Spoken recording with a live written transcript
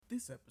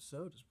This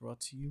episode is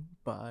brought to you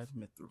by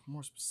Mithril,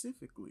 more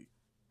specifically,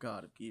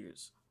 God of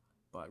Gears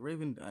by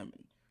Raven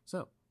Diamond.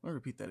 So, I'll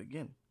repeat that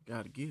again.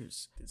 God of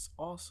Gears is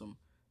awesome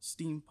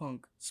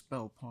steampunk,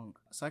 spellpunk,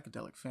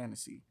 psychedelic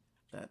fantasy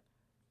that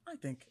I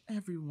think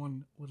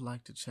everyone would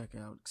like to check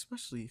out,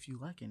 especially if you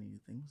like any of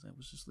the things that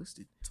was just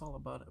listed. It's all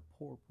about a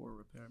poor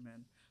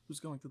repairman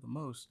who's going through the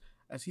most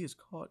as he is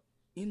caught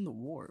in the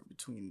war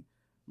between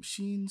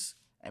machines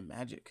and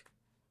magic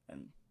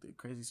and the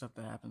crazy stuff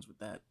that happens with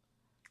that.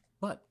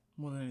 But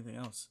more than anything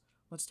else,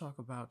 let's talk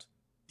about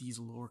these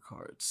lore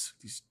cards,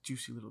 these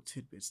juicy little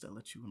tidbits that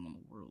let you in on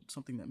the world,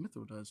 something that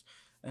Mithril does,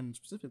 and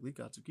specifically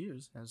Gods of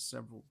Gears has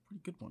several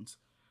pretty good ones.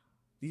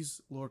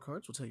 These lore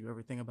cards will tell you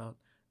everything about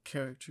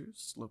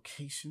characters,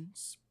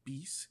 locations,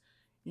 beasts,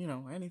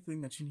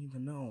 anything that you need to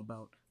know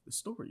about the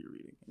story you're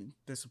reading. And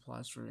this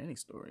applies for any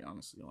story,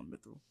 honestly, on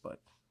Mithril, but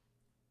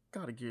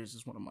God of Gears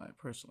is one of my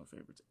personal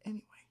favorites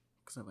anyway,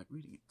 because I like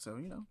reading it. So,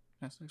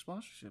 hashtag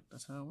sponsorship,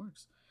 that's how it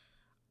works.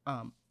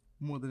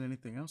 More than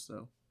anything else,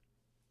 though,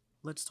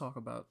 let's talk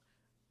about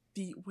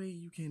the way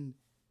you can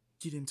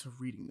get into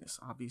reading this.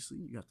 Obviously,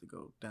 you have to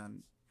go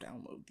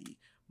download the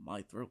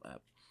MyThrill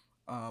app.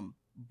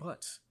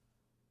 But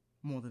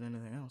more than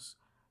anything else,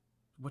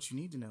 what you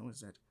need to know is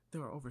that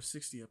there are over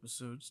 60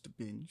 episodes to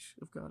binge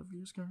of God of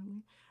Gears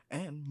currently,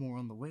 and more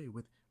on the way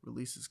with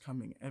releases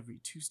coming every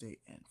Tuesday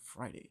and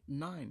Friday.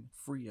 9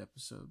 free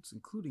episodes,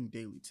 including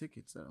daily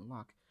tickets that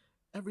unlock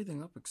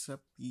everything up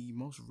except the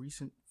most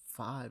recent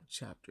 5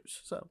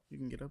 chapters. So you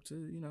can get up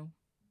to,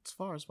 as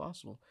far as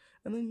possible.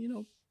 And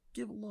then,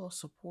 give a little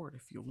support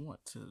if you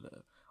want to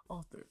the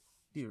author,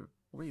 dear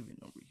Raven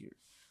over here.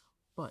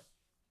 But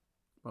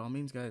by all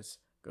means, guys,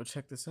 go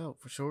check this out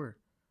for sure.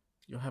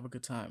 You'll have a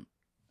good time.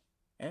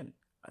 And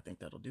I think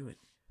that'll do it.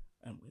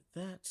 And with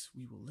that,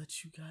 we will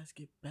let you guys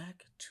get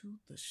back to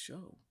the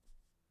show.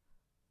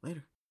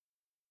 Later.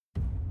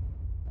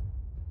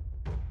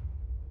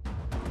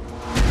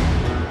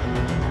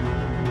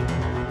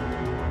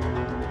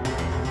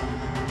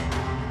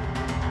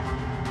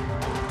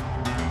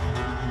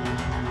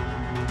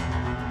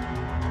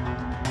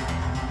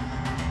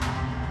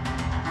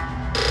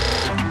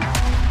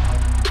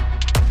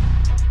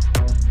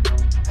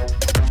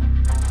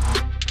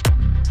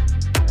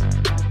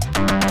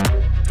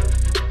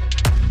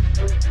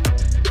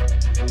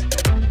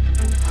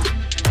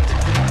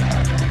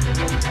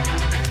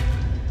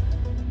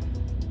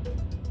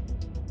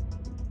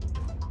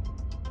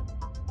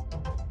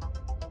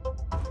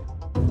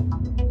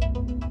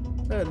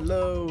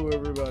 Hello,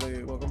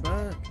 everybody. Welcome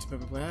back to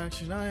Pepper Play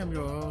Action. I am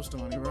your host,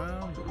 Amani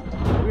Brown.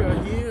 We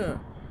are here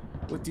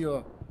with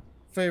your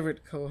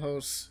favorite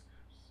co-hosts.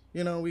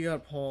 We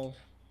got Paul.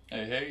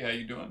 Hey, how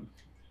you doing?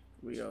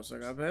 We also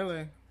got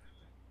Pele.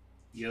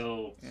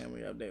 Yo. And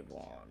we have Dave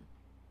Vaughn.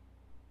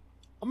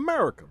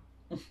 America.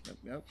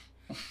 Yep.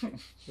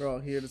 We're all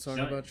here to talk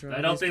about your.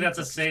 I don't think that's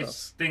a safe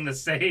thing to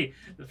say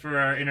for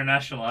our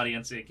international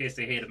audience in case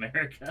they hate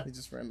America. He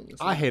just randomly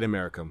I hate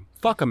America.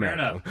 Fuck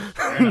America.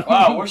 Fair enough.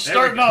 Wow, we're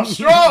starting off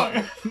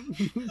strong.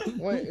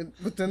 Wait,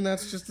 but then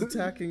that's just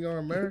attacking our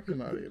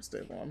American audience,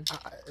 Devon.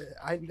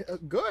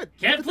 Good.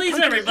 Can't please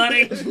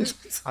everybody.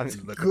 I need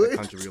to look Good. at the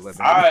country we live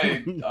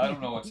in. I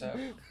don't know what's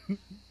happening.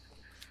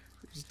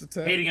 Just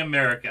attack. Hating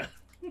America.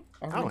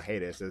 I don't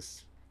hate it.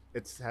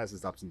 It has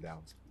its ups and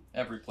downs.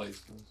 Every place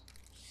does.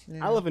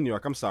 Yeah. I live in New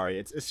York. I'm sorry.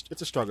 It's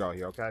a struggle out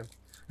here. Okay.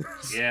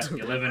 Yeah,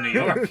 you live in New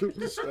York.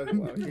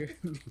 Struggle out here.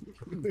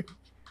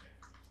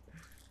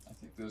 I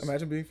think this.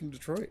 Imagine being from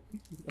Detroit.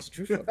 That's a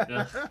true shot.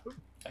 Yeah.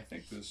 I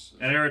think this.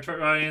 And our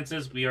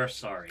audiences, we are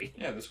sorry.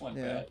 Yeah, this went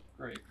Yeah. bad.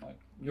 Great.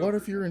 What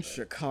if you're in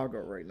Chicago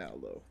right now,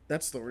 though?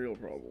 That's the real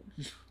problem.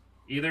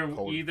 Either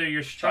Cold.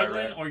 you're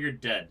struggling Chirac. or you're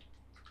dead.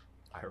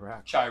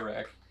 Iraq.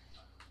 Chirac.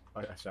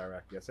 Oh, yeah,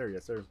 Chirac. Yes, sir.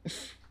 Yes, sir.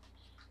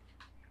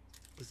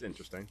 This is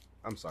interesting.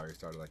 I'm sorry it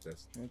started like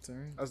this. That's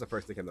alright. That was the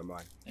first thing that came to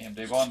mind. Damn,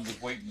 Davon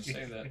was waiting to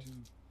say that.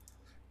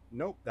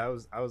 Nope. I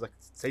was like,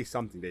 say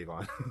something,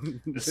 Davon.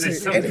 Say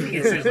something.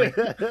 He says, like,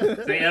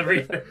 say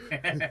everything.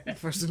 The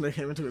first thing that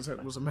came into his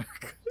head was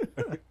America.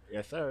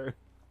 Yes, sir.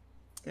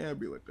 Yeah,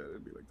 it'd be like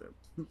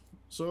that.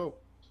 So,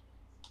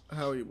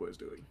 how are you boys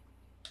doing?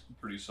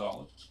 Pretty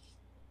solid.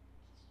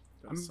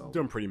 Got I'm a solid-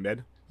 doing pretty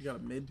mid. You got a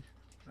mid,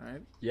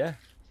 alright? Yeah.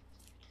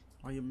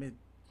 Why you mid?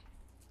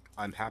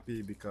 I'm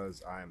happy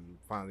because I'm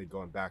finally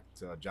going back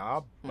to a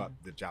job, but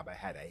the job I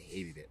had, I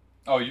hated it.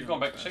 Oh, you're going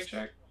back to Shake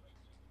Shack?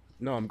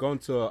 No, I'm going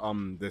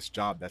to this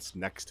job that's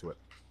next to it.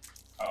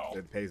 Oh.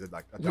 It pays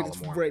like Wait, $1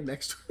 it's more. right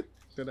next to it.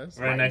 Did I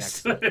say? Right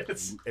next to it.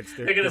 It's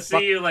They're gonna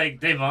see you like,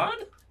 Devon?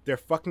 They're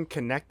fucking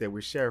connected.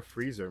 We share a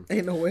freezer.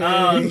 Ain't no way.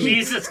 Oh,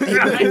 Jesus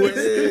Christ.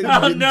 way.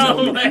 Oh, You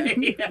no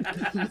dummy. way.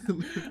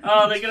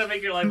 Oh, they're gonna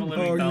make your life a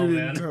living Oh, hell, you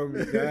man. didn't tell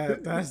me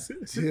that. That's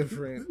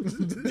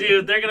different.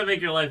 Dude, they're gonna make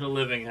your life a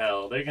living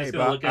hell. They're just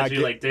gonna look at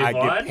you like, Dave I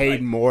Vaughn? get paid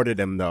Like, more to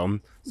them though,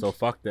 so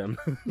fuck them.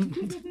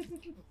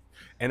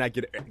 And I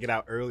get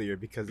out earlier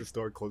because the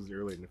store closes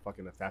early in the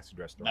fucking fast food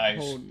restaurant. Nice.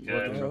 Oh,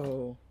 Good.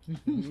 no.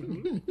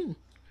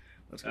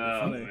 That's gonna be oh,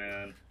 funny.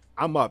 man.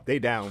 I'm up. They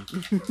down.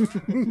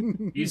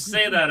 You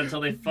say that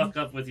until they fuck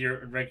up with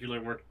your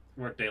regular work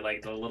day,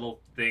 like the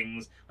little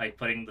things, like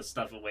putting the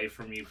stuff away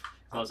from you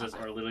closest,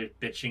 or literally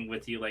bitching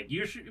with you, like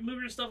you should move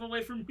your stuff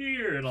away from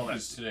here and all that.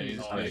 Just today's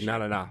all I'm that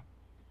like, shit. no.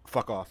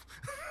 Fuck off.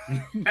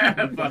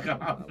 Fuck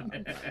off.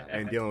 I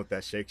ain't dealing with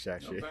that Shake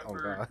Shack shit. Oh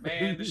November, god.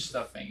 man, this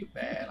stuff ain't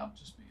bad. I'm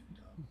just being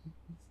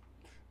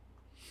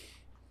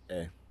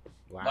dumb.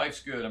 Wow.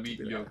 Life's good. I'm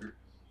eating yogurt.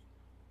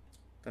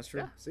 That's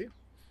true. Yeah. See.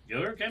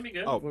 Yogurt can be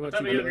good. Oh, what What about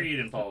type of you, yogurt brother? you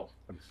eating, Paul?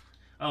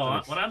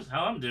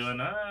 How I'm doing?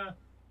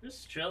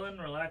 Just chilling,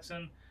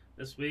 relaxing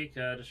this week.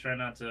 Just trying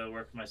not to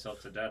work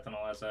myself to death and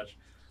all that such.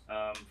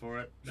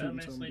 For it,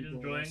 Shouldn't tell basically me to go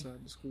enjoying.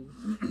 outside the school.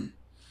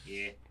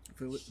 Yeah.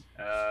 Feel it.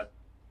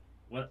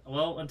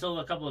 Well, until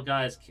a couple of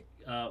guys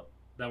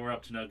that were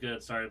up to no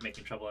good started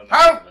making trouble in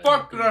How my the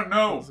fuck did I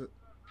know Is it?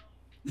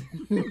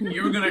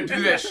 you were gonna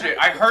do that shit?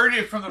 I heard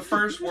it from the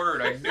first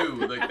word. I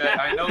knew like that.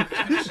 I know he's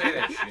gonna say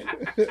that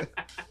shit.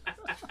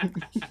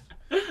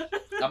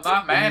 I'm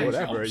not mad at you.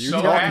 Whatever, I'm you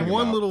so talking happy.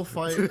 One about? little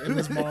fight and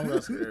his mom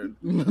got scared.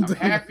 I'm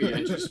happy.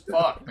 I just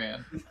fuck,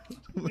 man.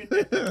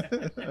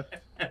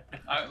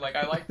 I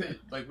like that.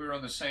 Like we were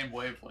on the same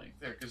wavelength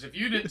there. Because if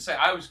you didn't say,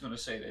 I was gonna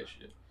say that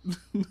shit.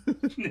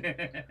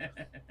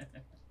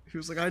 He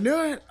was like, I knew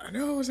it. I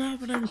knew it was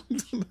happening.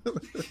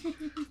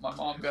 My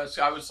mom got.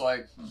 I was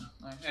like,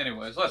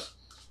 anyways, let's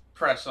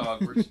press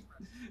onwards.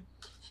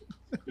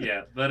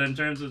 Yeah, but in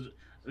terms of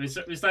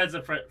besides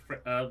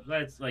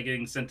besides like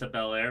getting sent to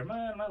Bel Air,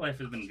 my life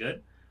has been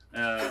good,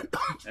 and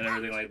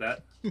everything like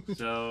that.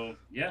 So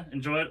yeah,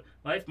 enjoyed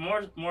life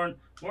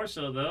more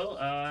so though.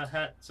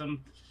 Had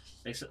some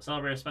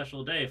celebrate a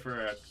special day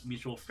for a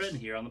mutual friend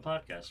here on the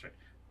podcast, right?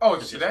 Oh,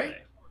 it's Just today?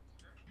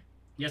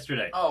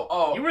 Yesterday.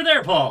 Oh. You were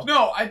there, Paul.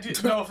 No, I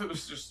didn't know if it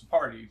was just a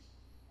party.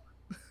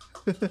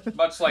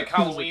 Much like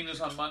Halloween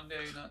is on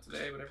Monday, not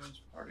today, but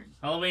everyone's partying.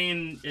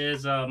 Halloween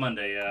is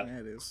Monday. Yeah. Yeah,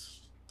 it is.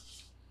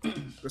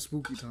 The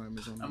spooky time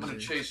is on. I'm gonna Monday.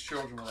 chase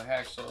children with a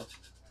hacksaw.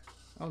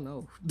 Oh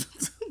no.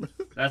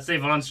 That's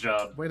Avon's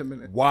job. Wait a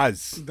minute.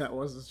 Was That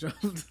was his job.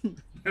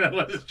 That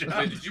was his Wait,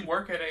 job. did you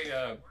work at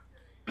a?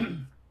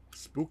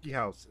 spooky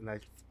house,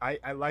 and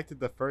I liked it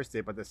the first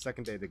day, but the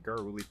second day the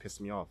girl really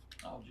pissed me off.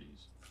 Oh,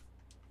 jeez.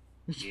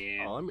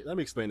 Yeah. Oh, let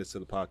me explain this to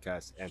the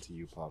podcast and to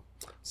you, Paul.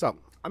 So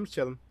I'm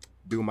chilling,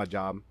 doing my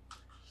job,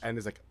 and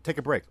it's like, take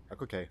a break.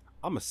 Like, okay,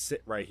 I'm gonna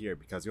sit right here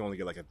because you only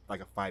get like a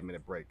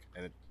 5-minute break,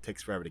 and it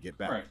takes forever to get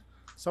back. Right.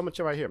 So I'm gonna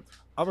chill right here.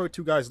 Other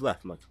 2 guys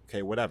left. I'm like,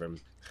 okay, whatever.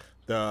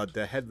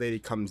 The head lady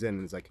comes in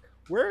and is like,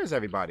 where is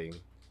everybody?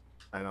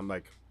 And I'm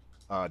like,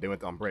 they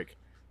went on break.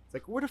 It's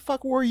like, where the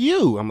fuck were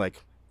you? I'm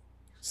like,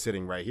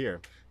 sitting right here.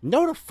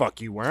 No, the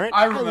fuck you weren't.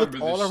 I remember looked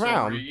this all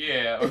around. story.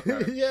 Yeah.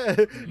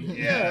 Okay.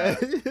 yeah.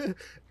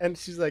 And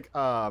she's like,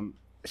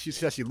 she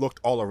said she looked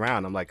all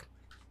around. I'm like,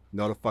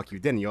 no, the fuck you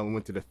didn't. You only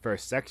went to the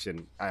first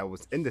section. I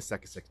was in the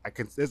second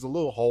section. There's a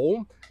little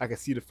hole. I can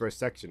see the first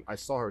section. I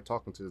saw her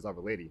talking to this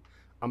other lady.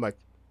 I'm like,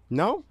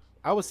 no,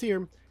 I was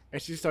here.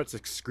 And she starts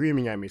like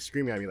screaming at me,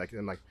 like,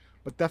 and like,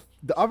 but the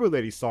other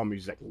lady saw me.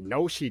 She's like,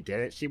 no, she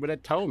didn't. She would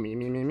have told me.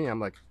 I'm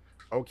like,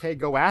 okay,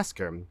 go ask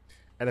her.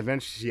 And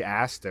eventually she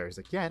asked her. She's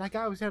like, yeah, that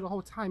guy was there the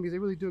whole time. He's a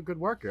really good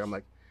worker. I'm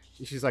like,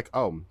 she's like,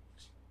 oh.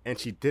 And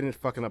she didn't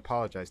fucking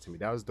apologize to me.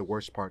 That was the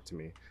worst part to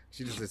me.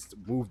 She just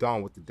moved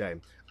on with the day.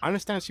 I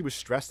understand she was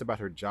stressed about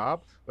her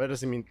job, but it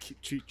doesn't mean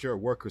treat your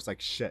workers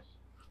like shit.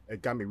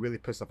 It got me really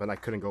pissed off, and I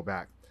couldn't go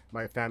back.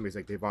 My family's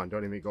like, Devon,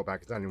 don't even go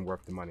back. It's not even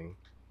worth the money.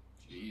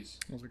 Jeez.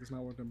 I was like, it's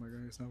not worth it, my guy.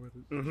 It's not worth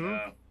it.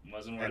 Mm-hmm.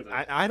 Wasn't worth And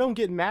it. I don't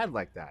get mad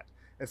like that.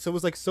 And so it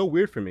was like so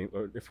weird for me,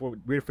 or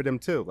weird for them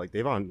too. Like,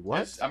 Devon,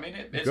 what? I mean,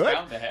 it's Good?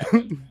 bound to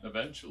happen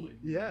eventually.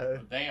 Yeah.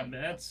 But damn.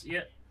 That's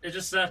yeah. It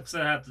just sucks to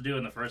have to do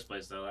in the first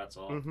place, though. That's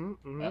all.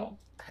 Well.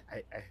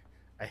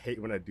 I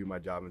hate when I do my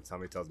job and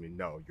somebody tells me,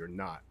 no, you're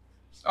not.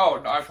 Oh,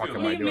 no, I Fuck feel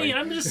am What I do you like mean?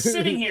 doing? I'm just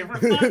sitting here for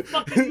 5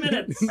 fucking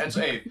minutes.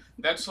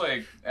 that's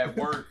like at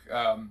work.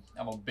 I'm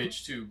a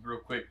bitch too, real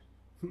quick.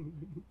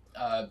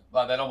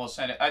 Well, that almost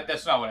sounded.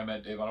 That's not what I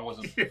meant, Dave. I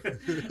wasn't. But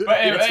It's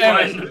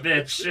anyways, fine,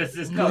 bitch. It's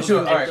just No, so,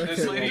 all right, Okay,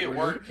 this lady at over.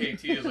 work,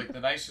 KT, is like the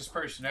nicest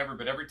person ever,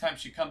 but every time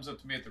she comes up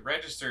to me at the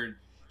register,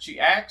 she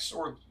acts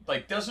or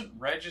like doesn't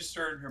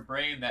register in her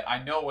brain that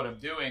I know what I'm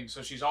doing,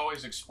 so she's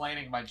always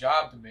explaining my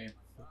job to me.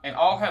 And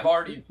I'll have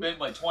already been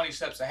like 20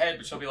 steps ahead,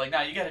 but she'll be like,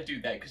 nah, you got to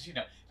do that, because, you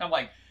know. And I'm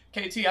like,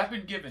 KT, I've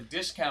been giving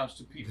discounts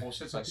to people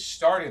since I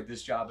started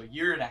this job 1.5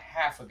 years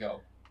ago.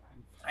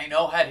 I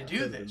know how to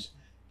do this.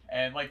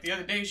 And like the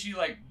other day, she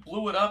like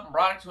blew it up and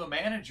brought it to a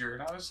manager,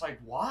 and I was like,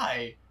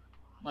 why?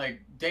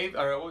 Like Dave,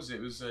 or what was it?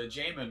 It was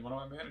Jamin, one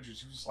of my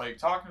managers. He was like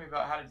talking to me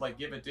about how to like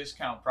give a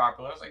discount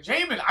properly. I was like,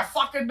 Jamin, I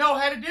fucking know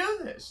how to do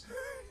this.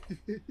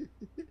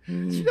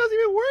 She doesn't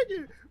even work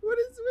here. What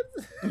is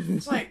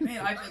It's like,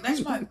 man,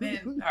 that's my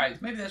man. All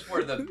right, maybe that's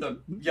where the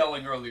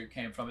yelling earlier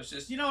came from. It's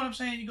just, you know what I'm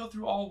saying? You go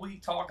through all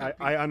week talking. to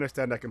I people.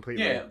 understand that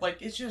completely. Yeah,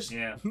 like it's just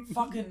Yeah.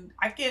 fucking.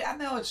 I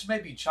know it's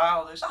maybe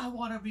childish. I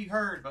want to be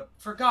heard, but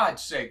for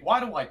God's sake, why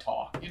do I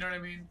talk? You know what I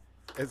mean?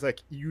 It's like,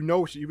 you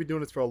know, you've been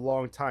doing this for a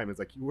long time. It's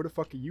like, what the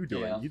fuck are you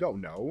doing? Yeah. You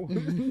don't know.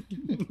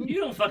 You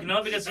don't fucking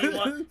know because you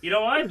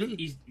know why?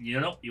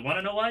 You want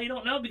to know why you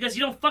don't know? Because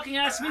you don't fucking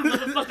ask me what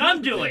the fuck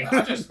I'm doing.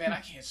 I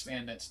can't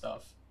stand that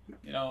stuff.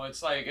 You know,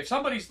 it's like if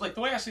somebody's like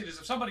the way I see it is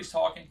if somebody's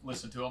talking,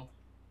 listen to them.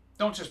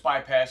 Don't just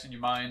bypass in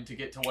your mind to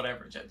get to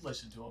whatever. Just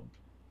listen to them.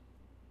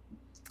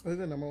 I think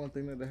the number one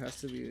thing that there has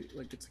to be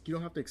like it's you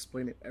don't have to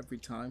explain it every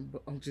time,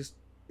 but just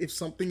if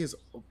something is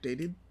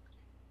updated,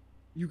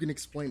 you can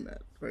explain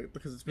that, right?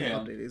 Because it's been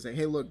updated. It's like,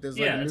 hey, look, there's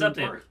like Yeah, a it's new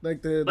updated.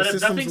 like the But if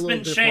system's nothing's a little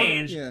been different.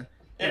 changed, yeah.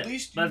 At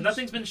least but if use-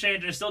 nothing's been changed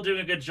and you're still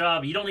doing a good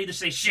job, you don't need to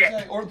say shit.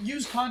 Exactly. Or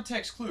use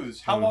context clues.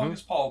 How long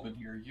has Paul been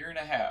here? A year and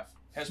a half.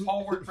 Has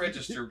Paul worked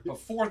register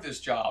before this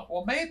job?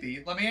 Well,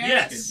 maybe. Let me ask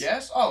Yes. him.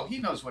 Yes? Oh, he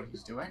knows what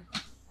he's doing.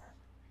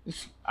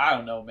 I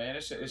don't know, man.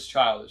 It's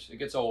childish. It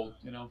gets old,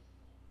 you know.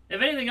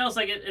 If anything else,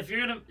 like if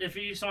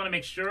you just want to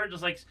make sure,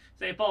 just like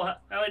say, Paul,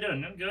 how are you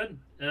doing? I'm good.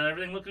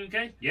 Everything looking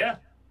okay? Yeah.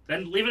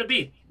 Then leave it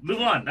be.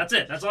 Move on. That's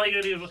it. That's all you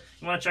gotta do.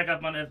 You want to check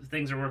up on if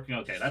things are working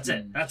okay. That's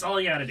it. That's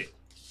all you gotta do.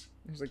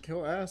 He's like,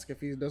 he'll ask if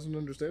he doesn't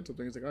understand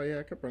something. He's like, oh yeah,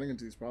 I kept running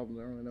into these problems.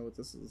 I don't really know what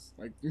this is.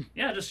 Like,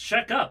 Yeah, just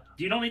check up.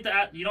 You don't need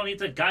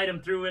to guide him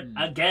through it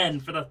again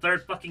for the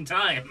third fucking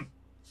time.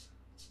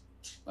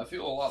 I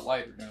feel a lot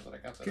lighter now that I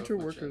got that. treat your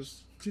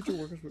workers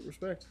with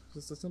respect.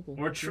 Just as simple.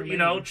 Or You're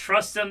amazing.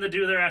 trust them to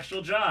do their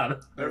actual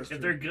job. That is If true.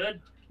 they're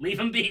good, leave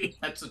them be.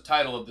 That's the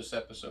title of this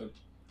episode.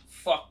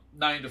 Fuck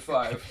 9 to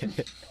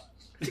 5.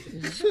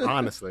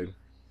 Honestly. Fuck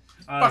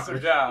Honestly.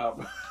 their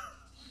job.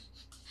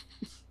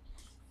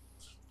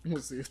 We'll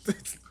see if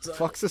that's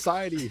Fuck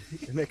society.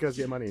 Make us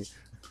get money.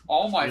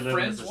 All my We live in a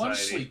friends want to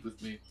society. sleep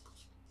with me.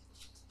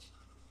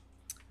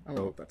 I don't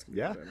know if that's gonna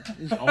Yeah.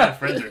 be better. All my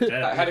friends are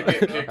dead. I had to get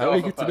kicked How do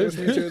off we of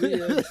get to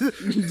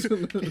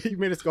podcast. You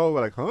made us go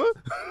like, huh?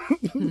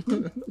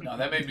 No,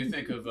 that made me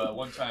think of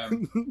one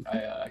time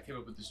I came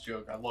up with this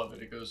joke. I love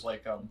it. It goes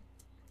like,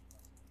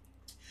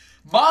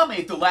 Mom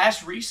ate the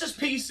last Reese's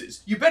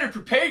Pieces. You better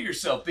prepare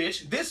yourself,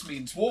 bitch. This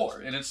means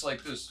war. And it's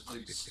like this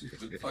like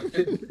stupid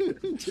fucking...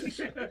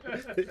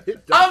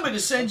 I'm gonna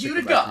send you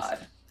to God.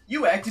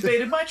 You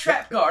activated my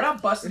trap card. I'm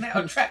busting out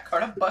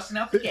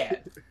the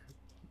cat.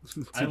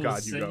 I will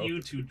God, you send go.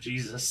 you to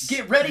Jesus.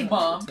 Get ready,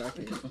 Mom.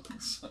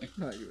 It's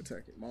not you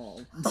attacking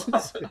mom.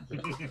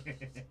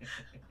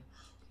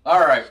 All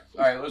right,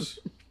 let's...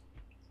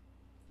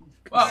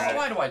 Well, All right.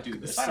 why do I do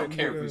this? I don't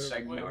care if we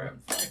segue or having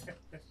fun.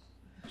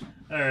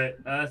 All right.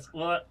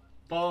 Well,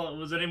 Paul,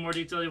 was there any more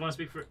detail you want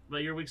to speak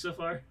about your week so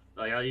far?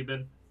 Like how you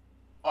been?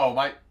 Oh,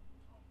 wait,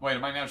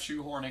 am I now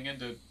shoehorning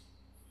into...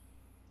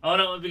 Oh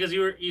no, because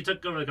you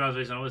took over the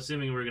conversation. I was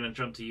assuming we were gonna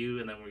jump to you,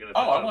 and then we're gonna.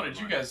 Oh, I wanted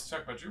you guys to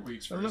talk about your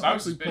weeks I don't first. know. I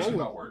was Actually, just bitching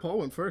about work. Paul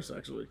went first,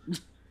 actually.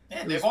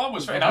 Yeah, it was- Devon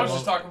was right. I was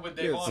just talking with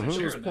Devon and it was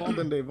Sharon. Paul,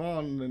 then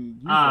Devon, then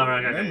you. Ah, Paul,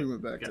 right, and then okay. we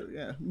went back to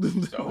yeah.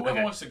 So whoever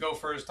Okay. wants to go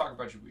first, talk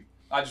about your week.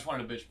 I just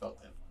wanted to bitch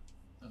about them.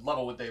 And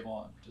level with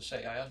Devon to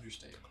say I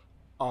understand.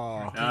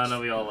 No,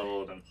 we all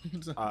leveled him.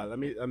 Let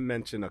me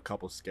mention a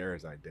couple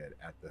scares I did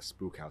at the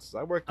spook houses.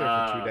 I worked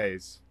there for 2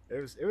 days.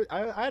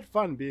 I had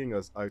fun being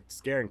a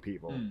scaring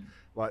people,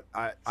 but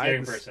I Scaring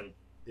had this- person.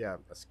 Yeah,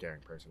 a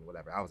scaring person,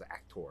 whatever. I was an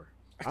actor.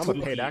 I'm a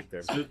paid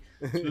actor.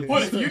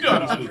 What have you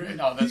done, Andre?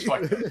 No, that's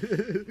fucked up.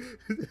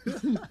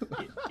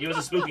 He was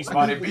a spooky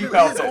Somebody spooky. beep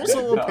out He's that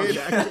also bit. a paid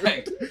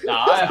actor.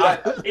 No,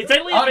 He's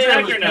technically a Andre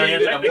paid was actor now. paid Yeah,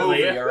 in a technically.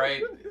 movie, Yeah. all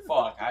right?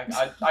 Fuck,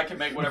 I can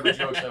make whatever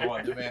jokes I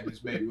want. The man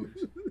who's made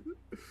movies.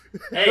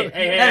 Hey.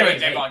 Anyway,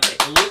 Devon.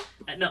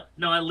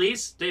 No, at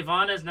least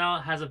Devon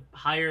has a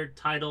higher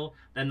title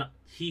than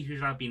he who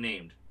should not be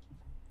named.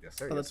 Yes,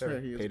 sir. Oh, Yes, that's sir.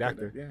 fair. He is Paid a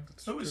actor. Yeah.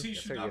 That's Who is true. he?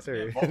 Yes, Should sir, not yes, be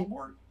sir.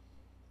 Voldemort.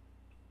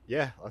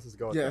 Yeah, let's just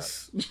go with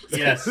Yes.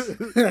 Yes.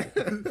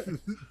 that.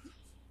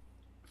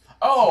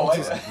 Oh,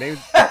 Name-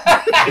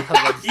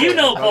 You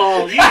know,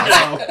 Paul. You know.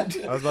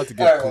 I was about to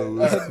get All clues.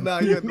 right, Nah,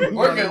 you had to-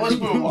 We're good, let's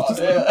move on.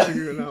 Just Yeah.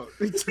 figure it out.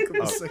 It took him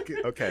Oh, a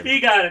second. Okay. He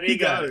got it. He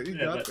got it. He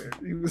Yeah, got but- there.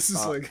 He was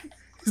just like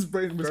his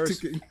brain was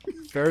First- ticking.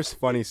 First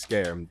funny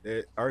scare.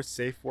 Our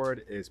safe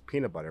word is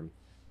peanut butter.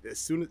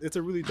 It's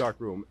a really dark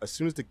room. As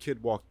soon as the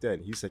kid walked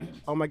in, he said,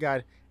 "Oh my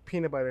god,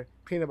 peanut butter,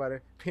 peanut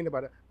butter, peanut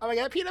butter. Oh my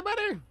god, peanut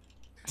butter."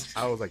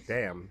 I was like,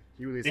 "Damn,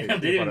 you really say Damn,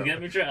 they peanut didn't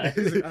butter."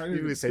 get me try.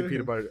 You really say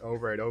peanut butter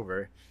over and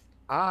over.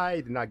 I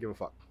did not give a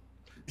fuck.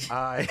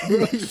 I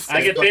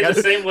I get paid the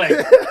same way.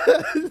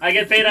 I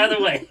get paid either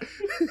way.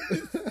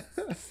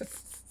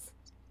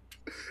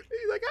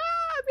 He's like,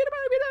 peanut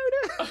butter,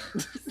 peanut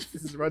butter. He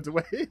just runs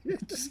away.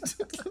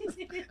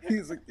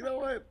 He's like, you know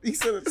what? He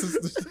said it since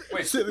the,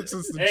 Wait. said it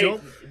since the Hey.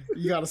 jump.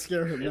 You gotta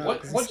scare him now.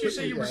 What 'cause what'd you he's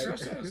say you were quickly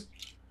dressed got it. as?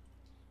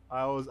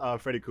 I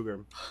was Freddy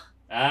Krueger.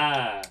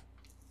 Ah,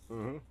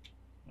 Mm-hmm.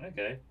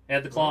 okay.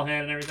 Had the claw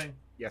hand and everything.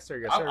 Yes, sir.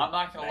 Yes, I'm sir.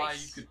 not gonna lie,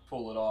 Nice. you could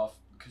pull it off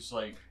because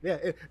like Yeah,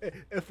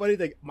 a funny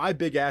thing, my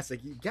big ass,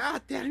 like,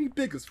 god damn, you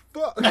big as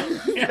fuck.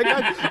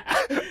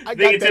 I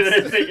Big got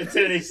that-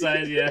 intimidating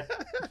size, yeah.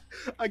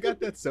 I got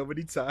that so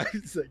many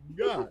times. Like,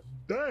 god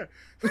damn.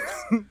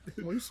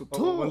 Why you so Oh,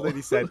 tall? one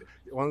lady said,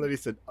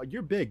 "Oh,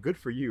 you're big. Good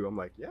for you." I'm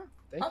like, "Yeah,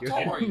 how thank you."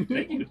 tall are you?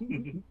 Thank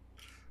you.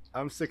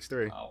 I'm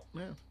 6'3". Wow.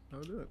 Yeah,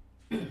 I'll do it.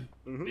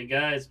 Mm-hmm. Big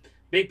guys,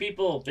 big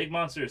people, big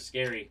monsters,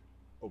 scary.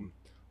 On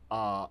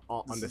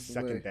This the is the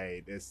second way.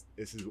 day, this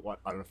is what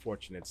an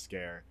unfortunate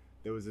scare.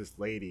 There was this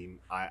lady.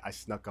 I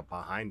snuck up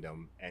behind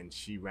them, and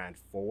she ran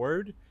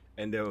forward,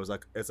 and there was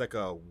like it's like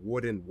a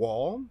wooden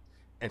wall,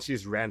 and she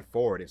just ran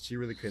forward, and she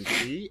really couldn't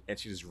see, and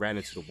she just ran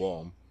into the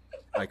wall,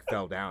 like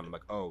fell down. I'm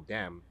like, oh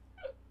damn.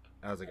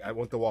 I was like, I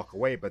want to walk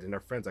away, but then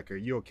her friend's like, "Are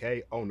you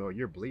okay?" "Oh no,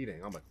 you're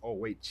bleeding." I'm like, "Oh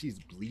wait, she's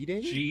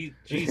bleeding."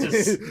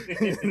 Jesus.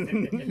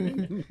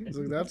 It's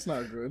like, that's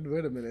not good.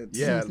 Wait a minute.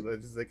 Yeah,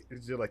 it's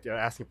just like you're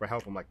asking for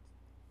help. I'm like,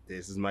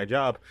 this is my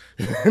job.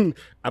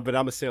 But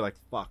I'm sitting like,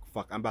 fuck,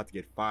 I'm about to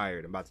get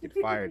fired.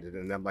 And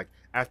then I'm like,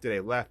 after they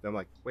left, I'm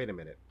like, wait a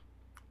minute.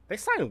 They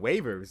signed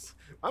waivers.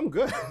 I'm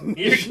good.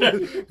 You're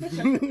good.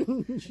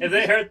 If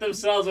they hurt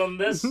themselves on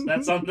this,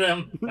 that's on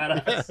them,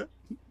 not us.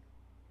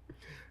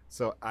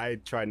 So I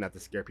tried not to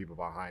scare people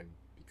behind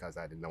because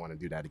I didn't want to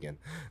do that again.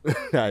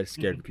 I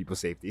scared people's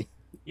safety.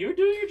 You were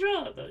doing your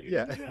job, though. You were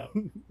Yeah. doing your job.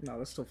 No,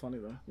 that's still funny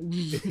though.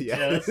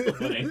 Yeah, that's still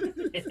funny.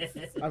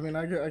 I mean,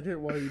 I get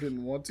why you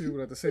didn't want to,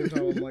 but at the same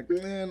time, I'm like,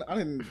 man, I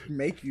didn't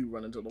make you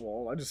run into the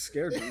wall. I just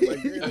scared you. Like,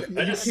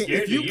 I just can't-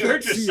 scared if you. You can't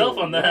hurt see yourself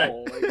a on that.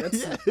 wall,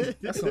 like,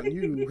 that's on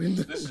you.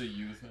 This is a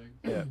you thing.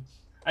 Yeah.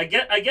 I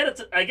get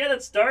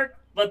it's dark,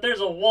 but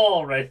there's a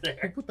wall right Who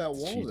there. put that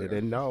wall She there?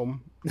 didn't know.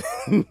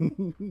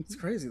 It's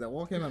crazy. That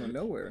wall came out of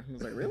nowhere. I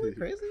was like, really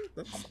crazy?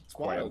 That's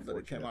Quite wild that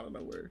it came unfortunate. out of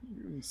nowhere.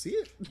 You didn't see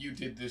it? You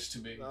did this to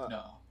me.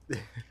 No.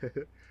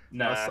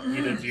 Nah, you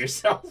did it to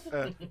yourself.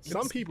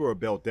 Some people are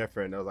built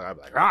different. I'm like,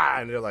 ah,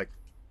 and they're like,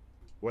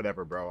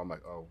 whatever, bro. I'm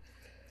like, oh,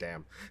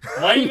 damn.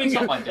 Why do you even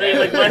go? Something like that.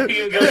 Like, why do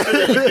you go to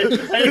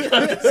the? Why do you go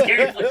to the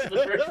scary place in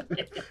the first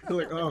place? You're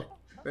like, oh,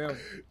 damn.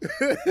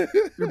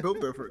 You're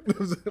built different.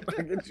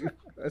 I get you.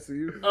 I see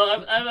you.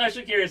 Oh, I'm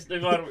actually curious,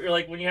 Devon. You're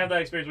like, when you have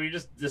that experience, were you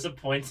just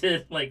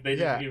disappointed? Like they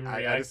Yeah, didn't even I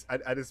react.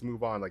 just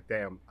move on. Like,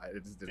 damn.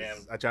 Damn.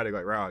 I try to go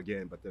like, wow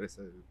again, but they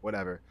said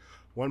whatever.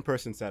 One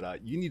person said,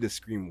 "You need to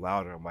scream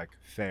louder." I'm like,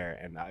 fair,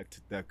 and I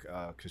took that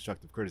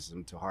constructive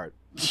criticism to heart.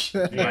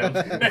 Yeah.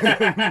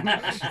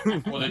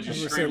 Well, did you I'm gonna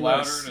say scream louder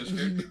less. and it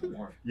scared people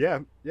more? Yeah,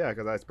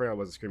 because I apparently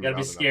wasn't You screaming.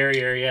 gotta be loud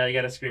scarier. Yeah, you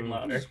gotta scream Mm.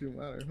 louder. Scream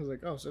louder. I was like,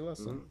 oh, say less.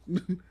 Son.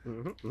 enough.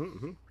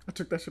 Mm-hmm. I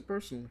took that shit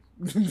personally.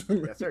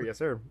 Yes, sir. Yes,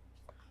 sir.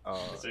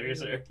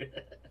 Sir.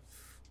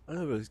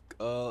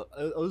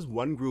 It was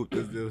one group.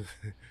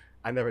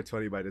 I never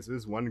told anybody this. There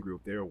was one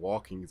group. They were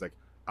walking. He's like,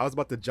 I was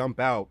about to jump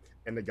out,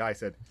 and the guy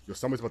said, "Yo,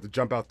 somebody's about to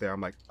jump out there."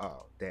 I'm like,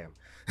 oh, damn.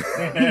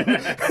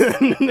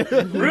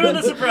 Ruin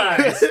the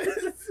surprise.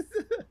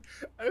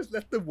 I just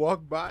let them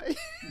walk by.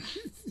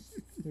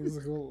 He was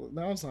like, well,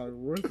 now it's not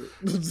even worth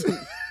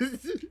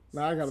it.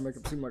 Now I gotta make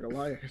him seem like a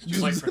liar.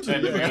 Just like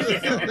pretend to be on your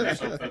phone or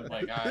something.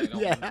 Like, I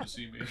don't want them to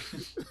see me.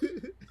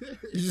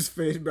 You just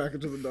fade back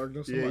into the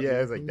darkness. Yeah,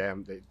 it's like,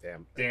 damn.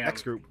 Damn.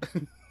 Next group.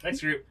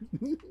 Next group.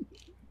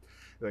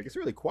 Like, it's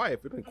really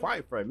quiet. We've been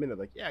quiet for a minute.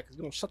 Like, yeah, because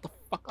we don't shut the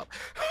fuck up.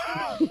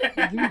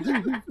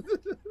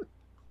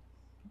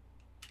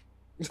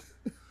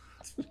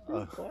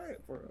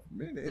 Quiet for a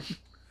minute.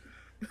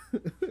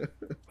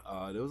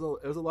 There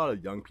was a lot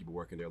of young people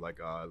working there, like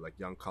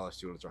young college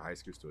students or high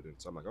school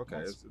students. So I'm like, okay,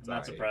 it's Not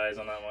alright. surprised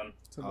on that one.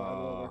 So how it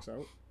all works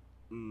out.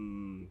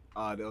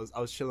 I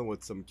was chilling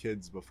with some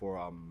kids before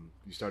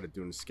you started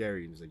doing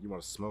scary, and he's like, "You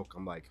want to smoke?"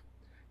 I'm like,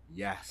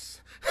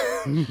 "Yes."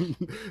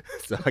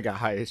 So I got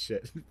high as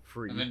shit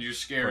free. And then you're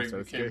scaring Of the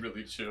course, I kid was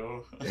really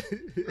chill.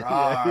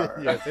 Yeah,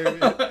 Rawr. sir.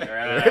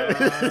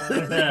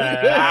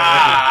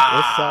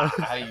 Ah,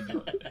 What's how you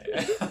doing?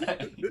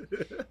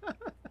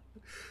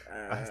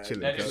 I was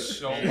chilling. That cuz. is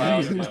so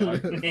loud in my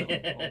microphone. Oh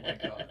my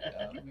god.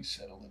 Let me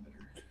set a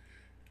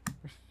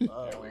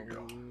limiter. There we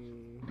go.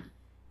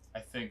 I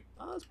think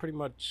That's pretty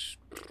much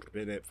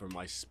been it for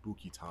my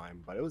spooky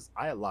time, but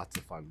I had lots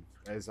of fun.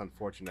 It was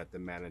unfortunate the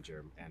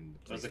manager and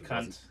the Was a place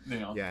cunt. wasn't- you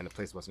know. Yeah, and the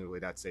place wasn't really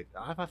that safe.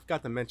 I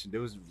forgot to mention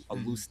there was a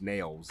loose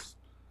nails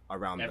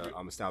around Every- the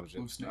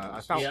establishment. Loose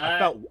nails.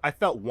 I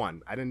felt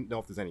one. I didn't know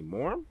if there's any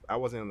more. I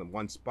wasn't in the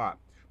one spot,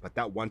 but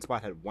that one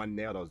spot had one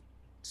nail that was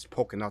just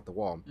poking out the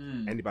wall.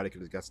 Mm. Anybody could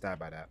have got stabbed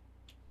by that.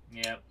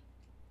 Yep.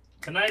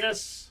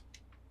 Tinnitus.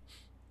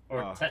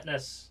 Or Uh.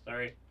 tetanus.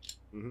 Sorry.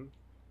 Mm-hmm.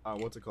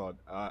 What's it called?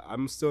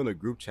 I'm still in a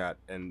group chat,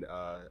 and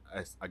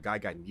a guy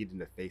got kneed in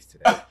the face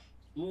today.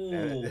 Ooh.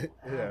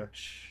 Yeah.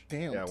 Ouch.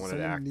 Damn. Yeah, did one of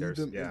the someone need actors,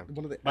 them- yeah.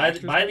 One of the By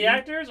actors the got kneed?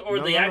 actors or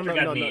the actor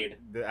got kneed?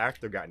 The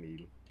actor got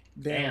kneed.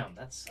 Damn,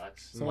 that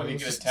sucks. What, he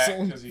was get just- attacked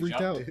someone 'cause he freaked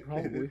jumped? out.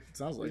 Probably. It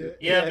sounds like it.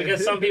 Yeah,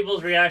 because some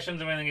people's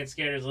reactions when they get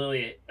scared is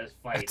literally a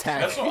fight.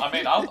 Attack. That's what I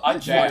mean. I'll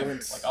jab.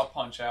 Violence. Like I'll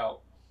punch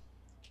out.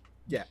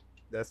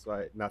 That's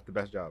why not the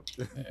best job.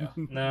 Yeah.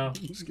 No.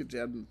 Just get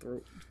jabbed in the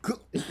throat.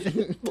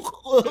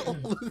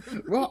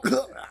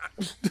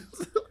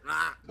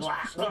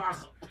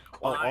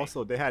 Oh,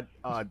 also they had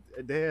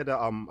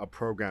a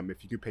program.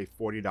 If you could pay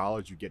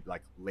 $40, you get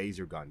like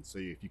laser guns. So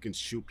if you can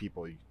shoot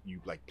people, you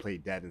like play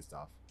dead and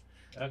stuff.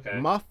 Okay.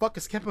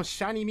 Motherfuckers kept on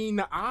shining me in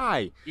the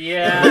eye.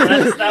 Yeah,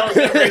 that was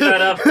gonna bring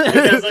that up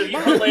because if you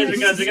put laser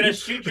guns, they're gonna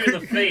shoot you in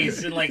the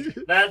face, and like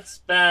that's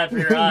bad for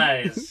your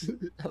eyes.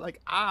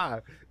 Like,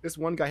 this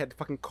one guy had the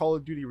fucking Call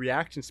of Duty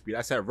reaction speed.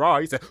 I said raw.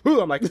 He said,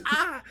 ooh. I'm like,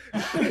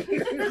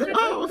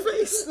 Oh, my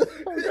face.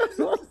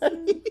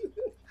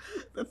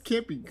 That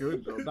can't be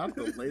good though. Not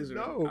the laser.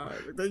 No.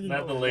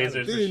 Not the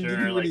lasers They for didn't give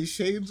sure. you Like any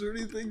shades or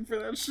anything for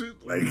that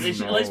shit. Like, they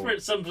should at least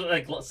put some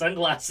like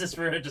sunglasses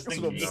for it, just that's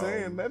in what I'm case.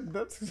 saying.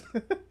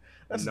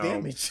 That's No.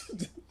 damage.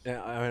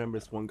 Yeah, I remember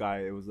this one guy.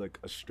 It was like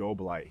a strobe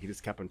light. He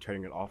just kept on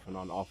turning it off and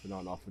on, off and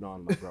on, off and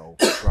on. I'm like, bro.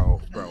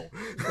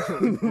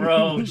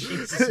 Bro,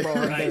 Jesus Small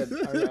head.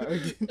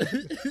 Christ.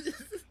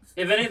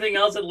 If anything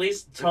else, at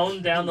least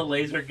tone down the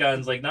laser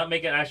guns. Like, not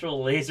make it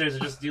actual lasers, or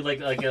just do like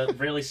a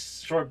really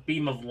short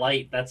beam of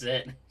light. That's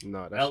it.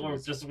 No, that That shit will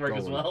was just work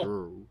as going well.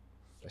 through.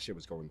 That shit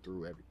was going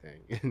through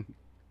everything.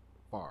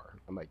 Far.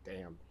 I'm like,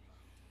 damn.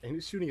 And he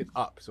was shooting it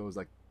up, so it was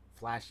like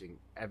flashing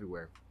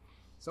everywhere.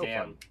 So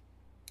Damn. fun.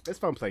 It's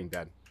fun playing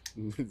dead.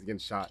 He's getting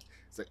shot.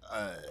 It's like,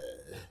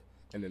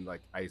 and then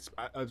like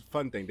a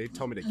fun thing. They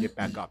told me to get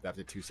back up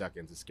after 2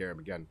 seconds to scare him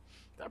again.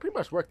 That pretty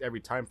much worked every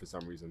time for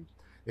some reason.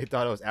 They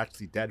thought I was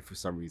actually dead for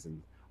some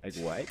reason. Like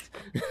what?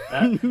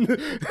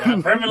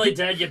 I'm permanently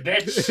dead, you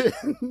bitch.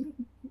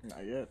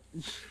 Not yet.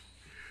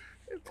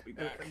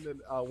 And then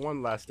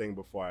one last thing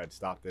before I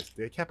stop this,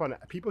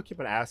 people keep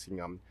on asking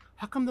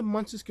how come the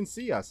monsters can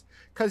see us?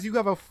 Because you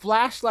have a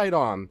flashlight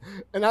on,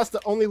 and that's the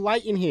only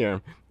light in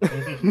here.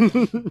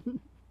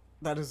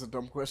 That is a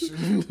dumb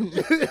question.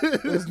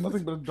 There's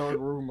nothing but a dark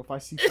room. If I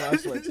see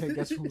flashlights, hey,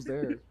 guess who's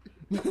there?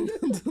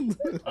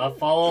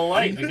 Follow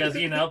light because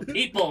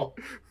people.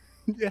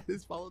 Yeah,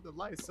 just follow the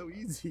light. It's so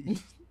easy.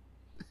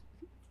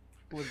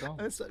 We're dumb.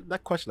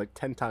 That question like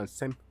 10 times.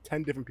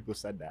 10 different people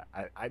said that.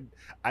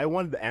 I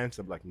wanted the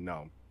answer, like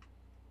no,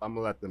 I'm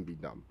gonna let them be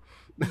dumb.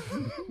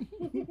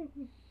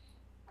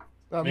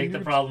 I mean, Make the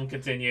problem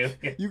continue.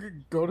 You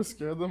could go to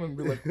scare them and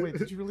be like, "Wait,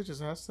 did you really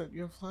just ask that?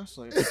 You have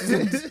flashlights."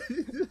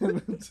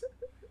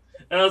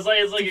 And it's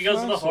like it goes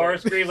to the Flashlight. horror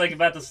screen, like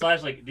about to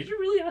slash. Like, did you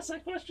really ask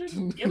that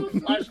question? You have a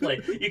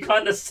flashlight. You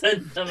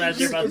condescend them as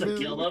you're about to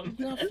kill them.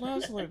 You have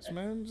flashlights,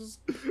 man. Just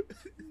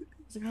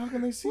it's like, how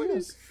can they see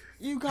us?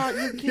 You're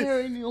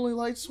carrying the only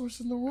light source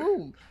in the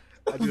room.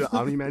 I do the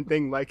Omni-Man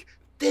thing, like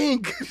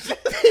think.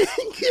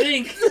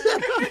 Think.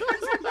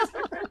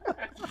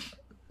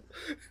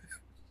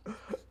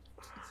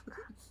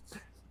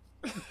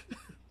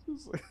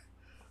 It's like,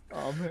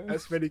 oh man,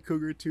 That's Freddy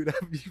Cougar too.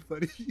 That'd be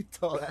funny.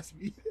 Tall ass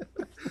me.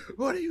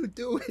 What are you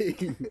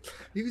doing?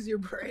 Use your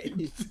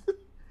brain.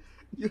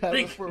 you have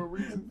Think. it for a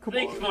reason. Come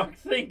Think, on. Mark.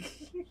 Think.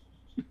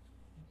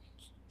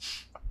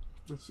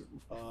 This shit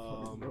was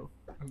funny, bro.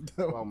 I'm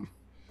done.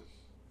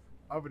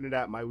 Other than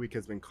that, my week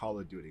has been Call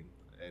of Duty,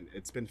 and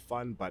it's been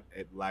fun, but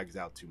it lags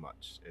out too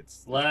much.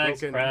 It's Lags,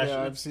 broken. crash.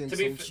 Yeah, I've seen To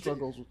be some f-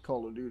 struggles with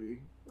Call of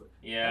Duty.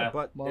 Yeah.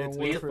 but Modern it's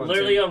Warfare fun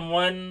Literally too. on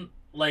one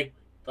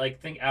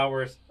think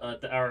our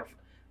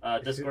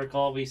Discord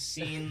call, we've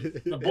seen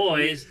the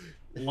boys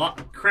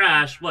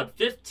crash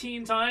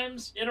 15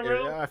 times in a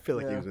row. Yeah, I feel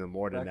like Yeah, it was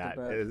more than back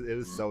that. to back. It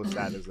was so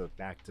sad. It was a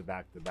back to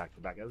back to back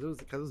to back. It was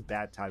because it was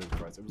bad timing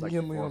for us. It was like Me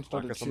and 4 Leon o'clock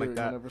started or something cheering like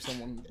that. whenever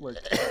someone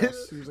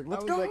crashed. He was like,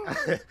 "Let's go!"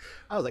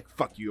 I was like,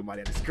 "Fuck you, my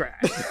dad is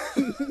crash."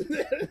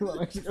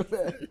 Leon actually got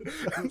mad.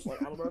 I was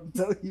like, "I don't know what to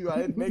tell you. I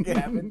didn't make it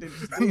happen. They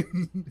just did."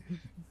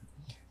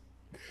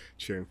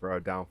 Cheering for our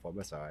downfall.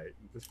 That's alright.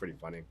 It's pretty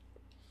funny.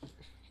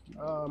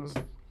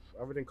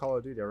 Other than Call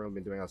of Duty, I've really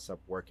been doing. I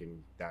stopped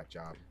working that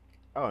job.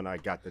 Oh, and I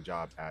got the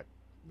job at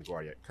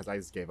LaGuardia because I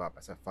just gave up.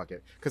 I said, "Fuck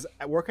it," because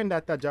working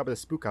at that job at the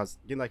Spook House,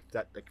 getting like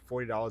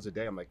 $40 a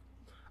day. I'm like,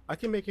 I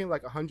can make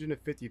like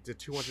 $150 to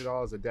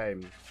 $200 a day,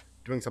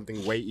 doing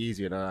something way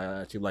easier than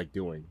I actually like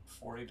doing.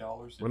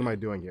 $40. What am I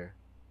doing here?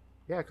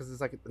 Yeah, because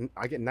it's like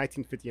I get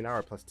 $19.50 an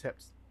hour plus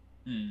tips.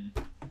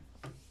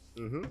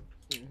 Mm-hmm.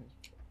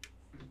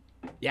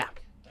 Yeah.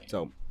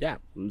 So yeah,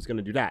 I'm just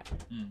gonna do that.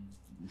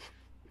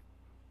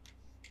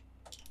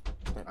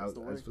 I just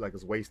feel like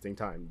it's wasting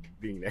time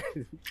being there.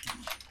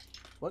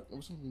 What? There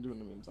was something to do in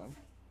the meantime.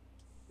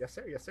 Yes,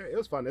 sir. Yes, sir. It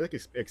was fun. It was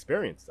like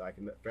experience. I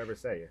can forever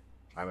say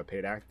I'm a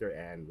paid actor,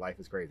 and life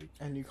is crazy.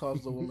 And you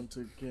caused the woman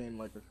to gain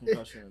like a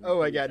concussion. Oh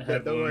my God!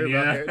 Don't worry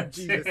about Yeah. her.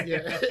 Jesus,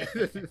 yeah.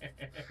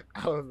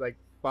 I was like,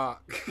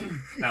 fuck.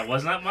 That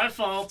was not my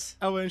fault.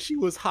 Oh, and she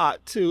was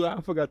hot too. I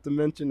forgot to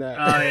mention that.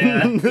 Oh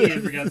yeah, he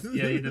forgot.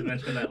 Yeah, he did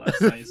mention that last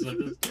time. He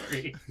slipped the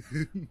story.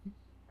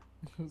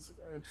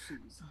 She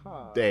was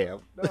hot. Damn.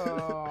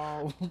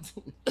 No.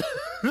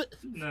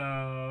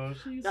 No,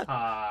 she's Not-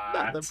 hot.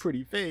 Not the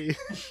pretty face.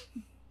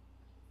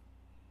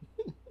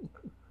 It's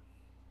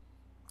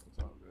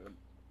all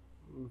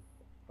good.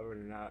 Other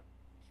than that,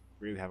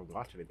 really haven't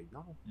watched anything.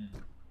 No.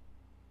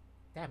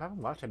 Damn, I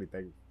haven't watched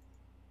anything.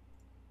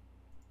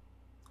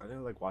 I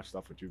didn't like watch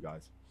stuff with you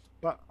guys,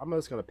 but I'm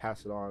just gonna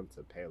pass it on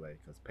to Pele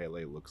because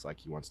Pele looks like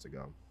he wants to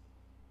go.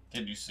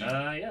 Did you see?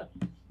 Yeah.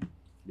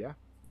 Yeah.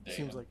 Damn.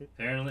 Seems like it.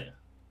 Apparently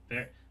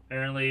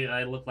Apparently,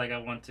 I look like I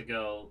want to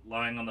go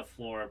lying on the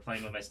floor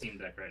playing with my Steam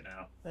Deck right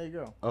now. There you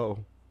go. Oh.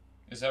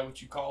 Is that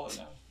what you call it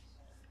now?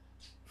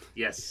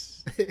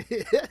 Yes.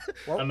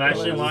 Well, I'm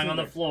actually well, lying on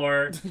the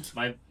floor,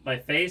 my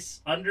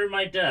face under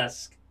my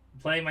desk,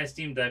 playing my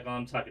Steam Deck while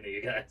I'm talking to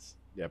you guys.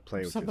 Yeah,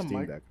 playing with Just your have the Steam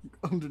mic Deck.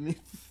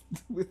 underneath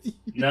with you.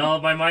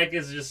 No, my mic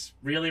is just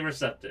really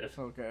receptive.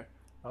 Okay.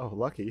 Oh,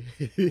 lucky.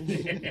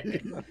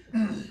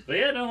 But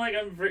yeah, no, like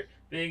I'm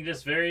being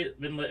just very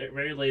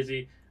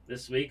lazy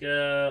this week.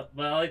 But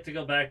I like to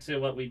go back to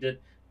what we did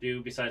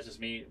do besides just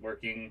me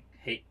working.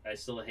 I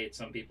still hate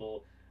some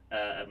people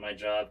at my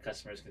job.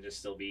 Customers can just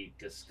still be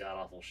just god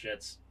awful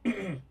shits.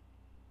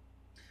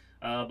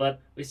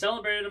 But we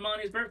celebrated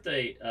Amani's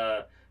birthday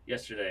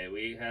yesterday.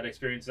 We had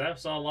experiences. I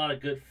saw a lot of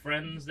good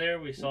friends there.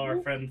 We saw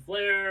our friend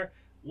Flair,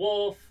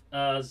 Wolf,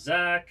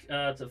 Zach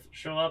to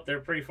show up. They're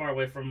pretty far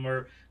away from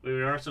where we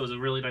were, so it was a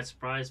really nice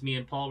surprise. Me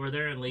and Paul were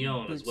there, and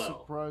Leon Big as well.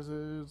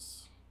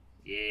 surprises.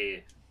 Yeah.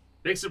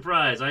 Big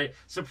surprise. I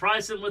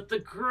surprised him with the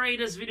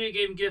greatest video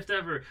game gift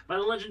ever. By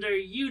the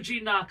legendary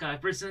Yuji Naka, I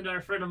presented our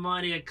friend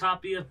Amani a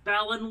copy of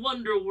Balan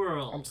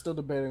Wonderworld. I'm still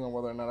debating on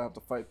whether or not I have to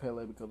fight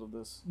Pele because of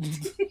this.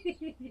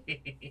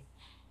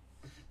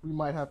 We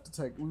might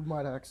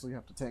actually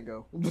have to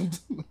tango.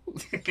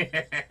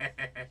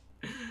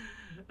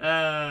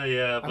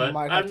 Yeah, but I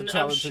might have to I'm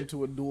challenge him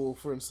to a duel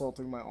for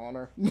insulting my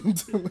honor.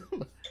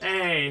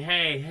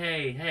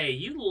 Hey,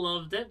 you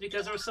loved it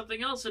because there was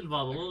something else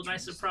involved. A little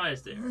nice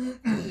surprise there.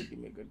 He gave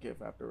me a good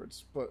gift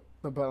afterwards, but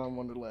the Battle in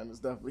Wonderland is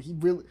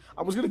definitely.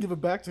 I was gonna give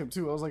it back to him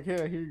too. I was like,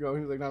 "Yeah, here you go."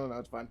 He was like, "No,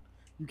 it's fine.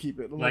 You keep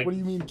it." I'm like, "What do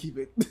you mean keep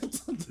it?"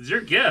 It's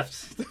your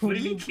gift. What do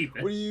you mean keep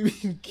it? What do you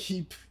mean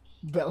keep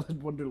Battle in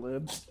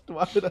Wonderland?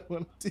 Why would I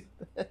want to do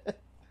that?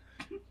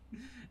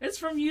 It's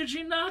from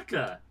Yuji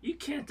Naka. You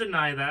can't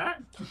deny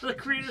that. The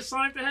creator of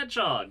Sonic the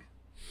Hedgehog.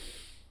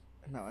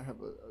 Now I have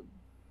a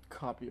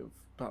copy of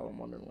Battle in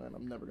Wonderland.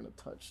 I'm never gonna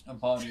touch.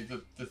 Amani,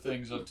 the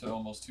thing's up to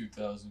almost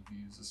 2,000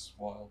 views. This is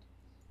wild.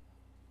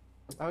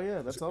 Oh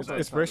yeah, that's also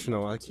It's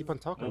inspirational. I keep on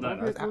talking Well,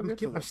 about it. we'll get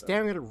to I'm that,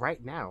 staring at it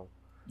right now.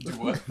 Do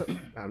what?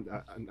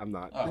 I'm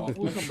not. Oh.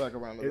 We'll come back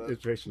around to It's that.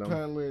 inspirational.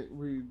 Apparently,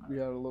 we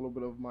had a little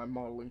bit of my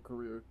modeling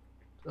career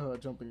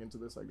jumping into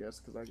this, I guess,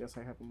 because I guess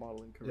I have a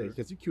modeling Yeah, career.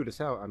 because you cute as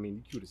hell. I mean,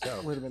 you cute as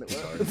hell. Wait a minute,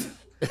 Sorry.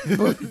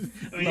 what?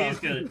 I mean, he's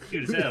got a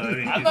cute as hell. I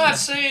mean, I'm not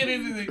saying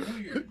anything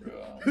weird,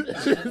 bro.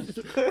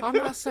 I'm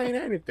not saying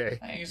anything.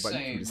 I ain't But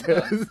you saying cute as hell.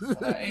 nothing.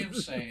 What I am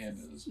saying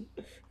is,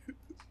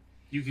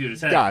 you cute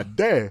as hell. God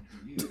damn.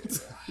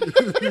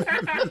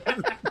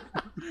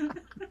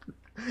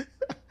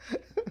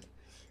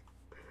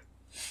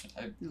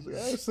 He's like, I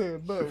ain't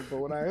saying no, but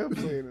what I am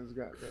saying is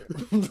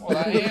goddamn. what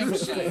I am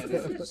saying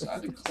is, I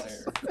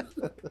declare.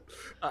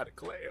 I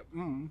declare.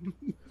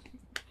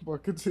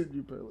 But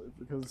continue, Pele,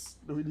 because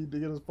we need to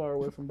get as far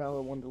away from Battle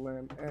of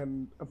Wonderland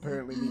and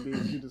apparently me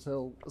being cute as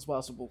hell as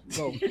possible.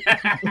 So,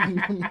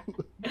 Yeah,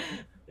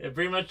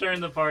 pretty much during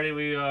the party,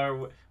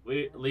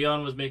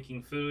 Leon was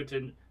making food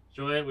to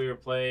enjoy it. We were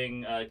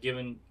playing,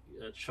 giving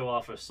show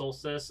off of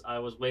Solstice. I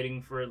was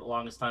waiting for the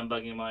longest time,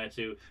 bugging Maya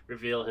to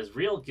reveal his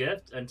real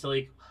gift until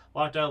he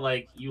walked out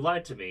like, "You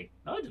lied to me."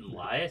 No, I didn't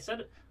lie. I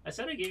said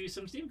I gave you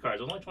some Steam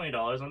cards. It was only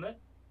 $20 on that.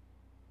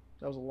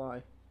 that was a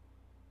lie.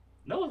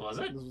 No, it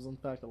wasn't. This was in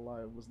fact a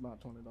lie. It was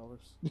not $20.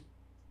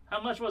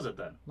 How much was it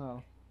then?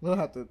 No, we don't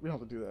have to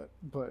do that.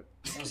 But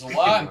It was a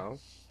lot. No.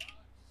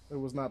 it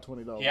was not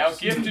 $20. He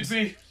outgifted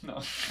me. No.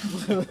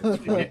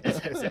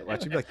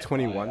 What, you be like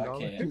 $21? I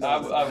can't.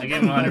 I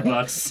gave him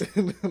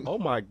 $100. Oh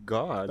my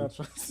god. That's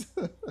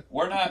right.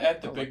 We're not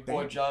at the Oh, big damn.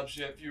 boy jobs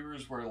yet,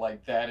 viewers, where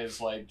like that is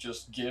like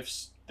just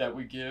gifts that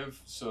we give.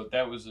 So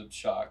that was a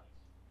shock.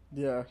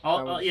 Yeah.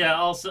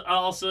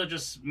 Also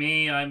just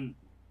me.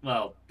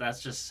 Well,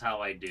 that's just how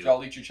I do. Did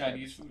y'all eat your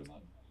Chinese food,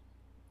 Amani?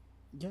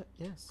 Yeah.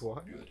 Yes.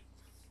 What? Good.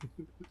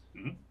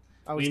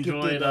 I was We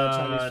gifted enjoyed,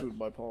 Chinese food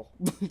by Paul.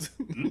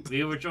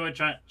 We enjoyed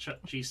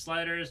cheese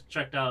sliders.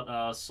 Checked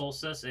out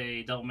Solstice,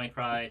 a Devil May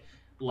Cry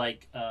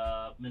like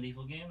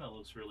medieval game that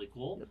looks really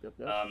cool.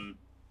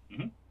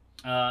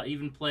 Yep.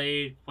 Even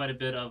played quite a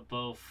bit of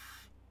both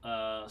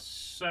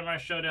Samurai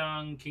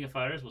Showdown, King of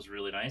Fighters was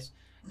really nice,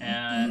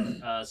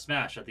 and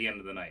Smash at the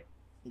end of the night.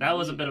 That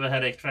was a bit of a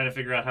headache trying to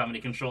figure out how many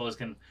controllers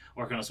can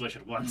work on a Switch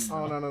at once.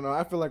 Oh no!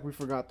 I feel like we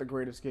forgot the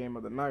greatest game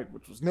of the night,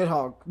 which was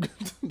Nidhogg.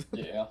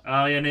 Yeah.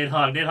 Oh yeah,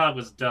 Nidhogg. Nidhogg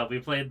was dope. We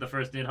played the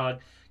first Nidhogg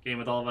game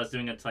with all of us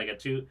doing it like a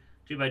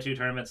 2x2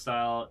 tournament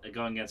style,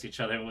 going against each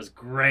other. It was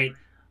great.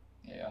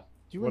 Yeah.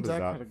 You What and is Zach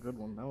that? had a good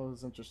one. That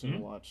was interesting to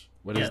watch.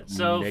 What Yeah. is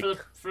So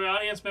Nick? for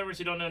audience members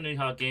who don't know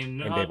Nidhogg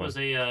game, And Nidhogg Dave was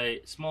a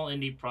small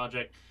indie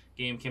project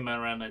game, came out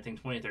around I think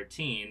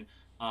 2013,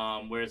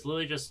 where it's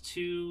literally just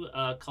two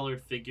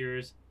colored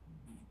figures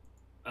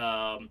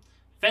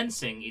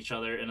fencing each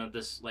other in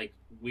this like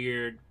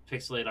weird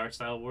pixelated art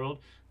style world.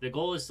 The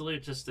goal is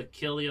literally just to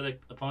kill the other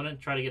opponent,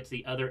 try to get to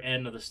the other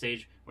end of the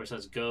stage where it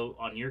says "Go"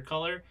 on your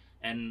color,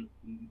 and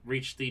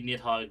reach the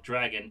Nidhogg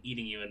dragon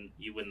eating you, and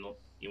you win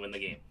the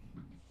game.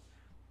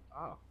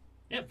 Oh.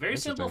 Yeah, very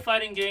simple Interesting.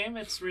 fighting game.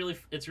 It's really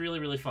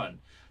really fun.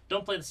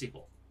 Don't play the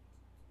sequel.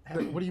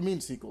 What do you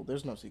mean sequel?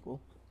 There's no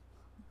sequel.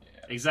 Yeah,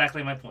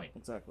 Exactly my point.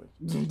 Exactly.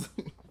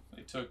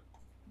 they took.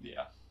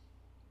 Yeah,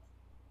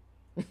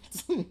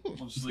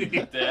 we'll just leave it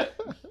at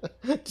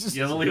that. Just-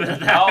 We'll leave it at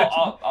that.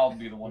 I'll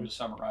be the one to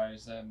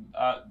summarize then.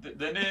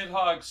 The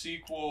Nidhogg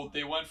sequel,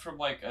 they went from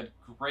like a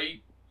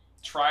great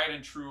tried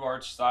and true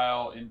art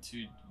style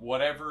into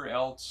whatever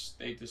else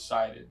they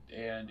decided,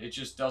 and it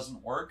just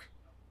doesn't work.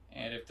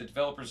 And if the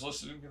developer's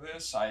listening to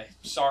this, I'm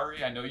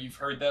sorry. I know you've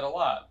heard that a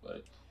lot,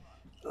 but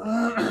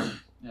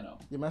you know.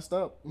 You messed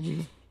up.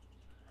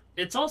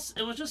 It was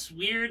just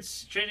weird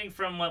changing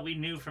from what we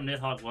knew from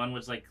Nidhogg 1,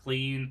 was like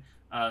clean,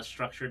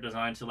 structured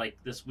design, to like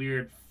this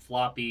weird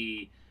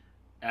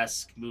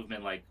floppy-esque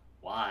movement. Like,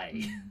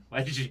 why?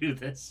 Why did you do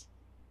this?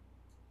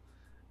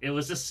 It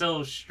was just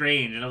so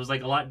strange, and it was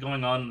like a lot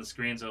going on the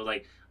screen, so I was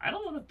like, I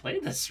don't want to play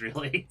this,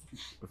 really.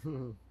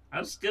 I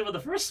was good with the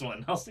first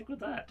one. I'll stick with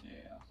that.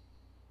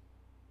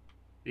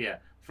 Yeah.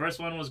 First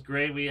one was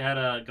great. We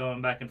had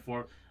going back and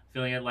forth,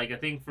 feeling it like, I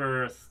think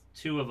for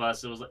two of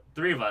us, it was like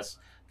three of us.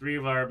 Three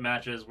of our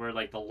matches were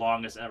like the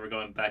longest ever,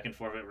 going back and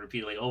forth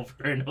repeatedly over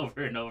and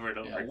over and over and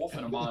over. Yeah, Wolf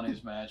and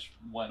Amani's match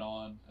went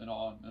on and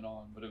on and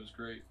on, but it was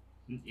great.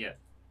 Yeah.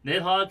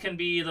 Nidhogg can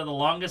be either the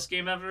longest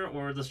game ever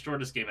or the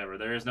shortest game ever.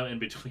 There is no in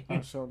between. I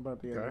was shown by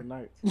the end of the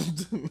night.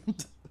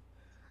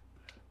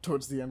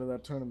 Towards the end of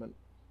that tournament.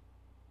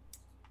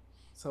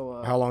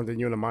 So How long did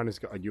you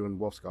and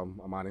Wolf's go,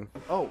 Amani?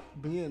 oh,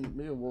 me and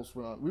Wolf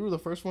were on. We were the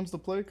first ones to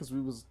play because we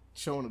was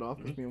showing it off.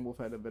 Because me and Wolf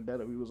had a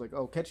vendetta. We was like,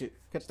 oh, catch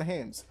the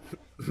hands.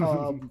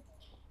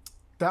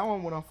 That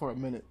one went on for a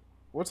minute.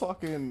 We're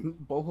talking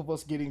both of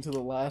us getting to the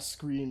last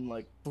screen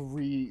like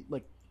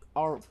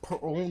our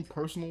own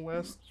personal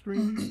last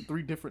screens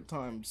 3 different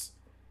times,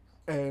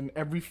 and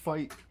every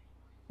fight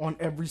on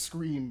every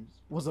screen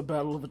was a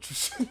battle of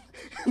attrition.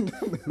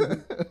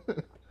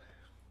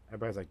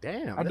 Everybody's like,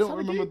 damn. I don't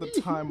remember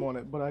the time on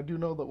it, but I do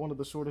know that one of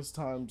the shortest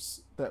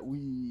times that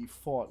we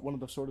fought, one of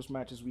the shortest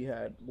matches we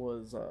had,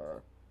 was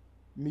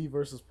me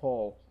versus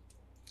Paul.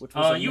 Which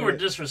was You were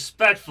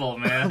disrespectful, a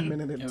man.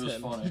 minute and It was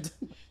 10. funny. It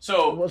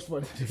So, was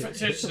funny.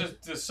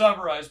 to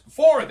summarize,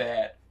 before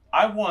that,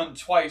 I won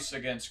twice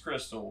against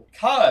Crystal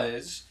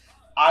because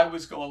I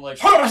was going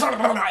like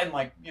and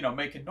like, you know,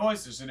 making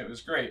noises, and it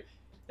was great.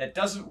 That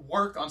doesn't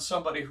work on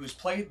somebody who's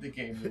played the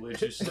game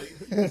religiously,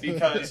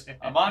 because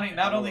Amani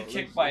not only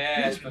kicked my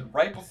ass, but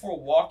right before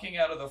walking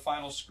out of the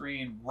final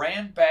screen,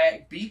 ran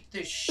back, beat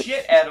the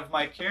shit out of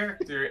my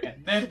character,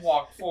 and then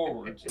walked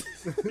forward.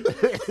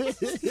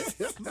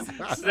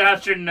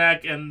 Snapped your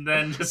neck and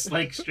then just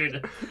like straight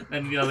up,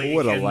 then like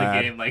What a in the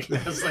lad. game. Like,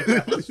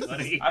 that was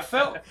funny. I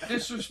felt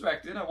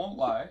disrespected, I won't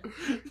lie.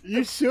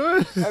 You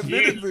should.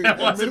 Admittedly, That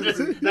was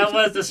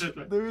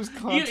disrespectful. there is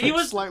context he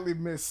was- slightly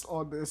missed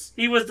on this.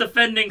 He was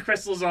defending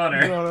Crystal's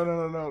honor.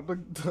 No.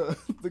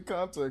 The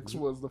context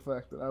was the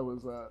fact that I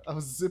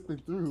was zipping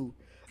through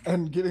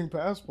and getting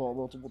past Paul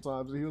multiple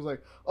times, and he was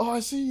like, "Oh, I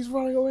see he's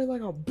running away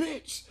like a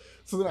bitch."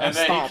 So then And I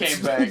then stopped. he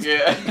came back,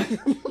 yeah.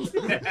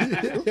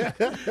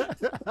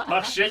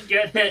 Talk shit,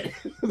 get hit.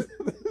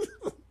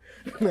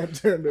 And I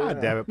turned around.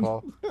 God damn it,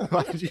 Paul.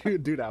 Why did you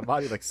do that?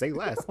 Body like, say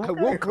less. I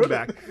will come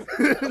back.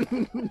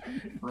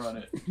 Run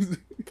it.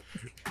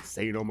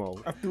 Say no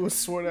more. I threw a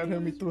sword at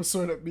him. He threw a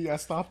sword at me. I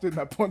stopped it and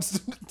I punched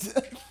him to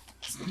death.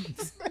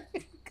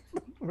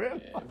 Yeah,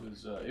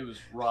 it was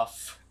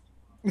rough.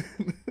 It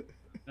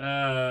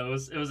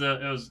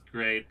was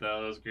great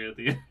though. It was great at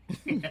the end.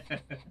 He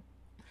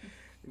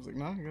was like,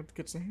 "Nah, you got to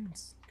catch the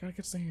hands. Gotta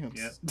catch the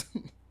hands."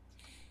 Yep.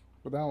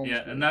 But that one. Yeah,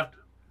 was and good.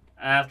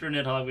 after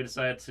Nidhogg, we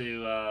decided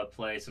to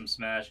play some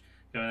Smash.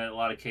 Doing a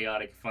lot of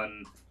chaotic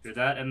fun through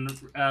that, and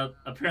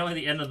apparently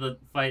the end of the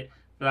fight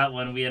for that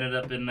one, we ended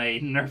up in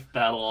a Nerf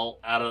battle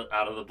out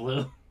of the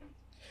blue.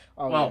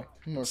 Oh, well,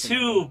 yeah. North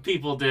 2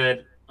 people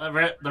did.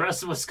 The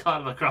rest of us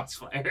caught in the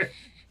crossfire.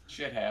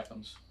 Shit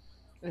happens.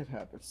 It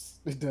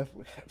happens. It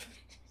definitely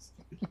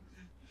happens.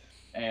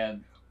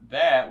 And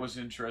that was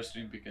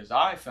interesting because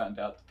I found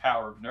out the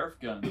power of Nerf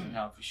guns and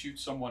how if you shoot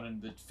someone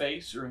in the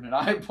face or in an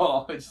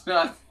eyeball, it's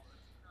not.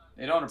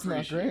 They don't It's not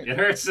appreciate great. it. It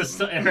hurts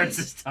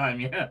this time,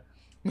 yeah.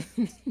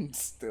 It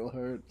still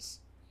hurts.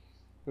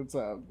 It's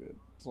all good.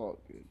 It's all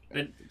good.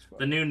 Everything's fine.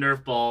 The new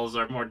Nerf balls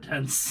are more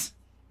dense.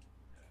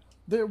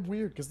 They're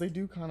weird because they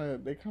kind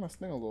of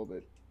sting a little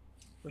bit.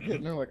 They're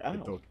hitting. They're like,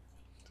 ow.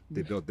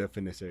 They don't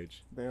definite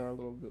age. They are a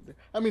little bit.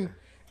 I mean,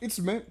 it's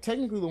meant.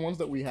 Technically, the ones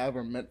that we have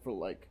are meant for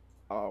like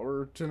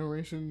our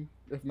generation,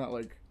 if not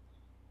like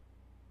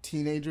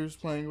teenagers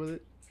playing with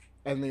it,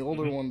 and the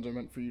older Mhm. ones are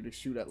meant for you to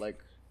shoot at like.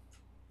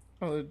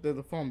 Oh, they're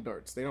the foam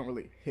darts. They don't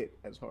really hit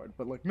as hard,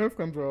 but like Nerf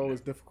guns are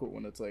always difficult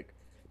when it's like,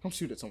 don't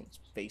shoot at someone's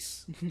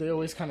face. They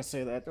always kind of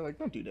say that. They're like,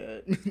 don't do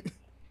that.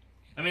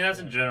 I mean, that's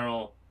in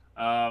general.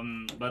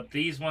 But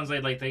these ones, they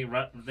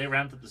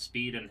ramped up the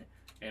speed and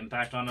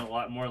impact on it a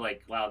lot more.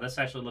 Like, wow, this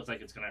actually looks like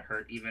it's gonna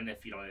hurt, even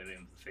if you don't hit it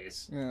in the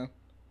face. Yeah,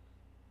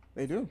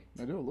 they do.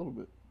 They do a little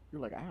bit.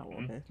 You're like, ow,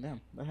 Mhm. okay, damn,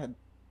 that had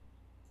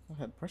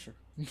pressure.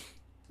 A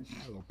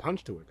little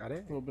punch to it. Got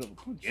it? A little bit of a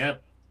punch.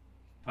 Yep.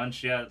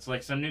 Punch, yeah, it's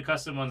like some new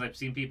custom ones. I've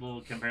seen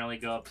people can apparently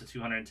go up to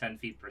 210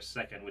 feet per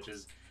second, which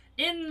is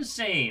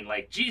insane.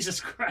 Like, Jesus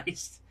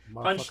Christ.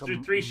 Punch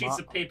through 3 sheets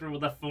of paper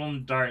with a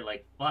foam dart.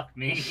 Like, fuck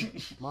me.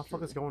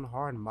 Motherfuckers going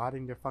hard and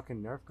modding their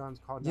fucking Nerf guns.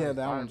 Yeah,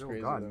 that one's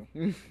crazy gun.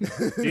 though.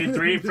 Dude,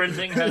 3D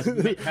printing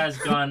has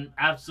gone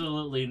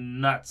absolutely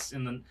nuts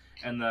in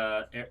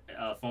the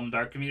foam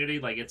dart community.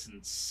 Like, it's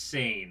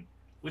insane.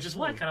 Which is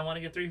why I kind of want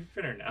to get 3D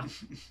printer now.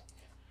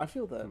 I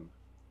feel that.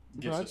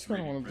 Gets Bro, I a just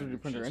kind of 3D want a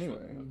 3D printer just for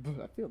anyway. the-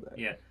 But I feel that.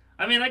 Yeah.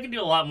 I mean, I can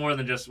do a lot more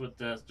than just with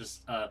the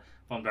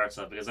foam dart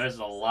stuff, because there's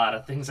a lot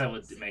of things I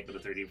would make with a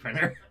 3D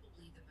printer.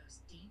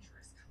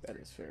 That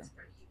is fair.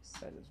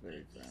 That is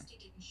very fair.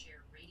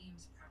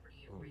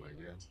 Oh my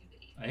god.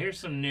 I hear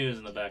some news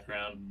in the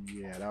background.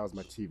 Yeah, that was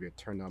my TV. It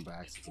turned on by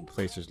accident.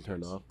 PlayStation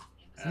turned off.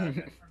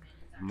 Okay.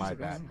 My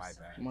bad.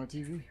 My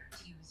TV.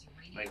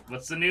 Like,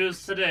 what's the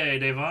news today,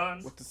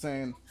 Davon? What the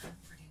saying?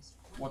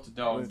 What the What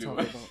dog are you doing?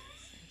 talking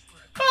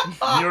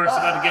about? New York's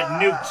about to get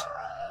nuked.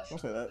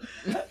 Don't say that.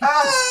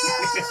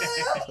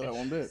 Say that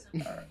one bit.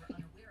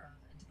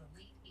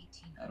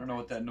 I don't know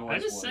what that noise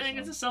I'm just was. saying,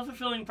 it's man. a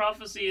self-fulfilling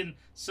prophecy in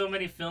so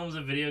many films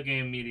and video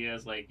game media.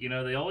 It's like,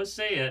 they always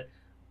say it.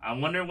 I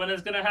wonder when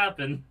it's gonna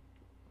happen.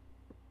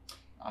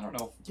 I don't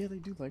know. Yeah, they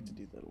do like to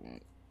do that a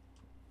lot.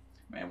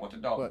 Man, what the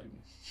dog But- do?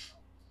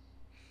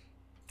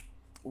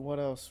 What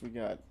else we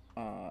got?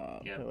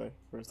 Yeah. Pele,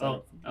 where's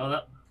that?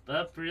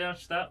 That pretty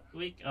much that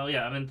week. Oh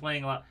yeah, I've been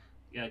playing a lot.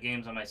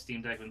 Games on my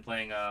Steam Deck. I've been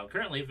playing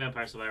currently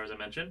Vampire Survivors, I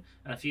mentioned,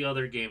 and a few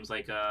other games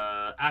like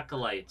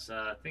Acolytes.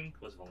 I think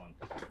hold on.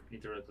 I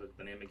need to look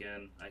the name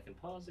again. I can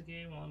pause the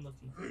game while I'm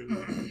looking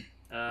through.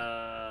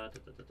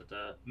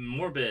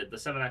 Morbid, the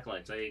 7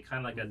 Acolytes. I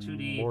kind of like a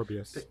 2D.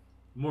 Morbius.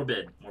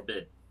 Morbid.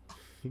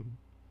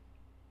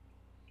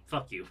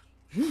 Fuck you.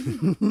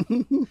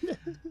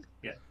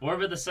 Yeah,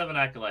 Morbid the 7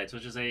 Acolytes,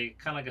 which is a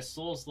kind of like a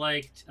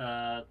Souls-like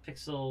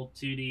pixel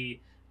 2D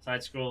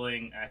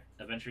side-scrolling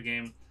adventure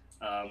game.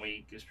 Where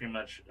you just pretty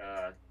much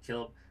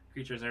kill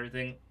creatures and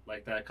everything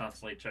like that,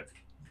 constantly try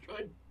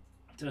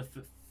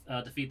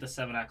to defeat the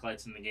 7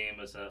 Acolytes in the game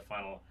as a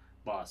final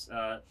boss.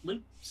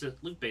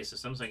 Loot-based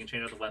system, so I can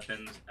change out the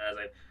weapons as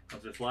I come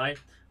to fly.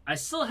 I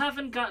still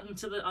haven't gotten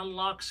to the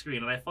unlock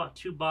screen, and I fought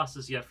 2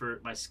 bosses yet for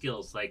my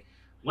skills. Like,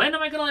 when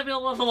am I going to be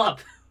able to level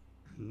up?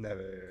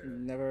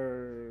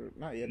 Never.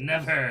 Not yet.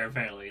 Never,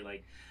 apparently.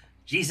 Like,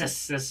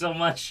 Jesus, there's so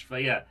much.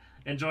 But yeah,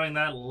 enjoying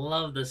that.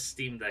 Love the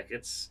Steam Deck.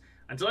 It's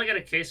until I get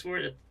a case for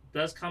it, it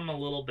does come a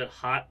little bit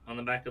hot on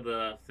the back of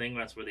the thing.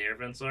 That's where the air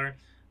vents are.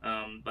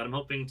 But I'm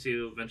hoping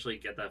to eventually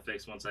get that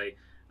fixed once I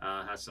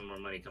have some more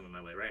money coming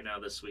my way. Right now,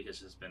 this week has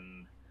just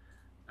been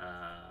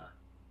a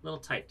little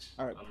tight.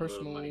 All right, on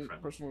the money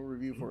front. personal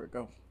review for it.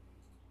 Go.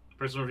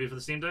 Personal review for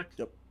the Steam Deck?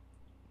 Yep.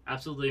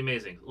 Absolutely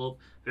amazing. Well,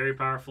 very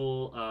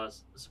powerful,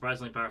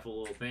 surprisingly powerful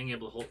little thing.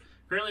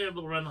 Currently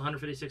able to run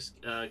 156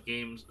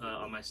 games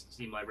on my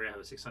Steam library. I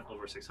have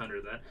over 600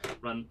 of that.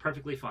 Run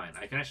perfectly fine.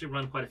 I can actually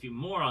run quite a few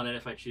more on it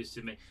if I choose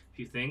to make a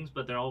few things,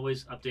 but they're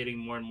always updating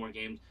more and more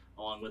games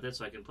along with it,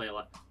 so I can play a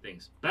lot of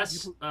things.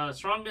 Best,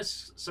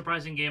 strongest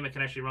surprising game I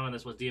can actually run on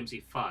this was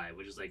DMC 5,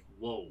 which is like,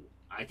 whoa.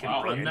 I can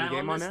Wow, run any that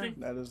game on on this there? thing?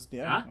 That is,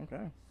 yeah. Huh?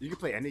 Okay. You can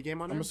play any game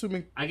on I'm there?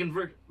 assuming. I can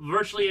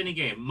virtually any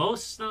game.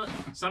 Some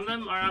of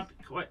them are not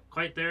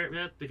quite there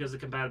yet because of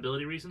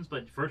compatibility reasons,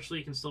 but virtually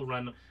you can still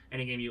run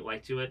any game you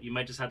like to it. You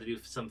might just have to do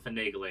some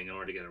finagling in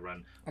order to get it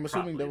run. I'm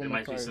assuming Properly. Devil There May might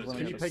be Cry is some running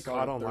Can you at a play solid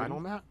COD online 30.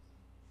 on that?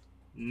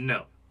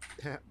 No.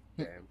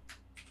 Damn.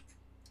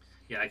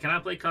 Yeah, I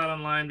cannot play COD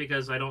online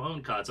because I don't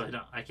own COD, so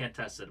I can't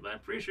test it. But I'm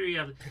pretty sure you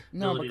have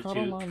No, ability but COD to,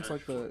 Online is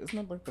like the. Isn't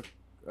that like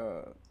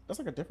the? That's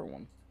like a different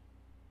one,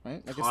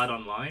 right? Like COD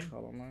online.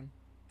 COD Online.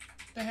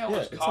 The hell Yeah,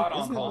 is it's COD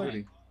like- isn't it online?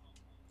 like-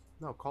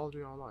 No, Call of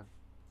Duty Online.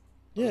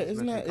 Yeah, It's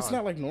isn't meant to that? be It's COD.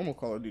 not like normal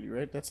Call of Duty,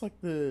 right? That's like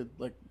the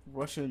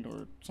Russian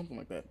or something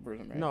like that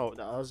version, right? No,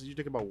 you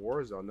think about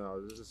Warzone.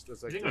 No, it's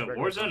like You think just about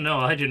regular Warzone? No,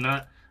 I do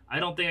not. I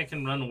don't think I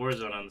can run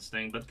Warzone on this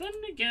thing. But then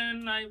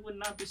again, I would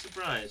not be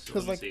surprised. So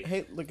Because let me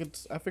like, see.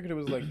 it's. I figured it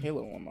was like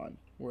Halo Online,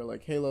 where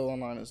like Halo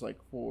Online is like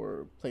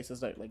for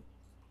places that like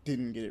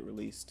didn't get it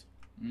released,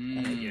 Yeah,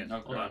 okay.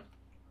 hold on.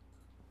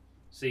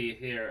 See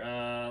here.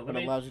 Let but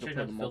me it allows you to change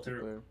play out the the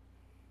filter. multiplayer.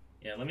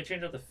 Yeah, let me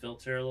change out the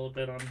filter a little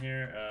bit on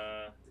here.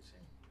 Let's see.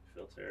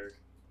 Filter.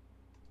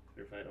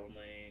 Verified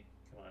only.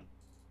 Come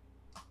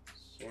on.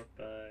 Sort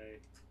by.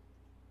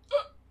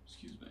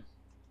 Excuse me.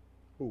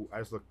 Ooh, I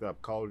just looked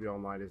up. Call of Duty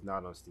Online is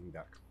not on Steam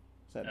Deck.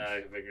 Sadness.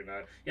 I figured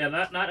not. Yeah,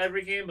 not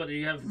every game, but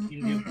you can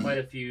do quite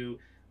a few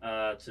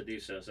to do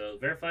so. So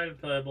verified and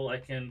playable. I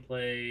can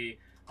play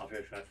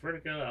Operation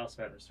Vertigo, Alice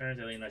Madness Returns,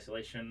 Alien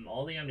Isolation,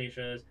 all the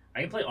Amnesias.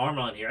 I can play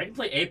Arma on here. I can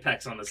play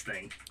Apex on this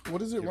thing.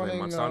 What is it You play running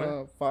Monster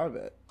Hunter? 5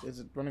 at? Is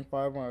it running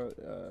 5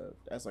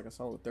 as like a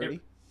solid 30?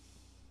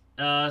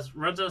 It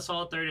runs at a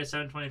solid 30 to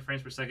 720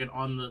 frames per second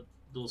on the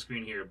dual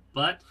screen here.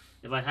 But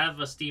if I have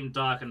a Steam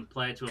dock and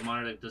play it to a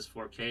monitor that does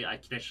 4K, I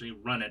can actually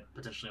run it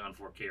potentially on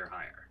 4K or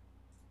higher.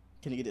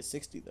 Can you get it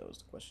 60 though? Is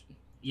the question.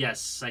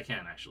 Yes, I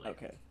can actually.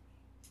 Okay.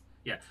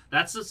 Yeah,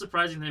 that's the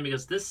surprising thing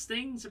because this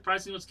thing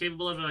surprisingly what's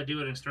capable of if I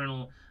do an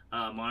external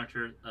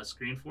monitor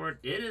screen for it.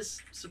 It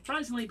is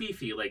surprisingly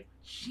beefy. Like,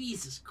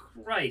 Jesus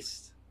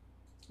Christ.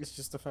 It's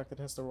just the fact that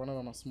it has to run it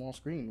on a small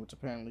screen, which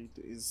apparently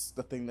is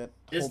the thing that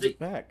Is holds the- it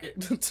back.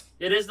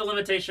 It is the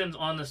limitations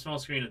on the small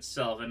screen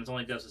itself, and it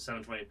only goes to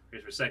 720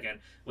 frames per second,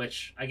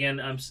 which, again,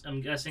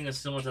 I'm guessing is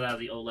similar to that of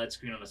the OLED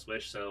screen on the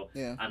Switch, so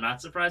Yeah. I'm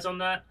not surprised on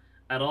that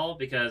at all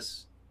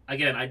because,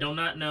 again, I do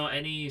not know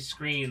any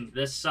screen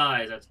this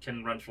size that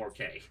can run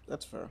 4K.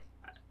 That's fair.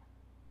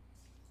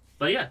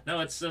 But yeah, no,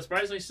 it's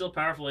surprisingly still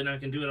powerful, and I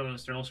can do it on an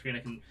external screen. I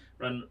can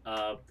run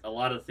a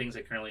lot of things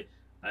I currently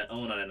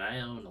own on it, and I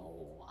own a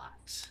lot.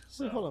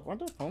 So. Wait, hold up. Aren't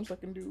there phones that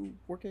can do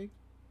 4K?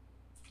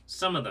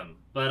 Some of them,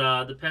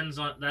 but depends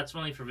on. That's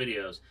only for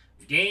videos.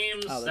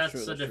 Games, Oh, that's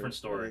true, a different true.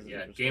 story. That is a Yeah,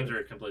 different games story.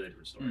 are a completely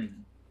different story.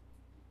 Mm.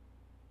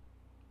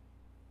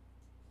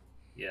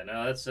 Yeah,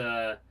 no, that's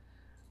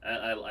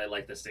I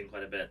like this thing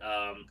quite a bit.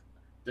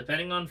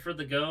 Depending on for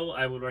the Go,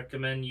 I would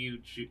recommend you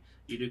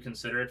do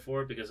consider it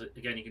for it because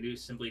again, you can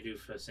simply do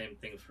the same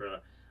thing for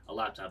a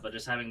laptop, but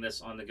just having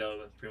this on the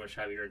go, pretty much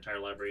have your entire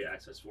library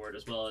access for it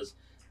as well as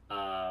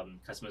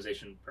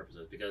customization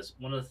purposes. Because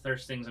one of the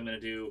first things I'm going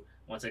to do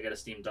once I get a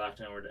Steam dock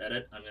in order to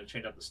edit, I'm going to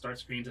change out the start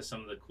screen to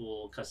some of the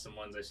cool custom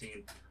ones I've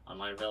seen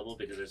online available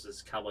because there's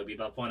this Cowboy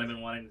Bebop one I've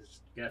been wanting to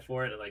get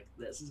for it. And like,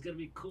 this is going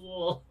to be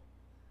cool.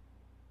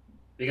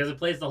 Because it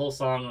plays the whole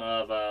song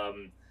of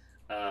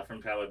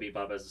from Cowboy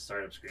Bebop as the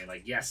startup screen.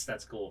 Like, yes,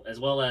 that's cool. As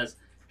well as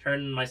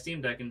turn my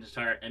Steam Deck into an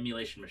entire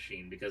emulation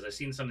machine because I've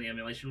seen some of the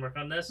emulation work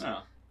on this.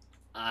 Oh.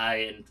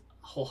 I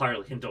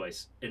wholeheartedly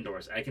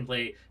endorse. I can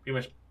play pretty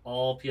much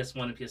all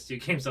PS1 and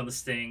PS2 games on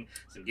this thing,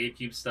 some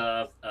GameCube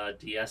stuff,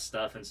 DS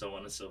stuff, and so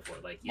on and so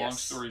forth. Like, yes, Long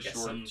story yes,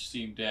 short,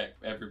 Steam Deck,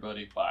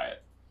 everybody buy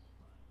it.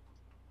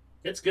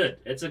 it's good.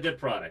 It's a good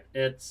product.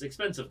 It's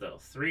expensive though.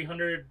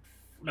 $400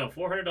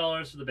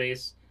 for the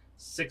base,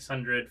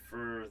 $600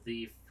 for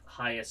the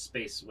highest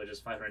space, which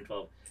is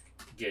 512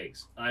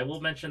 gigs. I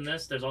will mention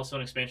this. There's also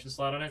an expansion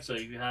slot on it, so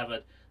if you have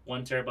a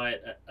 1 terabyte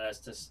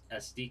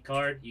SD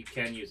card, you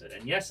can use it.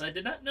 And yes, I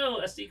did not know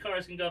SD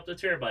cards can go up to a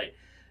terabyte.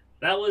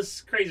 That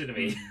was crazy to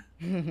me.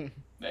 The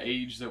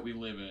age that we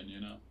live in,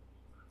 you know.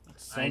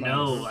 So I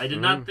know. nice. I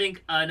did not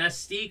think an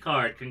SD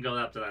card can go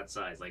up to that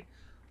size. Like,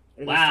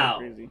 It is so wow.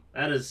 crazy.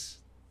 that is,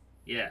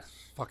 yeah.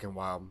 Fucking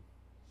wild.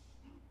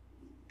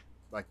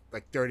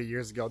 Like 30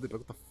 years ago, they'd be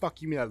like, what the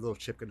fuck you mean that little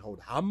chip can hold?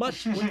 How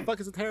much? What the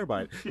fuck is a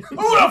terabyte? Who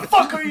the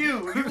fuck are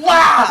you? You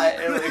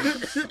lie!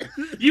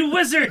 You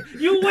wizard!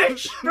 You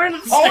witch!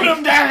 Brandon Hold Snake!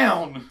 him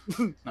down!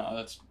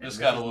 No, this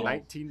got a little.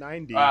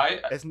 1990.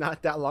 I- It's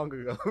not that long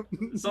ago.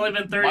 It's only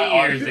been 30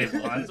 My years, audio Dave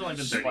Bond. It's only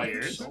been 30 spiked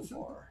years. so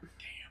far.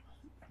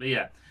 But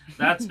yeah,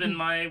 that's been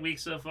my week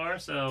so far.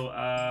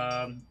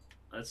 So,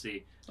 let's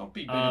see. Don't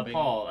be big.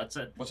 Paul, that's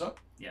it. What's up?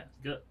 Yeah,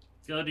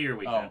 go to your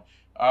weekend.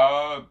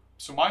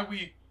 So my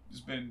week has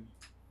been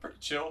pretty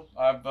chill.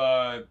 I'm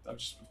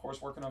just of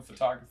course working on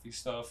photography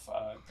stuff.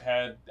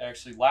 Had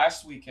actually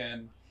last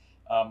weekend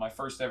my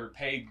first ever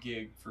paid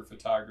gig for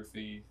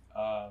photography.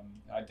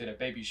 I did a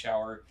baby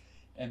shower,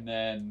 and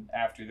then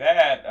after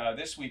that,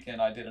 this weekend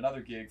I did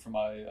another gig for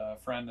my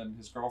friend and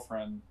his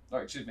girlfriend,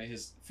 or excuse me,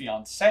 his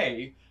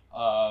fiance.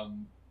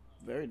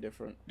 Very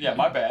different. Yeah,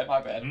 my bad.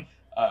 Mhm.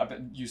 I've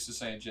been used to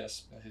saying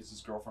Jess,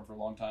 his girlfriend for a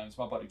long time. It's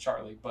my buddy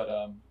Charlie.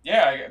 But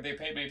yeah, they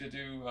paid me to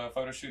do a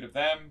photo shoot of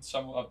them,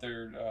 some of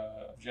their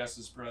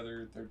Jess's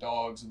brother, their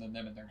dogs, and then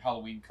them in their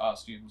Halloween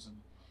costumes.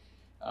 And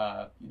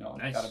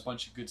Nice. got a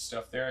bunch of good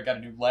stuff there. I got a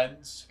new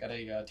lens. Got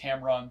a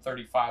Tamron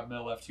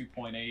 35mm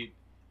f2.8.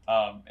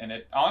 And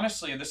it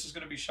honestly, and this is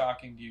going to be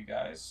shocking to you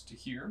guys to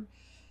hear.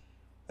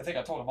 I think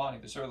I told Amani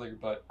this earlier,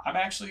 but I'm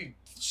actually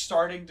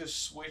starting to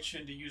switch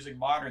into using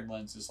modern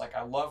lenses. Like,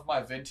 I love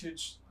my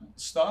vintage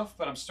stuff,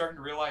 but I'm starting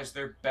to realize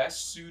they're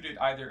best suited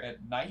either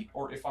at night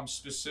or if I'm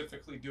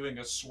specifically doing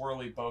a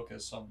swirly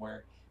bokeh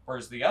somewhere.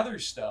 Whereas the other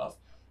stuff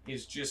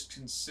is just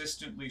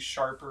consistently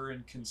sharper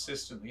and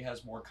consistently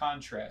has more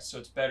contrast. So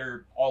it's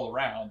better all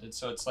around. And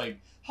so it's like,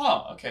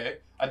 okay,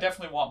 I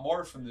definitely want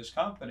more from this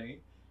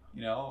company.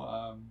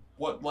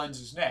 What lens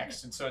is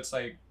next? And so it's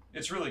like,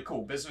 it's really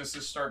cool. Business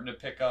is starting to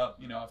pick up.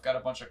 I've got a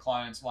bunch of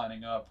clients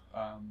lining up.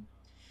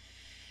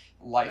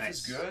 Life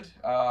is Nice. good.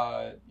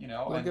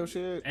 Don't give a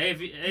shit. Hey,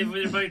 if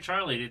with your buddy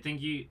Charlie, do you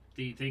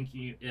think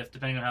if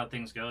depending on how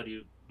things go,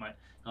 might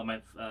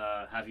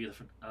have you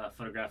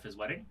photograph his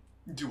wedding?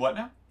 Do what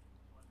now?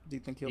 Do you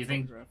think he'll You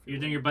think photograph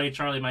your buddy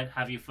Charlie might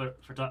have you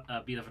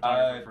be the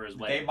photographer for his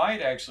They wedding?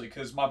 might actually,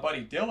 because my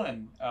buddy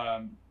Dylan,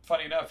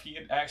 funny enough, he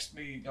had asked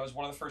me. I was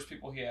one of the first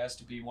people he asked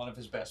to be one of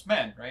his best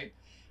men, right?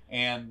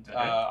 And Okay.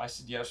 I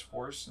said yes, of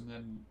course. And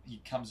then he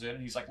comes in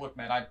and he's like, "Look,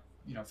 man,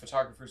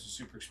 photographers are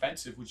super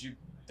expensive. Would you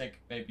think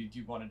maybe do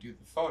you want to do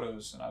the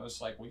photos?" And I was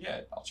like, "Well,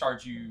 yeah, I'll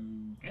charge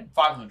you Yeah.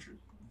 $500.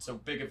 So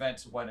big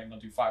events, a wedding, I'll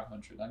do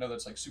 $500. I know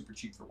that's like super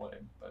cheap for a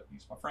wedding, but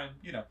he's my friend,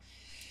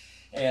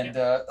 And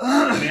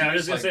I mean, I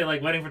was just gonna it's say,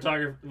 like, wedding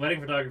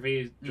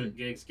photography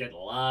gigs get a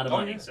lot of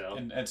money. yeah. So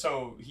and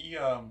so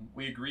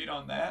we agreed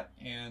on that,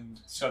 and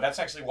so that's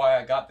actually why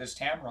I got this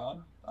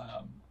Tamron,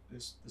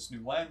 this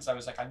new lens. I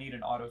was like, I need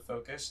an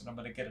autofocus, and I'm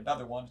gonna get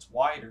another one. It's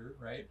wider,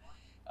 right?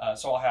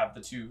 So I'll have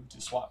the two to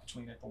swap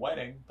between at the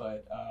wedding.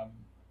 But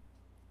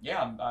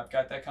yeah, I've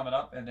got that coming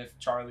up, and if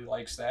Charlie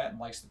likes that and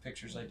likes the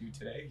pictures I do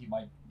today, he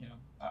might,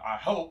 I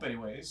hope,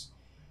 anyways.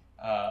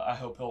 I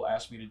hope he'll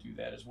ask me to do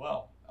that as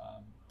well.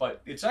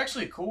 But it's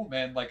actually cool,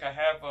 man. Like I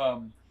have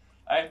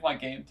my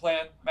game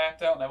plan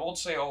mapped out, and I won't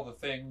say all the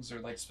things or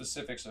like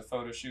specifics of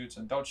photo shoots.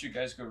 And don't you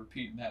guys go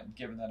repeating that and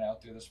giving that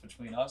out there. That's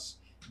between us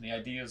and the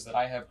ideas that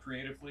I have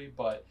creatively.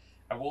 But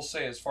I will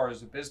say, as far as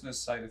the business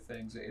side of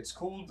things, it's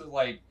cool to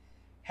like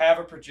have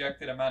a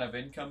projected amount of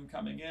income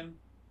coming in.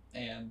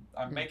 And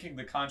I'm making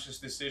the conscious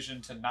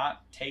decision to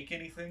not take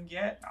anything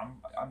yet.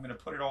 I'm going to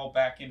put it all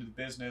back into the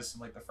business,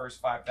 and like the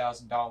first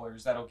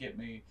 $5,000 that'll get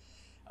me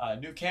a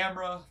new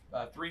camera,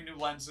 3 new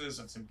lenses,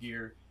 and some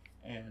gear,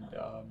 and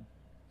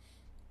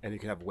you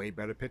can have way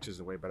better pictures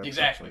and way better.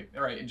 exactly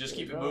production. right, and just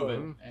keep it There you go.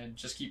 moving and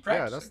just keep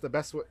practicing. Yeah, that's the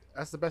best.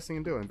 That's the best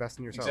thing to do. Invest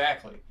in yourself.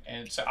 Exactly,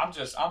 and so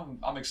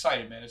I'm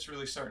excited, man. It's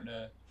really starting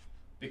to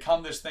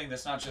become this thing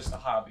that's not just a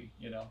hobby,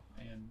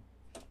 and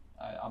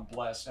I'm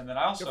blessed. And then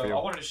I Good for you.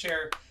 wanted to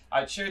share.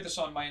 I shared this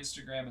on my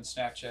Instagram and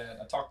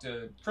Snapchat. I talked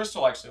to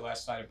Crystal actually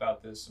last night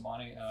about this,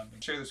 Amani.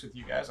 And share this with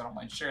you guys. I don't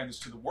mind sharing this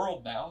to the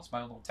world now. It's my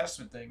own little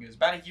testament thing. Is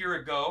about a year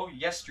ago,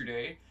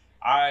 yesterday,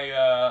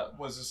 I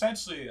was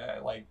essentially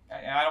and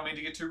I don't mean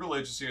to get too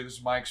religious here. This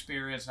is my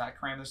experience. Not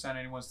cram this down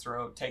anyone's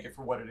throat. Take it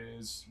for what it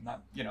is.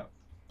 Not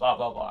blah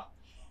blah blah.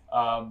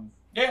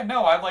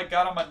 I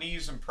got on my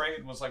knees and prayed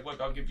and was like,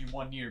 look, I'll give you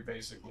 1 year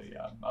basically.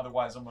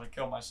 Otherwise, I'm going to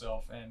kill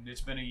myself. And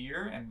it's been a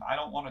year, and I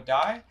don't want to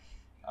die.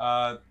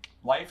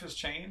 Life has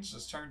changed,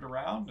 has turned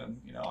around,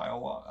 and I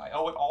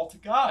owe it all to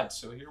God.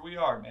 So here we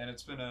are, man.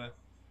 It's been a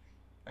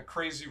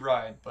crazy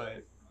ride,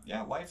 but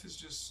yeah, life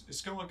is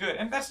it's going good.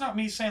 And that's not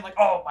me saying like,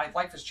 oh, my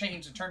life has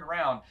changed and turned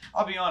around.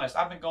 I'll be honest,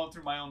 I've been going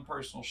through my own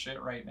personal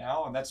shit right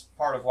now, and that's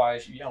part of why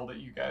I yelled at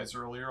you guys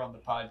earlier on the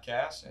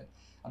podcast. And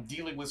I'm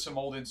dealing with some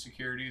old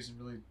insecurities and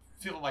really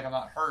feeling like I'm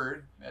not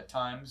heard at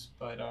times,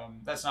 but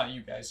that's not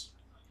you guys.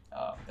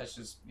 That's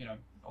just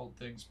old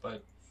things,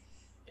 but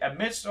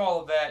amidst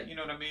all of that, you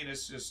know what I mean?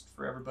 It's just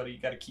for everybody, you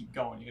got to keep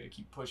going. You got to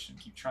keep pushing,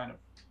 keep trying to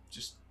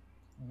just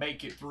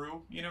make it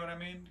through. You know what I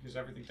mean? Because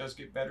everything does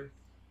get better.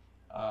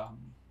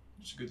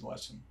 It's a good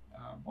lesson.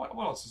 What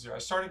else is there? I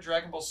started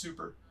Dragon Ball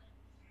Super.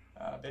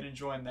 Been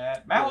enjoying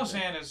that.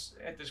 Malazan is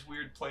at this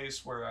weird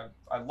place where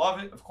I love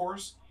it, of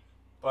course,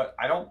 but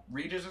I don't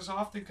read it as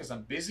often because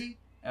I'm busy,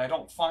 and I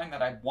don't find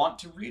that I want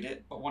to read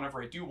it. But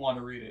whenever I do want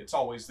to read it, it's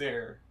always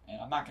there, and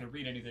I'm not going to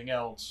read anything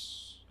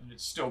else, and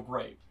it's still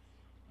great.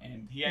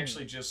 And he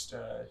actually just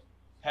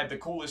had the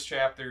coolest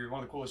chapter,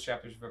 one of the coolest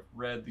chapters I've ever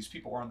read. These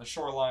people are on the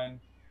shoreline,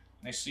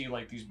 and they see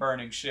like these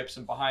burning ships,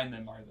 and behind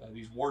them are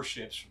these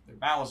warships. They're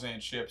Malazan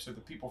ships, or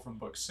the people from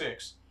Book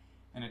 6.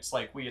 And it's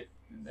like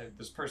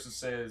this person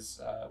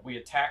says, we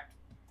attacked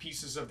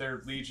pieces of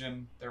their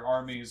legion, their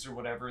armies or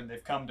whatever, and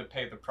they've come to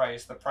pay the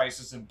price. The price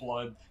is in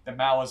blood. The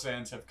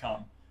Malazans have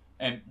come.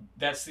 And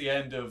that's the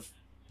end of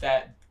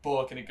that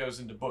book, and it goes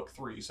into Book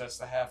 3. So that's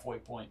the halfway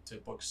point to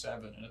Book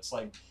 7. And it's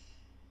like,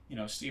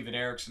 Steven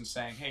Erikson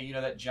saying, hey,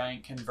 that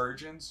giant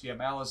convergence? Yeah,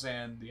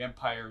 Malazan, the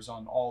Empire's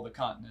on all the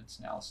continents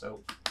now,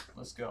 so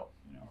let's go,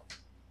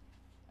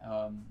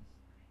 Yeah,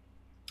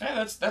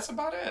 that's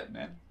about it,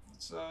 man.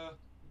 It's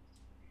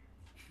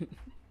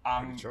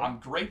I'm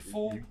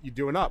grateful. You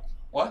doing up?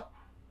 What?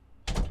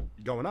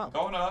 You going up?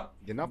 Going up.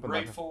 Getting up.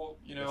 Grateful,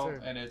 Yes,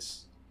 sir. and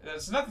it's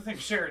another thing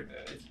shared.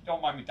 If you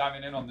don't mind me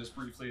diving in on this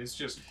briefly, it's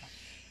just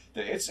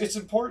it's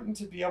important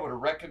to be able to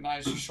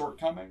recognize your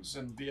shortcomings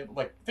and be able,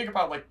 like, think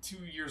about like 2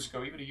 years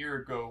ago, even a year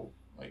ago,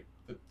 like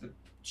the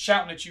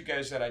shouting at you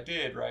guys that I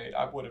did, right?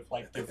 I would have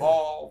like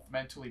devolved,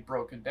 mentally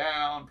broken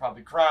down,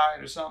 probably cried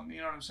or something,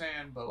 you know what I'm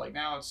saying? But like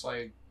now it's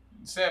like,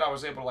 instead I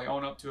was able to like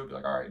own up to it, be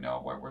like, all right,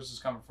 no, where's this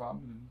coming from?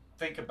 And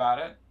think about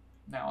it.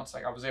 Now it's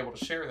like I was able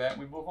to share that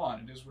and we move on.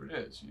 It is what it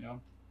is,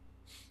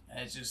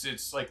 And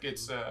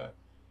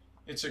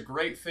it's a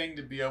great thing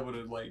to be able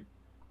to like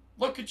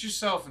look at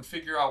yourself and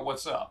figure out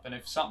what's up. And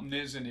if something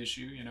is an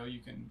issue, you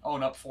can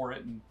own up for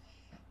it and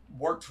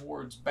work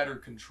towards better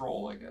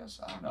control, I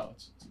guess. I don't know.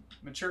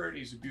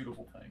 Maturity is a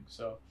beautiful thing.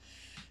 So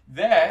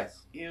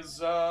that's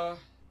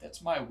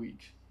my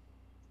week.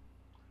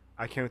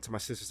 I can't wait to my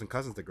sisters and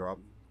cousins to grow up.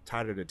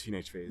 Tired of the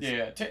teenage phase.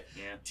 Yeah.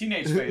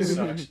 Teenage phase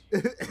sucks.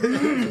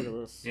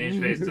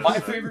 Teenage phase does My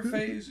suck. favorite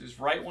phase is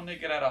right when they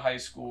get out of high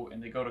school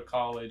and they go to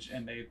college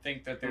and they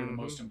think that they're the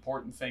most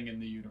important thing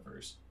in the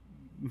universe.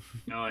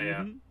 Oh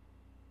yeah.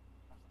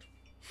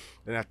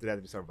 Then after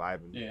that, they start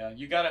vibing. Yeah,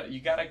 you gotta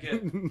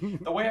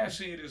get. The way I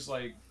see it is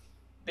like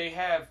they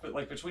have, but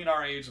like between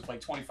our age of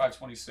like 25,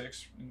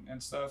 26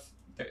 and stuff,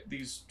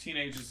 these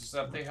teenagers and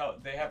stuff, they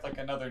have like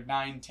another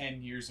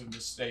 9-10 years of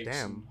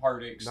mistakes and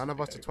heartaches. None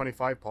of us are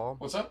 25, Paul.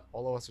 What's up?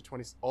 All of us are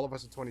 20. All of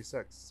us are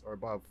 26 or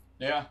above.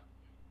 Yeah.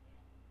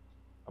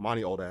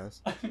 Amani old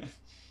ass.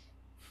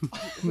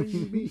 What do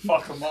you mean?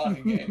 Fuck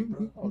Amani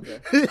game, bro. Okay.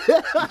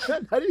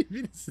 I didn't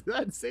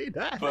even say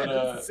that. But I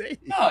didn't say it.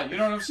 no, you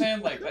know what I'm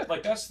saying? Like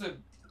that's the.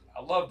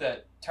 I love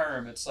that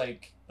term. It's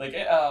like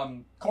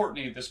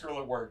Courtney, this girl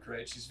at work,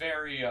 right? She's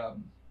very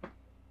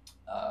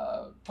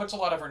puts a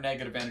lot of her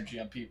negative energy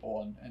on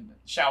people and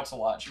shouts a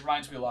lot. She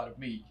reminds me a lot of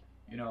me,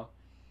 you know.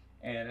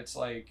 And it's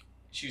like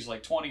she's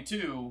like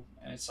 22,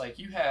 and it's like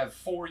you have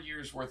 4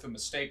 years worth of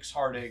mistakes,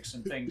 heartaches,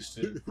 and things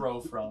to grow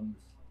from.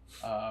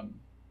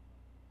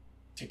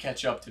 To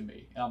catch up to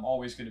me, and I'm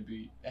always going to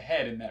be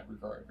ahead in that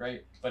regard,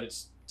 right? But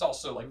it's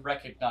also like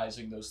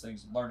recognizing those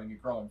things and learning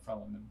and growing from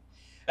them,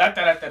 and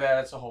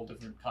that's a whole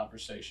different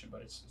conversation.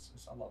 But it's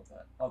I love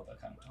that. I love that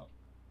kind of talk.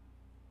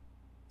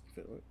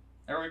 Feel it.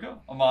 There we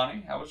go.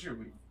 Amani, how was your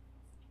week?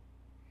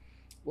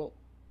 Well,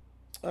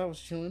 I was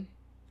chilling.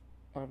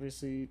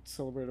 Obviously,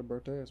 celebrated a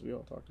birthday, as we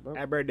all talked about.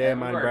 Happy birthday,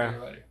 man,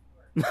 bro.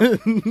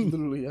 Everybody.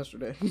 Literally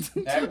yesterday.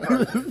 Happy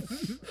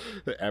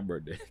birthday. Happy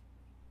birthday.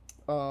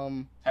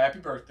 Happy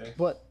birthday.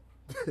 But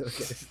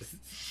okay.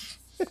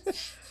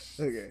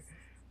 Okay.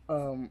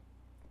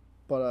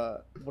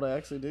 But what I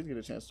actually did get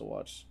a chance to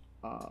watch,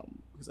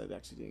 because I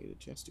actually didn't get a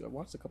chance to. I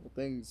watched a couple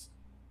things.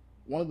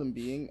 One of them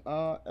being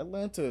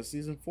Atlanta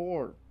season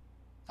 4.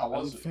 How I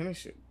was didn't it?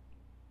 finish it,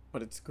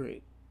 but it's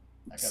great.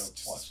 I gotta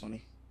It's watch it.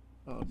 funny.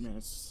 Oh man,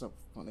 it's so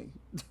funny.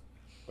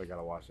 We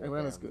gotta watch it.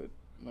 Atlanta's good.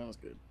 Atlanta's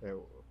good. Hey,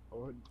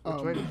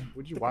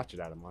 would you watch it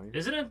at, Amani?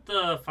 Isn't it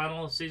the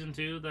final season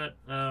 2 that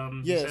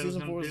you Yeah, said was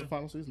season gonna 4 is do? the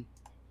final season.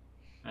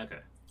 Okay.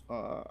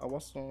 I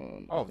watched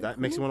on. Oh, that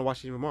makes you want to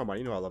watch it even more, Amani.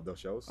 You know I love those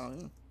shows. Oh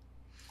yeah.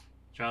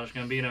 Childish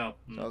Gambino.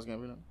 Charles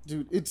Gambino.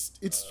 Dude,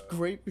 it's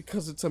great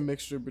because it's a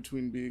mixture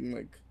between being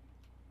like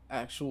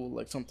actual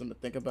like something to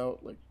think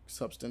about, like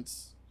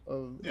substance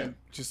of and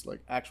just like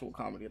actual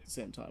comedy at the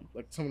same time.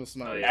 Like some of the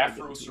scenarios. yeah. they get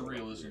Afro into are,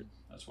 like, surrealism. weird.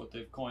 That's what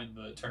they've coined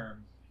the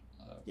term.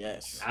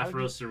 Yes.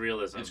 Afro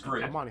surrealism. It's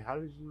great. Amani, how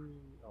did you?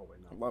 Oh wait,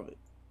 I no. love it.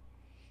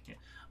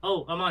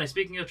 Oh, Amani,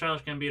 speaking of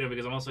Childish Gambino,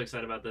 because I'm also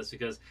excited about this,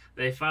 because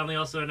they finally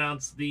also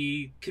announced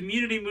the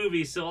Community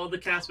movie, so all the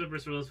cast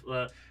members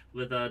were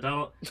with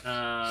Donald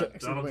Actually,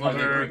 Donald bring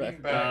Glover.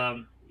 it back.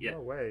 Yeah,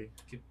 No way.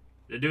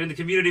 they're doing the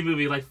Community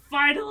movie, like,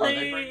 Are they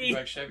bringing finally!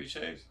 back Chevy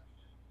Chase?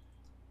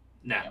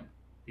 Nah, Damn.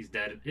 he's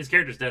dead. His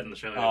character's dead in the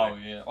show Oh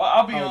anyway. yeah. Well,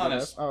 I'll be Oh,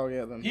 honest. Oh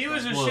yeah, then. He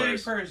was a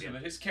Spoilers. shitty person, Yeah.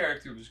 but his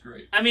character was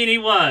great. I mean, he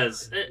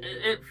was.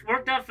 It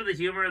worked out for the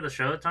humor of the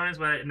show at times,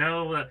 but I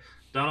know that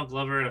Donald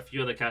Glover and a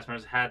few other cast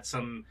members had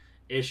some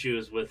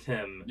issues with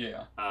him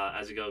Yeah.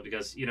 as it goes,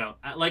 because, you know,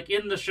 like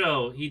in the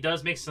show, he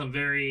does make some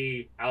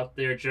very out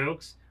there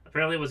jokes.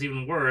 Apparently, it was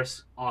even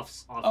worse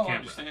off Oh, camera.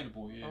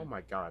 understandable. Yeah. Oh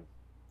my god.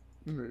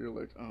 You're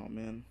like, oh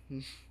man,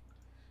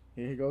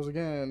 here he goes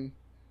again,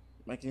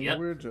 making Yep.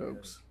 weird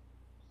jokes.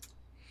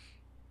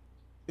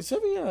 Is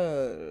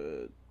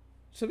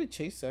Chevy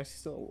Chase actually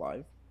still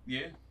alive?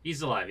 Yeah.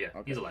 He's alive, yeah.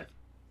 Okay. He's alive.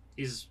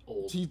 He's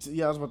old.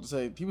 Yeah, I was about to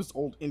say he was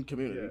old in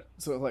Community, Yeah.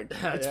 so like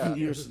it's Yeah. been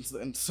years since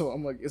then. So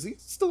I'm like, is he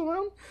still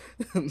around?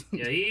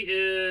 Yeah, he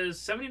is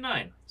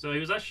 79. So he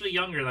was actually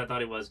younger than I thought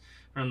he was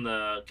from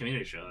the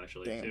Community show,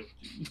 actually, Damn.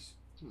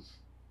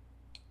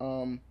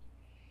 too.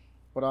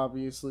 But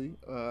obviously,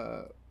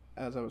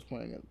 as I was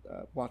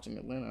watching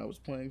Atlanta, I was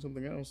playing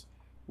something else,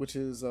 which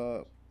is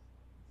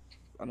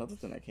another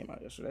thing that came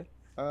out yesterday.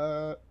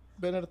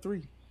 Bayonetta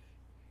 3.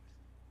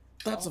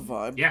 That's a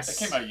vibe. Yes.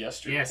 That came out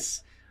yesterday.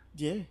 Yes.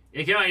 Yeah.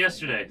 It came out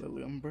yesterday.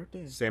 Literally on my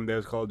birthday. Same day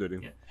as Call of Duty.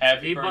 Yeah.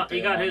 Happy He birthday.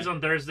 got Amani. his on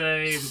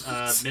Thursday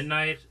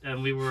midnight,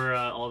 and we were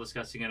all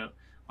discussing it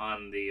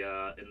on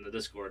the in the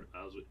Discord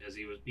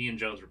me and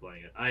Jones were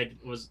playing it. I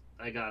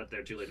got it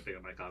there too late to pick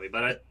up my copy,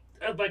 but I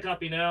have my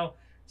copy now,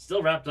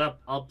 still wrapped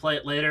up. I'll play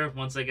it later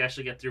once I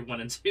actually get through 1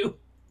 and 2.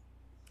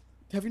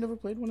 Have you never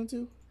played 1 and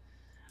 2?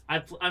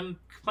 I'm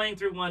playing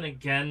through 1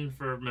 again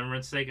for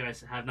remembrance sake, and I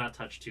have not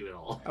touched 2 at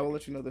all. I will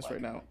let you know this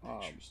right now.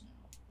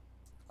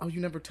 Oh, you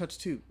never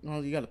touched 2.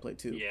 Oh, you got to play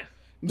 2. Yeah,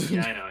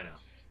 yeah, I know.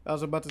 I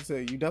was about to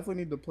say, you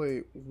definitely need to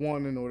play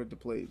 1 in order to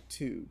play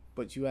 2,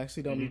 but you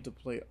actually don't need to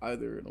play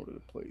either in order to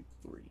play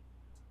 3.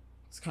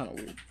 It's kind of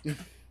weird.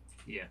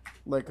 Yeah.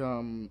 Like,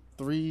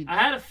 3...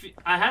 I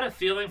had a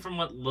feeling from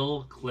what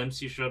little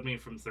glimpse you showed me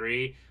from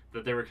 3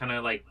 that they were kind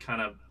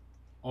of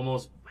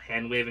almost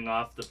hand waving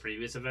off the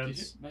previous Did you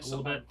events a mess little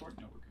up my bit. report?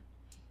 No, we're good.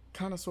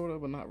 Kind of, sort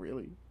of, but not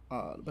really.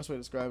 The best way to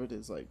describe it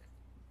is, like,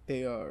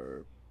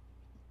 they're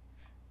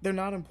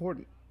not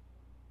important.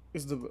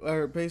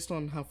 Based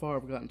on how far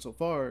I've gotten so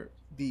far,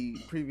 the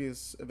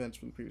previous events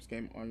from the previous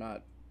game are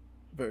not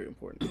very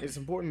important. It's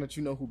important that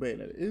you know who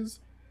Bayonetta is.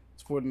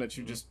 It's important that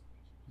you just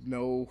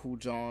know who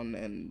John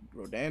and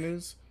Rodan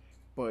is.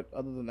 But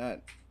other than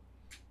that,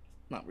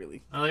 not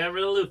really. Oh, they got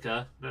rid of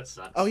Luca. That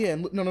sucks. Oh, yeah.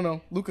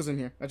 No. Luca's in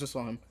here. I just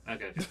saw him.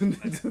 Okay.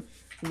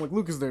 I'm like,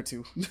 Luca's there,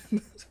 too.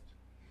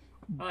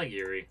 I like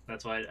Yuri.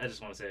 That's why I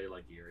just want to say I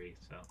like Yuri.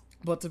 So.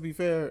 But to be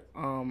fair,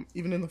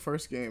 even in the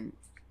first game,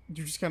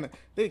 you just kind of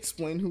they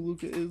explain who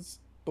Luca is,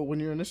 but when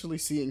you're initially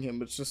seeing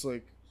him, it's just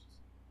like,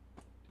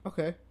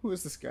 okay, who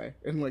is this guy?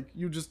 And like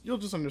you'll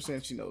just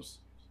understand she knows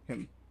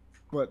him.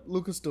 but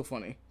Luca's still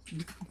funny.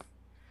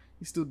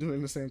 He's still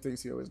doing the same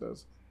things he always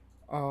does.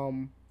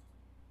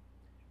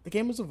 The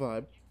game is a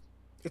vibe.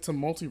 It's a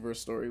multiverse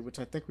story, which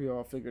I think we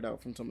all figured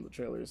out from some of the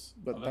trailers,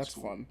 but that's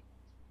cool.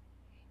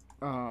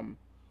 fun.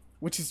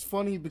 Which is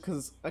funny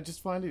because I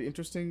just find it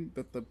interesting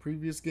that the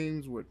previous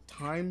games were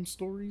time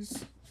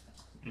stories,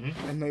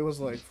 and they was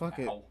like, fuck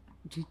it,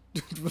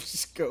 let's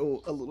just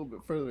go a little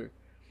bit further.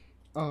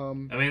 I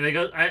mean, they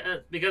go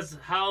because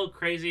how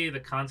crazy the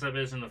concept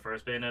is in the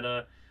first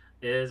Bayonetta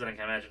is, and I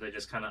can imagine they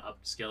just kind of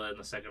upscale it in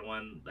the second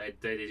one.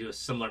 They do a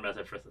similar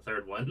method for the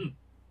third one.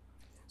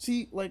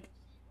 See, like,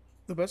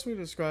 the best way to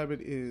describe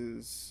it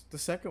is the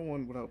second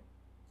one, without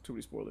too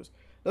many spoilers,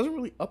 doesn't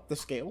really up the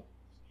scale.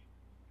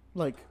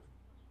 Like,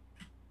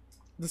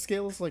 the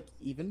scale is, like,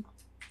 even,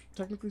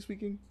 technically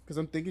speaking, because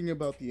I'm thinking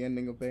about the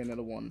ending of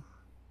Bayonetta 1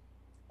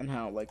 and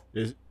how, like,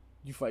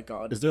 you fight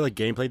God. Is there like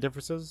gameplay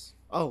differences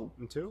Oh,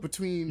 in 2?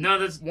 between No,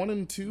 there's 1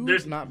 and 2,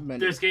 there's not many.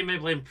 There's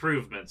gameplay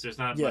improvements. There's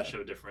not Yeah. much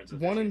of a difference.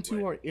 1 and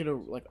 2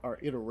 are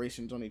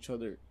iterations on each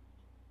other.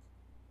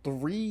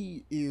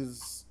 3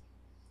 is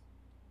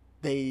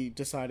they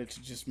decided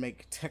to just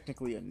make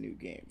technically a new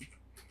game.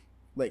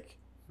 Like,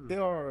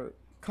 there are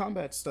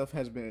combat stuff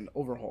has been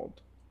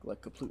overhauled,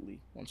 like,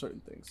 completely on certain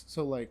things.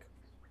 So, like,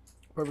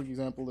 perfect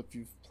example, if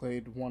you've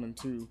played 1 and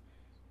 2,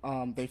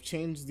 they've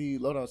changed the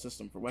loadout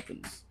system for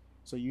weapons.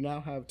 So you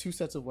now have 2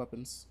 sets of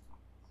weapons.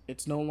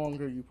 It's no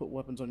longer you put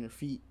weapons on your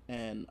feet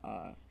and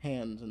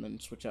hands and then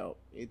switch out.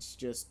 It's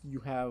just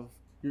you're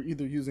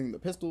either using the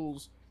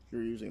pistols,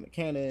 you're using the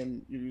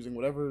cannon, you're using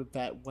whatever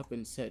that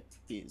weapon set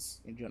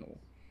is in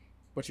general.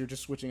 But you're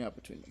just switching out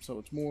between them. So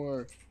it's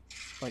more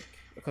like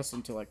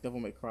accustomed to like Devil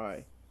May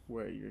Cry,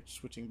 where you're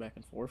switching back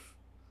and forth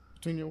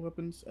between your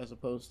weapons, as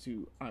opposed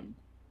to I'm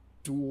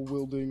dual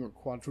wielding or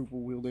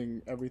quadruple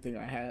wielding everything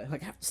I have,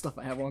 like half the stuff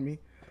I have on me.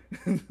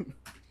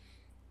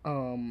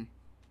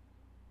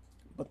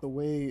 But the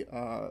way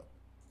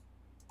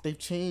they've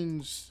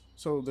changed,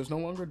 so there's no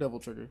longer Devil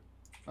Trigger.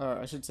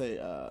 I should say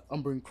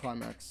Umbran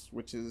Climax,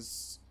 which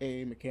is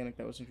a mechanic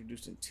that was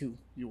introduced in 2.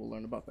 You will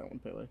learn about that one,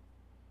 Pele.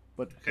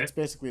 But it's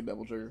basically a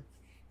Devil Trigger.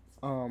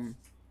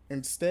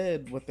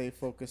 Instead, what they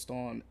focused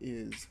on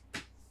is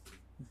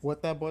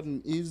what that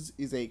button is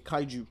a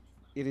kaiju.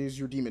 It is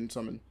your demon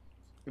summon.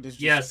 It is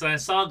just, yes, I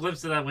saw a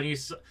glimpse of that when you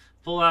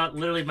pull out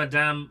literally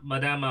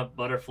Madama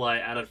Butterfly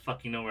out of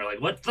fucking nowhere. Like,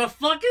 what the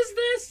fuck is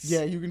this?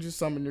 Yeah, you can just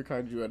summon your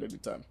kaiju at any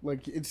time.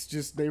 Like, it's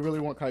just, they really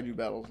want kaiju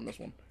battles in this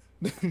one.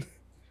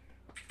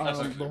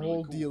 The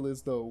whole deal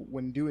is, though,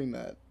 when doing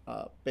that,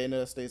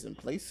 Bayonetta stays in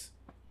place,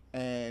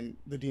 and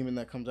the demon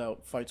that comes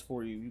out fights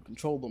for you. You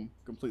control them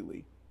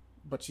completely,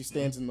 but she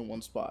stands in the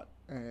one spot,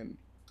 and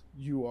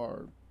you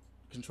are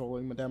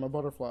controlling Madama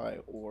Butterfly,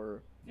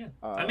 or... Yeah.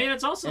 I mean,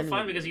 it's also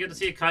fun because you get to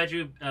see a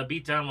kaiju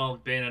beat down while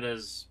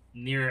Bayonetta's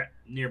near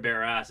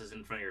bare ass is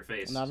in front of your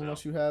face. Not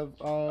unless you have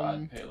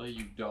God, Pele,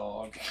 you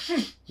dog.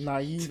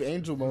 naive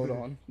angel mode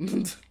on.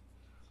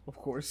 Of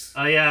course.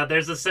 Oh yeah,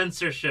 there's a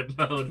censorship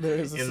mode There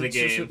is a in the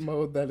censorship game.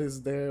 mode that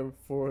is there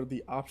for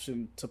the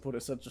option to put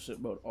a censorship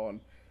mode on.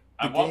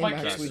 I The want my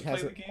game kids actually to play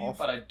has the it game, off.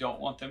 but I don't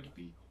want them to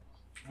be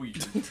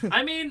weird.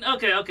 I mean,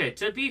 okay.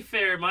 To be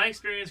fair, my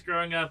experience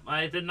growing up,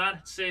 I did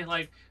not say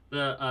like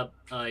the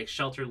like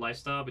sheltered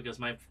lifestyle because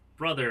my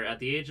brother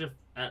at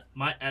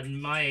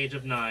my age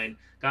of 9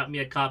 got me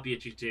a copy of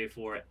GTA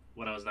 4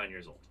 when I was 9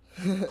 years old.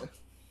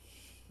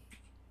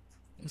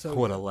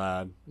 What a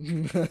lad.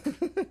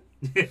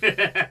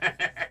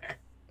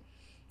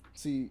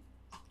 See,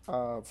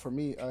 for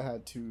me, I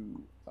had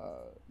to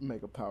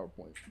make a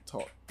PowerPoint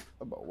talk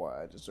about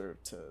why I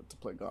deserve to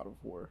play God of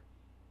War,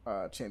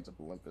 Chains of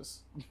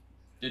Olympus.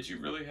 Did you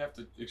really have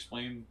to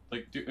explain,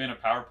 like, in a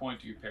PowerPoint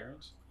to your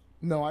parents?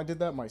 No, I did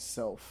that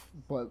myself,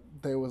 but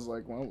they was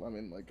like, well, I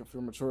mean, like, if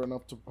you're mature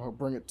enough to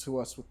bring it to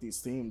us with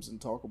these themes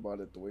and talk about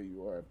it the way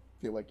you are, I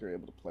feel like you're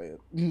able to play it.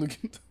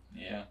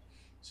 Yeah.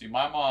 See,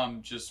 my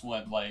mom just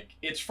went like,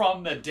 it's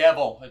from the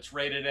devil, it's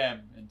rated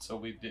M, and so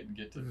we didn't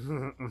get to...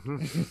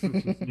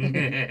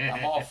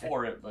 I'm all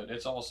for it, but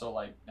it's also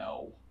like,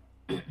 no.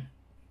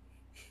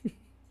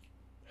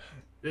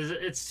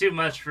 It's too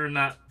much for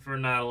not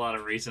a lot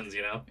of reasons,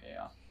 you know.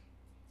 Yeah.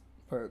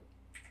 But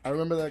I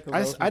remember that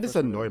because I just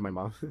annoyed my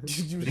mom.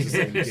 You were just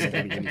saying, Gimme.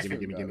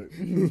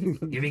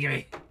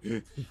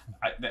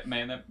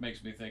 That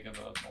makes me think of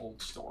an old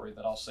story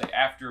that I'll say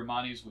after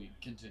Monty's week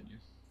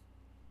continues.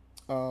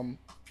 But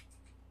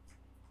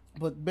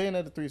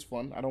Bayonetta 3 is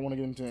fun. I don't want to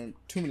get into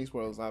too many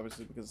spoilers,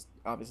 obviously, because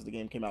obviously the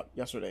game came out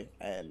yesterday,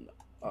 and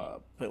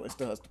Pele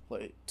still has to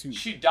play it too.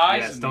 She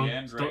dies Yes, in don't- the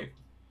end, right?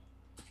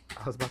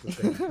 I was about to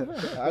say.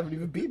 I haven't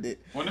even beaten it.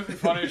 Wouldn't it be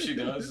funny if she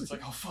does? It's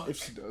like, oh fuck.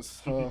 If she does.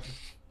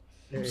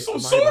 Hey, so am I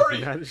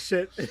sorry! about to that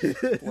shit.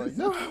 Like,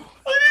 no. I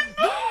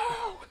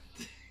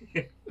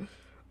didn't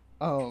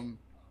know!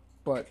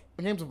 But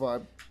the game's a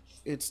vibe.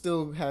 It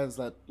still has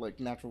that, like,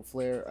 natural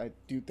flair. I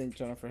do think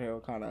Jennifer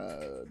Hale kind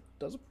of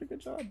does a pretty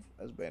good job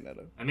as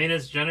Bayonetta. I mean,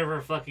 it's Jennifer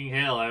fucking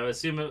Hale. I would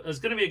assume it was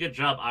gonna be a good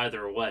job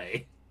either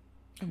way.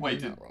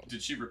 Wait, You're not wrong.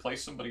 did she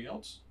replace somebody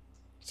else?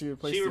 She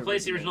replaced, She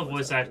replaced the original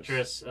voice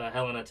actress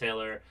Helena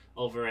Taylor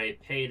over a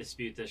pay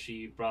dispute that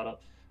she brought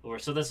up over.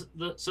 So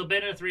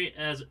Bayonetta 3,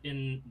 as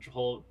in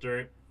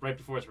right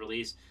before its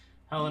release,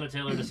 Helena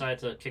Taylor decided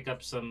to kick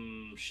up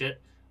some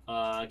shit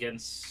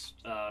against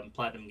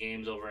Platinum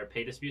Games over a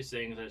pay dispute,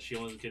 saying that she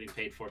only was getting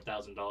paid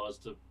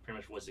 $4,000 to pretty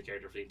much voice the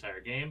character for the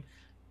entire game.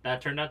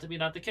 That turned out to be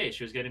not the case.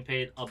 She was getting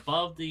paid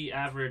above the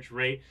average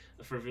rate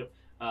for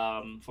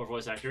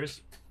voice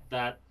actors.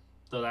 That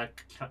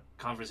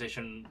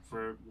conversation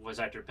for voice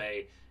actor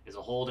pay is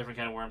a whole different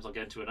kind of worms I'll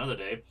get into another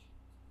day.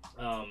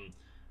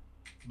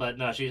 But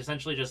no, she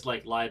essentially just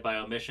like lied by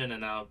omission,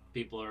 and now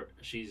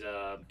she's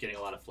getting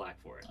a lot of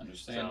flack for it.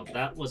 Understandable. So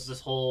that was this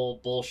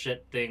whole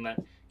bullshit thing that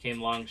came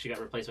along. She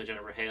got replaced by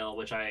Jennifer Hale,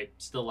 which I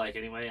still like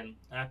anyway, and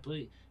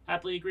happily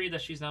agree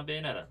that she's now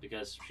Bayonetta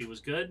because she was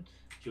good,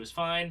 she was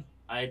fine.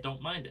 I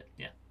don't mind it.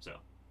 Yeah, so.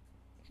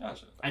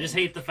 Gotcha. I just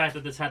hate the fact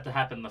that this had to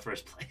happen in the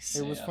first place.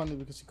 It was funny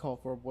because she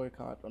called for a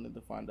boycott, only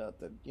to find out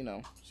that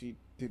she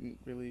didn't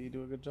really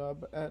do a good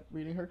job at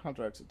reading her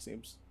contracts. It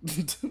seems.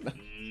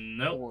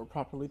 Nope. Or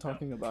properly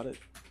talking about it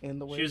in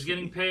the way She was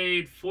getting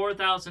paid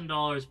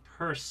 $4,000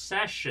 per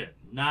session,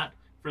 not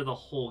for the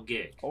whole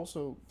gig.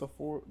 Also,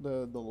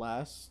 the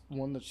last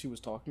one that she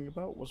was talking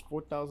about was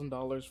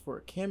 $4,000 for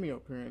a cameo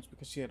appearance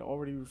because she had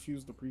already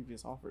refused the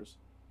previous offers.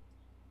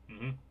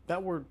 Mm-hmm.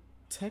 That were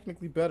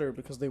technically better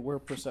because they were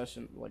per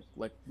session,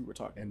 like we were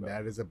talking And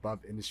about. that is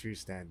above industry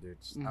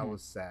standards. I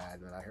was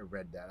sad when I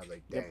read that. I was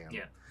like, damn.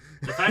 Yeah.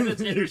 The fact that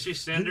it's industry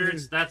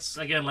standards, that's,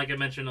 again, like I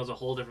mentioned, it was a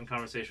whole different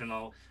conversation.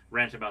 I'll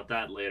rant about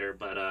that later.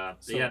 But, I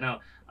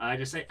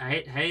just say,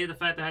 I hate the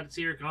fact that I had to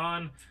see her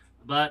gone.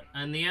 But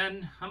in the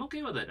end, I'm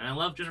okay with it. And I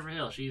love Jennifer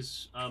Hale.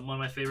 She's one of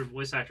my favorite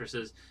voice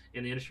actresses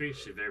in the industry.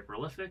 She's very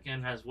prolific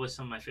and has voiced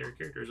some of my favorite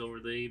characters over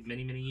the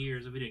many, many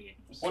years of video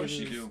games. What does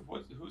she do?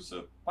 Who's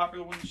the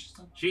popular one she's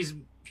done? She's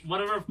one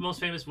of her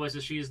most famous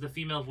voices. She's the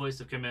female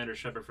voice of Commander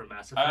Shepard from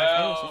Mass Effect.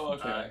 Oh,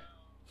 okay.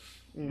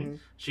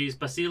 She's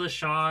Basila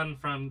Shawn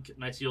from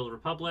Knights of the Old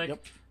Republic.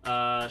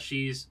 Yep.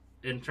 She's,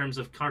 in terms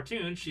of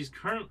cartoons, she's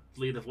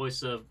currently the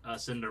voice of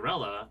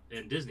Cinderella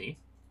in Disney.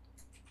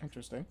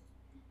 Interesting.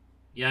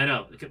 Yeah, I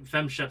know.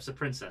 FemShep's a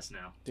princess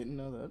now. Didn't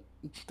know that.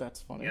 That's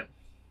funny. Yep.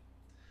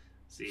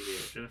 See here,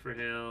 Jennifer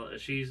Hale.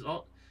 She's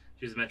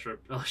Metro.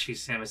 Oh,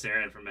 she's Samus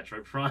Aran from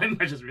Metroid Prime.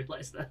 I just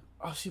realized that.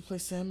 Oh, she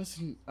plays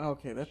Samus.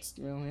 Okay, that's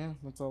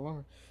that's all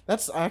over.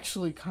 That's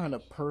actually kind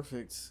of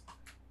perfect.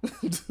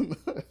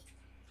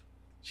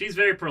 She's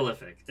very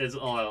prolific. Is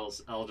all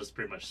I'll just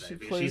pretty much say She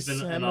because she's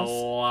plays been in a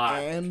Samus lot.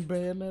 and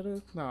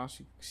Bayonetta. No,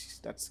 she's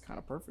that's kind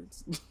of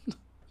perfect.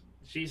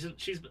 She's in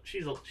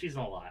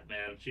a lot,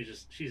 man.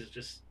 She's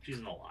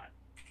in a lot.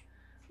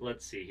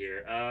 Let's see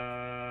here.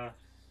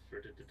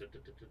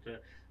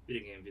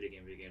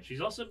 Video game.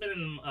 She's also been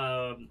in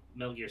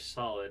Metal Gear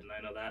Solid, and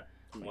I know that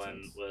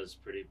one was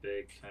pretty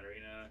big.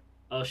 Katarina.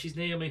 Oh, she's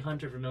Naomi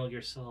Hunter from Metal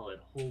Gear Solid.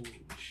 Holy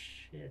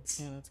shit.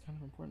 Yeah, that's kind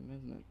of important,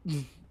 isn't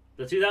it?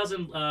 The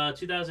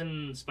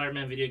 2000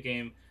 Spider-Man video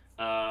game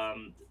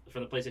from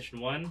the PlayStation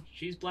 1,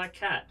 she's Black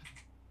Cat.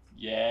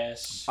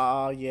 Yes.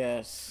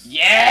 Yes.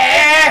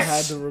 Yes! I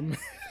had to remember.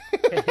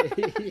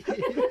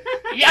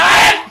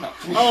 Yes!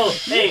 Oh,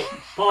 hey,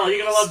 Paul, you're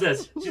gonna love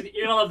this. You're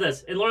gonna love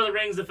this. In Lord of the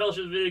Rings, the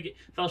Fellowship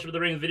of the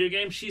Ring video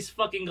game, she's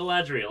fucking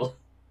Galadriel.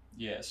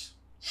 Yes.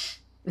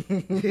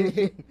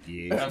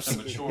 Yeah. Have some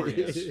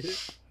maturity.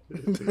 Yes.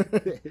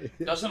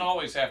 Doesn't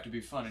always have to be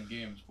fun in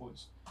games,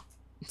 boys.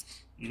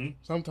 Mm-hmm.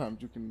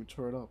 Sometimes you can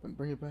mature it up and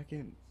bring it back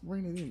in.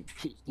 Bring it in.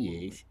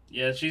 Yes.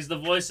 Yeah, she's the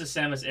voice of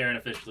Samus Aran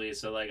officially,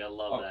 so like I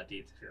love that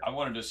detail. I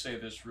wanted to say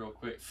this real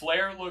quick.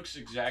 Flair looks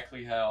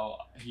exactly how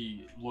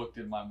he looked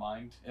in my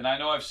mind, and I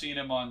know I've seen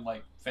him on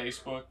like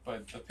Facebook,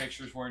 but the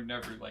pictures weren't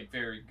never like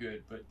very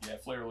good. But yeah,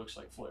 Flair looks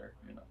like Flair,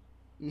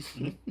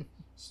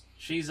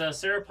 She's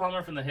Sarah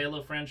Palmer from the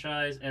Halo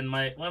franchise, and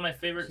one of my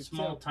favorite She's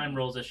small time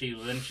roles that she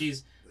was in.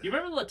 You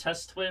remember the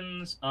Test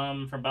twins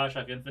from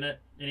Bioshock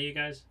Infinite? Any of you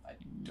guys? I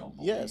don't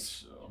believe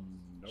Yes. so.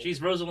 Nope.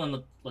 She's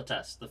Rosalind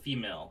Latest, the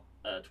female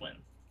twin.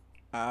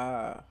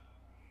 Ah.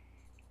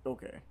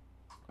 Okay.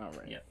 All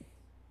right. Yeah.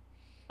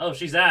 Oh,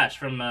 she's Ash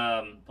from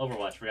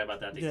Overwatch. Forgot about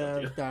that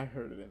detail Yeah, too. I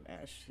heard it in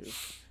Ash too.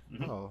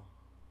 Mhm. Oh.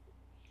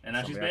 And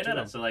now she's Somebody had to Bayonetta.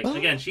 know. So like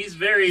again, she's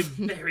very,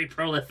 very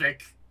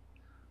prolific.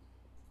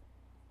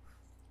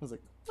 I was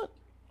like, what?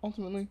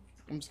 Ultimately,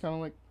 I'm just kind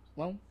of like,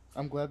 well,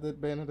 I'm glad that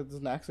Bayonetta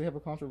doesn't actually have a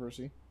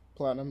controversy.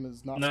 Platinum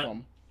is not No.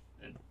 scum.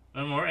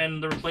 No more.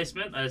 And the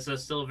replacement is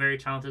still a very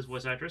talented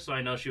voice actress, so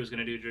I know she was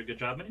going to do a good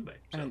job anyway.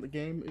 So. And the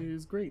game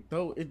is great,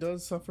 though it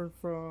does suffer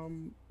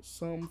from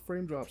some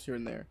frame drops here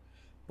and there.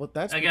 But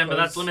that's Again, but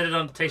that's because- limited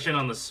limitation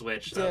on the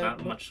Switch, so Yeah, not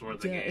but- much more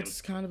of the yeah, game.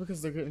 it's kind of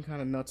because they're getting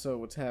kind of nuts at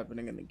what's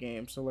happening in the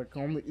game. So like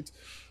it's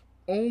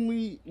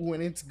only when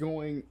it's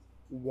going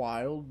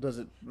wild does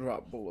it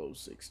drop below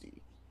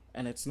 60,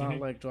 and it's not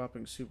like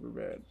dropping super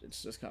bad.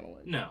 It's just kind of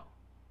like No.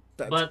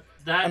 that's, But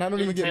that and I don't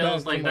even get mad.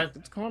 entails like I'm that.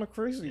 It's kind of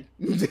crazy.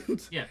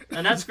 Yeah,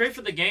 and that's great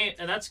for the game,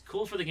 and that's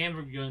cool for the game if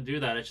we're going to do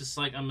that. It's just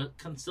like I'm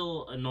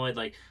still annoyed.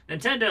 Like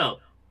Nintendo,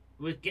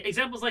 with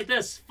examples like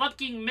this,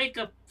 fucking make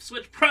a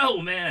Switch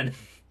Pro, man.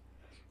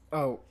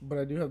 Oh, but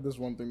I do have this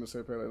one thing to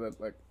say, Pele, that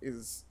like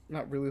is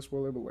not really a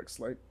spoiler, but like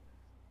slight,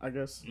 I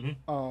guess.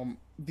 Mhm.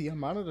 The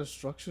amount of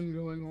destruction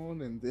going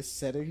on in this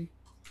setting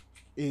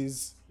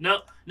is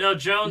No,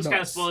 Jones kind of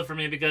Nuts. spoiled it for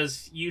me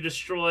because you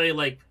destroy,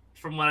 like,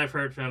 from what I've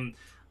heard from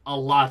a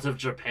lot of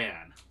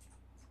Japan.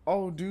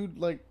 oh, dude,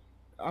 like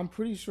I'm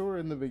pretty sure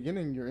in the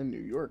beginning you're in New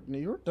York. New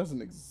York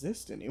doesn't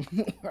exist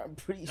anymore. I'm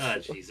pretty sure. Oh,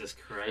 Jesus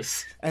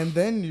Christ. And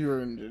then you're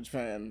in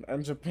Japan,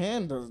 and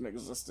Japan doesn't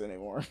exist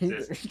anymore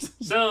either.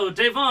 So,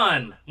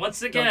 Devon,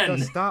 once again.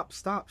 Stop!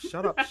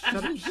 Shut up!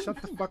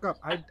 Shut the fuck up!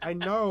 I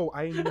know.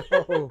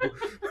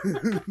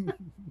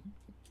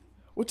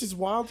 Which is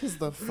wild because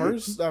the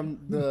first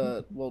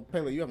well,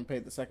 Pele, you haven't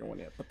played the second one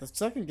yet, but the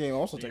second game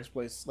also takes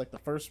place like the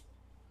first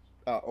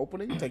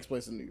opening takes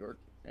place in New York,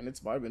 and it's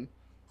vibing.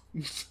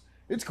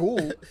 It's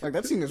cool. Like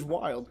that scene is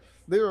wild.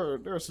 There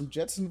are some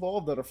jets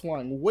involved that are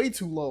flying way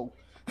too low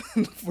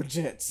for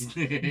jets.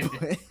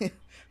 But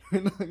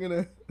we're not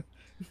gonna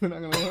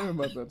learn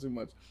about that too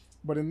much.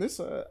 But in this,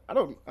 I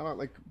don't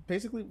like.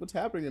 Basically, what's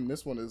happening in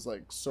this one is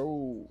like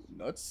so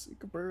nuts in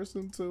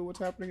comparison to what's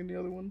happening in the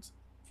other ones.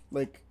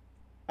 Like,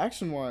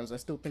 action wise, I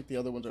still think the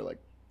other ones are like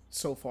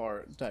so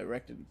far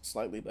directed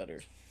slightly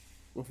better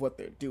with what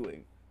they're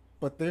doing.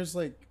 But there's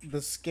like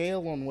the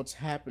scale on what's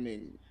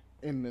happening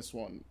in this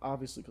one,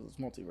 obviously because it's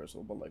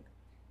multiversal, but like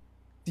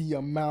the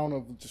amount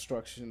of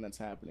destruction that's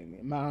happening, the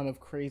amount of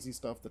crazy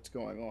stuff that's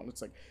going on.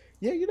 It's like,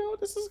 yeah, you know,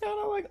 this is kind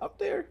of like up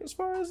there as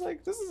far as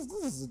like this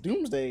is a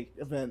doomsday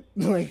event.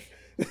 Like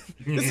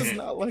this is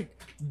not like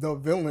the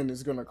villain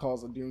is gonna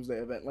cause a doomsday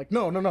event. Like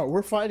no,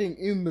 we're fighting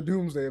in the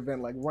doomsday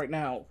event like right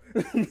now.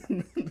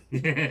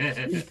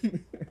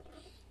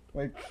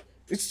 Like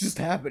it's just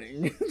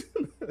happening.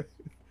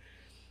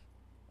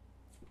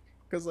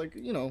 Because, like,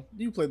 you know,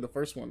 you played the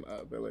first one,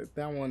 Billy.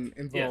 That one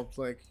involved,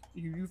 like,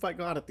 you fight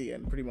God at the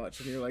end, pretty much.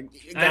 And you're like,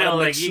 you I know, gotta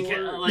like, make you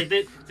sure. can, like,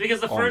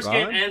 because the Oh, first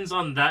game God? ends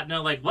on that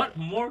note, like, what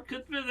more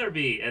could there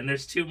be? And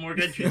there's 2 more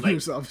entries, like,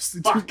 There's obviously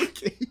fuck. 2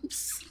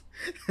 games.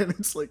 And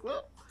it's like,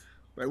 well,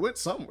 they went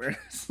somewhere.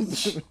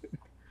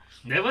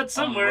 they went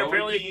somewhere, road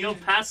apparently you can go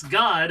game. past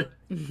God.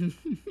 On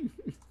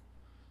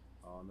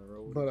the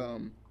road.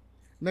 But,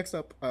 next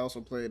up, I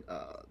also played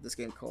this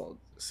game called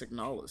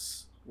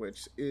Signalis,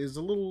 which is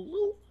a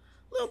little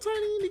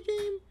tiny indie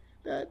game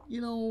that, you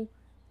know,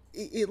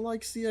 it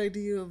likes the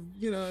idea of,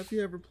 you know, if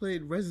you ever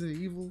played Resident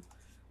Evil,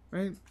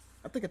 right?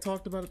 I think I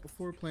talked about it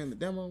before playing the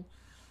demo.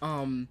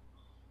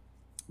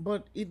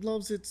 But it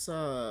loves its,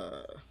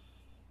 what's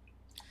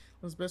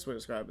the best way to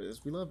describe it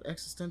is we love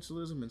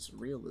existentialism and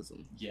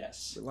surrealism.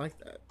 Yes. We like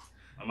that.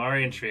 I'm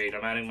already intrigued.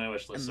 I'm adding my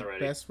wish And list the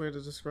already. best way to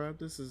describe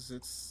this is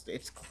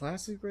it's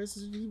classic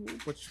Resident Evil,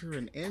 but you're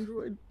an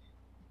android,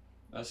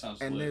 That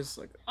sounds and lit. there's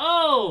like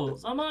Oh,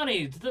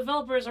 Amani, the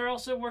developers are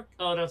also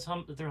Oh, no,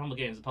 they're Humble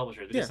Games, the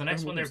publisher. Because Yeah, the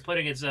next Humble one they're Games.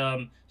 putting is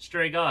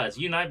Stray Gods.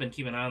 You and I have been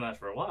keeping an eye on that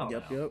for a while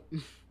now. Yep.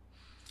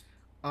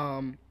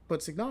 But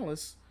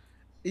Signalis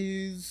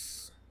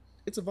it's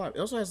a vibe. It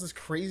also has this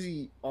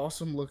crazy,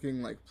 awesome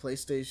looking like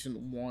PlayStation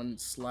 1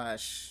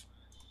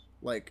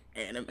 / like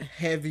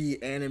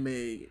heavy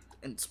anime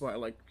inspired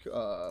like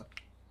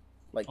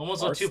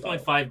Almost a art style.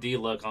 2.5D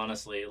look,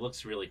 honestly. It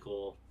looks really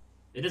cool.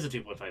 It is a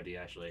 2.5D,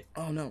 actually.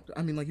 Oh no!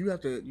 I mean, like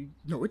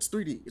no, it's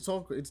 3D.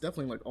 It's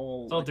definitely like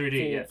all It's all like,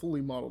 3D, yeah.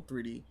 fully modeled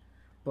 3D.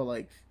 But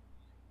like,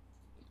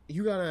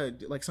 you gotta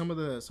like some of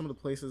the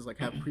places like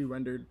have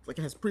pre-rendered, like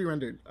it has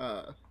pre-rendered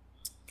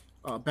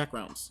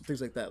backgrounds, things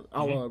like that,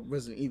 a la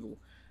Resident Evil.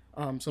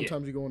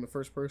 Sometimes you go into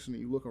first person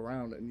and you look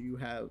around and you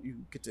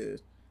get to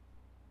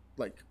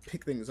like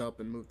pick things up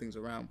and move things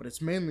around, but it's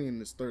mainly in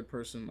this third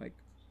person, like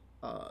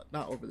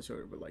not over the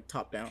shoulder, but like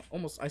top down,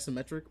 almost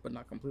isometric, but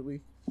not completely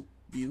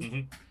view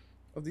Mhm.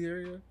 of the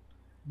area.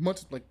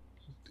 Much like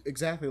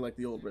exactly like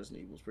the old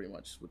Resident Evils, pretty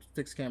much, with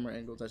fixed camera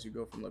angles as you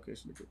go from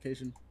location to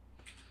location.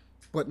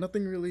 But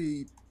nothing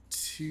really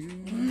too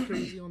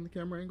crazy on the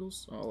camera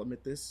angles. I'll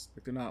admit this.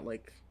 Like they're not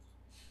like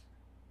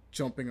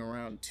jumping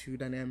around too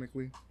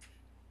dynamically.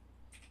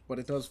 But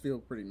it does feel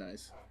pretty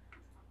nice.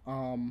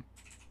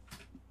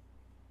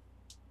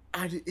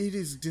 It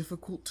is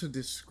difficult to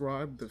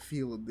describe the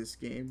feel of this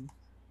game,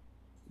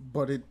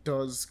 but it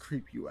does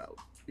creep you out,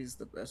 is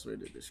the best way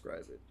to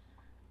describe it.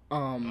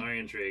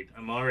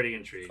 I'm already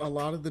intrigued. A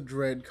lot of the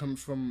dread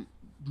comes from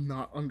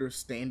not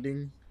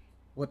understanding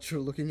what you're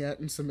looking at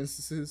in some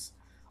instances.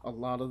 A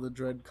lot of the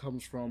dread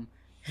comes from,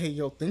 hey,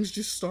 yo, things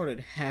just started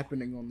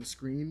happening on the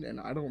screen, and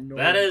I don't know.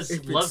 That is if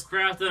it's-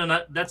 Lovecraft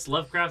that's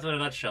Lovecraft in a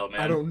nutshell, man.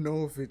 I don't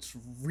know if it's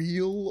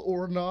real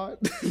or not.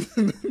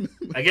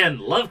 Again,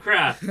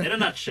 Lovecraft in a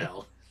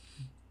nutshell.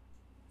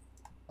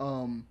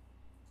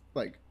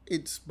 Like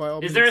it's by all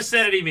Is means. there a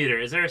sanity meter?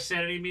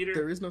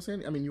 There is no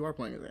sanity. I mean, you are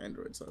playing as an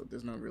android, so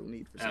there's no real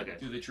need for sanity. Okay.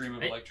 Do they dream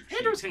of Hey, electric sheep?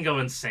 Androids can go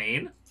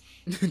insane.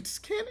 Can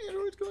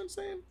androids go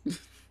insane?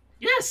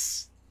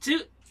 Yes.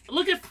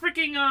 Look at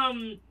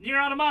freaking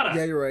Nier Automata.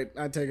 Yeah, you're right.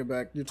 I take it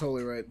back. You're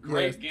totally right.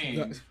 Great Yeah,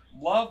 game.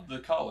 Love the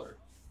color.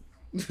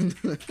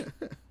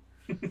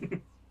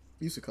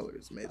 Use of color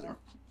is amazing.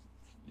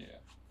 Yeah.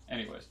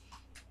 Anyways.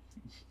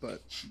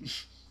 But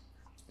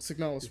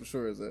Signalis for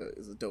sure is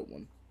a dope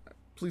one.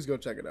 Please go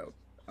check it out.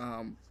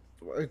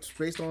 It's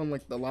based on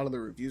like a lot of the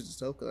reviews and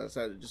stuff, because I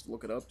decided to just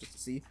look it up just to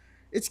see.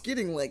 It's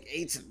getting like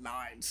 8s and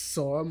 9s,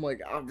 so I'm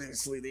like,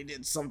 obviously they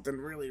did something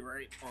really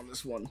right on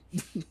this one.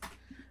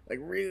 Like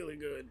really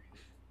good.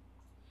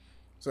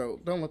 So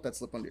don't let that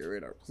slip under your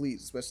radar,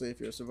 please, especially if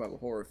you're a survival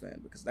horror fan,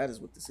 because that is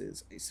what this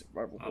is, a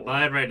survival horror. I'll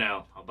buy it right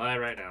now.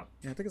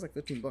 Yeah, I think it's like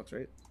 $15,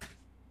 right?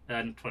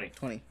 And 20.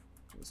 20. It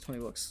was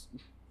 $20.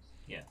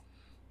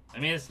 I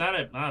mean, it's not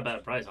a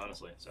bad price,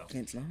 honestly. So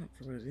It's not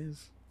for what it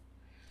is.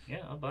 yeah,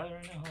 I'll buy it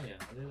right now. Oh yeah,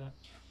 I'll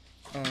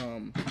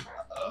do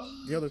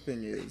that. The other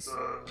thing is,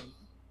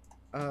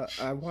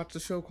 I watched a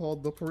show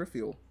called The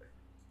Peripheral.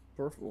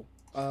 We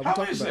How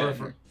talked is about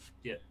it?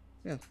 it.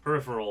 Here.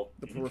 Peripheral.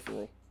 The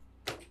Peripheral.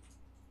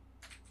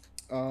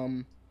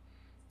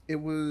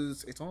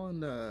 It's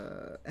on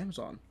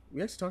Amazon.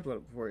 We actually talked about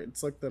it before.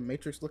 It's like the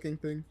Matrix looking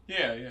thing,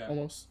 Yeah.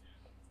 almost.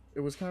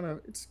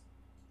 It's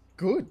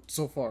good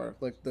so far.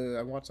 Like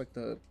I watched like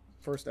the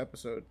first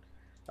episode.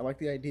 I like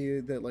the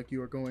idea that like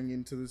you are going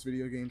into this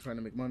video game trying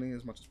to make money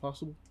as much as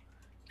possible.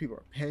 People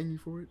are paying you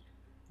for it.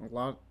 A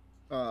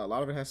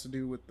lot of it has to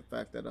do with the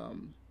fact that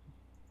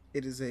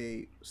it is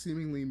a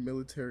seemingly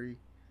military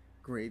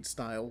grade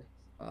style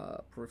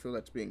peripheral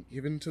that's being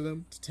given to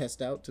them to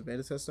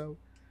beta test out,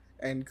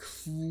 and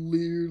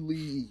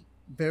clearly,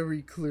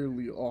 very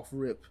clearly off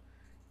rip,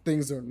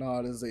 things are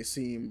not as they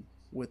seem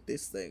with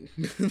this thing.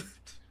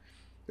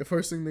 The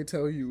first thing they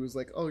tell you is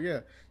like, oh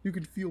yeah, you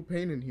can feel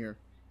pain in here.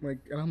 Like,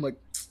 and I'm like,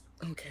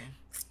 okay,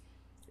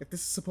 if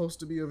this is supposed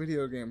to be a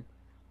video game,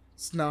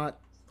 it's not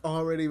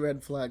already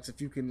red flags if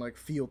you can like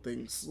feel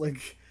things.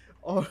 Like,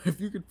 or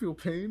if you can feel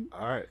pain,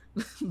 All right.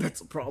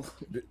 that's a problem.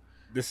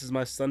 This is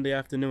my Sunday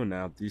afternoon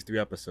now. These 3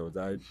 episodes.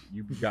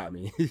 You got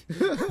me.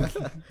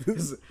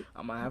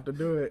 I might have to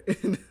do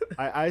it.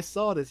 I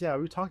saw this. Yeah,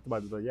 we talked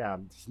about it. But yeah,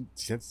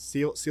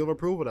 seal of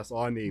approval. That's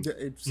all I need.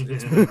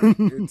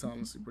 It's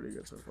honestly pretty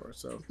good so far.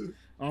 So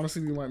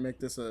honestly, we might make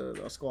this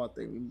a squad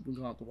thing. We're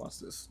gonna have to watch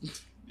this.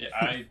 Yeah,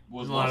 I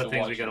would There's a love lot to of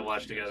things we watch gotta it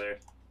watch with you guys. together.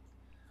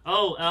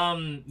 Oh,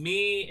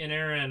 me and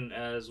Aaron,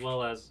 as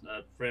well as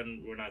a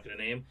friend we're not gonna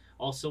name,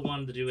 also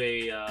wanted to do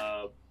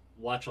a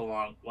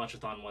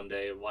watch-a-thon one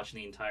day, watching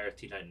the entire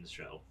Teen Titans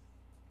show.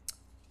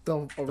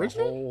 The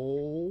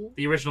original.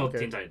 The original Okay.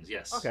 Teen Titans,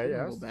 yes. Okay,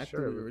 yeah, Go back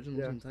sure. to the original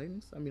Yeah. Teen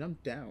Titans. I mean, I'm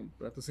down,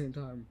 but at the same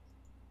time,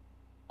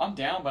 I'm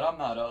down, but I'm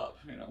not up.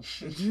 You know.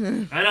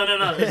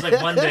 No. It's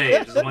like one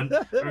day. Just one.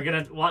 We're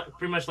gonna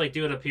pretty much like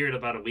do it a period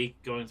about a week,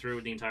 going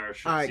through the entire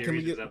show All right, series. can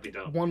we get 'cause that'd be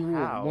dope. one rule?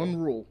 How?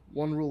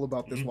 One rule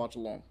about this Mhm. watch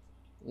along.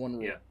 One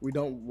rule. Yeah. We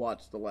don't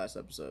watch the last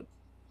episode.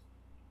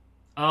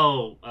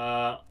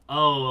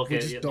 Okay.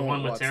 We just The don't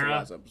one with watch the Tara.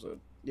 last episode.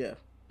 Yeah.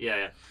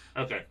 Yeah.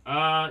 Okay.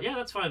 Yeah,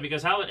 that's fine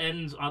because how it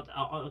ends.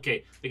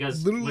 Okay,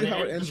 because Literally when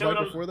how it the ends show right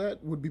on- before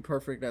that would be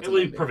perfect. That's It an would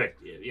be ending.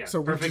 perfect. Yeah. So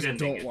we perfect just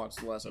ending. don't watch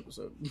the last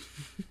episode.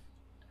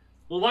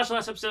 We'll watch the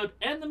last episode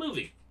and the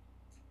movie.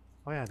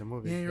 Oh yeah, the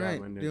movie. Yeah, you're right.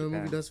 when The they're in movie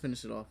Japan. does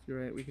finish it off.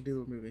 You're right. We could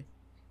do the movie.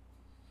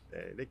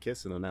 They're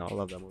kissing them now. I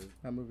love that movie.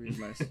 That movie is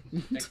nice.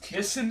 The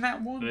kiss in that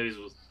The one? movies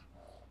was.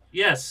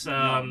 Yes.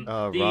 Robin and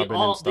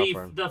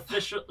Starfire. the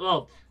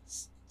official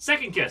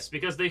second kiss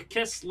because they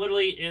kiss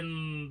literally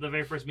in the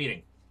very first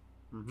meeting.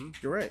 Mm-hmm.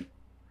 You're right.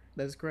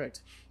 That is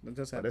correct. That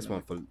does happen. This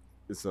one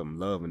there's some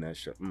love in that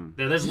show. Mm.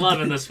 There's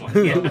love in this one.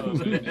 Yeah.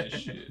 Love in that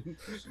shit.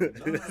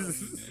 Love in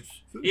that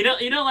shit.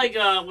 You know, like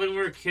when we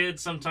were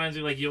kids, sometimes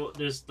you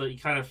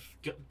kind of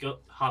go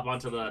hop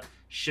onto the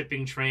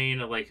shipping train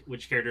of like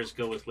which characters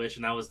go with which,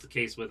 and that was the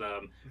case with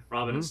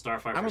Robin and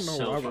Starfire. I for don't know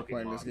so why we're fucking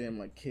playing long. this game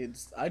like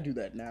kids. I do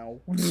that now.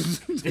 I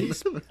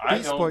Beast don't,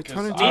 Boy, 'cause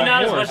turn into Me I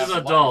not as have much as a an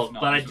life adult,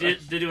 now, but I so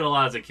did do it a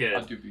lot as a kid.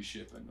 I do be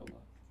shipping a lot.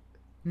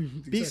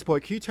 Beast Boy,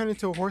 can you turn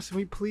into a horse for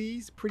me,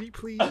 please? Pretty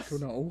please.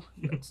 No,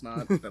 that's not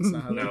how that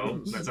No,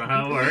 goes. that's not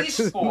how it works.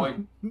 Beast Boy.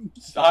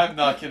 I'm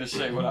not gonna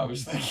say what I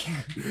was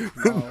thinking.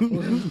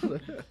 No.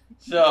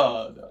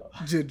 So,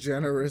 no.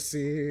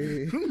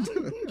 Degeneracy.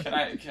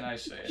 Can I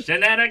say it?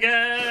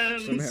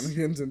 Shenanigans.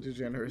 Shenanigans and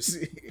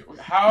degeneracy.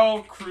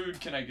 How crude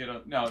can I get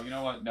on? No, you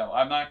know what? No,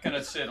 I'm not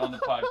gonna sit on the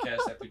podcast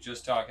after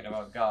just talking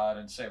about God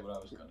and say what I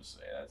was gonna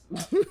say.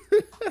 That's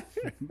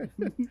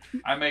not,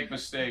 I make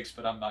mistakes,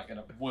 but I'm not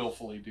gonna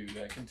willfully do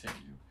that.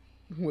 Continue.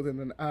 Within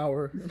an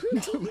hour.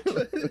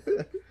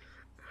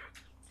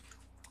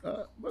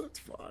 But it's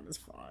fine. It's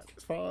fine.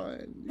 It's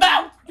fine.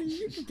 No!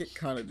 You can get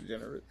kind of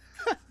degenerate.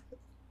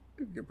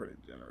 You can get pretty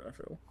degenerate, I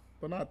feel,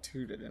 but not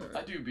too degenerate.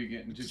 I do be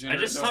getting I degenerate.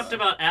 just don't talked I?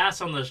 about ass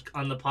on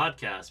the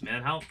podcast,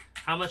 man. How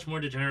much more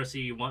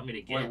degeneracy you want me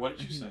to get? Wait, what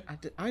did you say?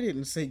 I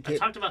didn't say I get.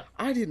 talked about.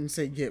 I didn't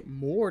say get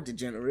more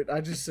degenerate. I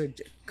just said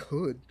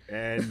could.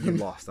 And you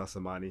lost us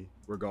some money.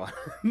 We're gone.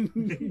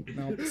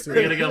 No,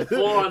 We're gonna go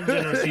full on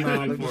degeneracy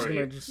No, moving they're just forward.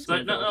 gonna just So,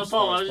 go no, as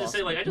Paul. far I as was just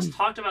saying, like, I possible.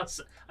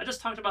 just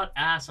talked about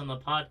ass on the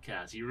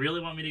podcast. You really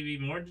want me to be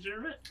more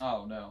degenerate?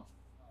 Oh no.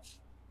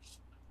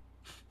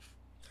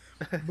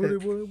 Booty,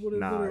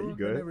 Nah, you rockin'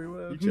 good.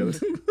 everywhere. You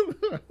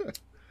chillin'.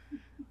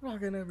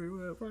 Rocking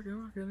everywhere,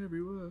 rocking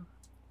everywhere.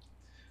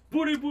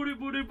 Booty, booty,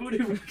 booty, booty.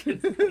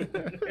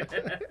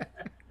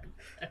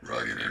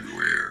 Rocking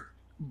everywhere.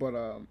 But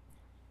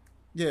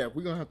yeah,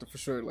 we're gonna have to for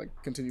sure like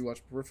continue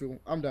watching Peripheral.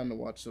 I'm down to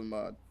watch some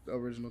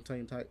original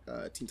Teen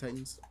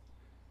Titans.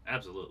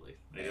 Absolutely.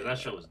 Yeah, that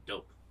show was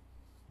dope.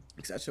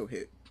 Because that show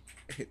hit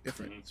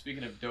different.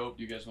 Speaking of dope,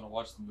 do you guys want to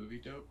watch the movie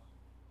Dope?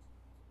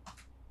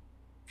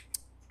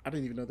 I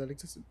didn't even know that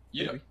existed.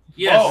 You know,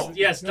 Yes, Oh,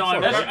 yes. No,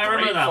 I that's remember, a I great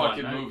remember that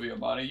fucking one. movie,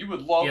 Amani. You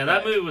would love Yeah,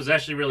 that. that movie was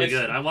actually really It's-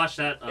 good. I watched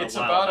that It's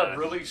while about back. a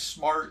really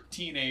smart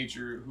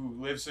teenager who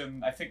lives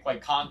in, I think,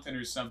 like Compton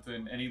or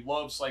something, and he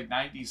loves like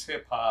 90s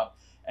hip hop,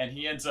 and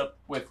he ends up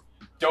with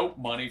dope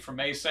money from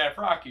ASAP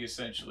Rocky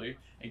essentially,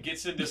 and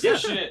gets into some Yeah.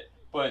 shit,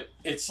 but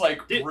it's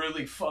like Dude.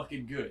 really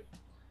fucking good.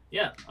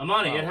 Yeah,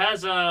 Amani. Wow. It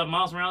has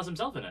Miles Morales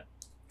himself in it.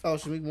 Oh,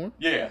 Shamik Moore?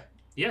 Yeah,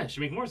 Yeah,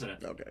 Shamik Moore's in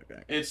it. Okay.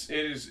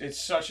 it's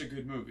such a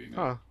good movie, man.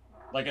 Huh.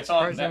 Like it's on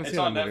Surprised I haven't it's seen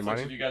on that movie, Netflix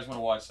Monty. if you guys want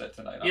to watch that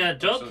tonight. Yeah, I'm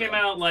Dope so came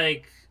down. out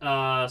like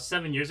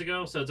 7 years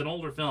ago, so it's an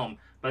older film.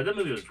 But that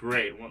movie was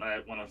great when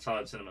I saw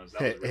it in cinemas.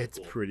 That was really It's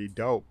cool. pretty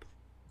dope.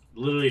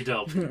 Literally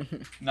dope.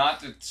 Not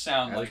to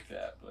sound Yeah. like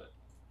that, but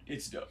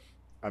it's dope.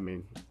 I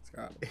mean,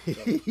 Scott.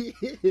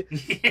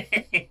 Yeah,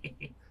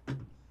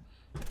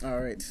 All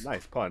right.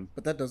 nice pun.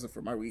 But that does it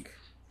for my week.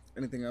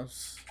 Anything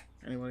else?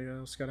 Anybody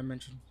else got to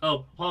mention?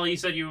 Oh, Paul, you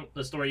said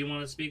the story you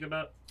wanted to speak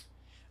about?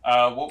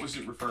 What was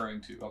it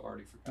referring to? I've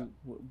already forgotten.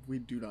 We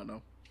do not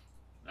know.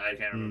 I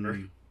can't remember.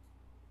 Mm.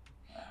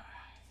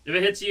 If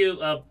it hits you,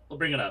 we'll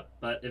bring it up.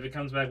 But if it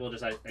comes back, we'll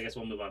just I guess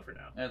we'll move on for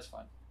now. That's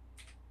fine.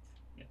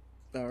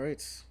 All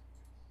right.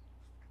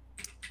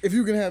 If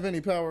you can have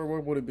any power,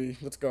 what would it be?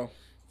 Let's go.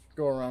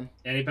 Go around.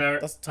 Any power?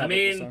 That's the I topic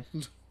this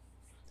mean, time.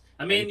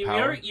 Any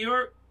power?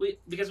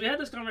 because we had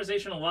this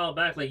conversation a while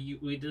back. Like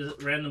we did a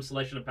random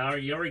selection of power.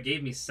 You already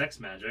gave me sex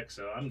magic,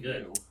 so I'm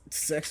good. Ew.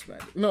 Sex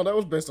magic. No, that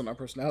was based on our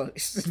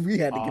personalities. We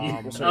had to give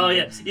people Oh, certain Oh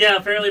yeah, things. yeah.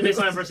 Apparently, based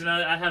on my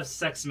personality, I have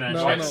sex magic.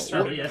 No, no. That's So,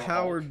 What true. yeah.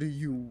 power do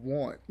you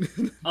want?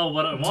 Oh,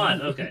 what I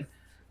want? Okay.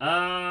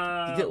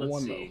 You get let's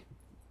one, see.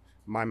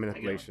 Mind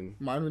manipulation.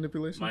 Mind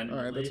manipulation? Mind All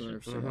right, that's an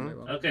manipulation. interesting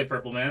one. Okay,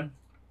 Purple Man.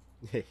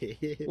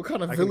 What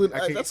kind of I can- villain? I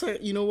can- That's how,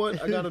 you know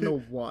what? I gotta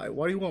know why.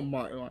 Why do you want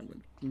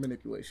mind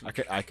manipulation?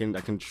 I can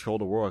control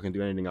the world. I can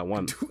do anything I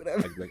want. Do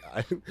whatever.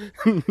 I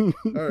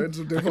All right,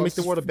 so can make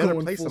the world a better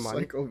going place, full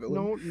somebody. psycho villain.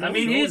 No, I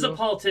mean, no, he's no. a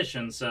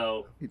politician,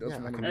 so He does Yeah, I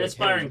want can an to make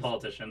aspiring him-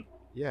 politician.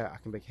 Yeah, I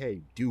can be like,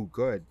 hey, do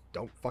good.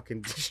 Don't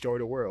fucking destroy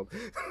the world.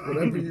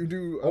 whatever you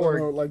do. Or- I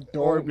don't know, like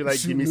or don't be like,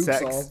 shoot give me nukes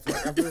sex. off.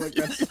 Like, I feel like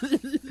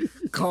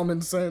that's common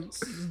sense.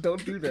 Just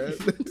don't do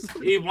that.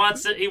 He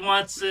wants it. He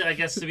wants it, I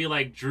guess, to be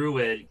like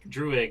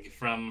Druig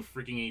from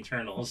freaking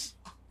Eternals.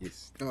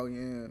 Yes. Oh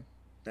yeah,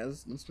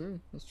 that's true.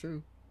 That's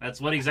true. That's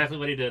exactly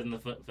what he did in the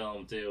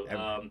film too.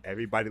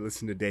 Everybody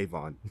listen to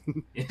Davon.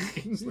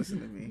 Just listen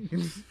to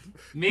me.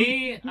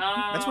 Me.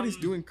 That's what he's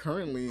doing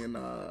currently in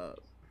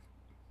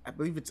I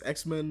believe it's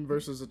X-Men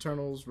versus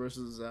Eternals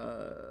versus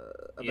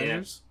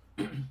Avengers.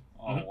 Oh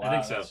Mhm, wow, I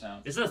think that so.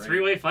 sounds Is it a great.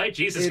 three-way fight?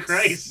 Jesus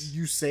Christ!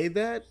 You say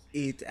that,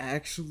 it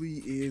actually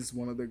is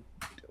one of the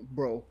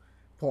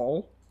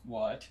Paul.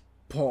 What?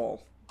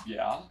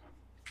 Yeah.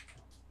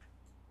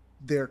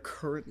 They're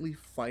currently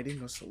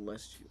fighting a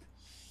Celestial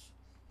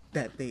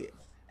that they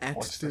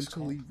What's this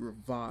accidentally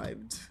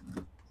revived.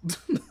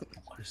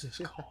 What is this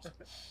called?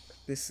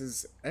 This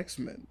is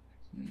X-Men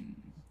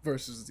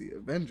versus the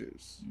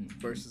Avengers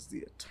versus the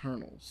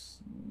Eternals.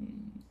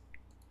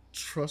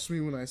 Trust me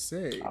when I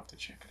say I'll have to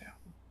check it out.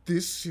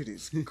 this shit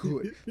is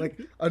good. Like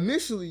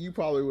initially, you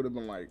probably would have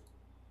been like,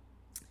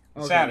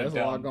 "Okay, Sounded there's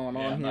a lot dumb. going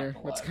Yeah, on I'm not here.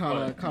 gonna That's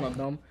lie, kind of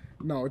dumb."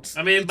 No, it's.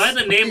 I mean, by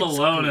the name it's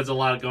alone, good. there's a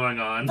lot going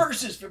on.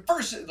 Versus, like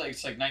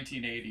it's like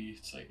 1980.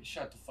 It's like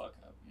shut the fuck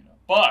up, you know.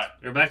 But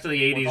We're back to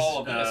the with 80s all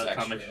of this extra,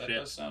 comic that shit.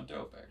 does sound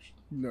dope, actually.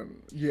 No,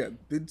 yeah,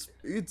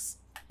 it's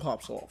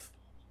pops off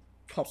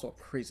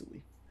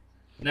crazily.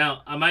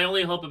 Now, my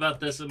only hope about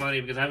this, Amani,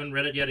 because I haven't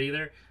read it yet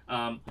either.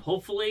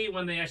 Hopefully,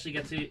 when they actually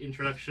get to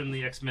introduction,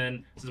 the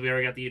X-Men, since we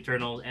already got the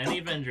Eternals and the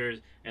Avengers,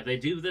 if they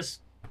do this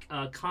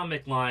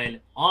comic line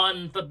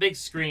on the big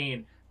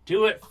screen,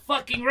 do it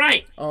fucking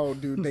right. Oh,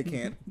 dude, they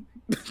can't.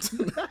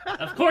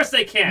 Of course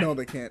they can. No,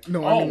 they can't.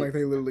 No, I mean Oh. like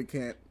they literally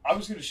can't. I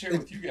was going to share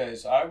with you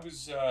guys. I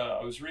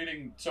was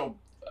reading. So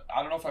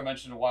I don't know if I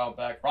mentioned a while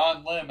back.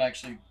 Ron Lim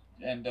actually,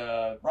 and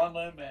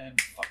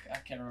fuck, I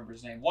can't remember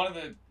his name. One of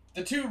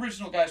the two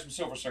original guys from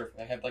Silver Surfer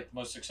that had like the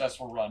most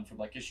successful run from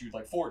like issue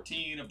like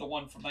 14 of the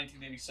one from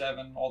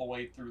 1987 all the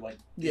way through like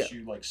Yeah.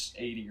 issue like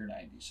 80 or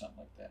 90, something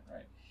like that,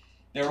 right?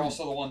 They're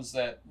also the ones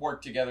that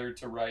worked together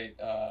to write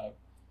the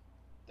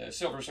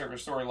Silver Surfer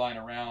storyline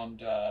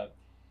around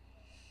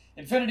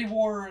Infinity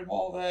War and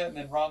all that, and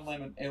then Ron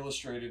Lim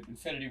illustrated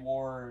Infinity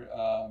War,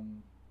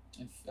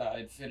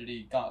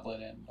 Infinity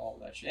Gauntlet, and all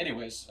that shit.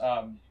 Anyways,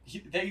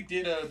 they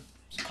did a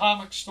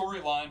comic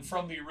storyline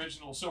from the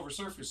original Silver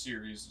Surfer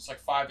series. It's like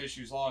 5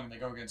 issues long, and they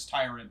go against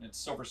Tyrant, and it's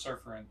Silver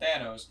Surfer and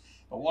Thanos.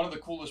 But one of the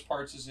coolest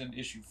parts is in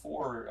issue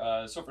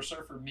 4. Silver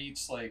Surfer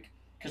meets, like,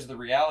 because of the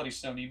Reality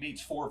Stone, he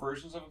meets 4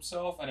 versions of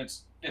himself, and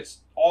it's it's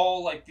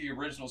all like the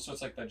original. So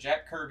it's like the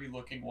Jack Kirby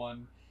looking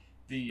one,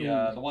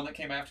 the one that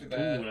came after that,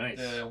 Ooh, nice.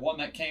 the one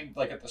that came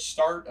like at the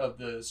start of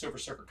the Silver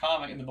Surfer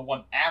comic, and then the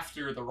one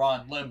after the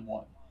Ron Lim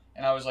one.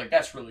 And I was like,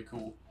 that's really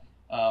cool.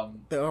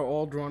 They are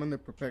all drawn in their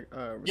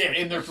Yeah,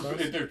 in their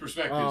perspectives.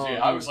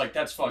 Yeah, I was like,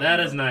 that's fucking. That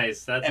is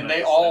nice. That's and nice.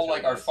 they all That's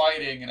like really are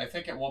fighting, and I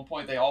think at one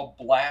point they all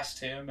blast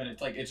him, and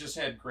it's like it just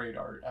had great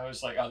art. I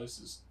was like, oh, this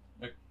is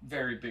a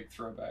very big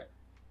throwback,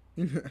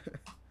 and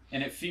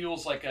it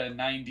feels like a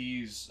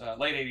 '90s,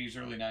 late '80s,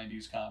 early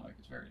 '90s comic.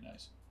 It's very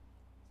nice.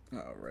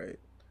 All right.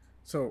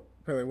 So,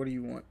 Pele, what do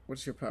you want?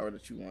 What's your power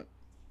that you want?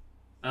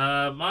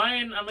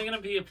 Mine, I'm gonna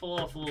be a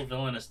full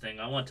villainous thing.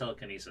 I want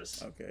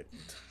telekinesis. Okay.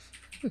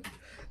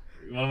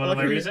 You want to know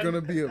my He's reason?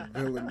 gonna be a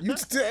villain. You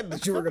said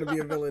that you were gonna be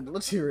a villain.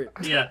 Let's hear it.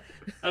 Yeah.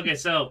 Okay,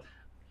 so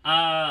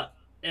I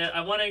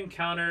want to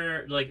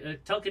encounter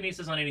like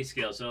telekinesis on any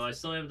scale. So I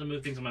still have to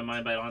move things in my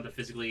mind, but I don't have to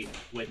physically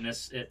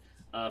witness it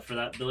for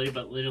that ability.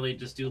 But literally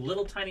just do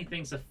little tiny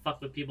things to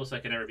fuck with people so I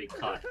can never be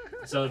caught.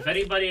 So if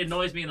anybody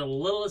annoys me in the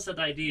littlest of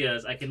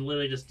ideas, I can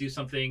literally just do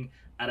something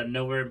out of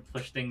nowhere and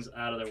push things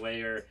out of their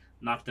way or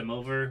knock them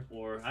over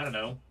or I don't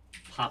know,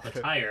 pop a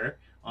tire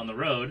on the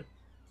road.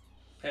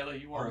 Pele,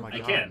 you are. Oh my I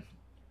God. can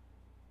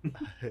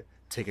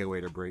Take away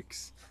the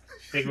brakes.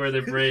 take away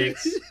their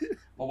brakes,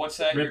 Well, what's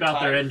that? rip Your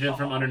out their tire? engine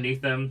from Oh. underneath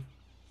them.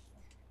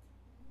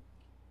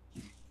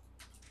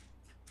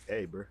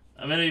 Hey, bro.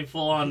 I'm gonna be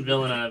full on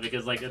villain on it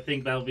because like I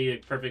think that'll be a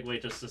perfect way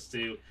just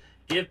to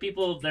give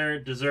people their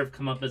deserved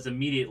comeuppance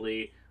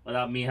immediately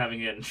without me having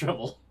to get in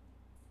trouble.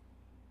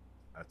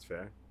 That's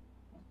fair.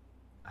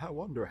 I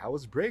wonder how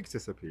his brakes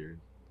disappeared.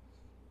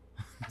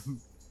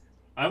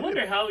 I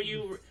wonder how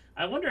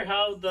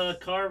the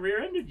car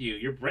rear-ended you.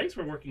 Your brakes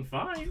were working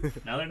fine.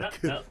 Now they're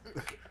not. No.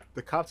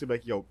 The cops are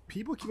like, yo,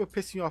 people keep on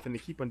pissing you off and they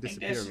keep on Ain't that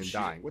disappearing some and shit?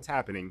 dying. What's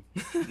happening?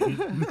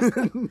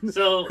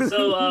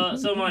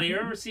 So Monty, you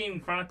ever seen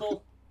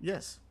Chronicle?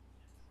 Yes.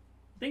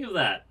 Think of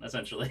that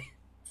essentially.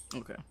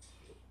 Okay.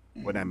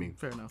 What that mean?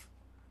 Fair enough.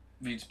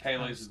 Means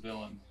Pele's the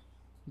villain.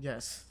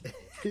 Yes.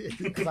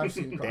 Because I've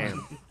seen Damn.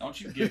 Chronicle.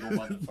 Don't you giggle,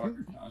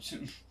 motherfucker. Don't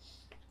you-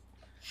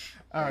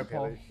 All right,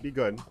 Paul. Be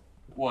good.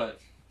 What?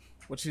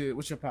 What's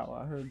your power?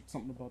 I heard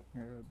something about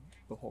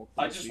the Hulk.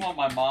 I just want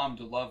my mom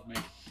to love me.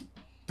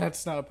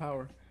 That's not a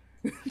power.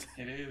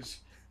 It is.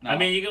 I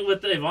mean, you can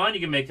with Yvonne, you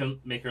can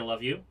make her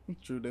love you.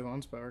 True,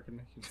 Devon's power can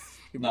make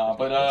you. No,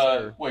 but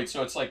Sure. wait.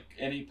 So it's like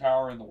any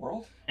power in the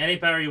world? Any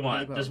power you want,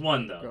 Any power. just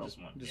one though, Go.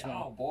 just one. Just Oh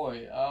one.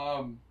 boy.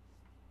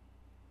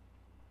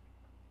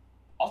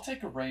 I'll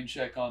take a rain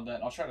check on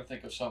that. I'll try to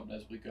think of something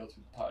as we go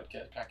through the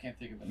podcast. I can't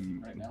think of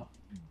anything right now.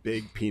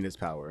 Big penis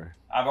power.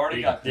 I've already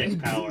Big got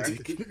dick power. That's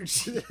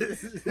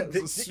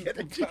a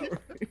superpower.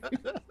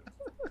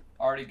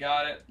 Already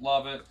got it.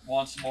 Love it.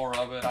 Want some more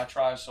of it. I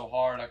try so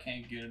hard. I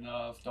can't get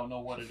enough. Don't know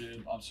what it is.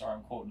 I'm sorry.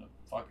 I'm quoting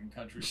a fucking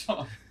country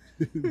song.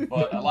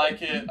 But I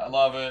like it. I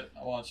love it.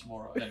 I want some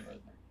more of it. Anyway.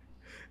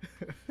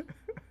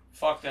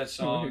 Fuck that There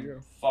song. you go.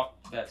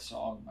 Fuck that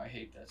song. I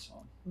hate that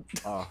song.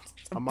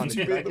 I'm on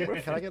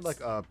it. Can I get like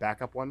a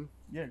backup one?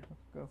 Yeah,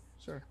 go.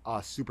 Sure.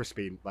 Super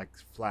speed, like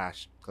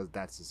Flash, because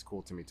that's just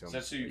cool to me too. Is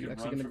that so you You're can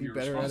actually run gonna from be your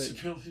better at it.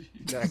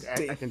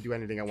 responsibility? I can do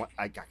anything I want.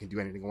 I can do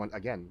anything I want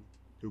again.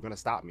 Who's gonna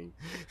stop me?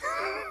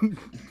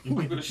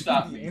 Who's gonna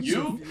stop me?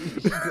 You?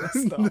 Who gonna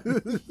stop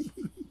me?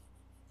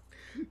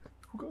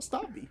 Who gonna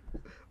stop me?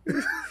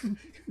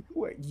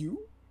 What,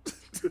 you?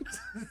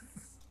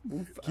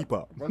 Move Keep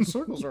up. Run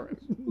circles around.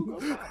 Who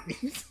gonna stop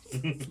me?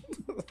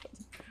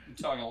 I'm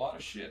talking a lot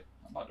of shit.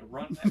 I'm about to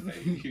run that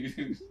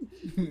baby.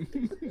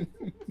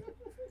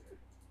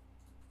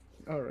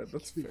 All right,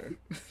 that's fair.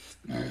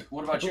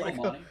 What about you, Like-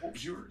 Monty? What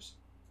was yours?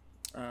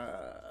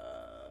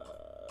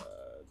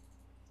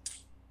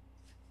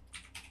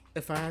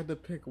 If I had to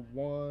pick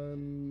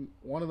one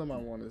of them I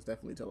want is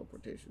definitely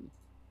teleportation.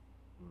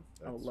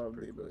 I would love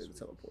the ability to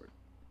teleport.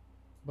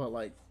 But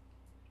like,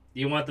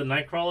 You want the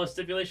Nightcrawler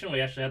stipulation where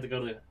you actually have to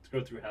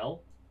go through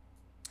hell?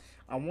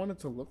 I want it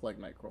to look like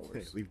Hey,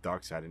 Nightcrawlers, leave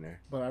Darkseid in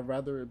there. but I'd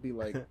rather it be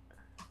like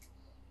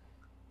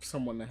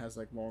someone that has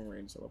like long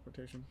range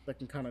teleportation that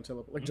can kind of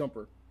teleport, like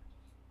Jumper.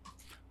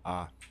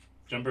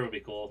 Jumper would be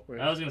cool. Right.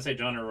 I was gonna say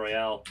John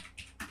Royale.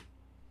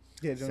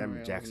 Yeah, Jumper.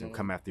 Samuel Jackson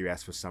come after your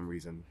ass for some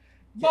reason.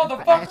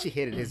 Motherfucker! I actually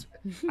hated his.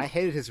 I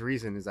hated his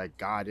reason. Is like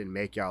God didn't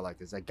make y'all like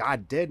this. Like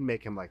God did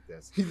make him like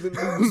this. He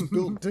literally was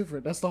built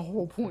different. That's the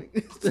whole point.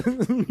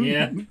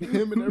 Yeah.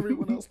 Him and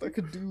everyone else that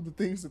could do the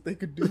things that they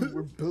could do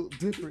were built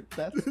different.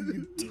 That's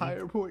the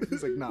entire point.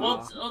 He's like, nah.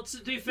 Well,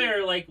 to be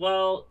fair,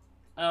 Nightcrawler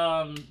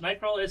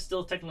is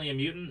still technically a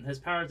mutant. His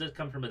powers did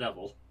come from a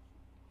devil.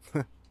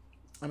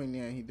 I mean,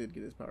 yeah, he did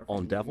get his power. On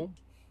from Devil.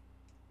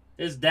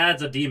 His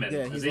dad's a demon.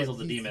 Yeah,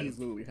 Azazel's a demon. He's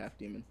literally half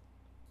demon.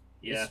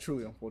 Yeah. It's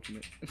truly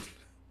unfortunate.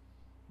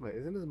 Wait,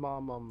 isn't his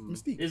mom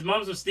Mystique. His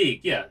mom's Mystique,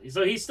 yeah.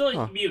 So he's still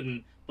Huh. a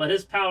mutant, but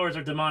his powers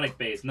are demonic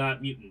based,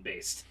 not mutant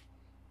based.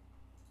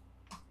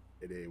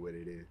 It is what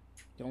it is.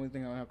 The only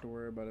thing I would have to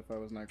worry about if I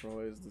was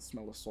Nightcrawler is the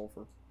smell of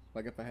sulfur.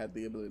 Like if I had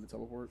the ability to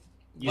teleport.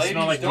 You Ladies,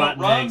 smell like don't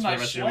rotten run, eggs for I the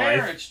rest of your swear.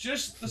 life. It's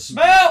just the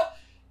smell!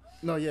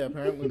 No, yeah,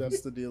 apparently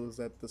that's the deal. Is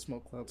that the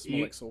smoke clouds smell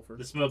You- like sulfur?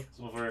 The smoke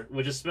sulfur,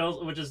 which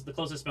is the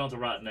closest smell to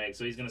rotten egg.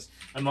 So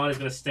Amani's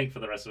gonna stink for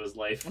the rest of his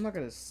life. I'm not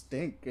gonna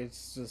stink.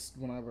 It's just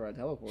whenever I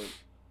teleport.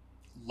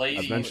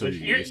 Lady. Eventually, But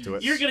you you're, get used to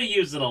it. you're gonna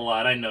use it a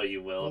lot. I know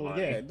you will, Well,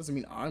 Amani. yeah, it doesn't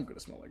mean I'm gonna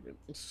smell like it.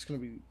 It's just gonna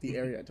be the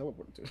area I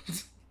teleported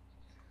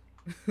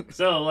to.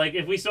 So, like,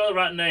 if we smell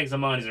rotten eggs,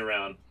 Amani's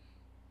around.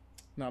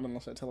 Not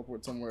unless I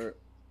teleport somewhere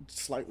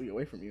slightly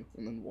away from you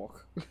and then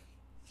walk.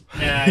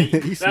 Nah,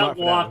 He's that smart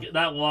for walk that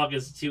that walk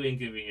is too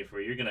inconvenient for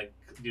you. You're gonna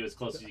do as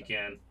close as you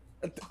can.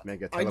 Man,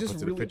 get I teleport just to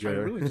the really, I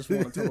refrigerator. really just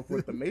want to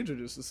teleport the major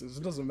distances.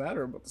 It doesn't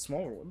matter about the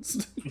smaller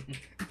ones.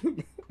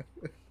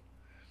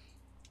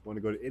 Want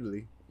to go to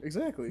Italy?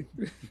 Exactly.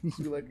 Just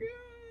be like,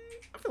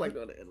 I feel like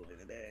going to Italy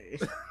today.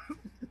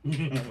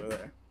 Over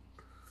there.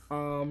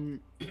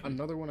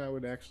 Another one I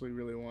would actually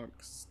really want,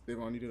 because they've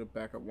only did a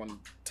backup one.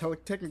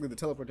 Technically, the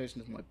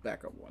teleportation is my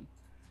backup one.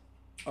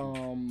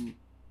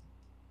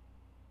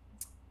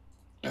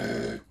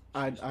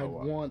 I'd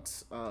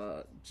want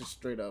just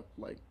straight up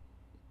like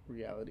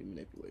reality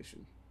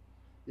manipulation.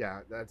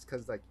 Yeah, that's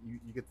because like you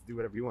get to do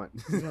whatever you want.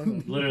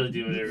 Literally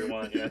do whatever you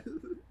want. Yeah.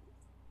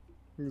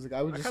 He was like,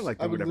 I would I just, kinda like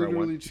I doing would whatever I want.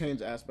 literally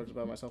change aspects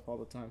about myself all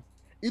the time.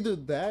 Either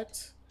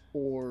that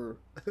or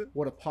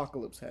what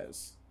Apocalypse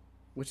has,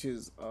 which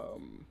is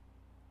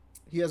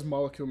he has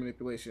molecule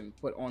manipulation,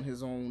 but on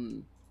his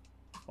own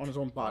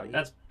body.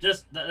 That's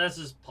just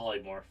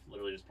polymorph.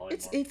 Literally just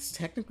polymorph. It's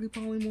technically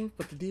polymorph,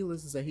 but the deal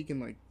is that he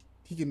can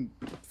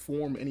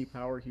form any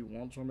power he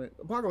wants from it.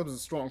 Apocalypse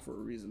is strong for a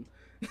reason.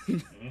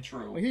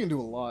 True. Like he can do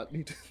a lot.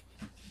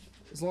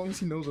 As long as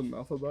he knows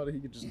enough about it, he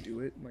can just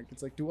do it. Like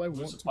it's like, do I want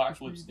Who's super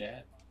Apocalypse speed?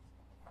 dad?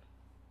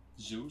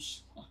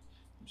 Zeus?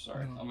 I'm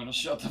sorry. No. I'm gonna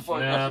shut the fuck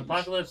Nah, up.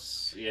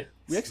 Apocalypse. Yeah.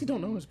 We actually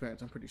don't know his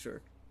parents. I'm pretty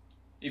sure.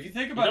 If you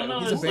think You about don't it, know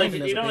He's his like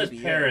abandoned as you a know his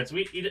baby, parents.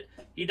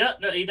 He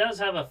does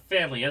have a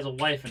family. He has a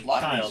wife and A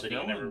lot of child these that he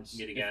can never villains,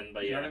 meet again.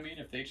 But you know yeah. what I mean?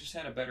 If they just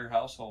had a better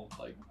household,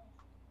 like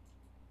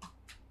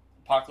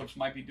Apocalypse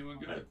might be doing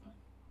good.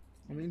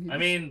 I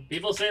mean,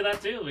 People say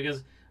that too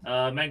because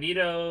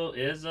Magneto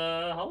is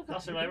a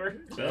Holocaust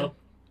survivor. So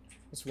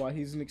that's why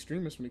he's an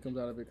extremist when he comes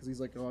out of it, because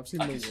he's like, oh, I've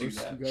seen I the can see worst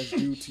that. you guys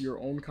do to your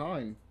own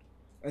kind,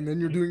 and then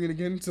you're doing it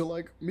again to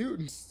like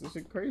mutants. It's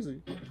like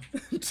crazy.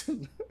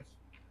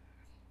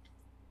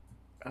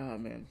 Ah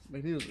man,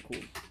 Magneto's a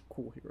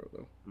cool hero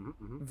though.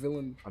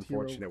 Villain.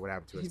 Unfortunate Hero. what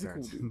happened to his He's a cool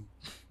parents. dude.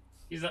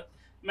 he's not.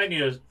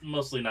 Magneto's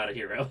mostly not a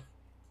hero.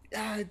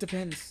 Ah, it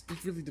depends.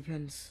 It really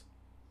depends.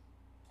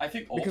 I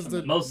think Because the-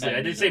 ultimately Mostly, I did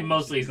Magneto say is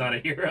mostly he's not a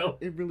hero.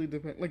 It really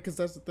depends. Like, cause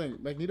that's the thing.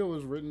 Magneto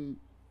was written.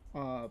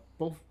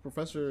 Both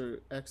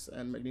Professor X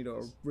and Magneto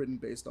are written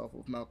based off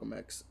of Malcolm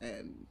X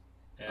and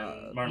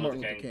And Martin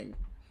Luther King.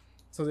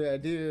 So the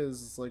idea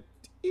is like,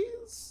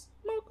 is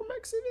Malcolm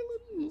X a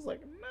villain? It's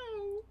like,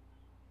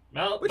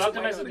 no. Which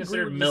Malcolm might X is not agree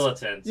considered with this.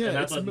 militant, Yeah, and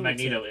that's it's what a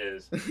militant. Magneto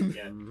is.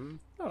 Yeah.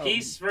 No.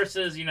 Peace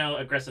versus,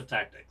 aggressive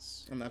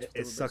tactics. And that's what they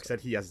It were sucks based that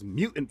he has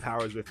mutant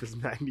powers with his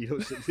Magneto.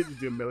 So he didn't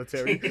do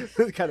military. Kind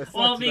of sucks.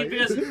 Well, I mean, right?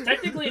 because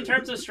technically, in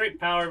terms of straight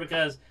power,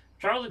 because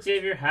Charles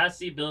Xavier has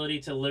the ability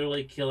to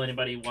literally kill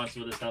anybody he wants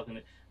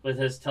with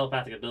his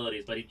telepathic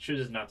abilities, but he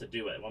chooses not to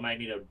do it. Well,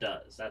 Magneto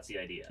does. That's the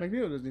idea. on.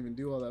 Magneto doesn't even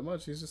do all that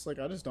much. He's just like,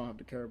 I just don't have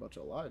to care about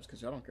your lives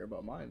because y'all don't care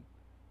about mine.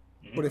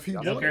 Mhm. But if he You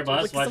don't wanted care to- about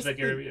us, like, why that's should I the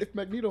care thing. about you? If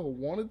Magneto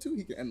wanted to,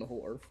 he could end the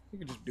whole Earth. He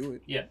could just do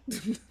it. Yeah.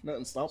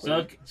 Nothing stopping So,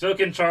 him. so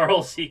can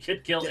Charles. He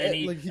could kill Yeah,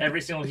 any like, he every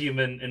single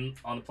human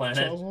on the planet.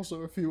 Charles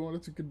also, if he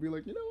wanted to, could be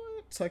like, you know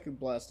what? Psychic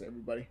blast to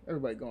everybody.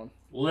 Everybody gone.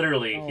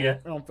 Literally, I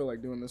don't feel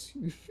like doing this.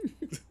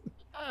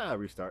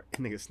 Restart.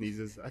 Nigga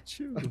sneezes.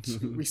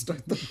 Achoo.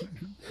 Restart the.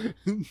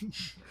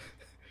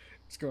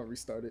 Just gonna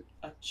restart it.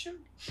 Achoo.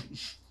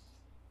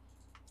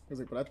 I was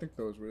like, but I think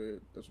those would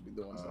be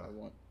the ones that I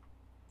want.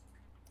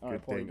 All right,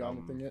 good Paul, you thing, got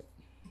anything yet?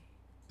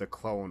 The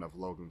clone of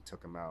Logan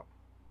took him out.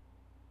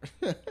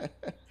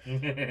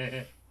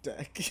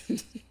 Dak.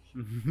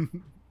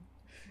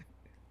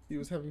 He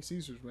was having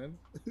seizures, man.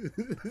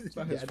 It's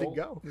not his fault.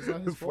 Go. It's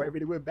not his Before fault.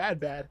 everything went bad.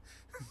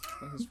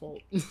 It's not his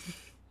fault.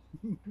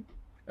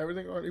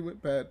 Everything already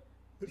went bad.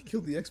 He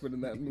killed the X-Men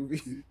in that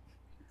movie.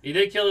 He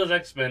did kill his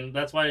X-Men.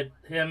 That's why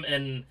him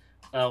and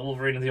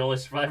Wolverine are the only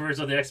survivors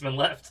of the X-Men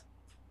left.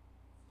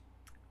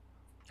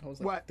 I was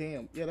like, What?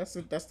 damn. Yeah, that's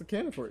the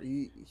canon for it.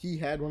 He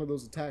had one of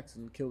those attacks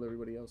and killed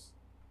everybody else.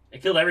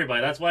 It killed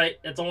everybody. That's why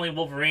it's only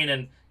Wolverine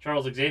and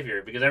Charles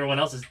Xavier, because everyone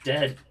else is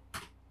dead.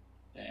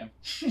 Damn.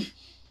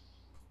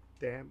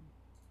 Damn.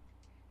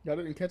 Y'all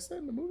didn't catch that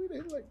in the movie? They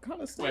like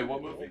kind of Wait,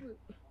 what movie?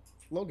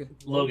 Logan.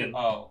 Logan.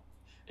 Oh,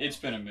 it's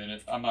been a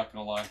minute. I'm not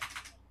gonna lie.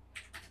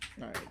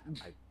 Alright.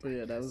 But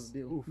yeah, that was the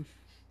deal.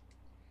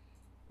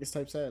 It's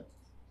type sad.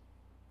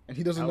 And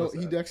he doesn't That know. was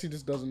He sad. actually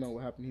just doesn't know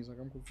what happened. He's like,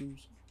 I'm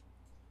confused.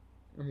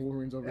 And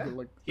Wolverine's over Yeah. here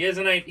like, He has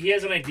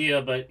an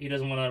idea, but he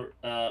doesn't want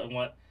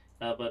to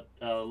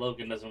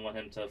Logan doesn't want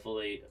him to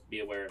fully be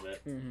aware of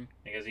it mm-hmm.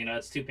 because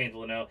it's too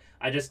painful to know.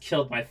 I just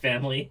killed my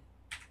family.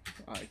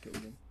 I killed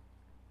him.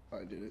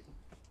 I did it.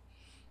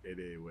 It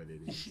is what it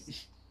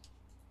is.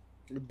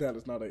 That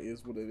is not a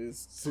is what it is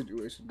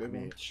situation, I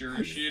Devon. mean, Sure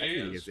as shit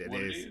everything is it what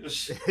it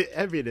is. is.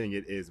 Everything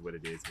it is what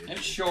it is. And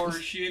sure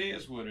as shit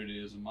is what it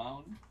is,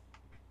 Amon.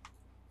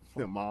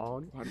 Come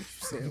on. Why did you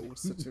say it with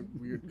such a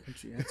weird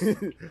country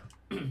accent?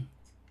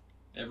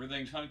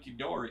 Everything's hunky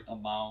dory,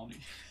 Amon.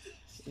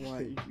 Why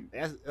you...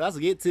 Let's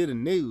get to the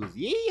news.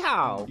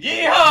 Yeehaw!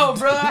 Yeehaw,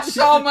 bro! I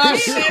saw my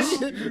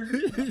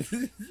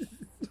sister.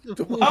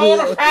 On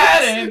a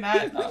Friday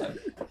night.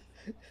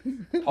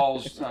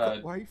 Paul's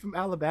Why are you from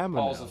Alabama?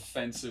 Paul's now?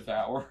 offensive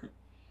hour.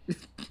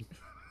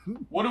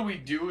 What are we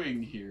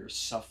doing here?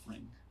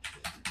 Suffering.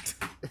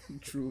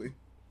 Truly.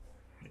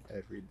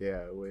 Every day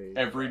I wait.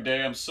 Every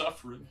day I'm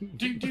suffering.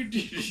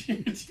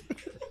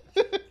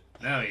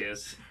 Now he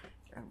is.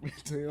 Every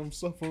day I'm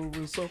suffering.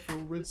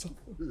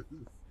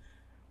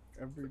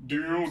 Every day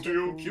Deal, I'm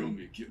kill suffering.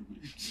 me.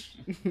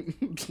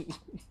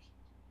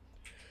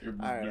 Every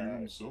day I'm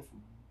Alright.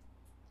 suffering.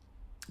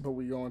 But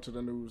we go into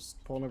the news.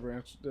 Paul never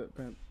answered that.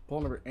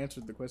 Paul never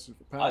answered the question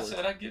for I powers.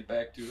 said I'd get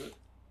back to it.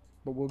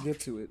 But we'll get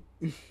to it.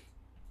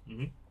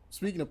 Mhm.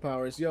 Speaking of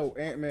powers, yo,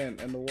 Ant-Man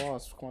and the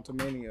Wasp,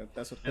 Quantumania,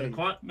 that's a thing. And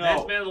No,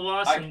 Ant-Man and the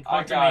Wasp and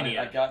I got it. Quantumania.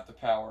 I got the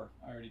power.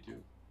 I already do.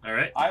 All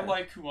right. I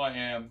like who I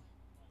am.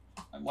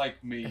 I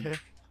like me.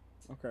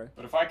 Okay.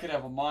 But if I could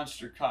have a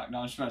monster cock, no,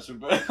 I'm just messing.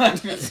 But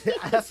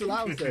That's what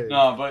I was saying.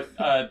 no,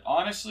 but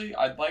honestly,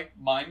 I'd like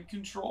mind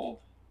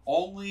control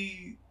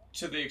only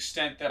to the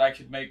extent that I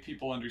could make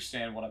people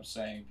understand what I'm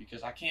saying,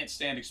 because I can't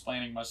stand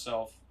explaining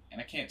myself,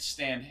 and I can't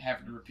stand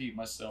having to repeat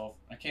myself.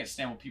 I can't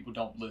stand when people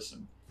don't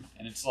listen,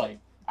 and it's like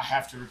I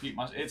have to repeat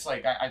myself. It's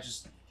like I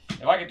just,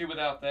 if I could do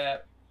without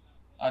that,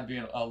 I'd be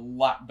in a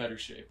lot better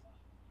shape.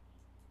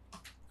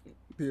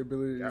 The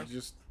ability Yeah. to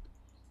just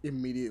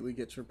immediately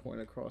get your point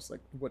across, like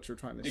what you're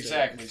trying to say.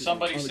 Exactly.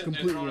 Somebody sitting there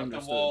completely throwing up the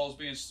understood. walls,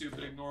 being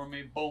stupid, ignoring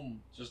me.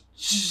 Boom.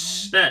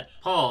 Just. Bet,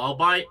 Paul.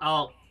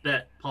 I'll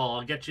bet, Paul.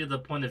 I'll get you the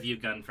point of view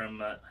gun from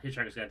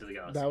Hitchhiker's Guide to the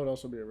Galaxy. That would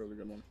also be a really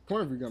good one.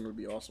 Point of view gun would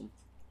be awesome.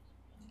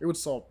 It would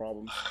solve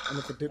problems, and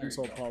if it There didn't you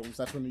solve go. problems,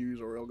 that's when you use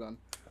a real gun.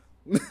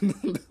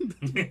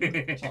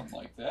 Something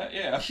like that.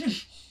 Yeah.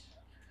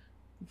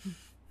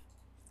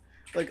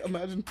 Like,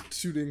 imagine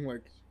shooting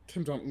like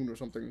Kim Jong Un or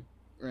something,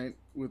 right?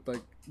 With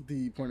like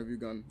the point of view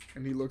gun,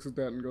 and he looks at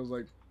that and goes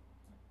like,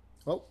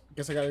 "Well,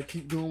 guess I gotta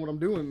keep doing what I'm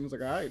doing." And it's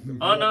like, "All right." then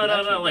Oh we no have the no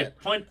action no! of Like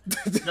that. point.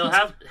 No,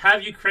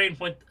 have Ukraine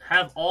point.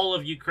 Have all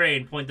of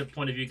Ukraine point the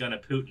point of view gun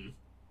at Putin.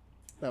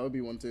 That would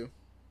be one too.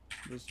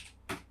 Just,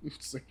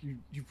 it's like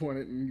you point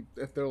it, and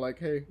if they're like,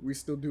 "Hey, we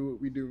still do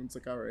what we do," it's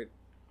like, "All right."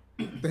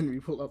 Then we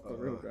pull up the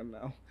real gun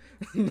now.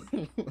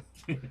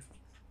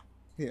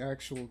 The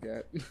actual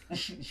gat.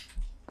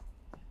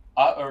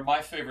 Or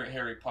my favorite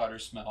Harry Potter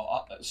spell,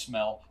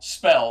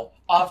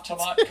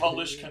 Avtomat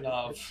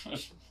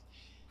Kalishkanov.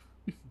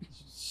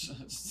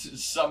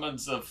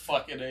 Summons a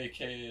fucking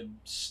AK and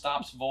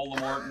stops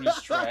Voldemort in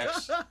his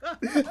tracks.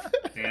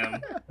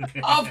 Damn.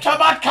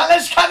 Avtomat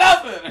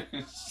Kalishkanov!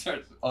 And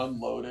starts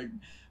unloading.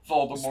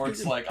 Voldemort's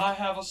Speaking- like, I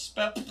have a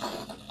spell.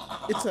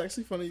 It's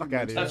actually funny. Fuck you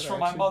outta mentioned here. That's that. for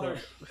my mother.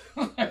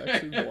 I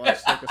actually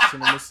watched like a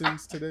cinema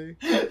scenes today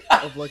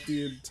of like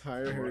the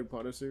entire Harry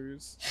Potter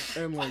series,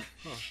 and like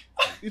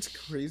it's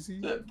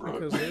crazy That broke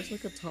because me. there's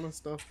like a ton of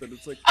stuff that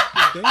it's like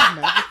they have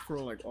magic for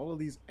like all of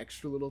these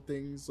extra little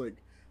things like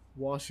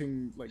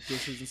washing like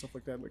dishes and stuff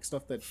like that, like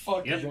stuff that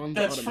Fucking, runs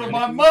that's for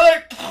my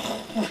automatically.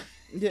 mother!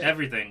 Yeah,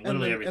 Everything. and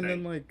Literally then, everything. and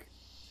then like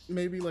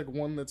maybe like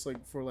one that's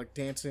like for like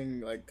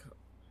dancing like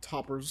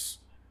toppers,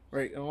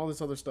 right, and all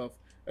this other stuff,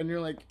 and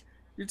you're like,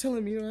 you're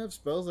telling me you don't have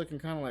spells that can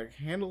kind of like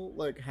handle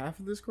like half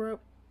of this crap.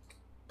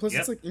 Plus, Yep.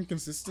 it's like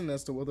inconsistent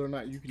as to whether or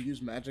not you can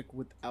use magic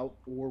without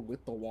or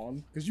with the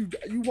wand, because you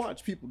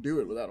watch people do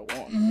it without a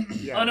wand.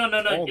 Yeah. Oh no!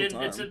 all the It's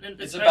time. it's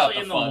It's about especially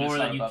the in the fun, it's lore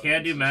not that you about the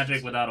can do magic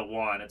consistency. without a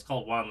wand. It's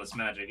called wandless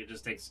magic. It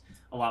just takes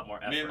a lot more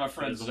effort. Me and my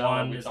friend because the Zella,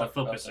 wand we is the talked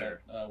about focuser.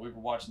 that. We were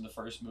watching the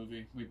first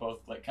movie. We both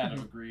like kind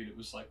of agreed. It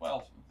was like,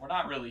 well, we're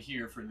not really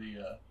here for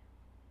the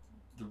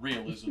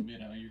realism. You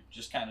know, you're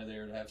just kind of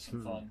there to have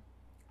some fun.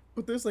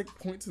 But there's like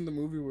points in the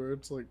movie where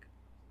it's like,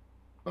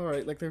 all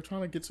right, like they're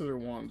trying to get to their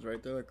wands,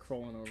 right? They're like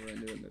crawling over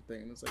and doing their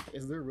thing, and it's like,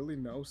 is there really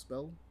no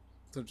spell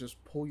to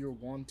just pull your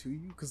wand to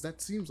you? Because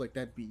that seems like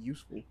that'd be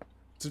useful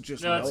to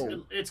just No,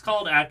 know. it's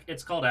called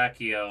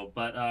Accio,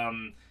 but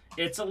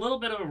it's a little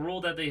bit of a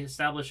rule that they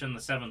establish in the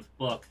 7th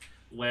book,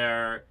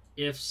 where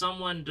if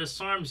someone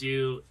disarms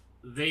you,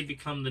 they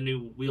become the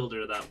new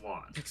wielder of that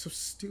wand. That's so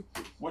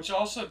stupid. Which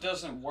also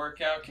doesn't work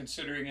out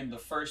considering in the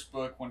first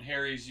book when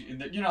Harry's, you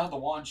know how the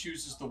wand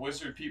chooses the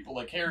wizard people,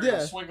 like Harry Yeah.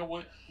 will swing a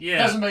wand.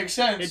 Yeah. Doesn't make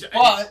sense, It-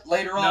 but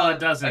later on, No, it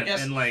doesn't. I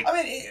guess. And like,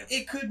 I mean,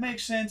 it could make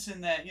sense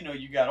in that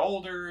you got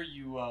older,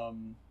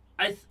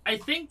 I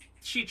think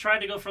she tried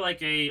to go for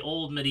like a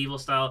old medieval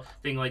style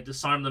thing, like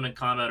disarm them in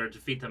combat or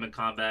defeat them in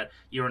combat.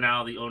 You are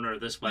now the owner of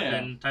this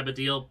weapon type of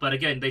deal. But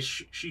again,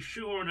 she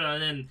shoehorned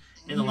it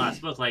in the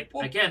last book. Like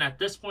Well- again, at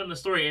this point in the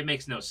story, it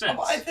makes no sense.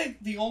 I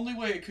think the only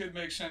way it could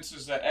make sense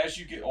is that as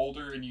you get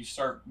older and you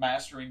start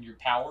mastering your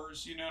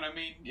powers, you know what I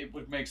mean? It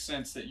would make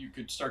sense that you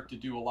could start to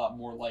do a lot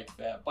more like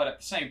that. But at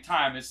the same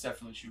time, it's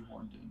definitely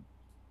shoehorned in.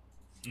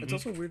 It's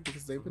also weird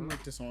because they've been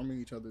like disarming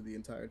each other the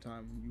entire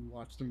time. You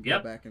watch them go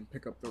Yep. back and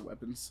pick up their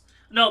weapons.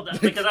 No,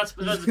 because that's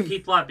the key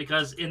plot.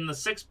 Because in the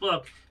 6th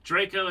book,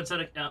 Draco, instead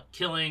of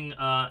killing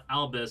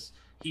Albus,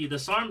 he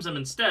disarms him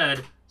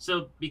instead.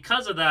 So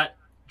because of that,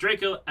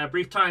 Draco, at a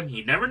brief time,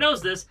 he never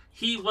knows this,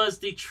 he was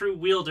the true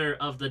wielder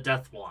of the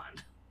Death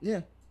Wand.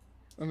 Yeah,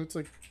 and it's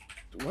like,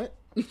 what?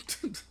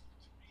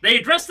 They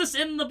address this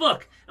in the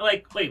book.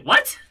 Like, wait,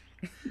 what?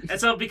 And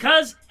so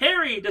because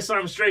Harry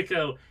disarms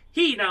Draco,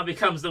 he now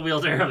becomes the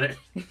wielder of it.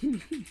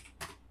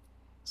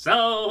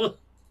 So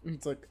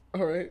It's like,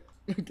 all right,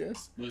 I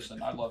guess.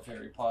 Listen, I love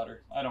Harry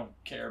Potter. I don't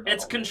care about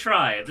it's all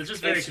contrived. It's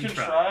just very It's contrived.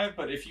 contrived,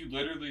 but if you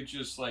literally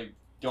just like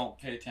don't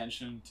pay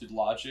attention to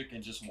logic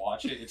and just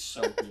watch it, it's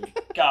so good.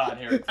 God,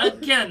 Harry Potter.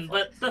 Again,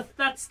 but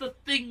that's the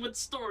thing with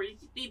stories.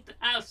 You need to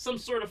have some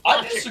sort of I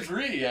logic.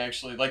 disagree.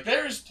 Actually, like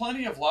there's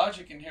plenty of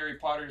logic in Harry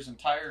Potter's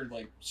entire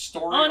like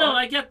story. Oh no, arc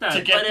I get that.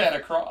 to get but that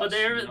if, across. but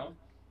there- you know?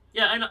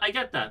 Yeah, I know, I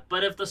get that.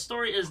 But if the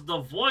story is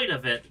devoid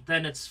of it,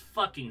 then it's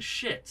fucking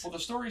shit. Well, the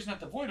story's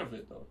not devoid of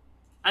it though.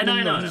 I know.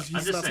 He's, I'm he's just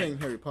not saying. saying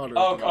Harry Potter.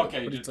 Oh, is devoid,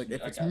 okay, But just- it's like,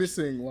 if I it's got you.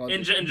 missing logic.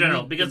 In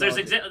general, you because need there's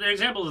the logic. there are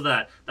examples of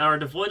that are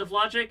devoid of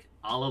logic,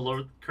 a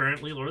la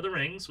currently Lord of the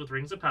Rings with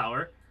Rings of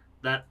Power,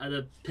 that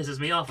pisses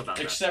me off about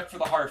that. Except for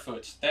the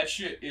Harfoots. That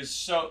shit is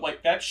so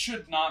like that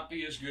should not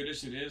be as good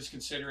as it is,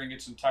 considering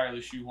it's entirely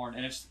shoehorned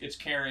and it's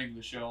carrying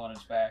the show on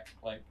its back.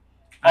 Like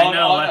I on-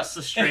 know, on that's a-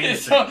 the strange it,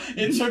 thing.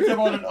 it took them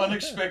on an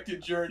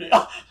unexpected journey.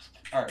 All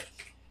right.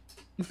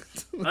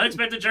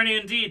 Unexpected journey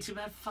indeed. Too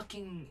bad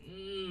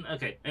fucking...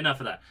 Okay, enough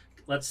of that.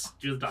 Let's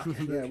do the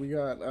docket. Yeah, we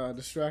got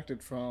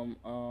distracted from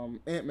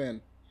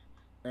Ant-Man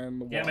and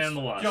the Wasp. Ant-Man and the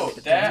Wasp. Yo,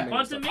 The that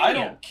Quantumania. I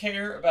don't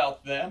care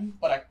about them,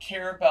 but I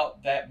care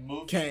about that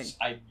movie's Kang.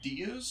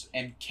 ideas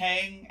and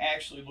Kang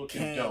actually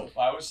looking Kang. dope.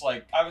 I was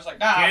like,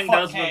 nah, Kang fuck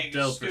does Kang, look he's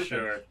dope for stupid.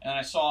 sure. And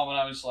I saw him and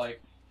I was like,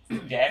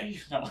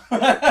 Daddy? No.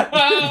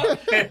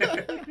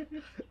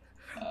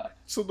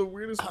 So the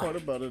weirdest part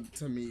about it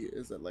to me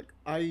is that like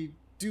I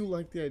do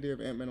like the idea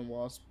of Ant-Man and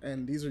Wasp,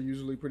 and these are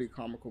usually pretty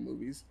comical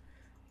movies.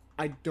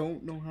 I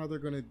don't know how they're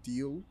gonna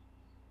deal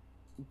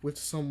with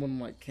someone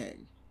like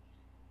Kang.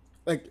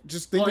 Like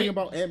just thinking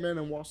about Ant-Man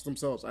and Wasp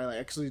themselves, I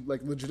actually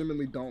like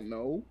legitimately don't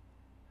know.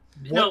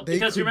 What No, they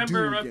because could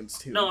remember, do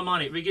against him. no,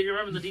 Amani, you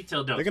remember the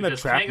detailed notes. They're gonna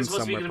because trap Kang is him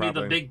supposed to be somewhere, going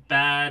to be the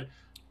probably.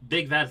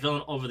 big bad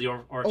villain over the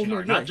origin no,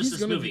 arc, yeah, not just he's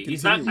this gonna movie. be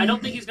He's not. I continuing.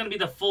 don't think he's going to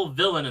be the full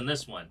villain in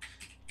this one.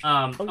 Or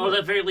yeah. at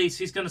the very least,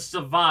 he's going to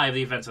survive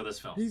the events of this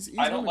film. He's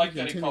I don't gonna like be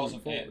that he calls him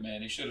continuing Ant forward.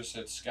 Man. He should have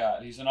said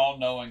Scott. He's an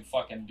all-knowing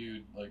fucking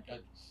dude. Like,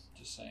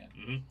 just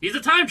saying. He's a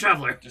time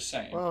traveler. Just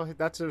saying. Well,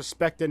 that's a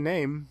respected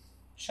name.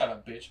 Shut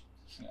up, bitch.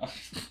 No.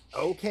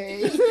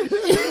 Okay.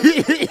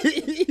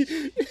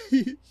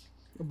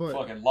 But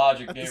Fucking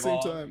logic, at the Dave. same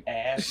time-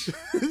 Ass.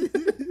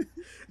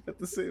 at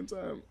the same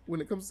time,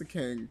 when it comes to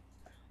Kang,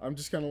 I'm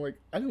just kind of like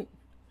I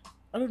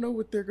don't know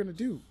what they're gonna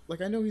do. Like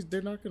I know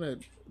they're not gonna.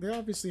 They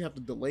obviously have to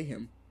delay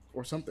him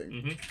or something.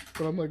 Mhm.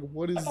 But I'm like,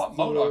 what is I thought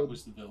the MODOK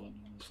was the villain.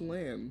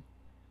 plan?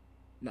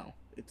 No,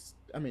 it's.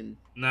 I mean,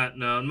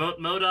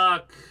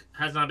 MODOK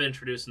has not been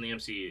introduced in the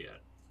MCU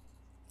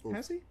yet.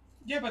 has he?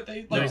 Yeah, but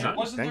they No, like he's not.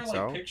 wasn't there Think like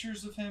so.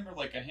 pictures of him or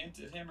like a hint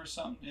at him or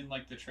something in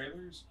like the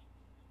trailers,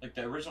 like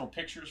the original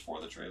pictures for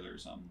the trailer or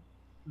something.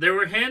 There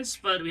were hints,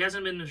 but he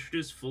hasn't been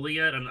introduced fully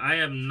yet, and I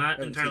am not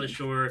Haven't entirely seen him.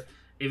 sure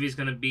if he's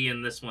going to be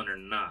in this one or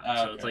not. Oh,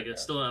 So okay, it's like it's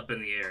okay. still up in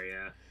the air.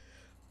 Yeah.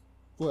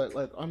 But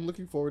like, I'm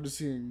looking forward to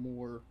seeing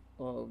more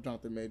of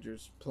Jonathan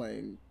Majors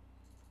playing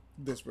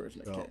this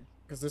version of Oh. Kang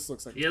because this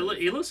looks like. Yeah,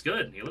 he looks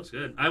good. He looks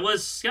good. I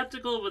was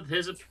skeptical with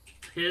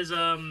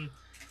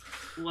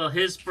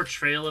his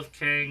portrayal of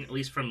Kang, at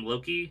least from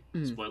Loki.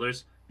 Mm.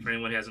 Spoilers for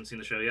anyone who hasn't seen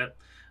the show yet.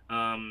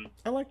 I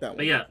like that one.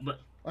 But yeah, but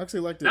I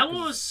actually liked it. that 'cause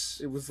one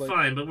was it was like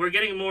fine. But we're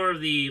getting more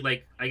of the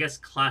like I guess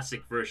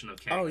classic version of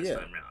Kang Oh, this yeah.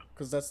 time around.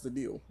 because that's the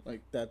deal.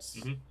 Like that's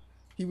Mhm.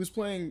 he was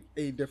playing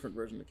a different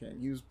version of Kang.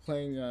 He was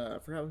playing I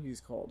forgot what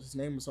he's called. His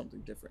name was something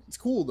different. It's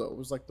cool though. It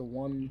was like the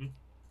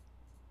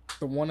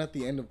one at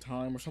the end of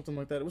time or something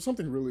like that. It was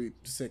something really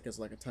sick as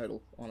like a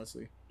title,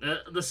 honestly.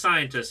 The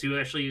scientist who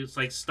actually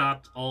like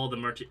stopped all the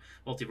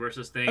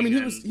multiverses thing. I mean,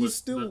 and he's was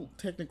still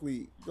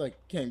technically like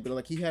Kang, but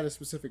like he had a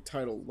specific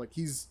title. Like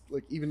he's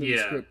like even in the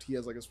Yeah. script, he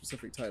has like a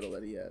specific title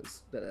that he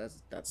has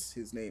that's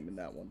his name in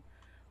that one.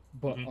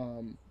 But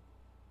Mhm.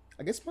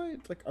 I guess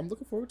I'm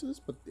looking forward to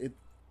this, but it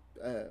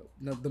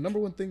no, the number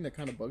one thing that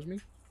kind of bugs me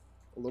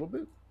a little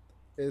bit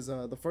is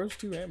the first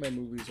two Ant-Man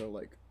movies are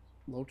like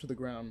low to the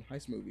ground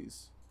heist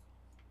movies.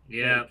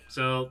 yeah. like-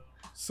 So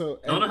So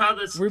don't know how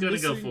this is we're gonna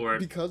go missing- forward.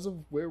 because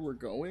of where we're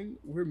going.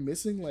 We're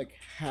missing like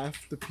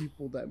half the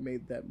people that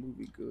made that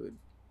movie good.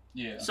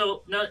 Yeah.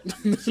 So no,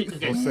 see,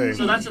 okay. We'll see.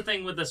 So that's the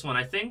thing with this one.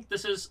 I think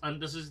this is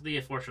the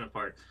unfortunate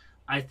part.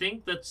 I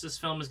think that this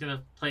film is going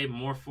to play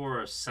more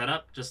for a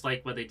setup, just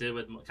like what they did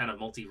with kind of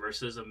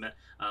Multiverse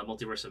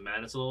of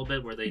Madness a little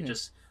bit, where they Mhm.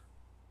 just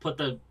put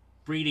the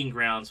breeding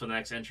grounds for the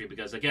next entry.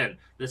 Because again,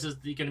 this is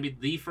going to be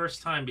the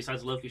first time,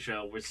 besides Loki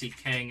show, we see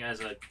Kang as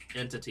an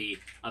entity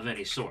of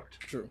any sort.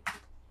 True.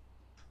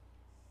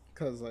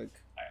 Because like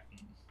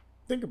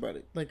think about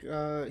it. Like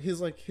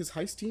his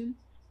heist team,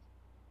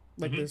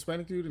 like the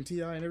Hispanic dude and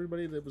T.I. and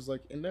everybody that was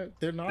like in there,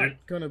 they're not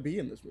gonna be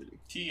in this movie.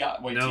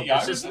 T.I. Wait, No, T.I.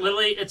 it's just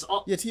literally it's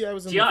all. Yeah, T.I.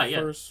 was in T.I. the Yeah,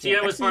 first. T.I.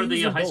 one. was Actually, part of he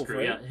the was in heist both, crew.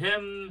 right? Yeah,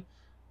 him,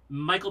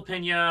 Michael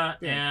Pena,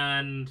 Yeah.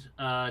 and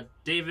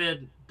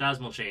David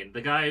Dasmalchian,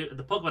 the guy,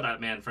 the polka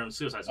dot man from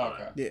Suicide Squad.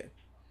 Okay.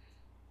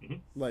 Yeah. Mhm.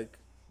 Like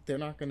they're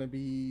not gonna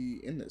be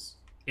in this.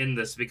 In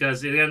this,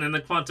 because again, in the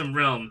quantum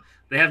realm,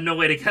 they have no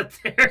way to get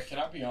there. Can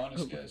I be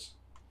honest, guys,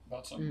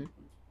 about something?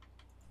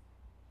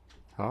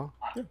 Huh?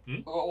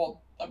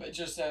 Well, I mean,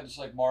 just that it's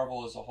like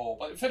Marvel as a whole.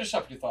 But finish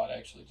up your thought.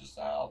 Actually, just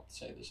I'll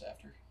say this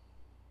after.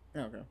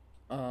 Yeah, okay.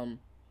 I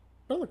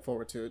look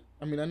forward to it.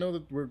 I mean, I know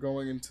that we're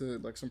going into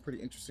like some pretty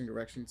interesting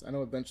directions. I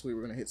know eventually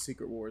we're gonna hit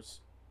Secret Wars,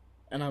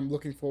 and I'm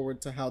looking forward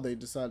to how they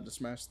decide to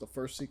smash the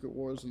first Secret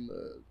Wars in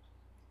the,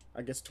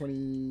 I guess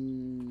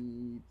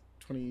 2010,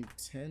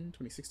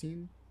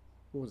 2016.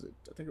 What was it?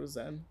 I think it was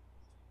Zen.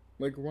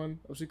 Like one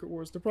of Secret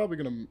Wars. They're probably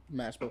gonna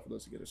mash both of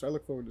those together. So I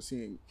look forward to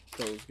seeing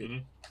those get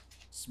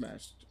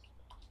smashed.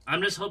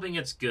 I'm just hoping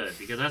it's good,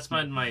 because that's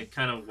my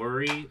kind of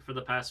worry for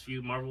the past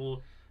few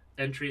Marvel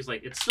entries.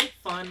 Like, it's still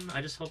fun.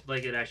 I just hope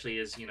like it actually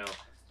is,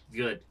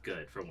 good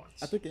for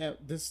once. I think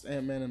this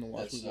Ant-Man and the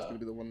Wasp That's, movie is gonna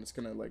be the one that's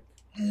gonna like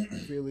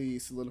really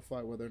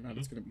solidify whether or not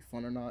it's gonna be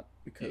fun or not,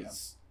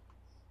 because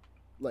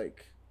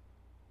like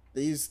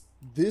this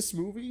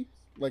movie,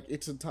 like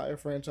its entire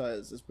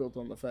franchise is built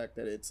on the fact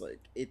that it's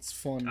like it's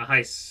fun. A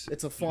heist.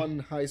 It's a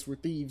fun heist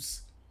with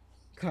thieves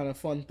kind of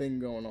fun thing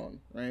going on,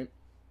 right?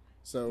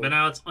 So But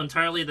now it's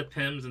entirely the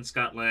Pims and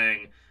Scott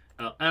Lang.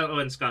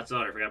 And Scott's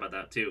daughter. I forgot about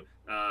that too.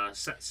 yeah,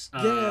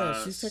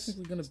 she's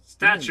technically gonna.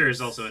 Stature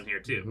is also in here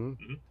too.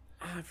 Mhm.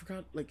 I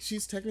forgot. Like she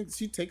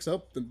takes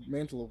up the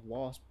mantle of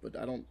Wasp, but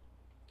I don't.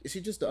 Is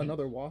she just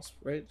another Wasp?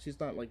 Right? She's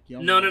not like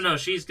young. No.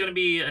 She's gonna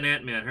be an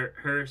Ant-Man.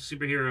 Her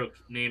superhero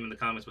name in the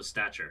comics was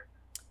Stature.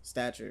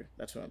 Stature.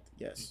 That's what.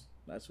 Yes,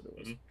 that's what it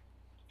was. Mhm.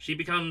 She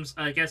becomes,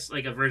 I guess,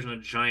 like a version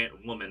of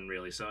Giant Woman,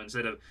 really. So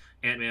instead of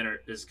Ant-Man,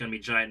 it's gonna be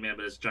Giant Man,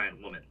 but it's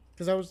Giant Woman.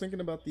 Because I was thinking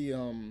about the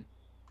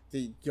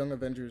Young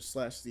Avengers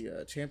 /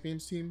 the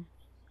Champions team,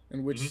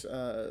 in which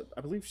I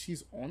believe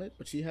she's on it,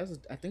 but she has.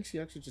 I think she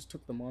actually just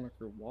took the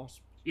moniker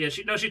Wasp. Yeah,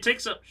 she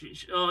takes up.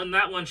 In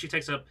that one, she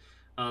takes up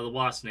the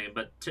Wasp name,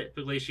 but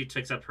typically she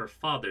takes up her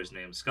father's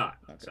name, Scott.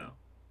 Okay.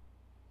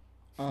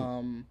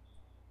 So.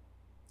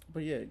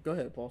 But yeah, go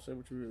ahead, Paul. Say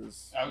what you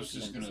was. I was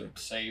just gonna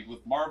say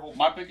with Marvel,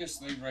 my biggest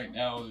thing right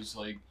now is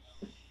like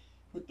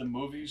with the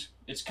movies,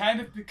 it's kind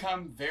of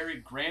become very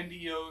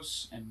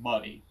grandiose and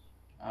muddy.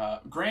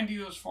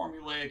 Grandiose,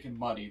 formulaic, and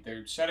muddy.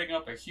 They're setting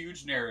up a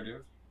huge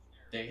narrative.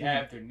 They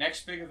have their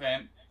next big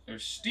event. They're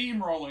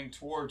steamrolling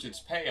towards its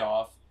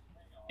payoff,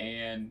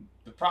 and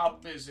the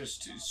problem is it's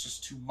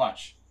just too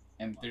much.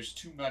 And there's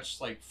too much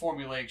like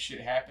formulaic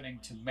shit happening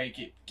to make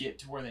it get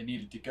to where they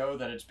need it to go.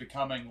 That it's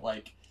becoming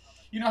like,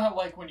 you know how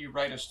like when you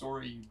write a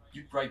story,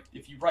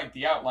 if you write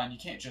the outline, you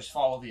can't just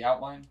follow the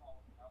outline.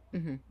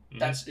 Mm-hmm.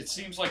 It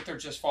seems like they're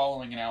just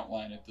following an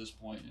outline at this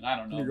point, and I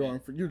don't know.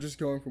 You're just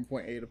going from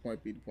point A to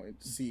point B to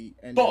point C,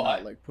 and But- you're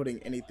not like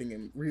putting anything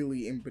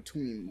in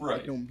between. Right.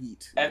 Like, no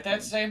meat. At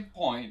that same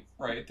point,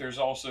 right, there's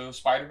also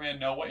Spider-Man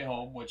No Way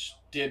Home, which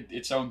did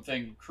its own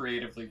thing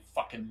creatively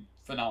fucking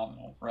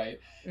phenomenal, right?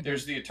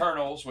 There's the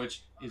Eternals,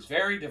 which is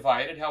very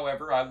divided.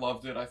 However, I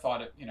loved it. I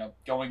thought it,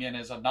 going in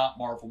as a not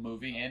Marvel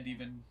movie and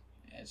even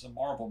as a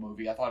Marvel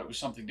movie, I thought it was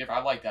something different.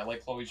 I like that. I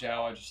like Chloe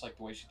Zhao. I just like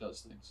the way she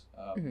does things.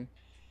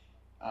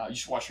 You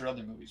should watch her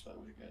other movies, by the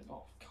way, guys.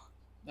 Oh, God.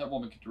 That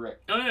woman can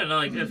direct. Oh yeah, no.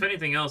 Like if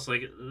anything else,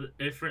 like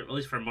if at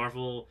least for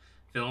Marvel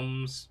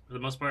films, for the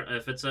most part,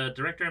 if it's a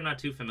director I'm not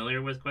too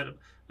familiar with,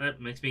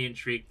 that makes me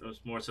intrigued.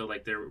 More so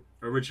like their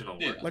original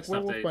work. Yeah. Like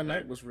stuff Werewolf by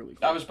Night was really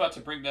cool. I was about to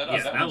bring that up.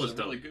 Yeah, that was was a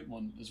dope. really good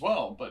one as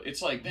well. But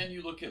it's like, then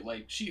you look at,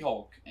 like,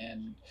 She-Hulk,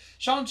 and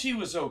Shang-Chi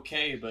was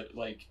okay, but,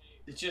 like,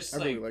 it's just, I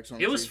like... really like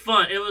Shang-Chi. It was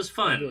fun. It was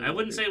fun. really I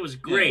wouldn't like say it. it was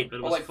great, but it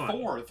Or was like fun.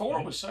 Thor.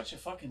 Thor was such a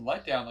fucking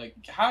letdown. Like,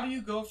 how do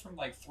you go from,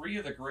 like, 3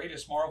 of the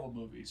greatest Marvel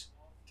movies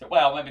to,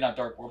 well, maybe not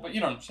Dark World, but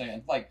you know what I'm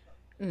saying? Like,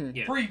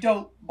 Yeah. pretty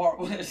dope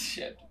Marvel...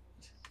 shit.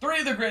 3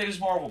 of the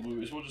greatest Marvel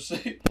movies, we'll just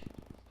say.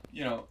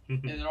 And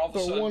then all of a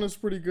Thor sudden... 1 is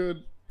pretty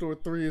good. Thor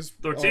 3 is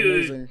Thor 2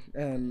 amazing,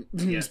 and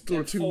Yeah. Thor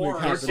And 2 4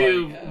 make Thor is happen.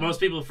 2, like, most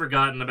people have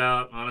forgotten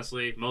about,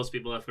 honestly. Most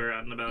people have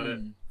forgotten about it.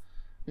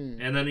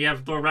 And then you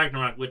have Thor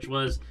Ragnarok, which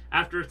was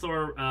after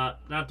Thor,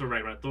 not Thor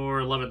Ragnarok,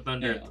 Thor Love and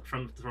Thunder. Yeah.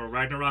 From Thor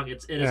Ragnarok,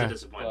 it is a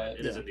disappointment. But-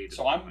 It is indeed.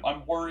 So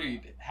I'm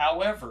worried.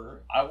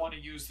 However, I want to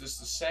use this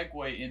to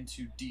segue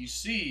into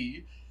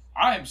DC.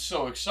 I am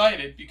so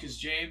excited because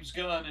James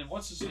Gunn and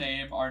what's his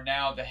name are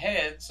now the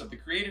heads of the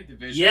creative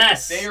division.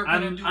 Yes! They are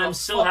going to do I'm a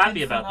so fucking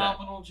happy about that.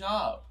 phenomenal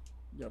job.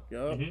 Yup.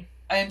 Mhm.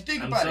 And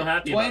think I'm about so it.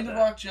 happy Dwayne about The that.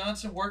 Rock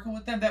Johnson working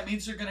with them, that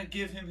means they're going to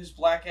give him his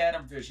Black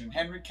Adam vision.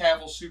 Henry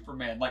Cavill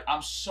Superman. Like,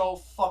 I'm so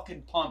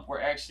fucking pumped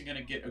we're actually going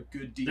to get a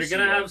good DC They're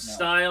gonna right have now.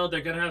 style. They're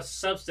gonna have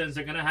substance.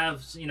 They're gonna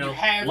have You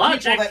have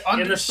logic people that in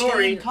the understand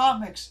story.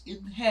 comics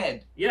in the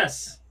head.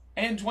 Yes.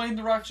 And Dwayne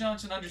The Rock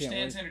Johnson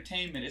understands wait.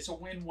 entertainment. It's a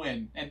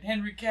win-win. And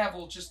Henry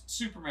Cavill, just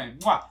Superman.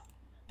 Mwah!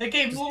 They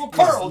gave him a little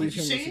Just Pearl. leave Did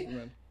you him with see?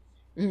 Superman.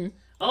 Mhm.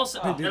 Also,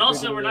 Oh. and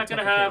also, They we're did not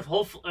gonna Tucker have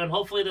Carter.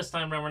 hopefully this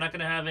time around, we're not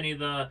gonna have any of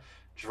the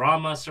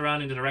drama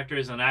surrounding the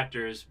directors and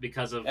actors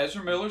because of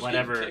Ezra Miller's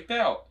whatever. getting kicked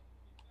out.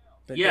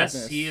 Thank Yes,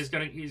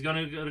 goodness. he's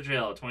gonna go to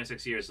jail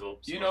 26 years. So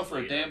You know for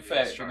a supposedly, damn he fact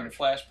was they're going to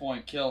charged.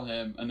 Flashpoint kill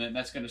him, and then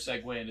that's going to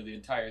segue into the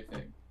entire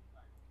thing.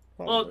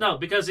 Well, no,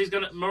 because he's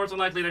gonna more than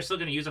likely they're still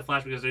gonna use a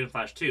Flash because they're doing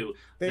Flash 2.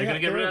 They're gonna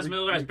get rid of Ezra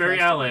Miller as Barry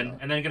Allen,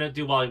 and then gonna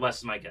do Wally West,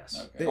 is my guess.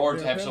 Okay. They, Or they,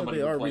 to have apparently somebody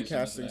they are replace him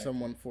recasting today.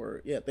 someone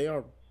for. Yeah, they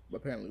are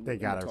apparently. They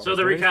gotta- So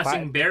they're Barry's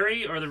recasting fine.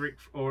 Barry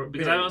or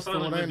because I also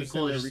From thought what it would be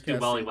cool to they're just do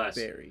Wally recasting West.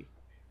 Barry.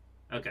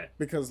 Okay.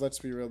 Because let's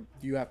be real,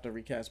 you have to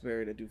recast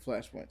Barry to do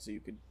Flashpoint, so you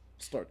could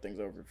start things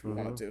over if you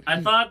wanted to.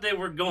 I thought they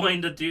were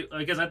going to do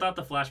because I thought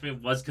the Flash movie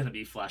was gonna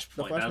be Flashpoint.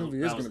 The Flash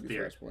movie is going to be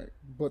theory. Flashpoint,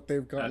 but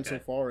they've gotten so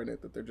Okay. far in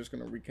it that they're just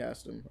going to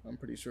recast him. I'm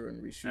pretty sure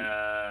and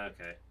reshoot.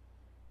 Okay.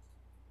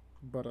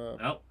 But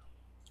Nope.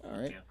 all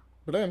right. Yeah.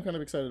 But I am kind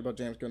of excited about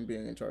James Gunn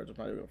being in charge of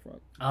my real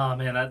front. Oh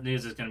man, that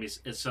news is gonna be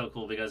it's so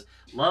cool because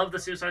love the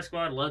Suicide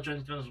Squad, love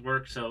James Gunn's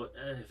work. So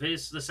if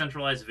he's the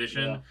centralized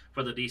vision Yeah.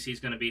 for the DC is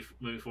gonna be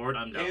moving forward,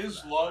 I'm down. His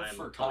for that. love I'm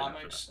for totally down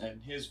comics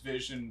and his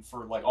vision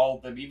for like all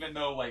of them, even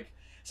though like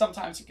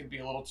sometimes it can be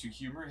a little too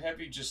humor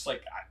heavy. Just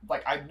like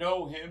I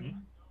know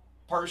him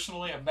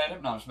personally. I've met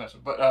him. No, I'm just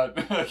messing. But I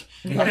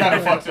kind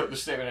of fucked up the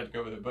statement. I had to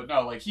go with it. But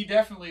no, like he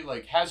definitely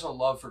like has a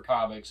love for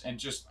comics and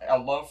just a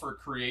love for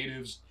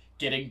creatives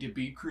getting to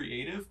be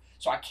creative.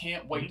 So I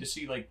can't wait to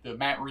see like the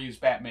Matt Reeves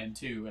Batman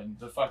 2 and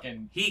the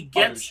fucking He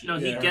gets shit, no,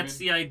 he yeah. gets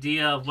the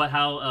idea of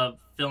how a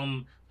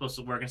film is supposed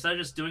to work. Instead of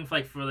just doing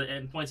like for the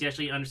endpoints, he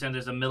actually understands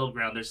there's a middle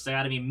ground. There's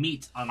got to be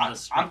meat on the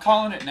street. I'm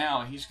calling it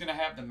now. He's gonna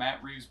have the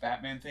Matt Reeves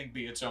Batman thing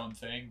be its own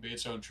thing, be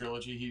its own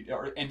trilogy.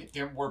 And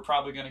then we're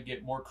probably gonna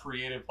get more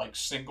creative, like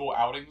single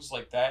outings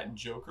like that and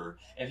Joker.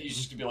 And he's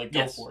just gonna be like, "Go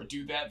Yes. for it,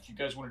 do that. If you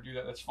guys want to do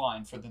that, that's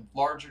fine." For the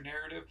larger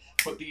narrative,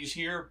 put these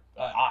here.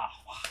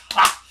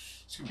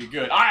 It's gonna be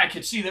good. I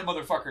could see that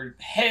motherfucker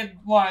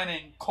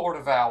headlining Court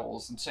of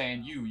Owls and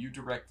saying, "You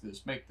direct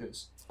this, make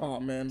this." Oh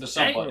man, To the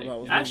somebody.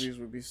 Those Actu- movies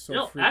would be so.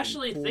 No, freaking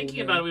actually, cool, thinking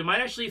man. about it, we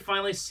might actually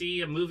finally see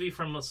a movie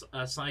from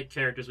side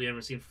characters we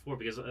haven't seen before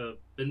because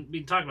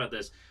been talking about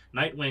this.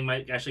 Nightwing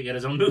might actually get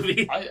his own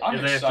movie. I'm if they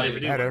actually excited. ever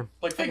do Better. one.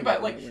 Like think I about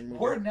it, like like Nightwing movie.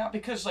 we're now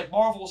because like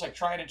Marvel's like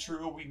tried and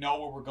true. We know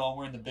where we're going.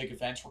 We're in the big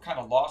events. We're kind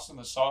of lost in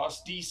the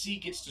sauce.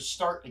 DC gets to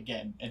start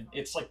again, and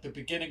it's like the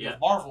beginning Yeah. of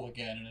Marvel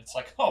again. And it's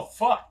like, oh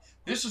fuck,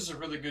 this is a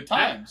really good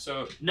time.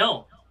 So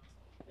No.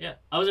 Yeah,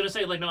 I was gonna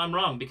say no, I'm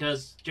wrong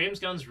because James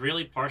Gunn's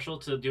really partial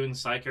to doing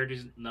side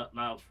characters. Not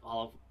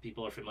all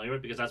people are familiar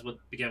with because that's what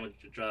began with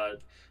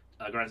Guardians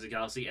of the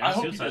Galaxy and I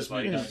hope he Suicide does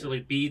Squad. He make just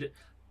like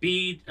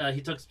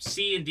he took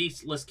C and D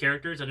list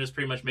characters and just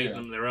pretty much made Yeah.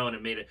 them their own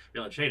and made it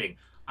real entertaining.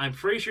 I'm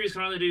pretty sure he's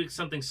going to do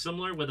something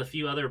similar with a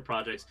few other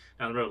projects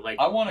down the road. Like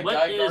I want a what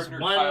Guy is Gardner,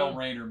 one- Kyle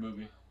Rayner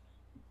movie.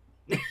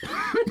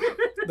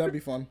 That'd be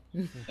fun.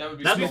 That would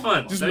be That'd be so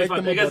fun. Just That'd be make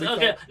fun. them a Because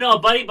buddy okay, no,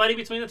 buddy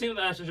between the two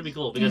that actually should be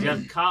cool because you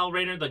have Kyle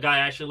Rayner, the guy I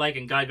actually like,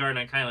 and Guy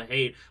Gardner I kind of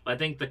hate. But I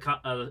think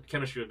the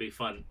chemistry would be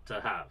fun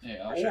to have.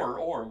 Yeah, for sure.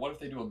 or what if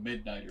they do a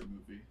Midnighter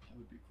movie? That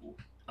would be cool.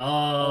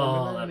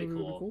 Oh, Midnight that'd be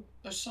movie would cool.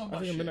 There's so I much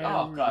think a shit. Midnighter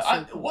Oh movie god, is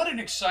so cool. what an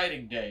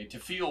exciting day to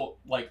feel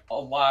like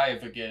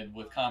alive again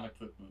with comic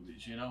book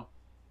movies. You know,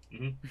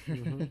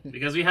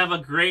 Because we have a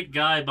great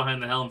guy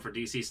behind the helm for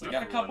DC stuff. we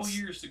got a for couple once.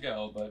 years to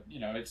go, but you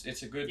know, it's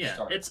a good Yeah,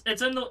 start.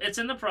 it's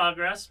in the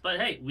progress, but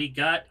hey, we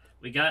got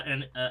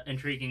an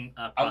intriguing.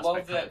 I Prospect love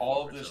that coming all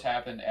forward, of this so.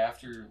 happened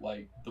after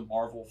like the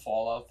Marvel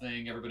Fallout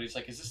thing. Everybody's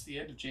like, "Is this the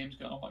end of James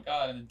Gunn?" Oh my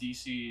god! And then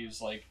DC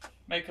is like,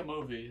 "Make a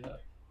movie,"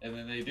 and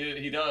then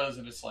he does,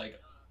 and it's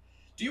like,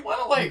 "Do you want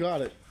to You like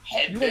got it.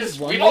 head You wanna this?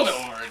 run We don't this?"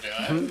 know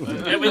what we're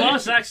doing." Yeah, we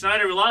lost Zack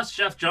Snyder, we lost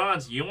Jeff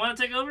Johns. You want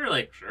to take over?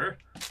 Like, sure.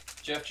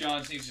 Jeff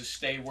Johns needs to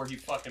stay where he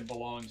fucking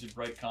belongs and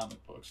write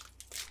comic books.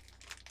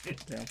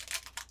 Yeah.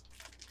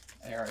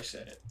 There, I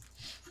said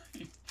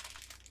it.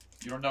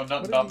 You don't know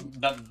nothing What about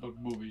nothing but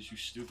movies, you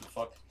stupid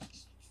fuck.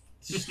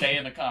 Stay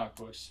in the comic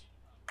books.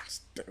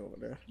 Stay over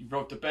there. You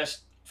wrote the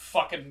best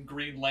fucking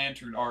Green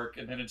Lantern arc,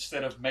 and then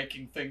instead of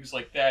making things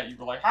like that, you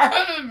were like,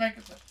 I didn't make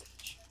it.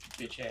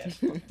 Bitch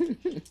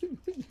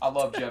ass. I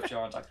love Jeff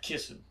Johns. I'd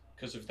kiss him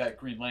because of that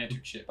Green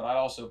Lantern shit, but I'd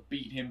also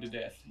beat him to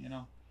death, you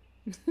know?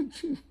 He's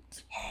like,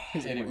 what are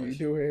you Anyways.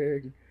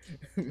 doing?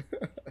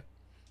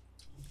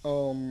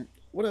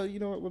 What else? You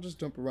know what? We'll just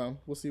jump around.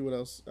 We'll see what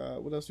else.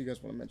 What else you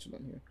guys want to mention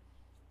on here?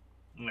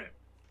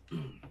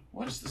 Right.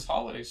 What is this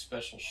holiday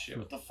special shit?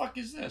 What the fuck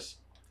is this?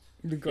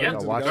 The Yeah, Guardians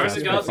of the watch Guardians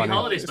of that. the It's Galaxy funny.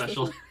 holiday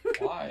special.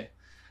 Why?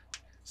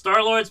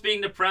 Star Lord's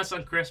being depressed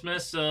on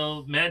Christmas,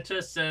 so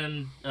Mantis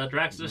and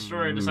Drax the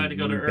Destroyer decide to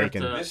go to Earth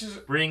Bacon. to This is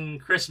bring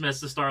Christmas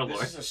to Star this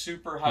Lord. is a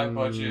super high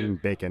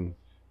budget Bacon.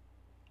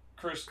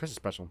 Chris. Christmas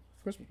special.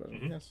 Christmas special.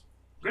 Mhm. Yes.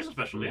 Christmas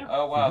special, yeah.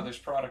 Oh wow, there's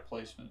product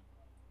placement.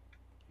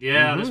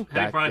 Yeah, Mhm. there's heavy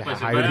That- product how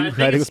placement, do but you- I how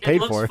think it was it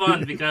paid looks for.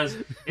 fun because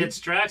it's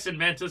Drax and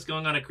Mantis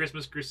going on a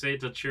Christmas crusade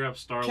to cheer up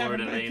Star Lord,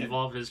 Kevin and they Bacon.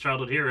 involve his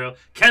childhood hero,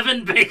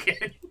 Kevin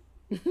Bacon.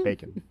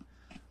 Bacon.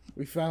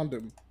 We found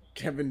him,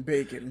 Kevin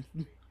Bacon.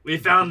 We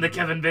found the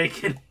Kevin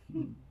Bacon.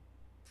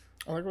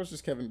 I like it was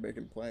just Kevin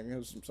Bacon playing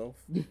as himself.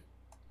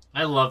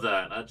 I love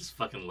that. I just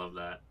fucking love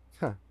that.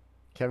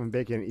 Kevin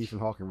Bacon and Ethan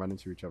Hawke can run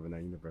into each other in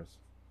that universe.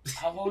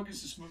 How long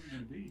is this movie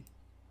going to be?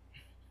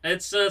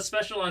 It's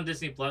special on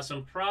Disney Plus.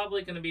 I'm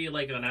probably going to be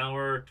like an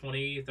hour,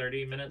 20,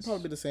 30 minutes.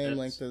 Probably the same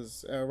length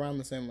as around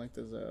the same length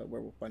as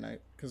Werewolf by Night,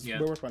 because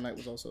Werewolf by Night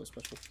was also a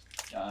special.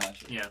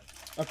 Gotcha. Yeah.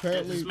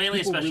 Apparently, it's mainly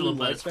people special, really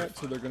but like it's that,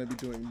 so they're going to be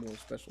doing more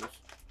specials.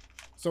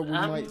 So we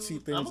might see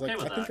things okay like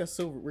with I think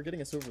that. we're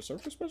getting a Silver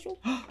Surfer special.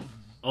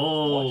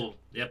 Oh,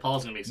 yeah,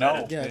 Paul's going to be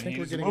excited. Yeah, I Then think he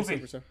we're needs a getting a movie.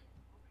 Silver Surfer.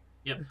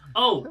 Yep.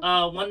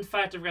 Oh, one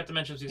fact I forgot to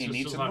mention since He we're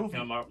needs still a talking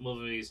movie. about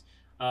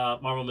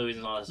Marvel movies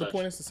and all that The such.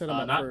 point is to set him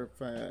up not-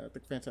 for the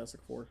Fantastic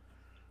Four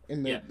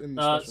in the Yeah. in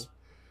the special.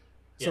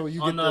 So yeah,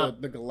 you on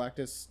get the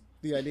Galactus.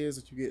 The idea is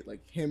that you get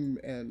like him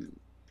and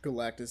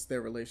Galactus,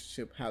 their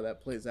relationship, how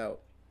that plays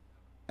out,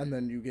 and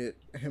then you get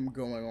him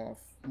going off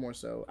more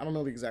so. I don't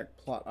know the exact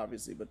plot,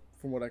 obviously, but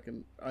from what I can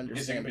Is it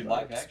understand, going to be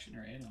about live it- action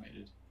or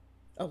animated?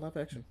 Oh, live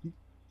action.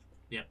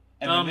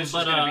 And then this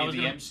but, is I going to was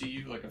be the gonna-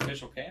 MCU, like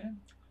official canon?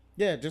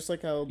 Yeah, just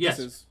like how Yes.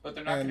 this is. But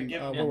they're not going to And, give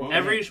him a well, movie.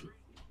 Every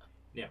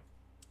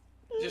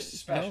Just a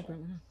special. No,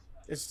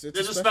 it's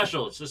There's a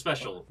special. It's a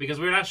special because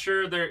we're not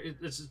sure.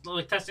 It's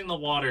like testing the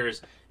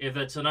waters. If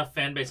it's enough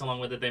fan base along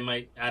with it, they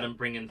might add him,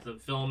 bring into the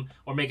film,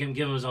 or make him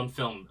give him his own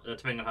film,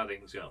 depending on how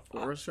things go.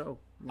 Or a show.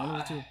 One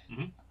of the two.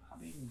 I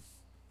mean,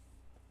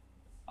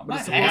 I'm But not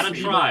it's They had supposed him to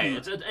be try. like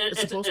It's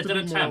It's supposed it's to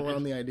an be more attempt.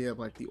 around the idea of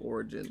like the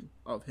origin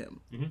of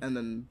him, Mhm. and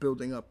then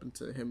building up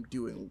into him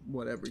doing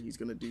whatever he's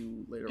gonna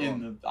do later on. in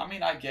the. I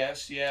mean, I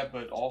guess yeah,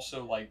 but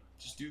also like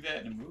just do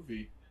that in a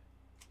movie.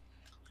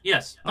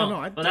 Yes. Oh no,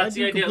 I but that's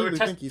do the idea. completely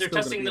think he's They're still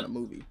gonna testing be the. in a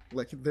movie.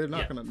 Like they're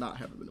not Yeah. gonna not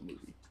have him in a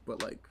movie,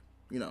 but like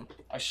you know,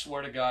 I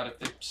swear to God, if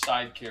they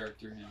side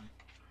character him,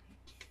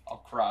 I'll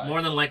cry.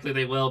 More than likely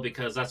they will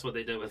because that's what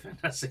they did with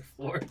Fantastic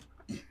Four.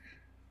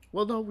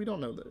 well no, we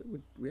don't know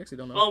that. We actually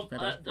don't know. Well, if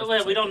Fantastic Four's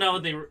wait, we gonna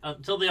don't say know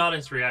until the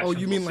audience reaction. Oh,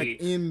 you mean we'll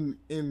like see.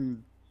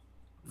 in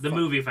The Fa-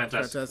 movie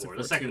Fantastic Fantastic Four,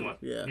 Four the second 2, one.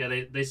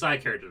 yeah. they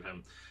side charactered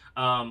him.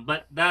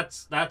 But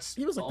that's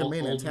he was like the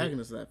main old-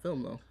 antagonist of that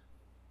film though.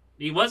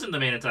 He wasn't the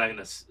main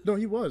antagonist. No,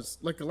 he was.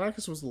 Like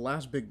Galactus was the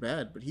last big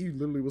bad, but he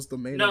literally was the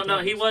main. No,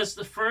 antagonist. he was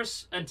the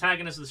first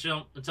antagonist of the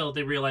film until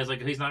they realized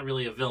like he's not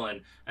really a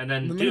villain, and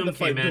then The minute Doom they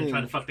fight came in Doom-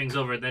 trying to fuck things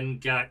over. Then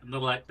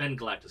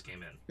Galactus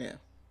came in. Yeah,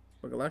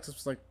 but Galactus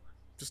was like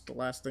just the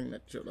last thing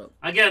that showed up.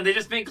 Again, they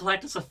just made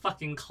Galactus a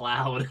fucking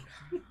cloud.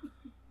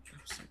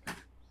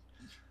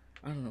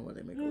 I don't know why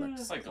they make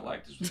It's Galactus. like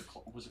Galactus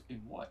was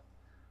in what?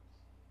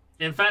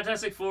 In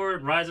Fantastic Four: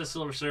 Rise of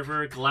Silver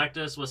Surfer,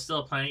 Galactus was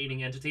still a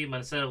planet-eating entity, but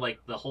instead of like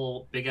the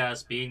whole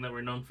big-ass being that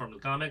we're known from the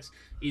comics,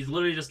 he's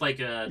literally just like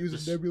a He was a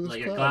just, nebulous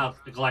like cloud.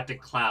 a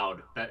galactic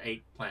cloud that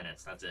ate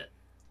planets. That's it.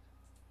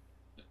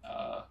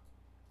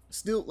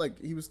 Still, like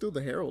he was still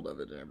the herald of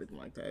it and everything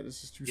like that. It's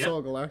just you Yep.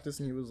 saw Galactus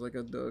and he was like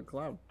a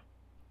cloud,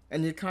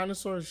 and you kind of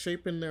saw his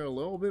shape in there a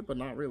little bit, but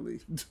not really.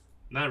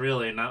 Not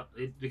really,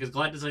 because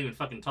Galactus doesn't even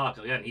fucking talk.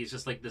 Again, he's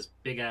just like this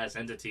big ass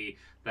entity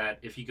that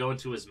if you go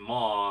into his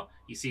maw,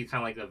 you see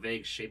kind of like the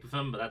vague shape of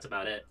him, but that's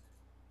about it.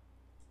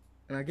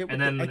 And I get what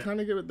And then- I kind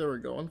of get what they were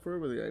going for,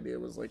 where the idea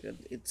was like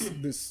it's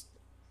this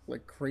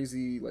like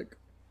crazy like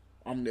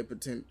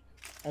omnipotent,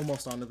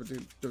 almost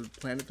omnipotent the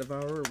planet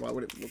devourer. Why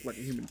would it look like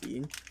a human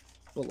being?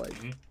 But like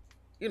Mhm.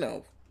 you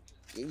know,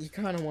 you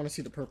kind of want to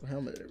see the purple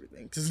helmet and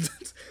everything. 'Cause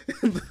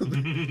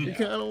you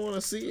kind of want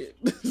to see it.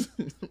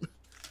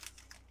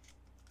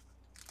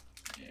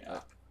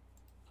 Yeah.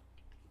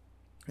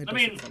 It I does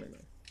mean- look funny, though.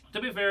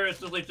 To be fair, it's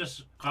just like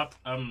just cop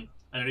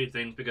entity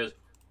thing because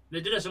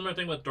they did a similar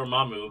thing with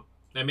Dormammu.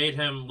 They made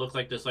him look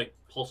like this like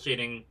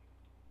pulsating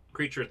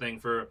creature thing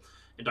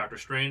in Doctor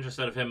Strange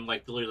instead of him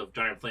like literally the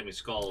giant flaming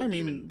skull. I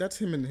mean, demon. that's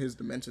him in his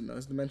dimension, though.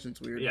 His dimension's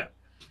weird. Yeah.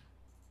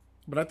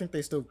 But I think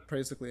they still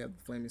basically have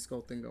the flaming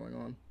skull thing going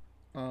on.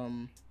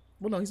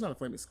 Well, no, he's not a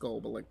flaming skull,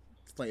 but like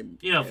flame.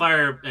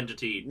 Fire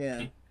entity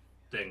Yeah.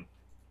 thing.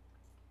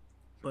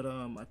 But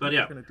I think But yeah.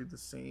 they're gonna do the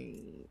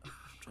same. I'm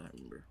trying to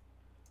remember.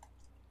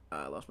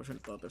 I lost my train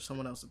of thought. There's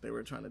someone else that they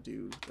were trying to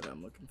do that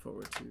I'm looking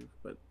forward to,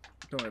 but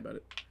don't worry about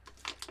it.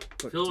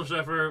 But Silver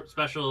Surfer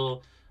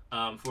special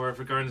for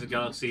Guardians of the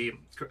Galaxy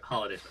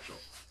holiday special.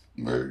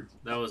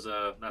 That was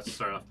that's the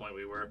start off point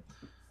we were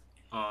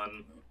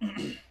on.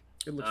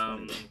 it looks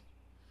funny. Though.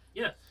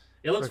 Yeah,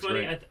 it looks Looks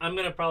funny. great. I'm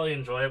gonna probably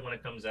enjoy it when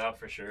it comes out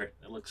for sure.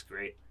 It looks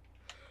great.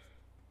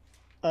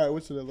 All right,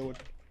 what's another one?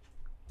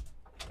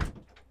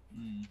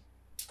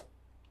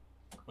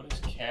 What is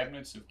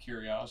Cabinets of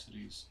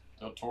Curiosities?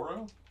 Del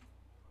Toro?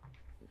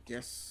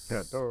 Yes.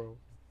 Yeah, Toro.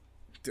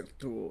 Del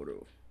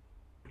Toro.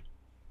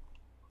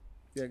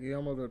 Yeah,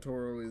 Guillermo del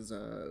Toro is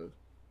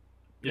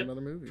Yep.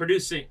 another movie.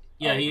 Producing,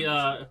 yeah, Oh, he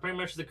producer. pretty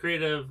much the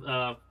creative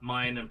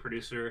mind and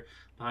producer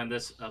behind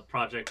this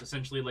project.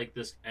 Essentially, like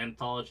this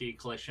anthology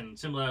collection,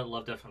 similar to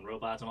Love, Death, and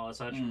Robots and all that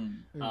such.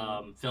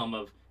 Film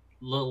of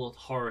little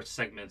horror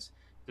segments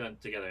done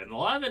together, and a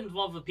lot of it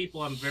involved with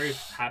people I'm very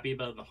happy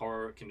about in the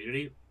horror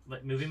community,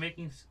 like movie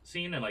making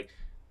scene, and like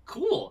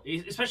cool.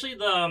 Especially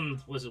the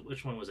was it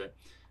which one was it?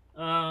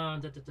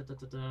 Not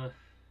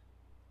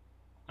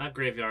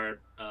Graveyard.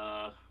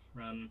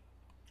 Run.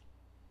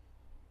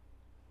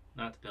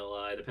 Not the Pale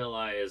Eye. The Pale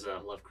Eye is a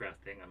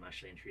Lovecraft thing. I'm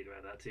actually intrigued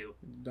by that too.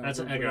 That's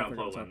an Edgar Allan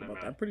Poe one.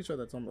 I'm pretty sure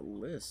that's on the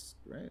list,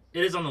 right?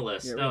 It is on the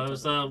list. Yeah, It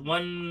was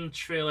one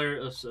trailer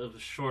of a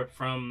short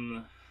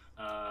from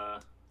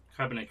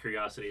Cabinet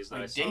Curiosities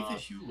that I saw. David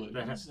Hewlett.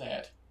 What is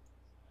that?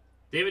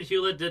 David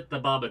Hewlett did The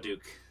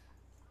Babadook.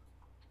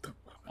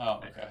 Oh,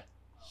 okay.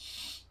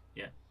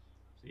 Yeah.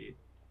 See,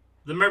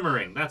 The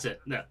Murmuring. That's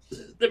it. No,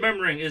 The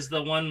Murmuring is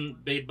the one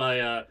made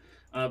by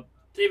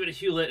David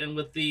Hewlett and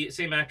with the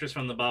same actress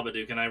from The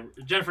Babadook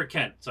and Jennifer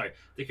Kent. Sorry,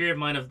 the creative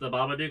mind of The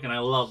Babadook, and I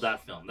love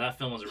that film. That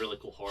film was a really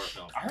cool horror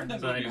film. I heard that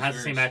So movie it was has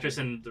the very same actress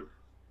scary. and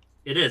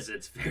it is.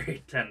 It's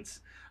very tense.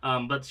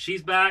 But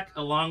she's back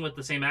along with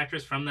the same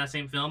actress from that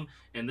same film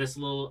in this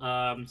little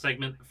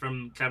segment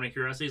from Cabinet of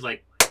Curiosities.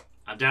 Like,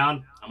 I'm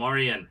down. I'm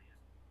already in.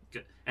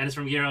 Good. And it's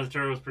from Guillermo del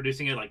Toro was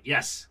producing it. Like,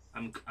 yes,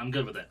 I'm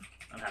good with it.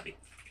 I'm happy.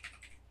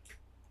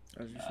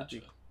 As you should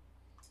Gotcha.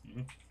 be.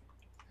 Mhm.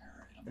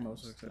 I'm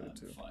also excited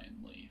too.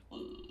 Finally.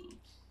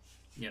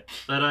 Yeah,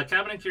 but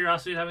Cabinet of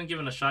Curiosities, I haven't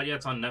given it a shot yet.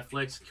 It's on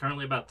Netflix.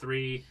 Currently about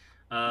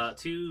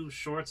two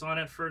shorts on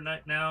it for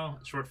now,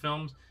 short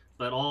films,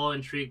 but all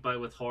intrigued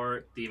with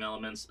horror theme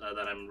elements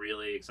that I'm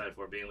really excited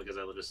for, being because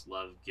I just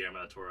love Guillermo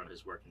del Toro and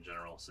his work in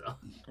general. So,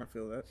 I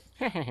feel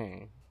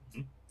that.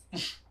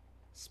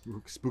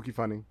 Spooky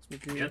funny.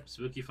 Spooky. yep,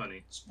 spooky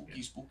funny.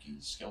 Spooky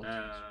skeletons.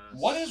 Uh,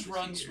 What is let's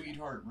Run, see here.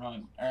 Sweetheart,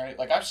 Run? All right,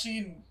 like I've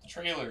seen the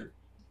trailer.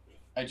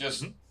 I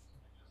just, Mhm.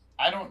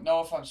 I don't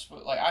know if I'm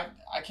like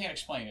I can't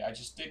explain it. I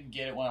just didn't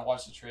get it when I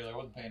watched the trailer. I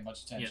wasn't paying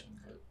much attention.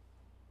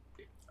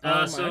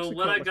 But So actually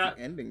what caught, I like, got.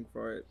 the ending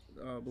for it,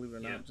 believe it or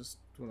not, Yeah. just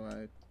one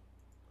of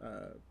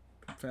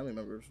my family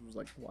members was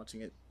like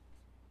watching it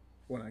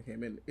when I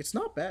came in. It's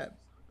not bad,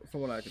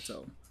 from what I could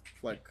tell.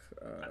 Like,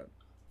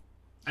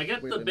 I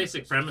get the weirdly basic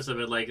enough, premise of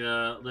it, like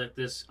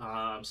this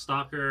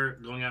stalker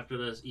going after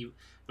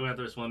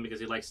this one because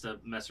he likes to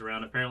mess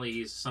around. Apparently,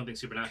 he's something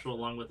supernatural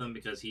along with him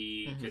because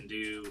he Mhm. can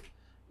do.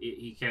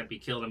 He can't be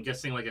killed. I'm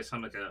guessing like it's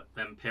some like a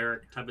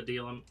vampiric type of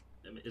deal.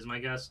 Is my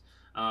guess.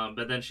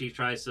 But then she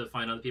tries to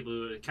find other people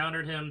who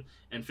encountered him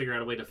and figure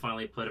out a way to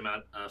finally put him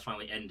out,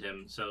 finally end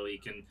him, so he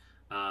can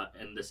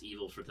end this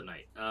evil for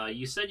tonight.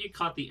 You said you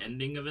caught the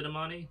ending of it,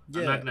 Amani. I'm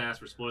Yeah. not gonna ask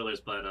for spoilers,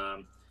 but I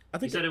you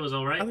think said it was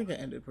all right. I think it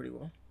ended pretty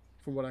well,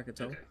 from what I could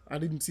tell. Okay. I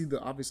didn't see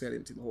obviously I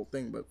didn't see the whole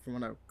thing, but from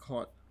when I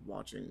caught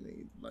watching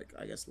the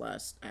I guess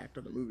last act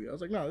of the movie, I was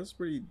like, no, this is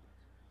pretty.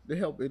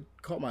 It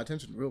caught my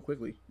attention real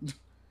quickly.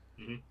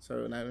 Mhm.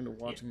 So and I ended up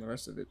watching the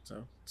rest of it.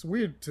 So it's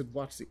weird to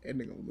watch the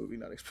ending of a movie,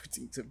 not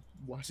expecting to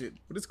watch it,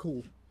 but it's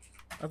cool.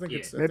 I think Yeah.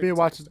 it's Maybe you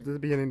watch interesting. the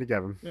beginning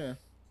together. Yeah.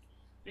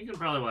 You can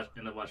probably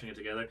end up watching it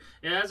together.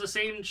 It has the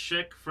same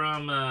chick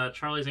from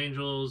Charlie's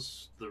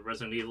Angels, the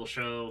Resident Evil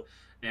show,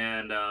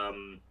 and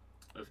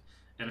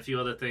a few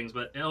other things.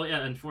 But oh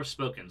yeah, and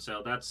Forspoken.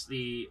 So that's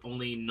the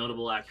only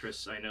notable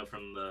actress I know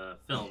from the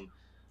film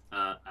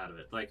out of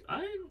it. Like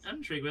I'm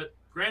intrigued with it.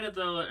 Granted,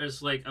 though,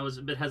 it's like I was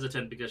a bit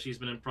hesitant because she's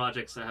been in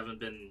projects that haven't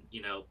been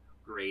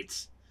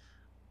great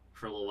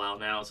for a little while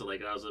now. So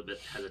like I was a bit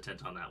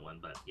hesitant on that one.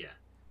 But yeah,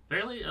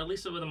 apparently at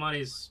least with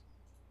Amani's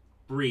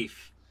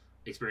brief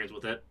experience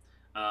with it,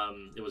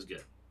 it was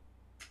good.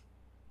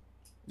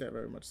 Yeah,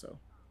 very much so.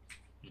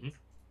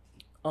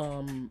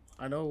 Mhm.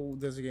 I know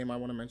there's a game I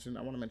want to mention.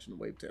 I want to mention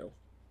Wavetail,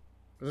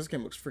 because this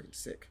game looks freaking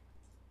sick.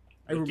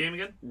 What game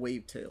again?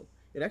 Wavetail.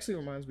 It actually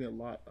reminds me a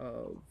lot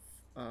of.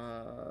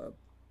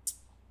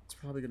 It's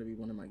probably gonna be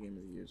one of my game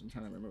of the years. I'm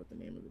trying to remember what the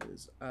name of it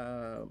is.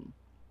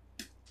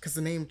 Because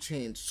the name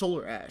changed.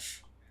 Solar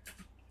Ash.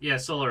 Yeah,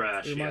 Solar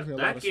Ash. It Yeah, reminds me a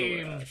lot that of Solar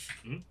game. Ash.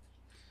 Mhm.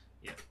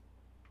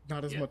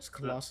 Not as Yeah, much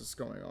Colossus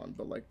going on,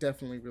 but like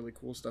definitely really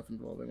cool stuff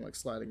involving like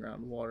sliding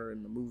around water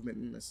and the movement.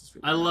 And this is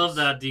really I love nice.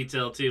 that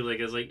detail too. Like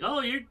it's like, oh,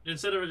 you're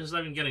instead of just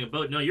even getting a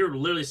boat, no, you're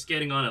literally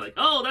skating on it. Like,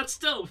 oh, that's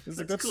dope. It's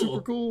like That's that's cool.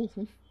 super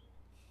cool.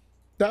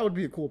 That would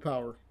be a cool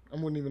power. I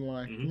wouldn't even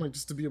lie. Mhm. Like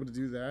just to be able to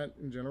do that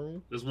in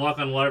general. Just walk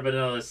on water, but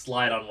no,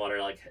 slide on water.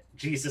 Like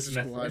Jesus, Just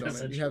method, glide on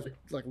it. You have essentially.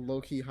 like low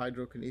key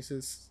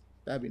hydrokinesis.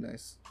 That'd be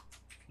nice.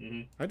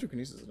 Mhm.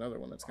 Hydrokinesis is another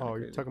one that's kind Oh, of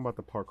you're crazy. talking about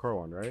the parkour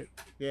one, right?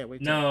 Yeah, wait.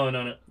 No.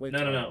 Wait,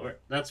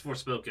 That's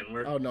Forspoken.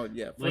 We're Oh no,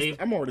 yeah. Wave.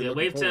 I'm already looking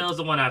Wave forward. Tail's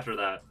the one after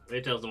that.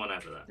 Wave Tail's the one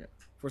after that. Yeah.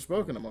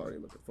 Forspoken, I'm already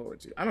looking forward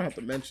to. I don't have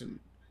to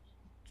mention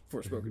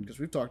Forspoken because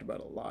we've talked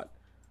about it a lot,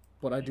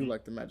 but I do Mhm.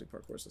 like the magic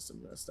parkour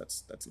system.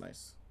 That's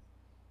nice.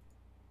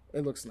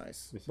 It looks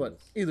nice, Yes, it but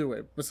does. either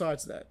way,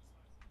 besides that,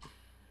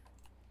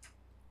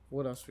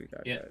 what else we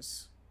got, Yeah.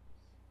 guys?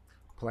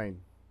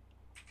 Plane.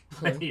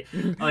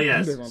 Oh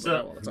yes. Move on to So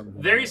that one. Let's talk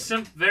about very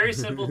that. very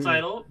simple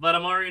title, but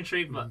I'm already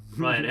intrigued by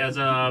it. It has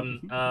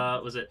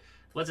was it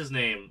what's his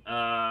name?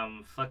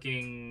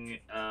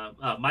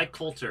 Mike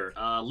Coulter,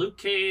 Luke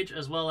Cage,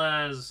 as well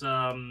as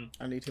I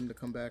need him to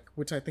come back,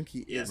 which I think he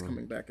is Yeah.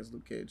 coming back as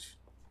Luke Cage,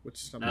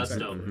 which is I'm that's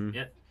excited dope. for. Mhm.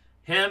 Yeah.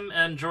 Him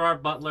and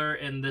Gerard Butler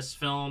in this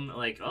film,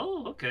 like,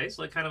 oh, okay, it's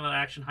like kind of an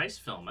action heist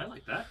film. I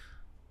like that.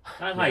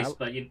 Not Yeah, heist,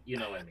 but you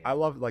know what I mean. I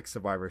love like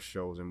survivor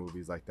shows and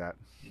movies like that.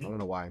 I don't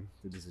know why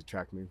they just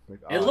attract me. Like,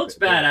 It looks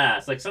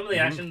badass. Like some of the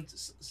Mhm. action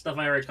stuff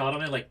I already caught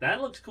on it, like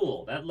that looks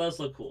cool. That does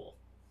look cool.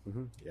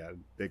 Yeah,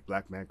 big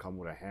black man come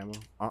with a hammer.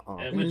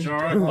 And with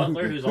Gerard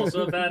Butler, who's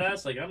also a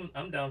badass, like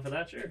I'm down for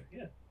that. Sure,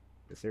 yeah.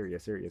 Yes, sir.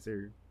 Yes, sir. Yes,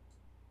 sir.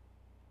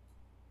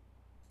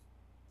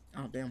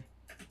 Oh damn!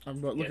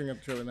 I'm looking at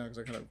the trailer now because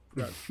I kind of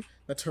got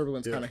that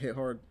turbulence Yeah. kind of hit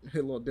hard, hit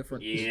a little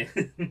different. Yeah.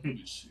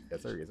 Yes,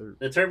 sir. Yes, sir.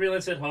 The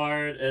turbulence hit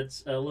hard.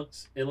 It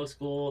looks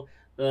cool.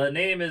 The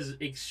name is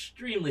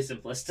extremely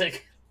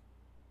simplistic.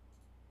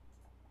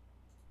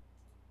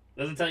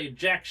 Doesn't tell you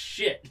jack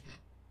shit.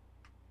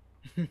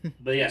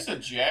 But yeah. He's a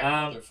jack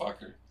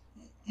motherfucker.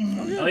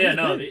 Oh yeah,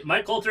 no.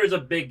 Mike Coulter is a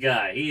big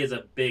guy. He is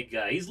a big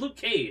guy. He's Luke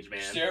Cage, man.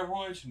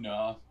 Steroids?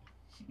 Nah.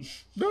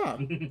 Nah,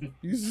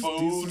 he's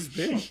Food. just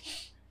big.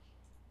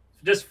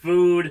 Just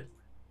food.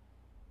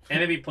 And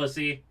maybe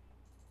pussy.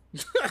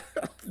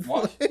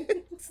 What?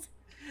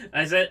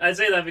 I say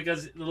that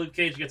because Luke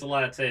Cage gets a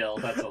lot of tail.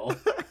 That's all.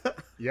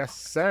 Yes,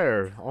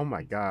 sir. Oh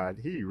my God,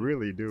 he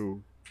really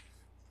do.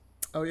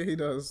 Oh yeah, he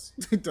does.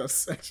 He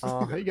does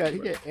actually. He got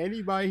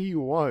anybody he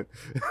want.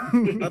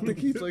 I think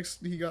he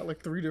got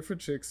like 3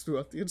 different chicks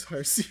throughout the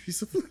entire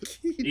series of Luke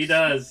Cage. He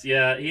does.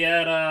 Yeah, he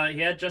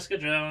had Jessica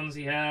Jones.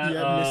 He had, He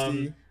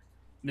had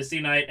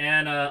Misty Knight,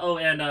 and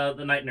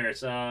the night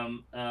nurse.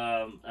 Fucking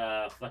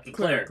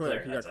Claire. He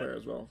got that's Claire it.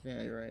 as well.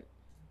 Yeah, you're right.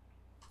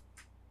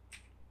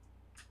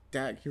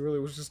 Dag, he really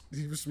was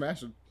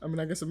smashing. I mean,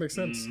 I guess it makes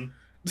sense. Mhm.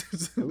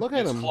 Look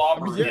at It's him.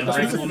 clobbering. Yeah,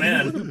 Unbreakable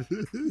Man.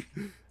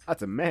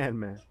 That's a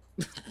man.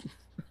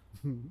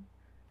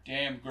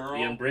 Damn girl,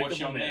 The Unbreakable what's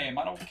your Man. name?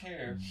 I don't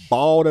care.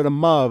 Bald of the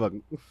mother.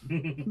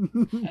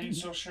 I ain't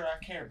so sure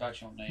I care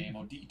about your name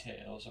or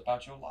details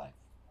about your life.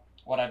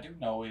 What I do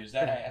know is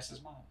that ass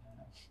is mine.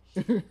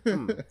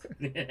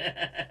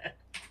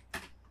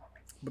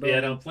 But,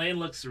 Yeah, no, Plane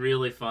looks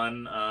really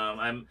fun.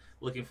 I'm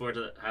looking forward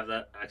to have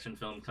that action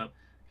film come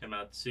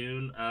out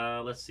soon.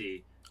 Let's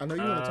see. I know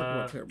you want to talk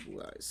about Pale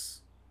Blue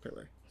Eyes,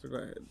 Pele. So go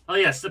ahead. Oh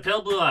yes, The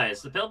Pale Blue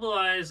Eyes. The Pale Blue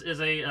Eyes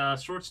is a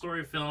short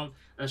story film.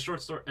 It's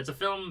a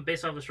film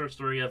based off a short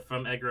story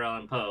from Edgar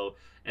Allan Poe,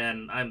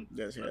 and I'm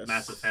Yes. a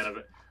massive fan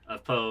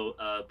of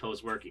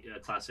Poe's work,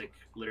 classic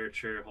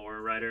literature,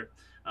 horror writer.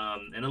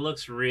 And it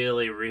looks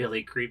really,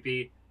 really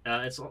creepy.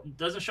 It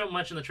doesn't show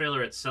much in the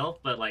trailer itself,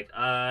 but like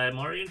I'm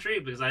already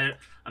intrigued because I'm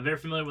very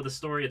familiar with the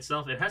story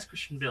itself. It has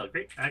Christian Bale,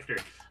 great actor.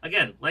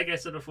 Again, like I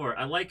said before,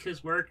 I like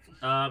his work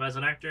as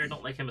an actor. I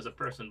don't like him as a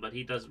person, but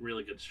he does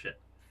really good shit.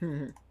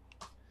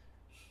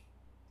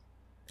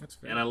 That's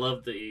fair. And I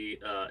love the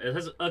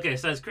it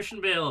says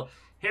Christian Bale,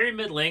 Harry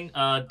Midling,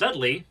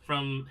 Dudley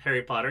from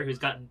Harry Potter, who's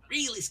gotten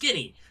really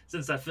skinny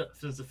since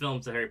the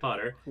films of Harry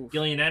Potter. Oof.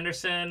 Gillian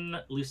Anderson,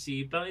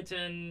 Lucy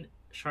Bellington,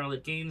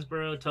 Charlotte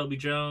Gainsborough, Toby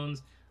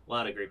Jones. A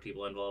lot of great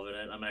people involved in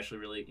it. I'm actually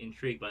really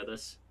intrigued by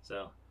this,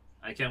 so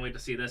I can't wait to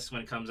see this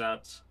when it comes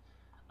out.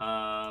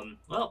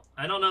 Well,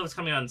 I don't know if it's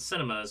coming on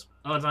cinemas.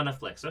 Oh, it's on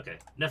Netflix. Okay,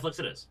 Netflix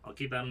it is. I'll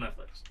keep that on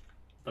Netflix.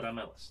 Put on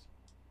my list.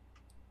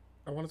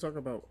 I want to talk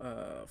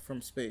about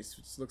From Space,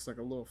 which looks like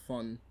a little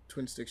fun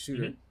twin stick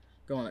shooter.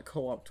 Go on a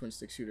co-op twin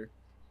stick shooter.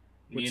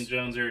 Me and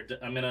Jones are.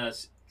 I'm gonna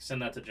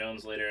send that to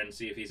Jones later and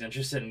see if he's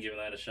interested in giving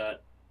that a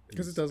shot.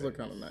 Because it does look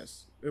kind of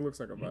nice. It looks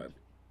like a vibe.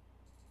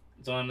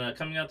 It's on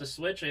coming out to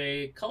Switch,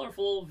 a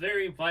colorful,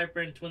 very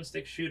vibrant twin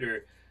stick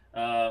shooter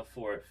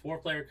for it.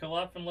 4-player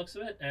co-op from the looks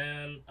of it,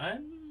 and I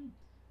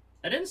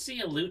didn't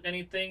see a loot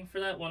anything for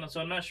that one, so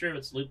I'm not sure if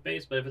it's loot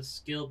based, but if it's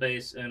skill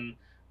based and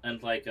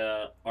like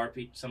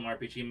some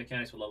RPG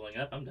mechanics with leveling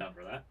up, I'm down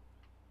for that.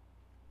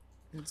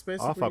 It's I'll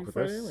basically fuck with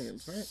Fight this.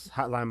 Aliens,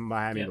 right? Hotline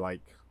Miami, Yeah.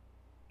 like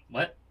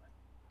What?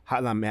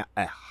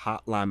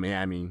 Hotline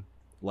Miami,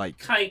 like.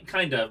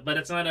 Kind of, but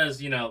it's not as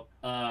brutal.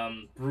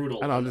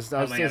 I don't know. Just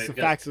Hotline Miami the because-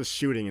 facts of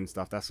shooting and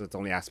stuff. That's the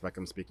only aspect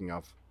I'm speaking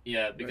of.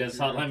 Yeah, because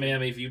Right, Hotline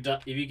Miami, if you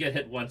get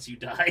hit once, you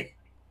die.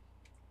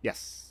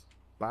 Yes,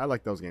 but I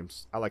like those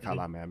games. I like Mhm.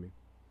 Hotline Miami.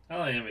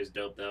 Hotline Miami's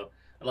dope though.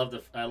 I love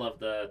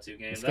the 2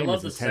 games. This I game love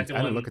is the intense. second I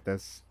didn't one. look at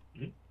this.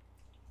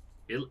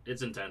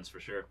 It's intense for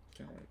sure.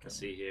 Let's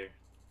see here.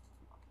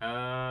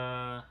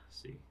 Let's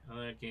see.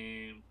 Other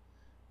game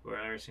where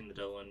I ever seen the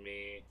Devil in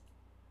Me.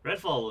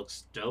 Redfall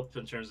looks dope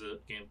in terms of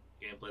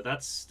gameplay.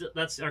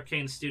 That's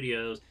Arcane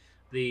Studios,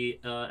 the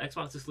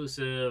Xbox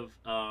exclusive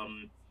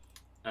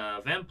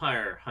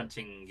vampire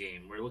hunting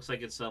game where it looks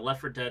like it's Left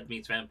 4 Dead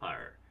meets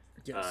vampire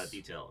Yes.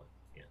 detail.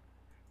 Yeah.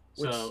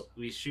 So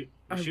we shoot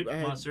I-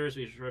 monsters,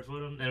 we red foot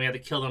them, and we have to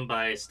kill them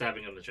by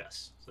stabbing them in the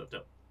chest. So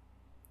dope.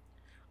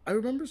 I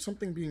remember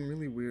something being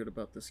really weird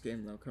about this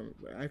game though.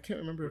 I can't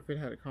remember if it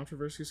had a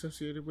controversy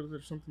associated with it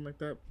or something like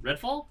that.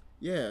 Redfall?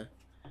 Yeah,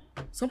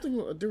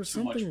 there was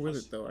Too much something with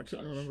pussy. it though. I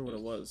can't remember what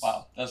it was.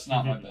 Wow, that's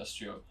not my Mhm. best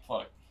joke.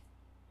 Fuck.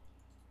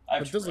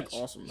 But it does look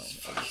Tourette's. awesome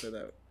though. I would say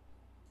that.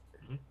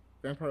 Mhm.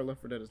 Vampire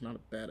Left 4 Dead is not a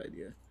bad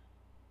idea.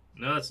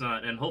 No, it's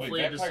not. And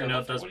hopefully it just Vampire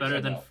Left 4 does what are you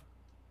better than talking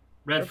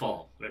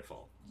Redfall.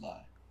 Redfall.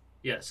 Lie.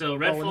 Yeah, so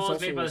and it's Redfall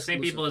is made also by the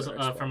same people as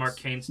exclusive for from Xbox.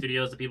 Arcane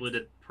Studios, the people who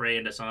did Prey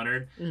and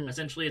Dishonored. Mhm.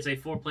 Essentially, it's a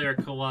 4-player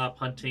co-op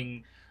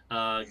hunting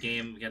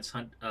game against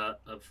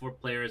 4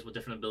 players with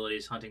different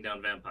abilities hunting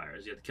down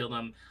vampires. You have to kill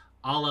them,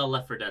 a la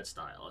Left 4 Dead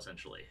style,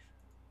 essentially.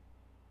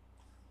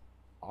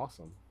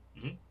 Awesome.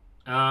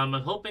 I'm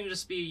hoping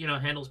just be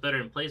handles better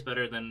and plays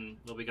better than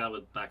what we got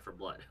with Back 4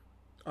 Blood.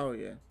 Oh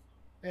yeah.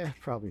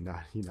 Probably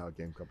not. You know how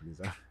game companies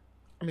are.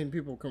 I mean,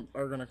 people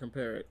are gonna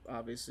compare it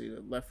obviously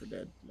to Left 4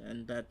 Dead,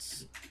 and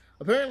that's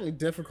apparently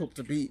difficult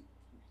to beat.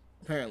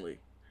 Apparently,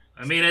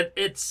 I mean,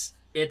 it's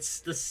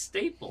the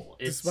staple.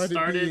 It despite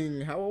started it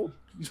being how old?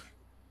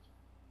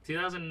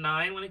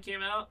 2009 when it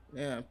came out.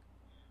 Yeah.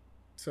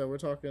 So we're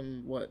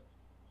talking what?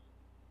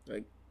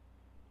 Like,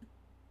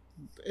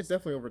 it's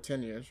definitely over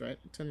 10 years, right?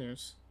 10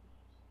 years.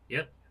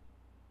 Yep.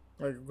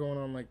 Like going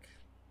on like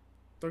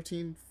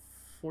 13,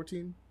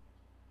 14.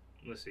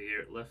 Let's see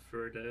here. Left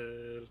 4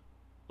 Dead.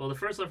 Well, the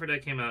first Left 4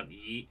 Dead came out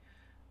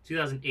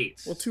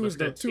 2008. Well, two Left is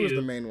 4 the Dead two is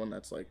the main one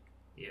that's like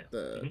Yeah.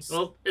 the Mhm.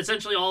 Well,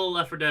 essentially all of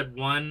Left 4 Dead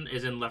 1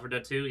 is in Left 4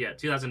 Dead 2. Yeah,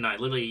 2009,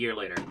 literally a year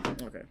later.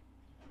 okay.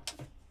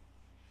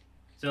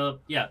 So,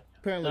 yeah,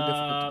 Apparently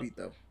difficult to beat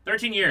though.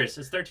 13 years.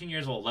 It's 13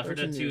 years old. Left 4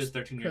 Dead 2 years. is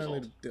 13 years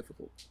Apparently old.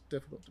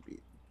 difficult to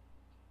beat.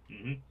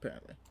 hmm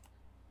Apparently,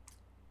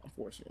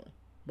 unfortunately,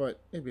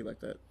 but it'd be like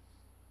that.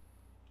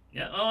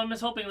 Yeah, well, I'm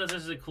just hoping that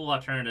this is a cool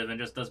alternative and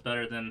just does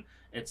better than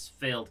its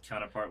failed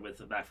counterpart with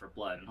the Back 4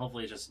 Blood, and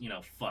hopefully it's just,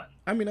 fun.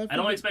 I mean, I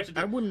don't expect it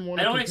to... I wouldn't want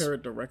I to don't compare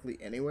it directly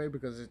anyway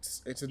because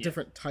it's a Yeah.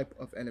 different type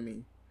of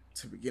enemy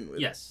to begin with.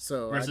 Yes,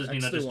 So versus, I'd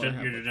still just wanna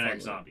have, your like,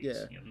 generic fun with it.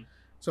 zombies. Yeah. Mhm.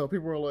 So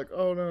people are like,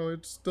 "Oh no,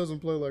 it doesn't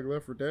play like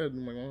Left 4 Dead." And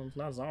I'm like, "Well, it's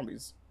not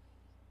zombies."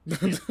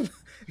 This is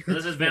You're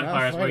not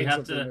vampires, where you fighting have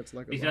something to... that's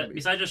like a zombie.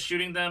 Besides just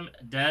shooting them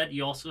dead,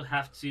 you also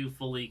have to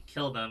fully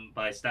kill them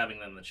by stabbing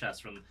them in the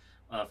chest from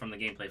the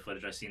gameplay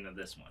footage I've seen of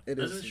this one. It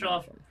doesn't is show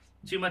off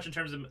too much in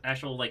terms of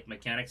actual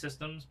mechanic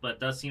systems, but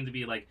does seem to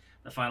be like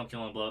the final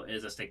killing blow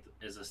is a stake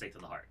to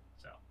the heart.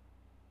 So,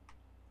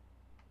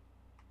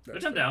 That's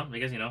which I'm fair. down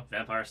because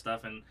vampire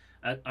stuff and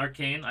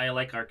Arcane. I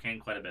like Arcane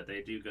quite a bit.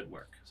 They do good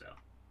work. So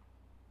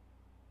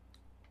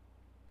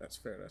That's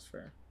fair. That's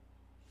fair.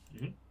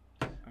 Mhm.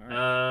 All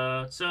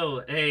right.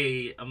 so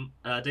hey,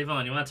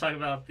 Devon, you want to talk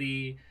about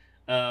the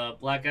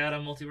Black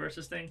Adam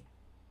multiverses thing?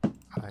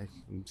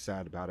 I'm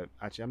sad about it.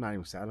 Actually, I'm not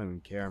even sad. I don't even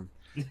care.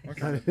 I'm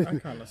kind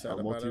of sad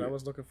about it. I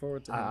was looking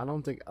forward to it. I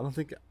don't think.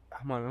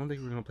 Come on, I don't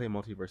think we're gonna play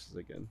multiverses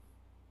again.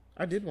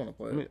 I did want to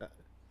play I it.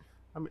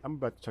 mean, I'm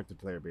about to check the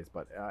player base,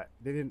 but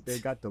they didn't. They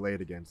got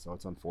delayed again, so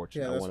it's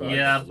unfortunate. Yeah, I that's wanted why. it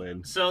Yeah.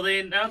 delayed. So they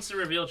announced the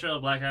reveal trailer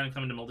of Black Adam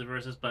coming to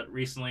multiverses, but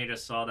recently I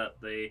just saw that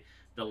they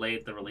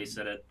delayed the release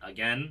of it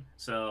again.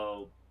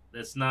 So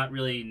it's not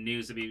really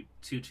news to be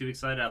too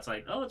excited. It's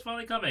like, oh, it's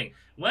finally coming.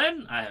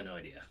 When? I have no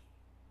idea.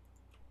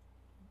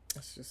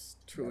 It's just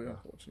truly Yeah.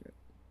 unfortunate.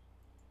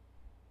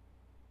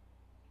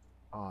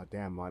 Oh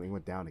damn, man, it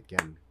went down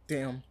again.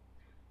 Damn.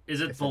 Is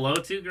it It's below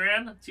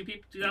 $2,000?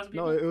 2,000 people?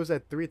 No, it was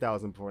at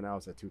 3,000 before. Now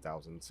it's at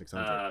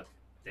 2,600.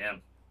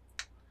 Damn.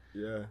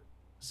 Yeah.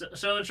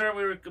 So in short,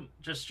 we were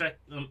just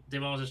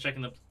Devon was just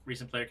checking the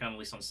recent player count, at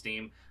least on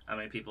Steam, how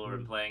many people have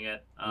been playing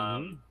it.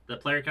 The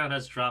player count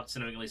has dropped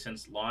significantly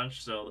since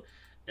launch, so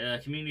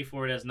community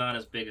for it is not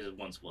as big as it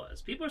once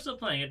was. People are still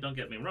playing it, don't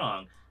get me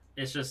wrong.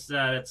 It's just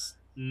that it's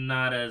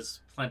not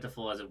as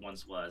plentiful as it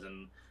once was,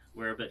 and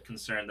we're a bit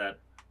concerned that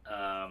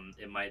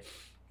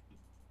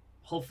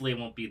hopefully it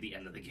won't be the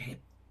end of the game.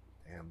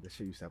 Damn, this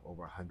shit used to have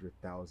over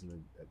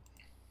 100,000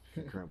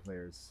 concurrent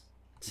players.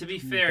 To be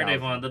fair, 2,000.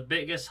 Devon, the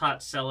biggest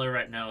hot seller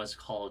right now is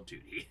Call of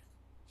Duty.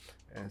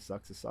 And it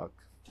sucks to suck.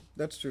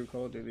 That's true.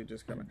 Call of Duty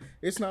just came out.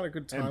 It's not a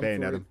good And time for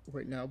Bayonetta. it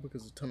right now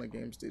because a ton of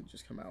games did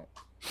just come out.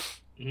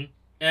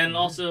 And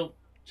also,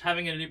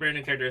 having a brand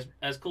new character,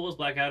 as cool as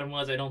Black Adam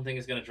was, I don't think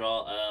it's going to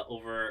draw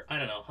over,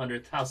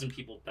 100,000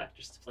 people back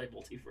just to play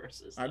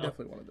multiverses. I so.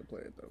 definitely wanted to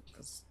play it though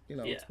because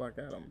it's Yeah. Black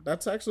Adam.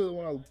 That's actually the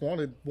one I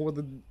wanted more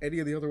than any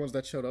of the other ones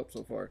that showed up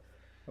so far.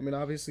 I mean,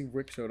 obviously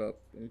Rick showed up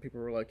and people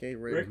were like, "Hey,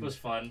 Rick,", Rick was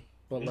fun.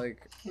 but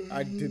like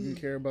I didn't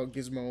care about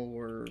Gizmo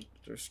or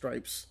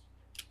Stripes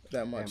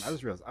that Damn, much. I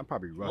just realized I'm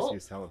probably rusty Well,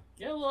 as hell.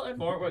 Yeah, well, and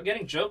more. We're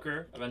getting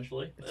Joker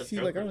eventually. See,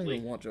 like I don't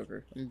even want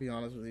Joker. I'm gonna be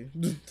honest with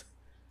you.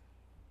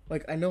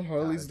 Like I know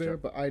Harley's there,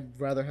 but I'd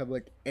rather have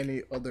like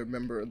any other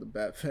member of the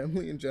Bat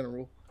family in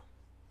general.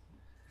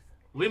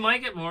 We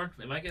might get more.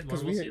 We might get more.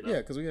 Because We'll see, though.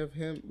 because we have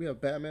him, we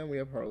have Batman, we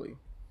have Harley,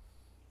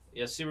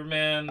 Yeah,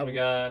 Superman. I- we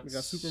got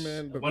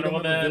Superman, but Wonder we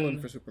don't have a Woman. villain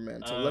for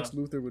Superman. So Lex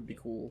Luthor would be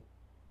cool.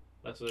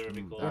 That's what would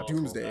be cool. Or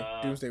Doomsday.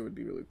 Uh, Doomsday would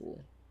be really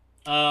cool.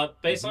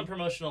 Based on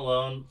promotion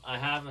alone, I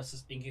have a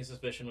stinking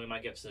suspicion we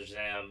might get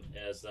Shazam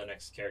as the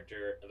next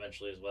character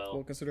eventually as well.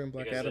 Well, considering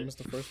Black because Adam it- is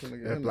the first one to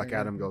get If in Black there,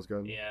 Adam goes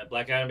good. Yeah,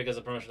 Black Adam because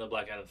of promotion of the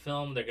Black Adam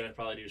film, they're gonna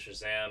probably do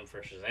Shazam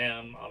for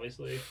Shazam,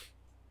 obviously.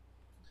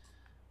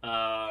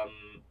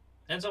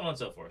 And so on and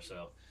so forth.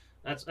 So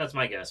that's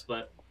my guess.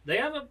 But they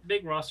have a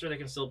big roster they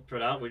can still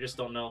put out. We just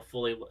don't know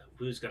fully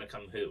who's gonna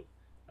come who.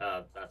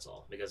 That's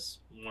all. Because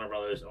Warner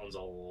Brothers owns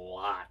a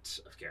lot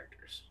of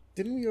characters.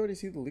 Didn't we already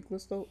see the leak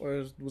list though,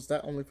 or was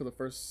that only for the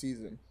first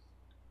season?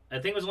 I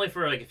think it was only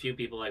for like a few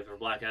people, like for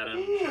Black Adam,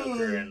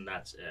 Joker, and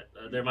that's it.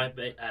 There might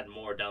be add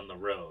more down the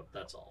road.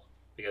 That's all,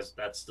 because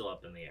that's still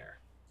up in the air.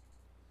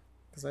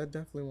 Because I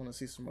definitely want to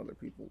see some other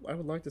people. I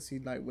would like to see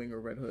Nightwing or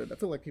Red Hood. I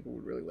feel like people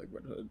would really like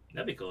Red Hood.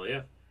 That'd be cool,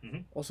 yeah.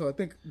 Also, I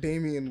think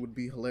Damian would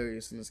be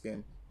hilarious in this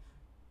game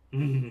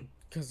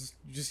because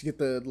you just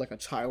get a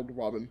child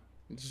Robin.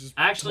 It's just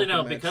Actually, no,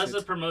 talking mad because shit.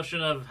 of the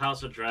promotion of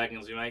House of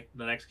Dragons, we might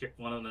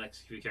one of the next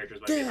few characters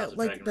might be Yeah, House of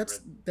like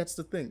Dragons. that's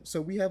the thing. So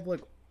we have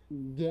like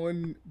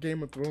one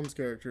Game of Thrones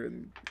character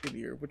in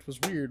here, which was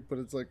weird, but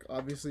it's like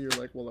obviously you're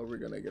like, well, are we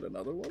gonna get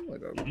another one?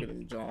 Like, are we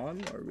getting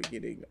Jon? Are we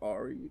getting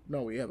Arya?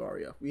 No, we have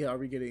Arya. Are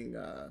we getting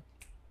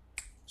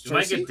We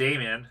might Cersei? get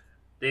Damon.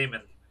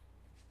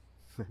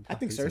 I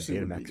think He said Cersei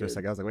would Baymax be for a good.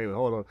 second. I was like, wait,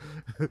 hold on.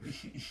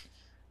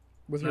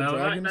 With her No, we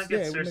might dragons. not get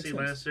it would make Cersei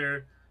sense.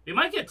 Lannister. We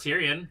might get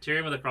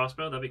Tyrion with a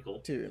crossbow. That'd be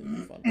cool. Tyrion would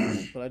be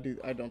fun, but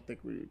I don't think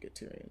we would get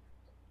Tyrion.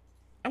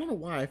 I don't know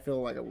why I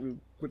feel like we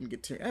wouldn't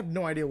get Tyrion. I have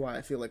no idea why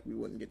I feel like we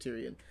wouldn't get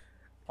Tyrion.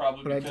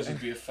 Probably But because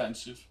it'd be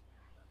offensive.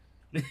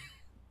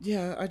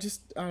 Yeah, I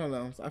don't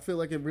know. I feel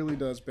like it really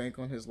does bank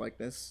on his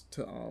likeness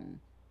to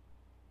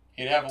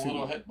He'd have a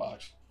little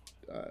hitbox.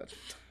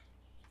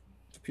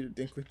 to Peter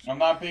Dinklage. I'm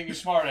not being a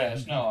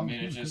smartass. No, I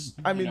mean, it just,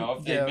 I mean,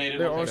 if they yeah, made it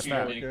there look are like Peter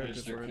smaller Dinklage,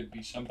 characters there for it. could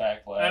be some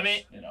backlash. I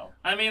mean- you know.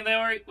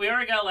 We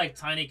already got like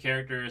tiny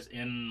characters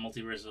in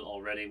Multiverse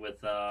already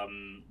with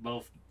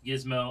both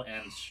Gizmo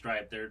and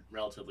Stripe. They're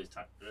relatively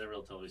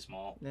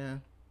small. Yeah.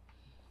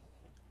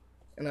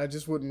 And I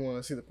just wouldn't want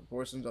to see the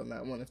proportions on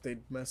that one if they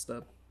messed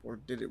up or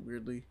did it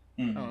weirdly.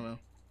 I Mhm. don't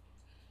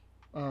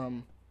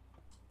know.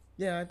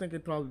 Yeah, I think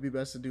it'd probably be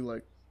best to do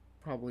like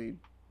probably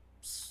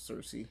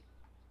Cersei.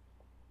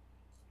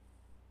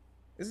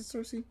 Is it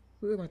Cersei?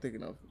 Who am I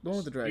thinking of? The one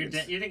with the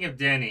dragons. You think of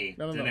Dany,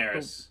 No,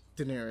 Daenerys.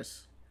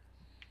 Daenerys.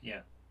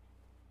 Yeah.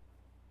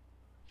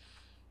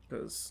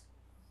 Because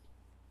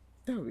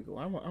that would be cool.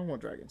 I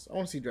want dragons. I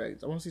want to see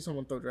dragons. I want to see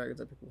someone throw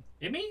dragons at people.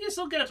 I mean, you can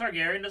still get a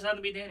Targaryen. It doesn't have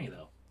to be Dany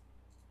though.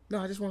 No,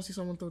 I just want to see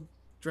someone throw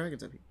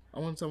dragons at people. I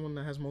want someone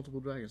that has multiple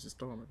dragons just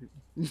throw them at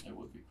people. It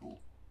would be cool.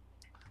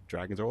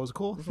 Dragons are always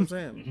cool. That's what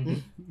I'm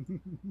saying.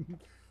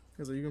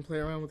 Because you can play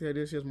around with the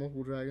idea she has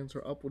multiple dragons.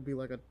 Her up would be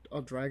like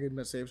a dragon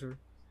that saves her.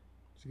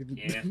 She could...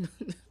 Yeah.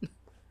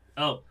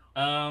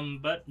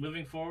 But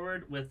moving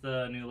forward with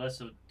a new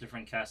list of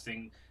different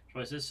casting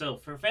choices. So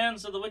for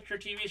fans of the Witcher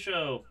TV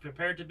show,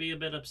 prepare to be a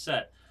bit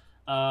upset.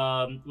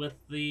 With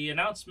the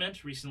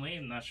announcement recently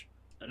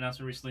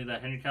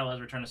that Henry Cavill has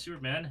returned as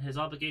Superman, his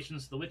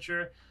obligations to The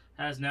Witcher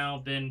has now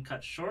been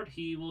cut short.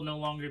 He will no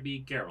longer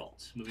be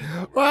Geralt moving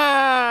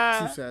forward.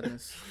 True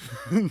sadness.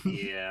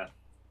 Yeah.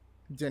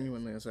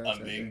 Genuinely a sad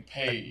I'm being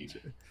paid.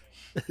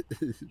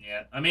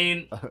 Yeah, I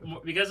mean,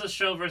 because it's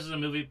show versus a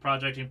movie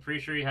project, I'm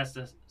pretty sure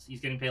he's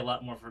getting paid a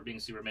lot more for being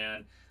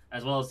Superman,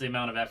 as well as the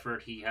amount of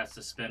effort he has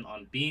to spend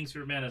on being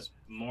Superman is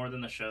more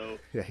than the show.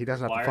 Yeah, he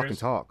doesn't have to fucking Wires.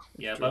 talk.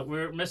 Yeah, True. but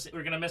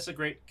we're gonna miss a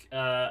great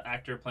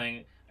actor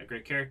playing a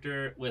great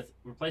character with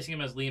replacing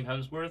him as Liam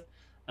Hemsworth,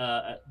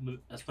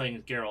 as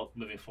playing Geralt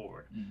moving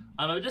forward. Mhm.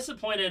 I'm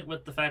disappointed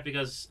with the fact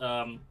because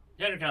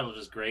Henry Cavill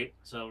is great,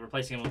 so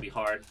replacing him will be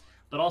hard.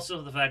 But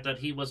also the fact that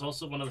he was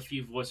also one of the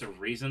few voice of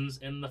reasons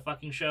in the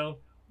fucking show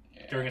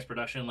Yeah. during its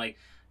production. Like,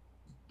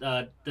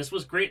 this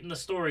was great in the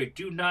story.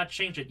 Do not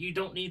change it. You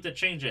don't need to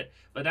change it.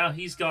 But now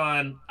he's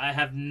gone. I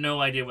have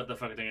no idea what the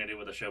fuck they're gonna do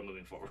with the show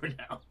moving forward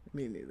now.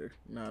 Me neither.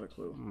 Not a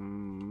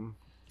clue.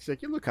 She's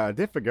like, you look kind of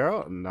different,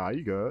 girl. Nah,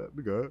 you good.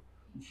 We good.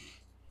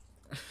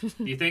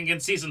 Do you think in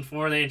season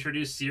 4 they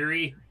introduce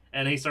Siri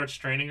and he starts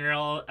training her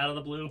all out of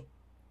the blue?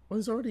 Well,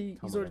 he's already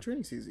on.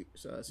 training season.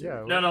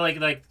 Yeah. No, like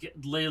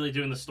literally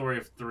doing the story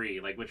of 3,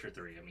 like Witcher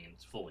 3. I mean,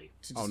 it's fully.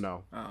 Oh,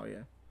 no. Oh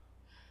yeah.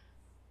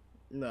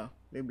 No,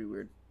 they'd be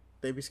weird.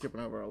 They'd be skipping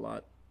over a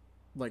lot,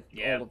 like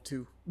Yeah. all of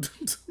 2.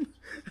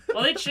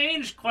 Well, they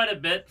changed quite a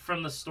bit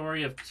from the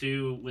story of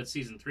 2 with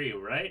season 3,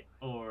 right?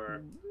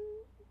 Or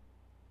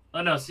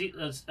oh no, see,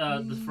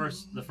 the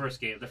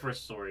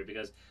first story,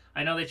 because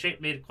I know they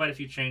made quite a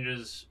few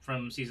changes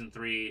from season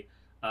 3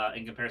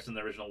 in comparison to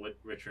the original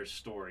Witcher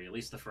story, at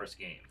least the first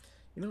game.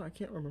 You know, I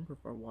can't remember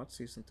if I watched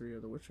season 3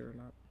 of The Witcher or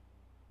not.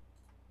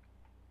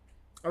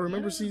 I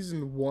remember Yeah.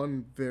 season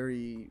 1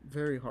 very,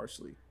 very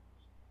harshly.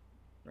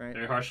 Right?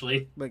 Very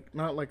harshly. Like,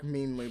 not like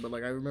meanly, but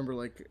like I remember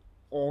like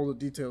all the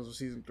details of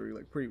season 3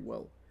 like pretty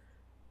well.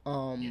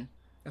 Yeah.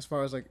 As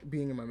far as like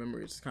being in my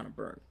memory, it's kind of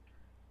burned.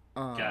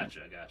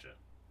 Gotcha.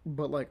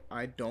 But like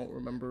I don't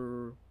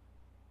remember.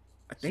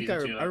 I think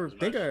Season 2 I not as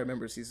think much. I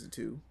remember season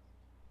 2.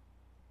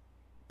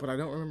 But I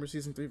don't remember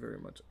season 3 very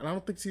much, and I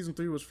don't think season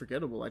 3 was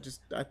forgettable.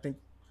 I think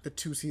the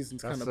 2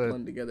 seasons That's kind of the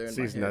blend together in my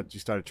Season head. that you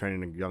started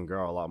training a young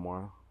girl a lot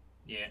more.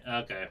 Yeah,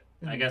 okay.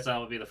 I Mhm. guess that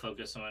will be the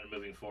focus on it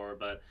moving forward,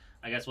 but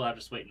I guess we'll have to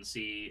just wait and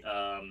see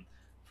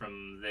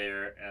from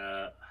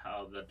there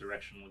how the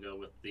direction will go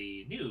with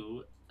the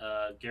new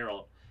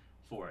Geralt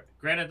for it.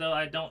 Granted, though,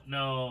 I don't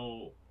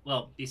know.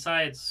 Well,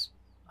 besides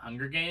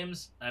Hunger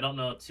Games. I don't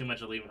know too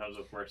much of Liam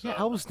Hemsworth's work. Yeah,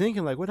 I was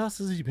thinking, like, what else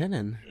has he been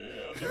in?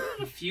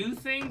 A few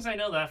things I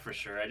know that for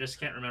sure. I just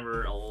can't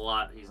remember a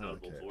lot he's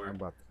notable Okay, for. I'm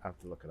about to have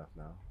to look it up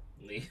now.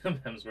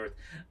 Liam Hemsworth,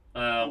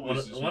 What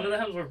is his one of the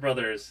name? Hemsworth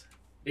brothers.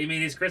 I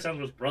mean, he's Chris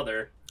Hemsworth's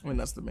brother. I mean,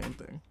 that's the main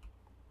thing.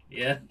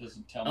 Yeah. It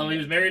doesn't tell me. Oh, he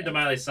was married to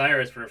Miley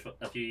Cyrus for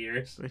a few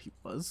years. But he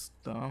was?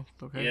 Oh,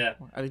 okay. Yeah.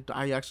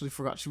 I actually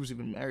forgot she was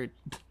even married.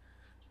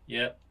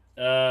 Yeah.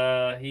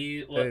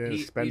 He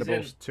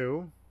Expendables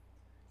 2.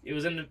 He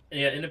was in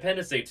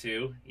Independence Day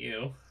 2.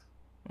 You.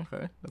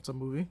 Okay, that's a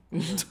movie.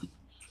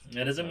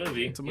 It is a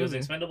movie. It's a He was movie.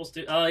 in Expendables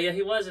 2. Oh yeah,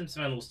 he was in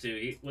Expendables 2.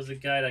 He was the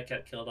guy that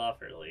got killed off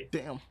early.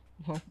 Damn.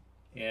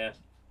 Yeah.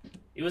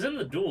 He was in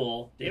The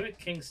Duel. David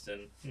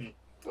Kingston.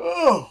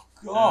 Oh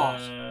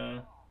gosh.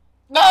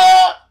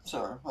 Uh,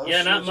 Sorry.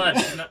 yeah, not much.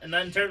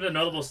 Not in terms of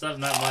notable stuff,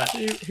 not much.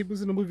 He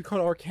was in a movie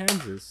called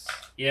Arkansas.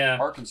 Yeah.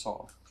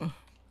 Arkansas.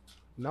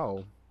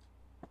 No,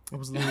 What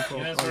was the movie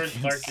called? You know,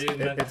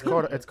 it's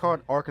Clark dude. it's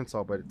called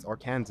Arkansas, but it's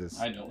Arkansas.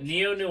 I know.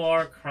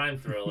 Neo-noir crime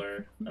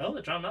thriller. Oh,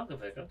 the John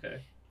Malkovich.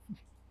 Okay.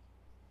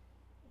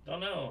 Don't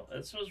know.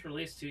 This was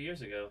released 2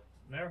 years ago.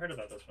 Never heard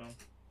about this film.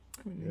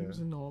 I mean, he was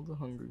in all the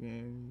Hunger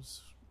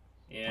Games.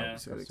 Yeah. Like you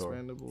said, That's all.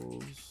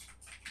 Expendables.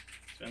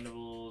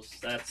 Expendables.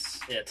 That's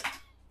it.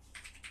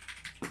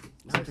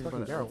 Something fucking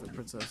about an Daryl. Elf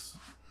princess.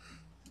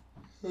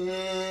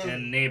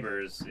 And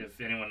Neighbors, if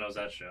anyone knows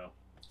that show.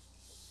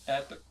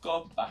 At the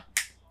Copa.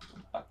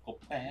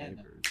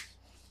 Neighbors.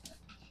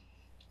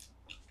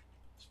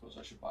 Suppose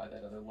I should buy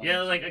that other one.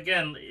 Yeah, like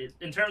again,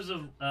 in terms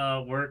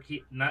of work,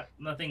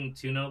 nothing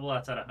too notable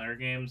outside of Hunger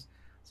Games.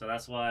 So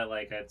that's why,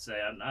 like I'd say,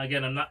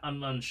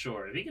 I'm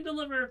unsure. If he can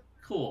deliver,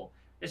 cool.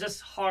 It's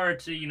just hard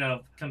to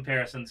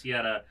compare since he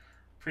had a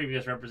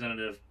previous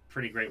representative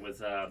pretty great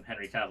with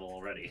Henry Cavill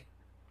already.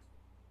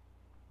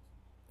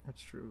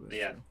 That's true.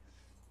 Yeah. True.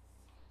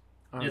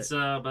 All It's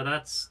right. but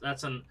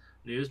that's on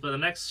news. But the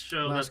next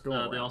show Last that go they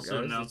around, also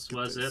guys. announced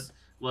Let's get this.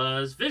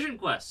 was Vision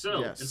Quest. So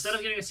Yes. instead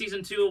of getting a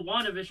season 2 of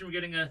WandaVision, we're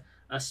getting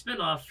a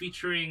spin-off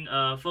featuring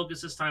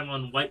focus this time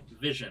on White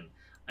Vision.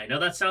 I know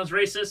that sounds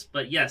racist,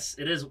 but yes,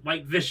 it is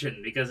White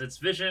Vision because it's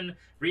Vision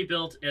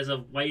rebuilt as a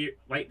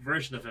white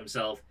version of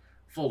himself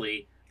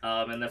fully,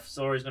 and the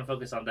story is going to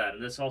focus on that.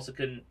 And this also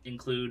could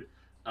include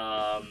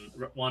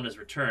Wanda's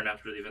return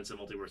after the events of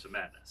Multiverse of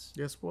Madness.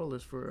 Yeah,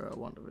 spoilers for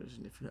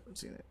WandaVision if you haven't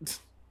seen it.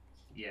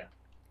 Yeah.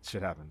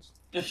 Shit happens.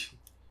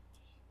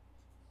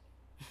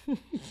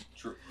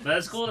 True. But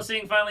it's cool to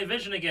seeing finally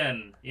Vision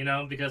again,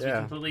 because we Yeah.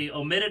 completely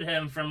omitted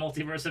him from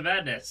Multiverse of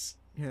Madness.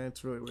 Yeah,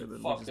 it's really weird that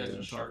we Fuck, just that's a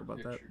didn't talk sharp about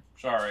picture.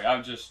 that. Sorry,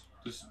 I'm just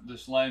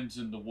this lens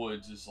in the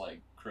woods is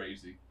like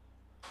crazy.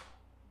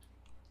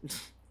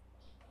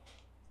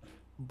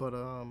 But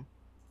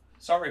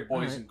Sorry, boys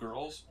Alright. and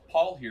girls.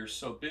 Paul here's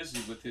so busy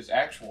with his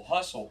actual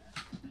hustle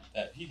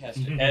that he has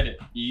to edit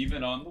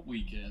even on the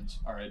weekends.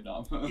 All right,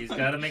 no. He's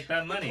got to make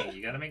that money.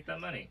 You got to make that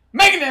money.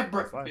 Making that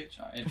brick, That's bitch.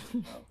 I edit,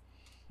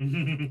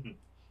 Gotta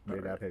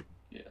Made that hit.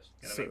 yes.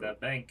 So- make that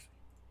bank.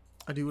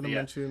 I do want to Yeah.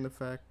 mention the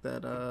fact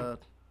that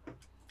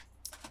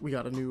we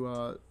got a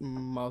new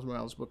Miles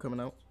Morales book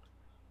coming out.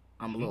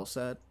 I'm a little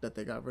sad that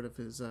they got rid of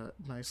his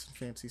nice and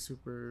fancy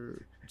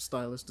super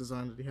stylish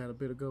design that he had a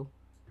bit ago.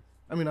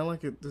 I mean, I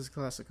like this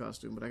classic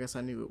costume, but I guess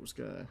I knew it was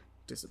gonna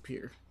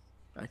disappear.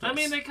 I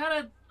mean,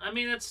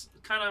 it's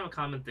kind of a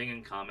common thing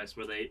in comics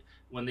where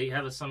when they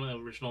have some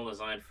original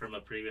design from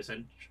a previous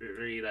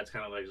entry, that's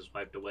kind of like just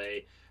wiped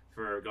away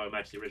for going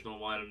back to the original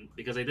one,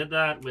 because they did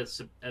that with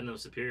End of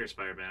Superior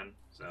Spider-Man.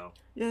 So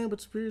yeah,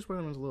 but Superior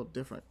Spider-Man's a little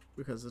different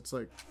because it's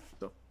like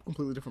a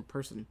completely different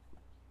person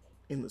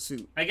in the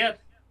suit. I get.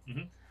 You I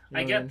know what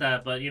I get mean?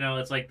 that, but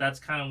it's like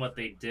that's kind of what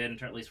they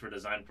did, at least for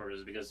design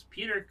purposes, because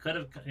Peter could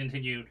have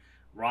continued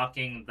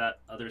rocking that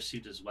other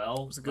suit as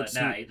well, was a good but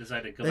nah, suit. he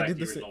decided to go They back to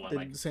did the the, original one. they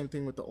Like, did the same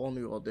thing with the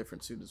all-new,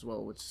 all-different suit as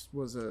well, which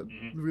was a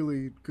Mhm.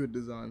 really good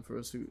design for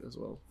a suit as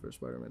well for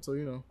Spider-Man. So,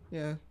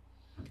 yeah.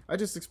 I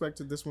just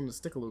expected this one to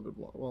stick a little bit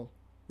more. Well,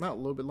 not a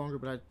little bit longer,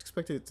 but I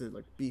expected it to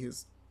like be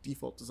his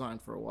default design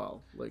for a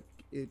while. Like,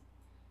 it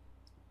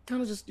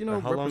kind of just, How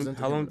long? represented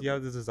How him long a do you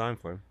have bit. this design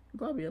for?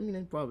 Probably,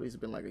 it's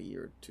been like a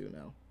year or two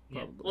now. yeah.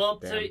 Probably. Well,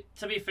 Damn.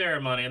 to be fair,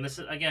 Money, and this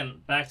is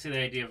again back to the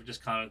idea of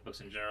just comic books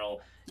in general.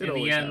 It in the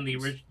always end,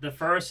 happens. the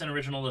first and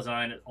original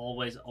design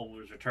always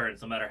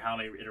returns, no matter how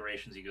many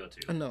iterations you go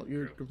to. No,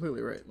 you're True.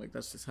 completely right. Like,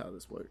 that's just how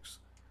this works.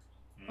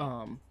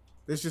 Mhm.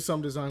 There's just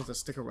some designs that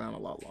stick around a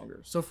lot longer.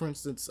 So, for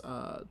instance,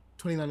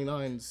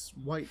 2099's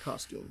white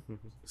costume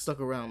stuck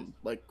around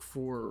like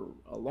for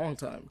a long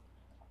time,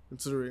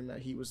 considering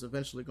that he was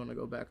eventually going to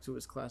go back to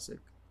his classic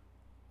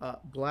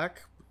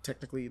black.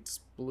 Technically, it's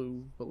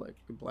blue, but like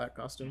the black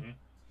costume.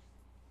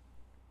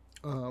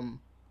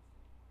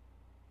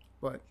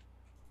 But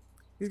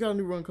he's got a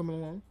new run coming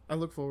along. I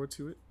look forward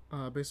to it.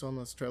 Based on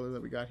this trailer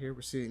that we got here,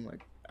 we're seeing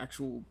like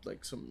actual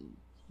like some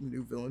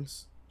new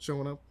villains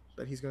showing up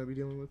that he's going to be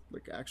dealing with,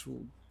 like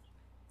actual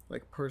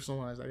like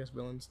personalized, I guess,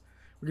 villains.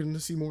 We're getting to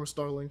see more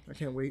Starling. I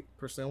can't wait.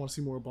 Personally, I want to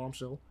see more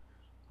Bombshell.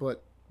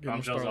 But getting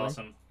Bombshell's Starling.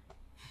 awesome.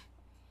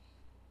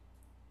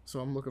 So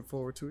I'm looking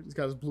forward to it. He's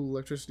got his blue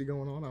electricity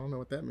going on. I don't know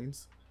what that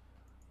means.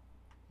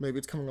 Maybe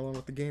it's coming along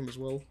with the game as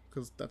well,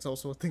 because that's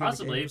also a thing in the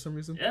Possibly. game for some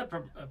reason. Yeah,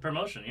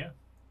 promotion, yeah.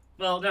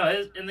 Well,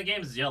 no, in the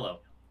game it's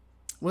yellow.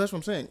 Well, that's what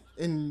I'm saying.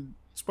 In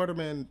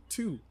Spider-Man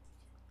 2,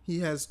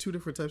 he has two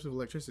different types of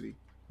electricity.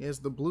 He has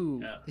the blue.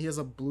 Yeah. He has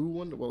a blue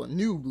one, well, a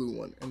new blue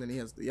one, and then he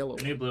has the yellow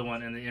The one. new blue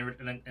one and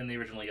the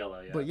original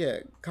yellow, yeah. But yeah,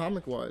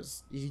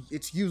 comic-wise,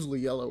 it's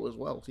usually yellow as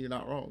well. So you're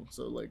not wrong.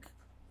 So like,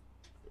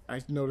 I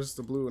noticed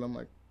the blue, and I'm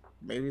like,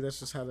 maybe that's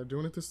just how they're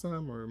doing it this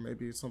time, or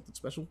maybe it's something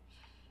special.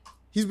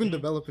 He's been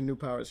developing new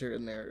powers here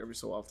and there every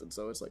so often,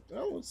 so it's like,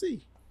 oh, let's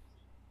see.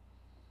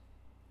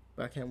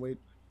 But I can't wait.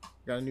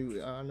 Got a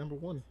new number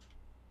 1.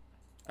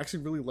 I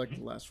actually really liked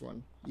the last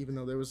run, even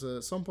though there was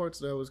some parts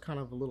that I was kind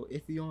of a little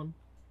iffy on.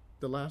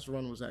 The last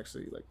run was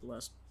actually, like, the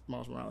last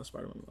Miles Morales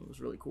Spider-Man run was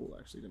really cool,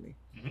 actually, to me.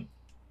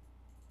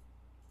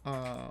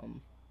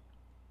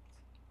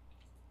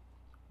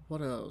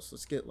 What else?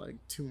 Let's get, like,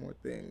 2 more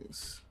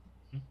things.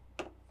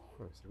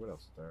 Let's see, what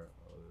else is there?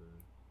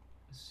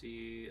 Let's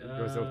see.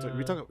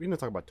 We didn't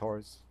talk about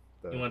Taurus.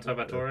 You want to talk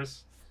about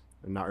Taurus?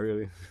 Not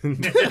really.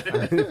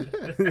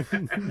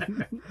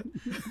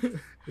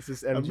 This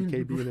is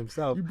MGK being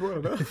himself. You brought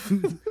it up.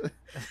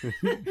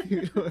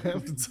 You don't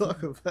have to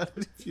talk about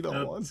it if you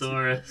don't want to.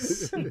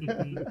 Taurus.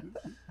 Because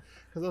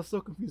I was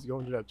so confused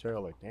going through that trailer,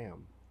 like,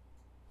 damn,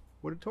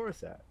 where did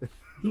Taurus at?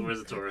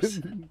 Where's the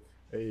Taurus?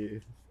 Hey,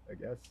 I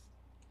guess.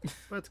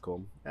 But it's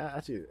cool.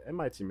 Actually, it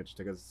might seem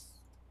interesting because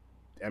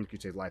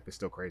MQJ's life is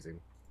still crazy.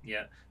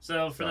 Yeah.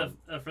 So for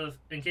the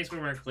in case we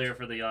weren't clear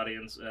for the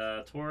audience,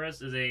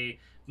 Taurus is a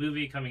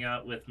movie coming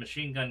out with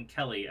Machine Gun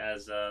Kelly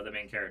as the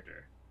main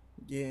character.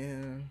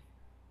 Yeah.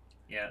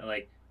 Yeah,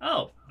 like,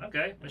 oh,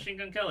 okay, Machine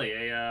Gun Kelly,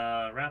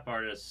 a rap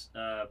artist,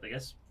 I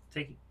guess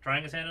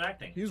trying his hand at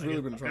acting. He's I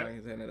really guess. been Okay. trying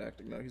his hand at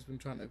acting. No, he's been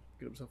trying to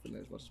get himself in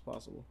there as much as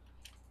possible.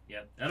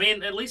 Yeah, I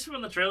mean, at least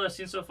from the trailer I've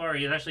seen so far,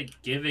 he's actually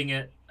giving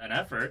it an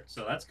effort,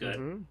 so that's good.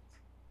 Mm-hmm.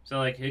 So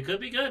like, it could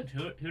be good.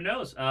 Who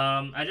knows?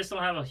 I just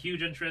don't have a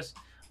huge interest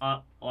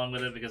along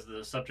with it because of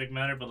the subject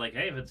matter. But like,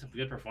 hey, if it's a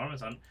good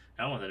performance, I'm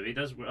down with it. If he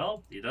does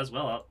well, he does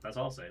well. That's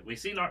all I'll say. We've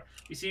seen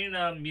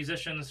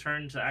musicians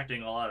turn to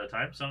acting a lot of the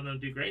time. Some of them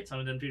do great, some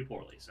of them do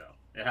poorly. So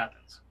it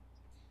happens.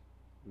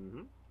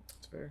 Mm-hmm.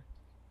 That's fair.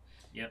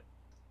 Yep.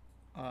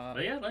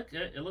 But yeah, like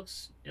it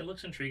looks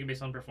intriguing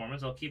based on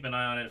performance. I'll keep an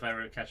eye on it if I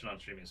ever catch it on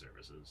streaming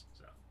services.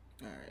 So.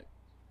 all right.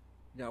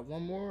 Got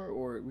one more,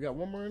 or we got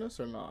one more in us,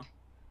 or nah?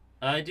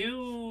 I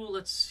do.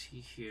 Let's see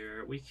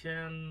here. We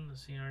can.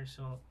 Let's see. I already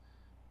saw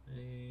a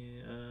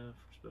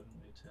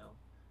Forspoken Retail.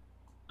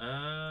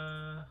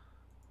 I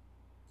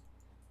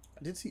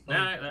did see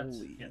Nah, that's.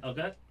 Unholy. Yeah. Oh,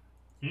 go ahead.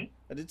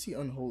 I did see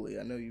Unholy.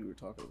 I know you were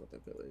talking about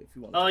that, Billy. If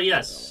you want. Oh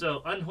yes.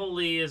 So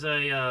Unholy is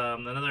a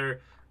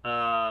another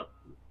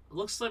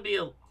looks to be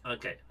a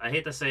okay. I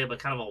hate to say it, but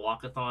kind of a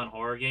walkathon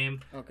horror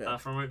game. Okay.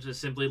 From which is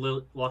simply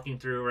walking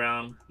through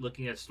around,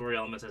 looking at story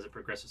elements as it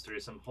progresses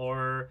through some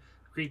horror,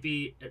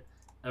 creepy,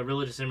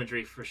 religious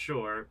imagery for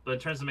sure. But in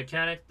terms of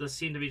mechanic, this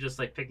seem to be just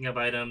like picking up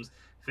items,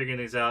 figuring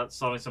things out,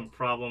 solving some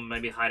problem,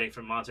 maybe hiding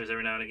from monsters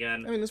every now and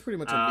again. I mean, that's pretty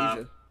much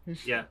Amnesia.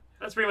 Yeah,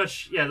 that's pretty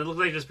much. Yeah, that looks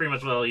like just pretty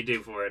much what all you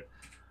do for it.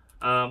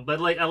 But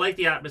like, I like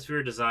the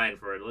atmosphere design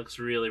for it. It looks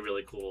really,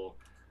 really cool.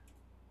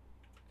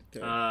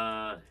 Okay.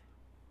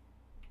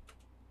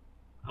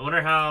 I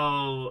wonder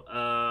how.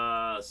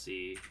 Let's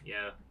see.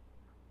 Yeah,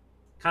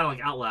 kind of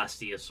like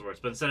Outlast-y of sorts,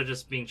 but instead of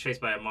just being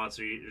chased by a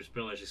monster, you're just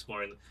pretty much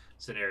exploring the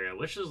scenario.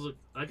 Which is,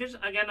 I guess,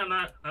 again, I'm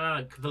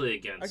not completely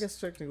against. I guess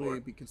technically horror.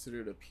 it'd be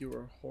considered a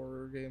pure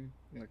horror game,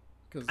 like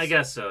because I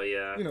guess so.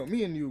 Yeah. you know,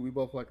 me and you, we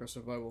both like our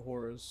survival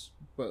horrors,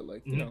 but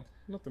like you Mhm. know,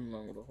 nothing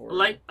wrong with a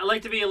horror. I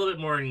like to be a little bit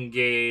more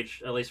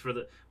engaged, at least for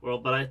the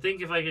world. But I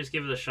think if I could just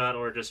give it a shot,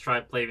 or just try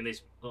playing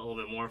these a little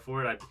bit more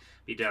for it, I'd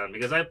be down.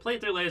 Because I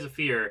played through Layers of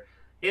Fear.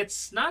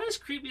 It's not as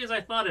creepy as I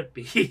thought it'd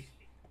be.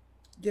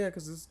 Yeah,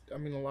 because a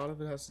lot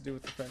of it has to do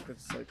with the fact that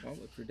it's like, well,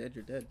 if you're dead,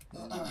 you're dead. You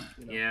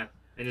know? Yeah,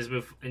 and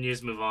you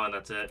just move on.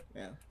 That's it.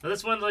 Yeah. But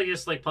this one's like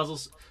just like puzzle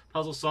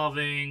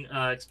solving,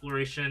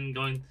 exploration,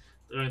 going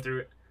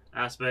through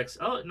aspects.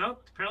 Oh no,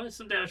 apparently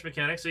some damage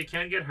mechanics, so you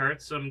can get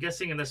hurt. So I'm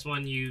guessing in this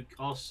one you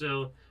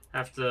also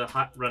have to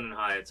run and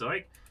hide. So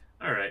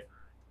all right,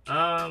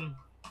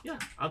 yeah,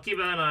 I'll keep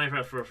an eye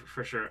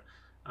for sure.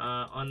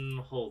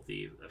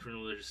 Unholy from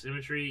religious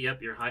imagery.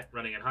 Yep, you're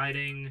running and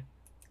hiding.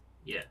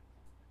 Yeah,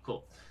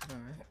 cool. All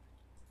right.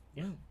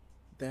 Yeah,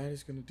 that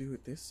is gonna do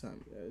it this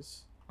time,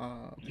 guys.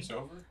 It's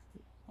over?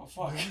 Oh,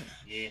 fuck.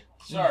 Yeah.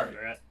 Sorry.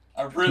 All right.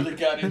 I really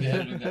got into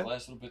editing that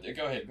last little bit there.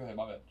 Go ahead,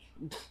 my bad.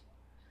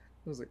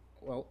 I was like,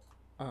 well,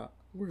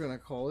 we're gonna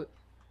call it.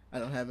 I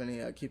don't have any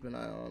keep an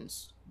eye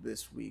ons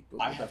this week, but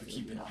I we'll have to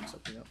definitely keep be an eye having on.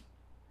 something up.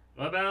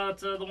 What about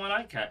the one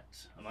I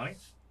kept, Amani?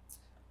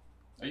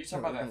 Are you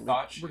talking No, about that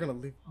thought shit? we're gonna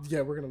leave.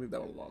 Yeah, we're gonna leave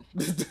that one alone.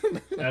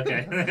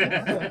 Okay.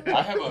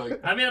 I have a...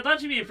 I mean, I thought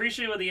you'd be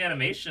appreciative with the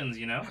animations,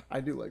 you know?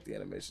 I do like the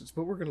animations,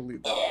 but we're gonna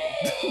leave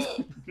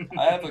that.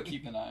 I have a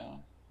keep an eye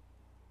on.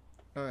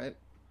 All right,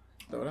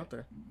 throw it out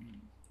there.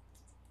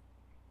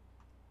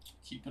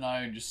 Keep an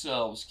eye on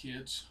yourselves,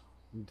 kids.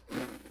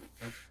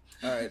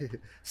 All right.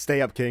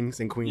 Stay up, kings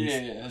and queens.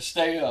 Yeah,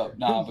 stay up.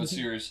 Nah, but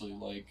seriously,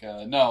 like,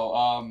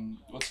 no,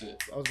 what's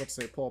it? I was about to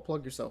say, Paul,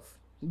 plug yourself.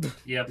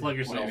 Yeah, plug What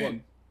yourself. do you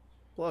mean?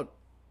 Plug.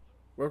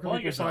 Where can Plug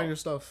people yourself. find your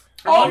stuff?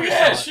 Oh Plug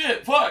yeah, yourself.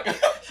 shit, fuck.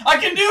 I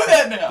can do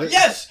that now.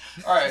 Yes.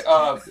 All right.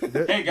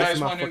 Hey guys, This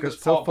my name is motherfucker's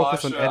Paul so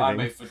focused on Basha. I'm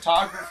a editing.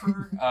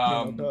 photographer.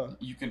 duh.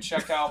 You can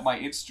check out my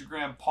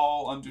Instagram,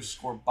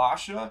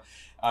 Paul_Basha.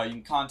 You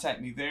can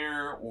contact me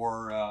there,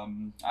 or I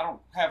don't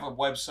have a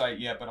website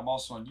yet, but I'm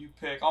also on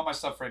UPick. All my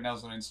stuff right now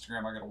is on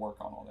Instagram. I got to work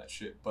on all that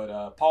shit.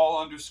 But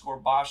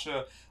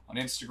Paul_Basha on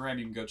Instagram.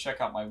 You can go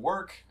check out my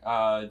work.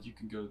 You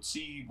can go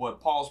see what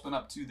Paul's been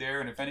up to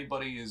there, and if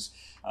anybody is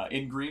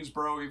in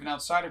Greensboro, even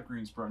outside of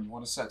Greensboro, and you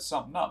want to set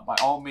something up, by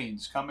all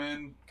means,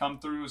 come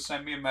through,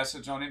 send me a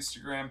message on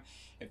Instagram.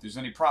 If there's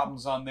any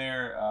problems on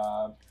there,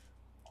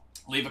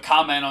 leave a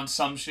comment on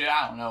some shit.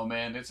 I don't know,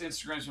 man.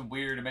 Instagram's been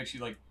weird. It makes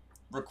you like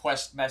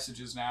request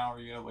messages now, or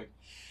like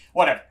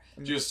whatever.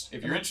 Just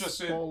if you're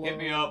interested, hit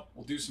me up.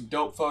 We'll do some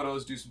dope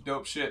photos, do some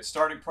dope shit.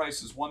 Starting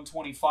price is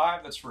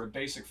 $125. That's for a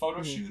basic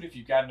photo shoot. If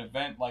you got an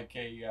event like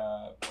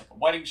a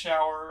wedding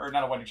shower, or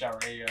not a wedding shower,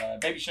 a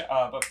baby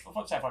shower. But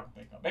what's that fucking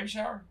thing called? Baby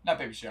shower? Not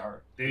baby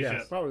shower. Baby Yes.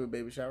 shit. Probably a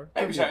baby shower.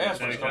 Baby shower. Yeah, that's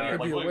what Baby it's called. shower.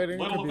 Could Like be a wedding.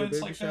 little Could be a events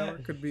baby like shower.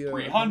 that. Could be a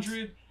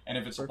 300, and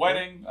if it's a Birthday.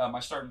 wedding, my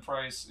starting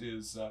price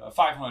is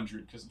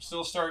 500 because I'm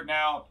still starting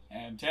out.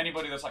 And to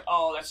anybody that's like,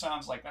 oh, that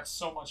sounds like that's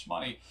so much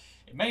money,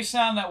 it may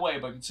sound that way,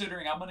 but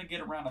considering I'm going to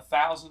get around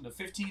 1,000 to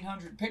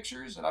 1,500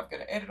 pictures, and I've got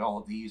to edit all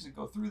of these and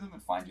go through them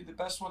and find you the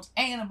best ones,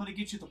 and I'm going to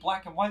get you the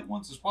black and white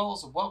ones as well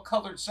as a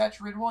well-colored,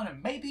 saturated one,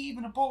 and maybe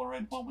even a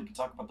Polaroid one. We can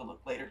talk about the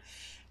look later,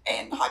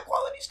 and high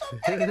quality stuff.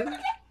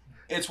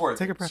 It's worth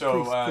Take a it. breath,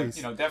 So, please.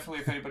 definitely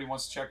if anybody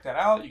wants to check that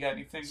out, you got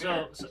anything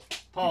there? So,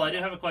 Paul, I do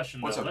have a question.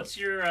 What's though.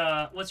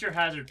 up? What's your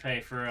hazard pay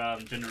for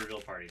gender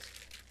reveal parties?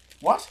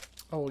 What?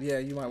 Oh yeah,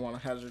 you might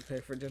want to hazard pay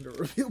for gender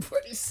reveal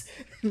parties.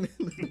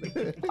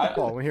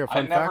 Paul, we hear a I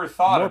fun never fact.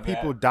 thought More of that.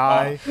 people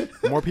die.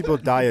 More people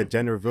die at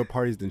gender reveal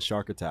parties than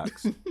shark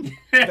attacks.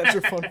 That's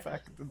your fun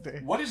fact of the day.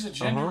 What is a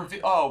gender Uh-huh. reveal?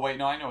 Oh, wait,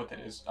 no, I know what that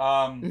is.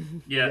 Yeah,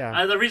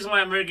 Yeah. the reason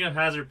why I'm making a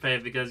hazard pay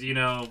because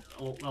a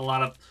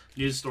lot of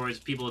news stories,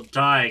 people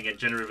dying at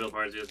gender reveal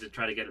parties because they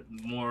try to get it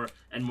more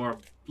and more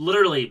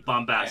literally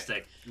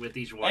bombastic with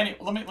each one.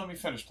 let me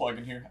finish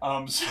plugging here.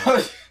 Oh,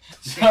 Thank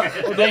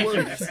don't you.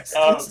 worry. It's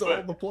still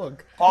But the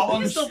plug. Paul You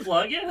can still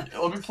plug it.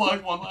 Let me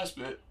plug one last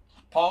bit.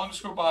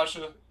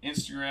 Paul_Basha,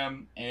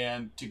 Instagram,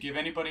 and to give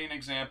anybody an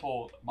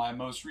example, my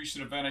most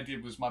recent event I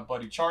did was my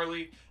buddy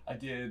Charlie. I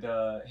did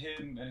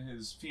him and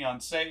his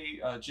fiancee,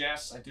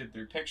 Jess. I did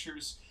their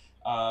pictures.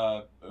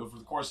 Over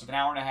the course of an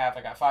hour and a half,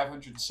 I got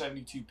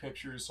 572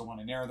 pictures. So when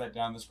I narrow that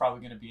down, there's probably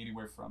going to be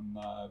anywhere from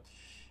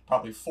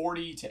probably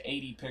 40 to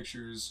 80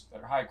 pictures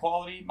that are high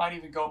quality. Might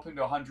even go up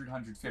into 100,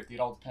 150. It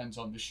all depends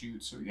on the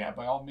shoot. So yeah,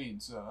 by all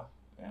means,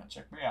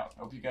 check me out.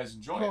 Hope you guys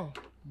enjoy it. Oh,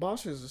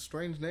 Bosch is a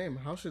strange name.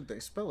 How should they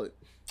spell it?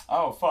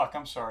 Oh, fuck,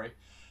 I'm sorry.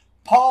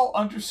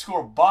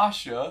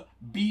 Paul_Basha,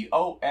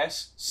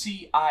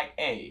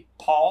 BOSCIA.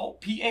 Paul,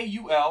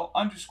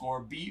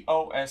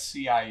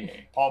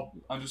 PAUL_BOSCIA.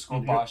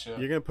 Paul_Basha.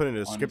 You're gonna put it in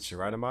the On description,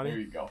 right, There Amani?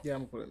 you go. Yeah, I'm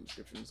gonna put it in the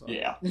description. So.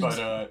 Yeah,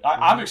 but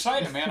I'm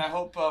excited, man. I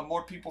hope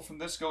more people from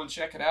this go and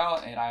check it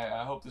out, and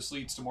I hope this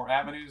leads to more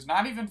avenues.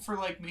 Not even for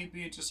like me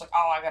being just like,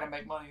 oh, I gotta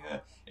make money.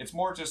 It's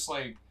more just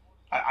like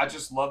I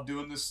just love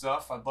doing this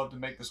stuff. I'd love to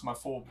make this my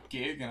full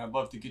gig, and I'd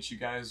love to get you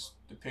guys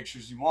the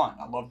pictures you want.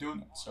 I love doing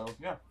it. So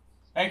yeah,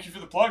 thank you for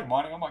the plug,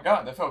 Monty. Oh my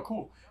god, that felt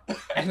cool.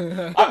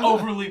 I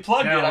overly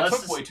plugged Now, it. I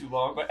let's took way too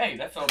long, but hey,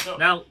 that felt dope.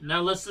 Now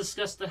let's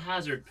discuss the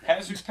hazard pay.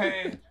 Hazard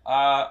pay,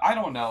 I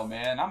don't know,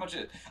 man.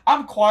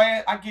 I'm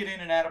quiet. I get in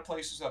and out of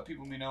places that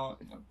people know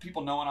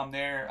when I'm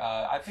there.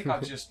 I think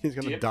I'll just He's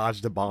gonna dip, dodge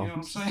the you know what I'm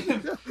bombs.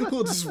 saying?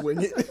 We'll just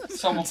wing it.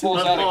 Someone pulls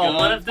But out a Paul, gun.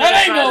 what if they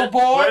That ain't no decided- boy.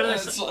 what if they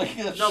It's like,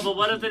 No, but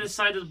what if they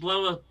decide to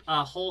blow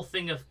a whole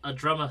thing of a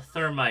drum of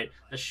thermite,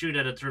 a shoot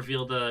at it to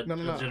reveal the No. I'm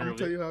gender gonna tell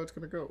reveal? you how it's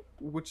gonna go.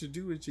 What you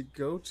do is you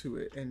go to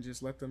it and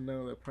just let them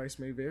know that price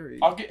may vary.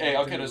 I'll get at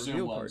a the zoom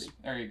reveal lens.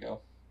 There you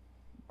go.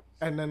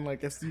 And then,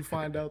 like, if you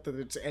find out that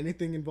it's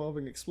anything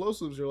involving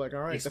explosives, you're like,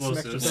 all right, that's an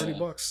extra Explosives.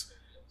 $30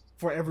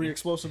 for every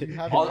explosive you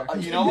have.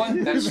 You know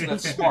what?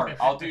 That's smart.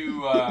 I'll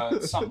do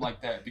something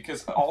like that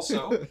because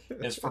also,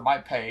 as for my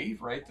pay,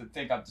 right? The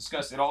thing I've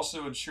discussed, it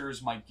also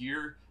insures my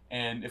gear.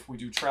 And if we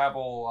do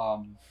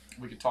travel,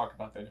 we could talk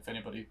about that if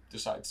anybody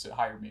decides to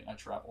hire me and I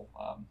travel.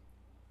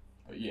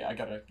 But yeah, I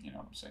gotta, you know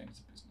what I'm saying?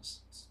 It's a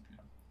business. It's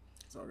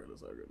all good.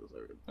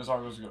 As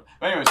long as it goes.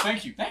 But anyways,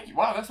 thank you.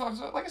 Wow, that's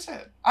like I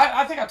said.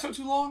 I think I took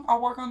too long. I'll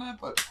work on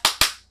that, but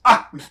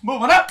we're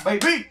moving up,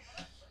 baby.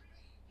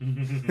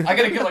 I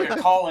gotta get like a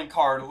calling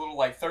card, a little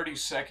like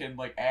 30-second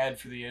like ad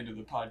for the end of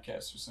the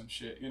podcast or some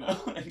shit, you know?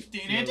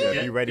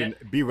 Yeah,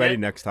 be ready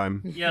next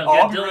time. Yeah, Oh,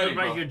 I'll get be Dylan ready, to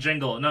write bro. your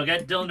jingle. No,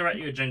 get Dylan to write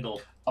you a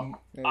jingle. There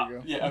you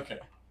go. Yeah, okay.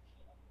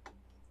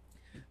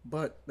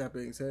 But that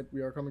being said,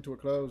 we are coming to a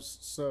close,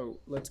 so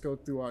let's go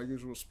through our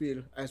usual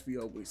spiel as we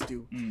always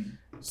do.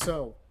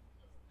 So,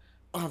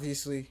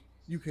 obviously,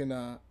 you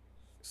can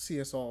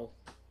see us all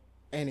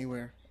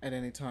anywhere at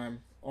any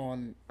time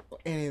on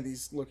any of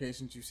these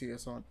locations you see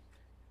us on.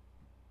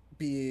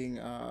 Being,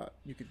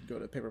 you could go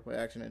to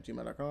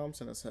paperplayaction@gmail.com,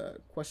 send us a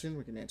question,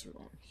 we can answer it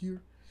on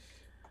here.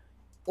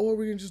 Or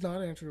we can just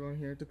not answer it on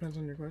here. It depends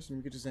on your question.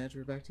 We could just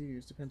answer it back to you.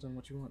 It depends on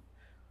what you want.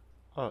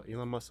 Oh,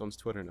 Elon Musk owns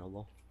Twitter now,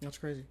 lol. That's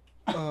crazy.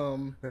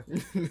 Oh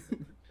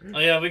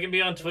yeah, we can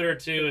be on Twitter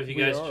too if you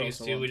We guys are choose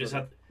also to. on We just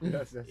Twitter. have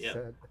That's yeah.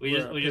 sad.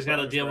 We just got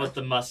to deal with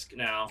the Musk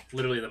now.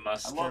 Literally the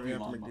Musk. I love we have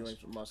to Elon make Musk.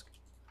 dealings with Musk.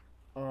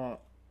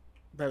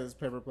 That is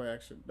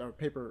paper_action or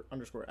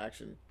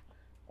paper_action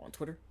on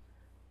Twitter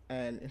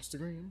and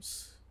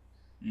Instagrams.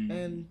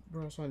 And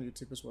we're also on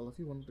YouTube as well if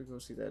you wanted to go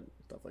see that,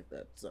 stuff like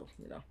that. So,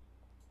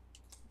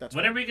 that's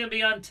When are we gonna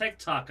be on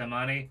TikTok,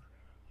 Amani?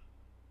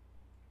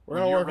 We're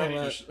gonna work on ready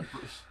that. to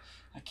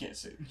I can't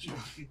say the joke.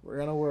 We're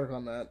gonna work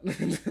on that. I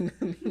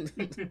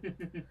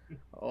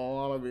don't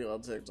want to be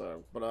on TikTok,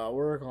 but I'll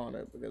work on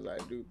it because I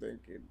do think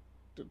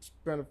it's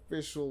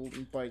beneficial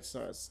and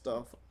bite-sized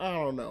stuff. I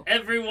don't know.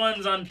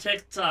 Everyone's on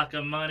TikTok,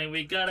 Amani.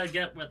 We gotta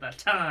get with the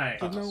time.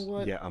 You know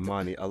what? Yeah,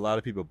 Amani, a lot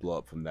of people blow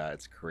up from that.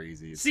 It's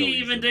crazy. It's See, so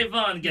even easy.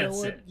 Devon You know gets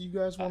what? it. You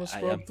guys want to I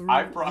scrub am- through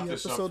I brought the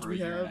this up episodes for a we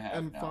year and have a half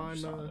and now. I'm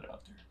just find. throwing it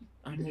out there.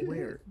 I'm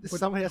aware. But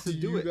Somebody has to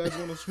do you it. guys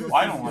want to scrub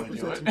Well, I through don't the wanna do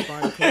episodes it. and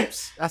find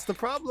clips? That's the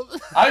problem.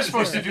 I was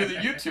supposed to do the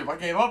YouTube. I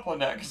gave up on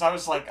that because I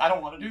was like, I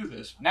don't want to do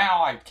this.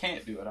 Now I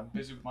can't do it. I'm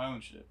busy with my own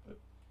shit. But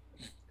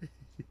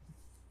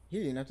He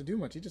didn't have to do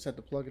much. He just had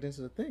to plug it into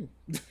the thing.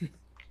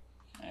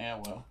 yeah,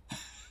 well,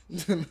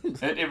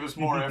 it was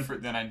more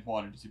effort than I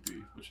wanted it to be,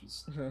 which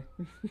was,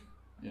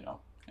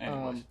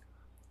 Anyways,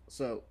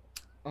 So,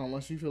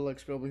 unless you feel like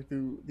scrolling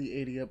through the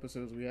 80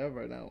 episodes we have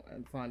right now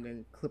and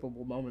finding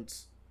clippable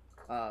moments,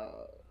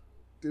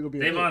 it'll be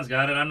a Devon's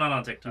got it. I'm not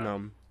on TikTok.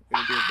 No.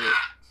 It'll be a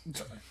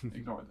bit.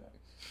 ignore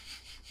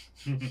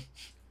that.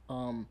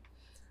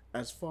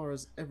 As far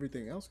as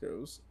everything else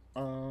goes,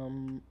 I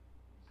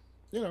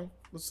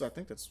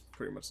think that's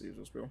pretty much the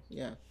usual spiel.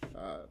 Yeah.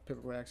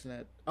 Paperplay Action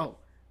at. Oh,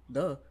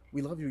 duh.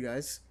 We love you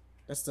guys.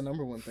 That's the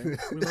number one thing.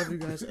 We love you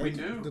guys. We and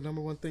do. The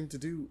number one thing to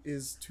do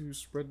is to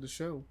spread the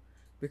show.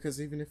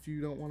 Because even if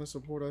you don't want to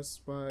support us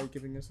by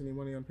giving us any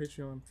money on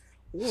Patreon,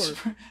 or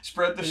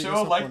Spread the Hey, show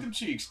what's up, like one? them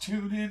cheeks.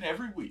 Tune in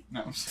every week.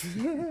 No,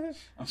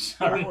 I'm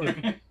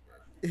sorry.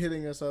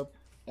 hitting us up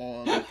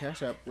on the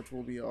Cash App, which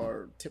will be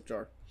our tip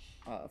jar,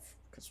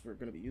 because we're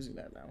going to be using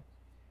that now.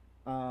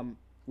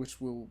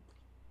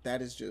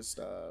 That is just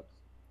 $$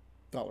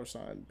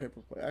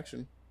 Paperplay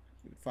Action.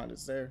 You can find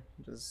us there.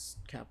 Just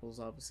capitals,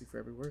 obviously, for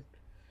every word.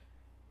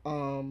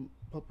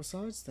 But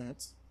besides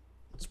that,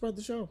 spread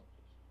the show.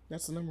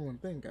 That's the number one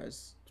thing,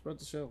 guys. Spread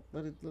the show.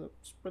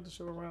 Spread the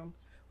show around.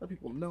 Let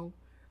people know.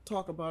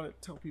 Talk about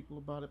it. Tell people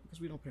about it, because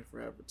we don't pay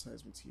for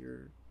advertisements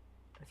here.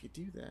 If you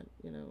do that,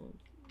 it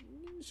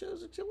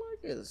shows that you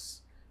like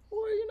us,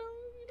 or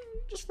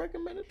just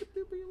recommend it to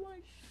people you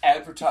like.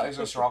 Advertise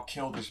us or I'll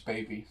kill this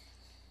baby.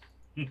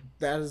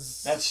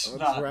 That's not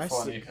funny.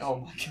 drastic.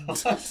 Oh my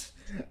god.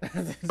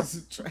 That is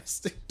a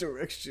drastic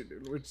direction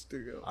in which to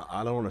go.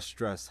 I don't want to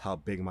stress how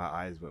big my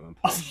eyes went when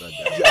Paul said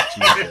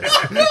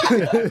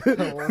that.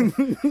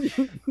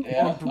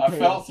 Yeah, I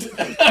felt it.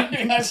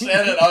 I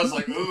said it. I was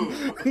like,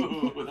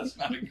 ooh, that's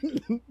not a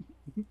good.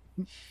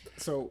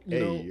 So,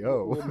 Hey,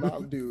 what we'll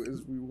not do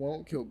is we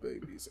won't kill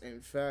babies.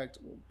 In fact,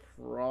 we'll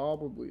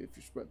probably, if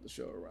you spread the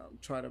show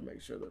around, try to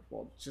make sure that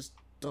Paul just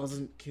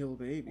doesn't kill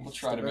babies. We'll It's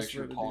try the to make best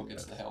sure way to Paul do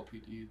gets that. the help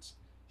he needs.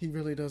 He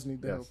really does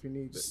need the Yes. help he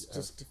needs. Yes.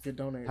 Just if you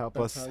donate, help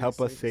that's us how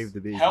you save the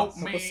babies. Help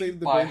Help me us save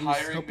the by babies.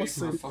 hiring Help me us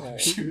for a save photo Paul.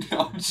 shoot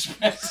down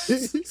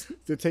Spence.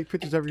 To take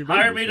pictures of your baby.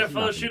 Hire me to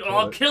photo shoot or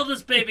I'll kill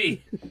this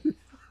baby.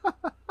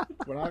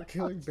 We're not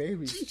killing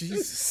babies.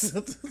 Jesus.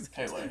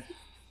 Pele.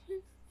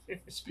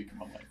 Speaking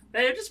my language.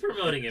 Hey, I'm just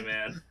promoting it,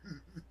 man.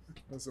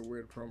 That's a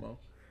weird promo.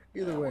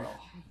 Either Yeah, way, well,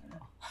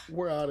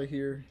 we're out of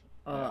here.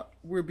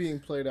 We're being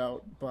played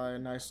out by a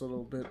nice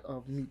little bit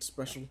of Meat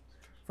Special,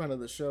 friend of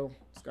the show.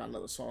 It's got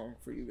another song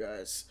for you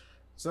guys.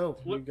 So,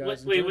 you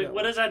guys enjoy Wait, that what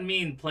one. does that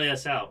mean, play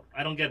us out?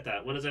 I don't get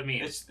that. What does that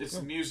mean? It's the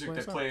Yeah, music play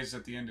that us out. plays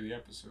at the end of the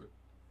episode.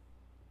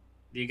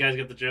 Do you guys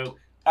get the joke?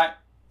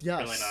 Yes.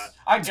 Really not.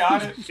 I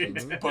got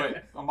it,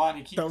 but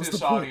Amani, keep That was this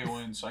the point. audio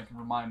in so I can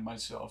remind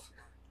myself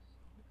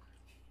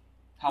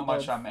how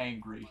much I'm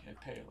angry at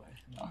Pele.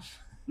 No.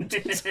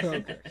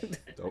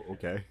 Oh,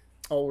 okay.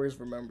 Always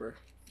remember.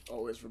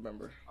 Always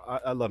remember.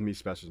 I love Me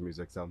Special's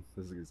music, so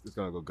it's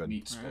gonna go good.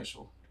 Meat All right.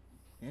 special.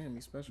 Yeah,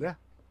 Me Special. Yeah.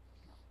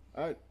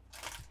 All right.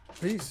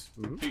 Peace.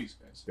 Peace,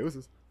 guys.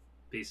 Deuces.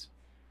 Peace.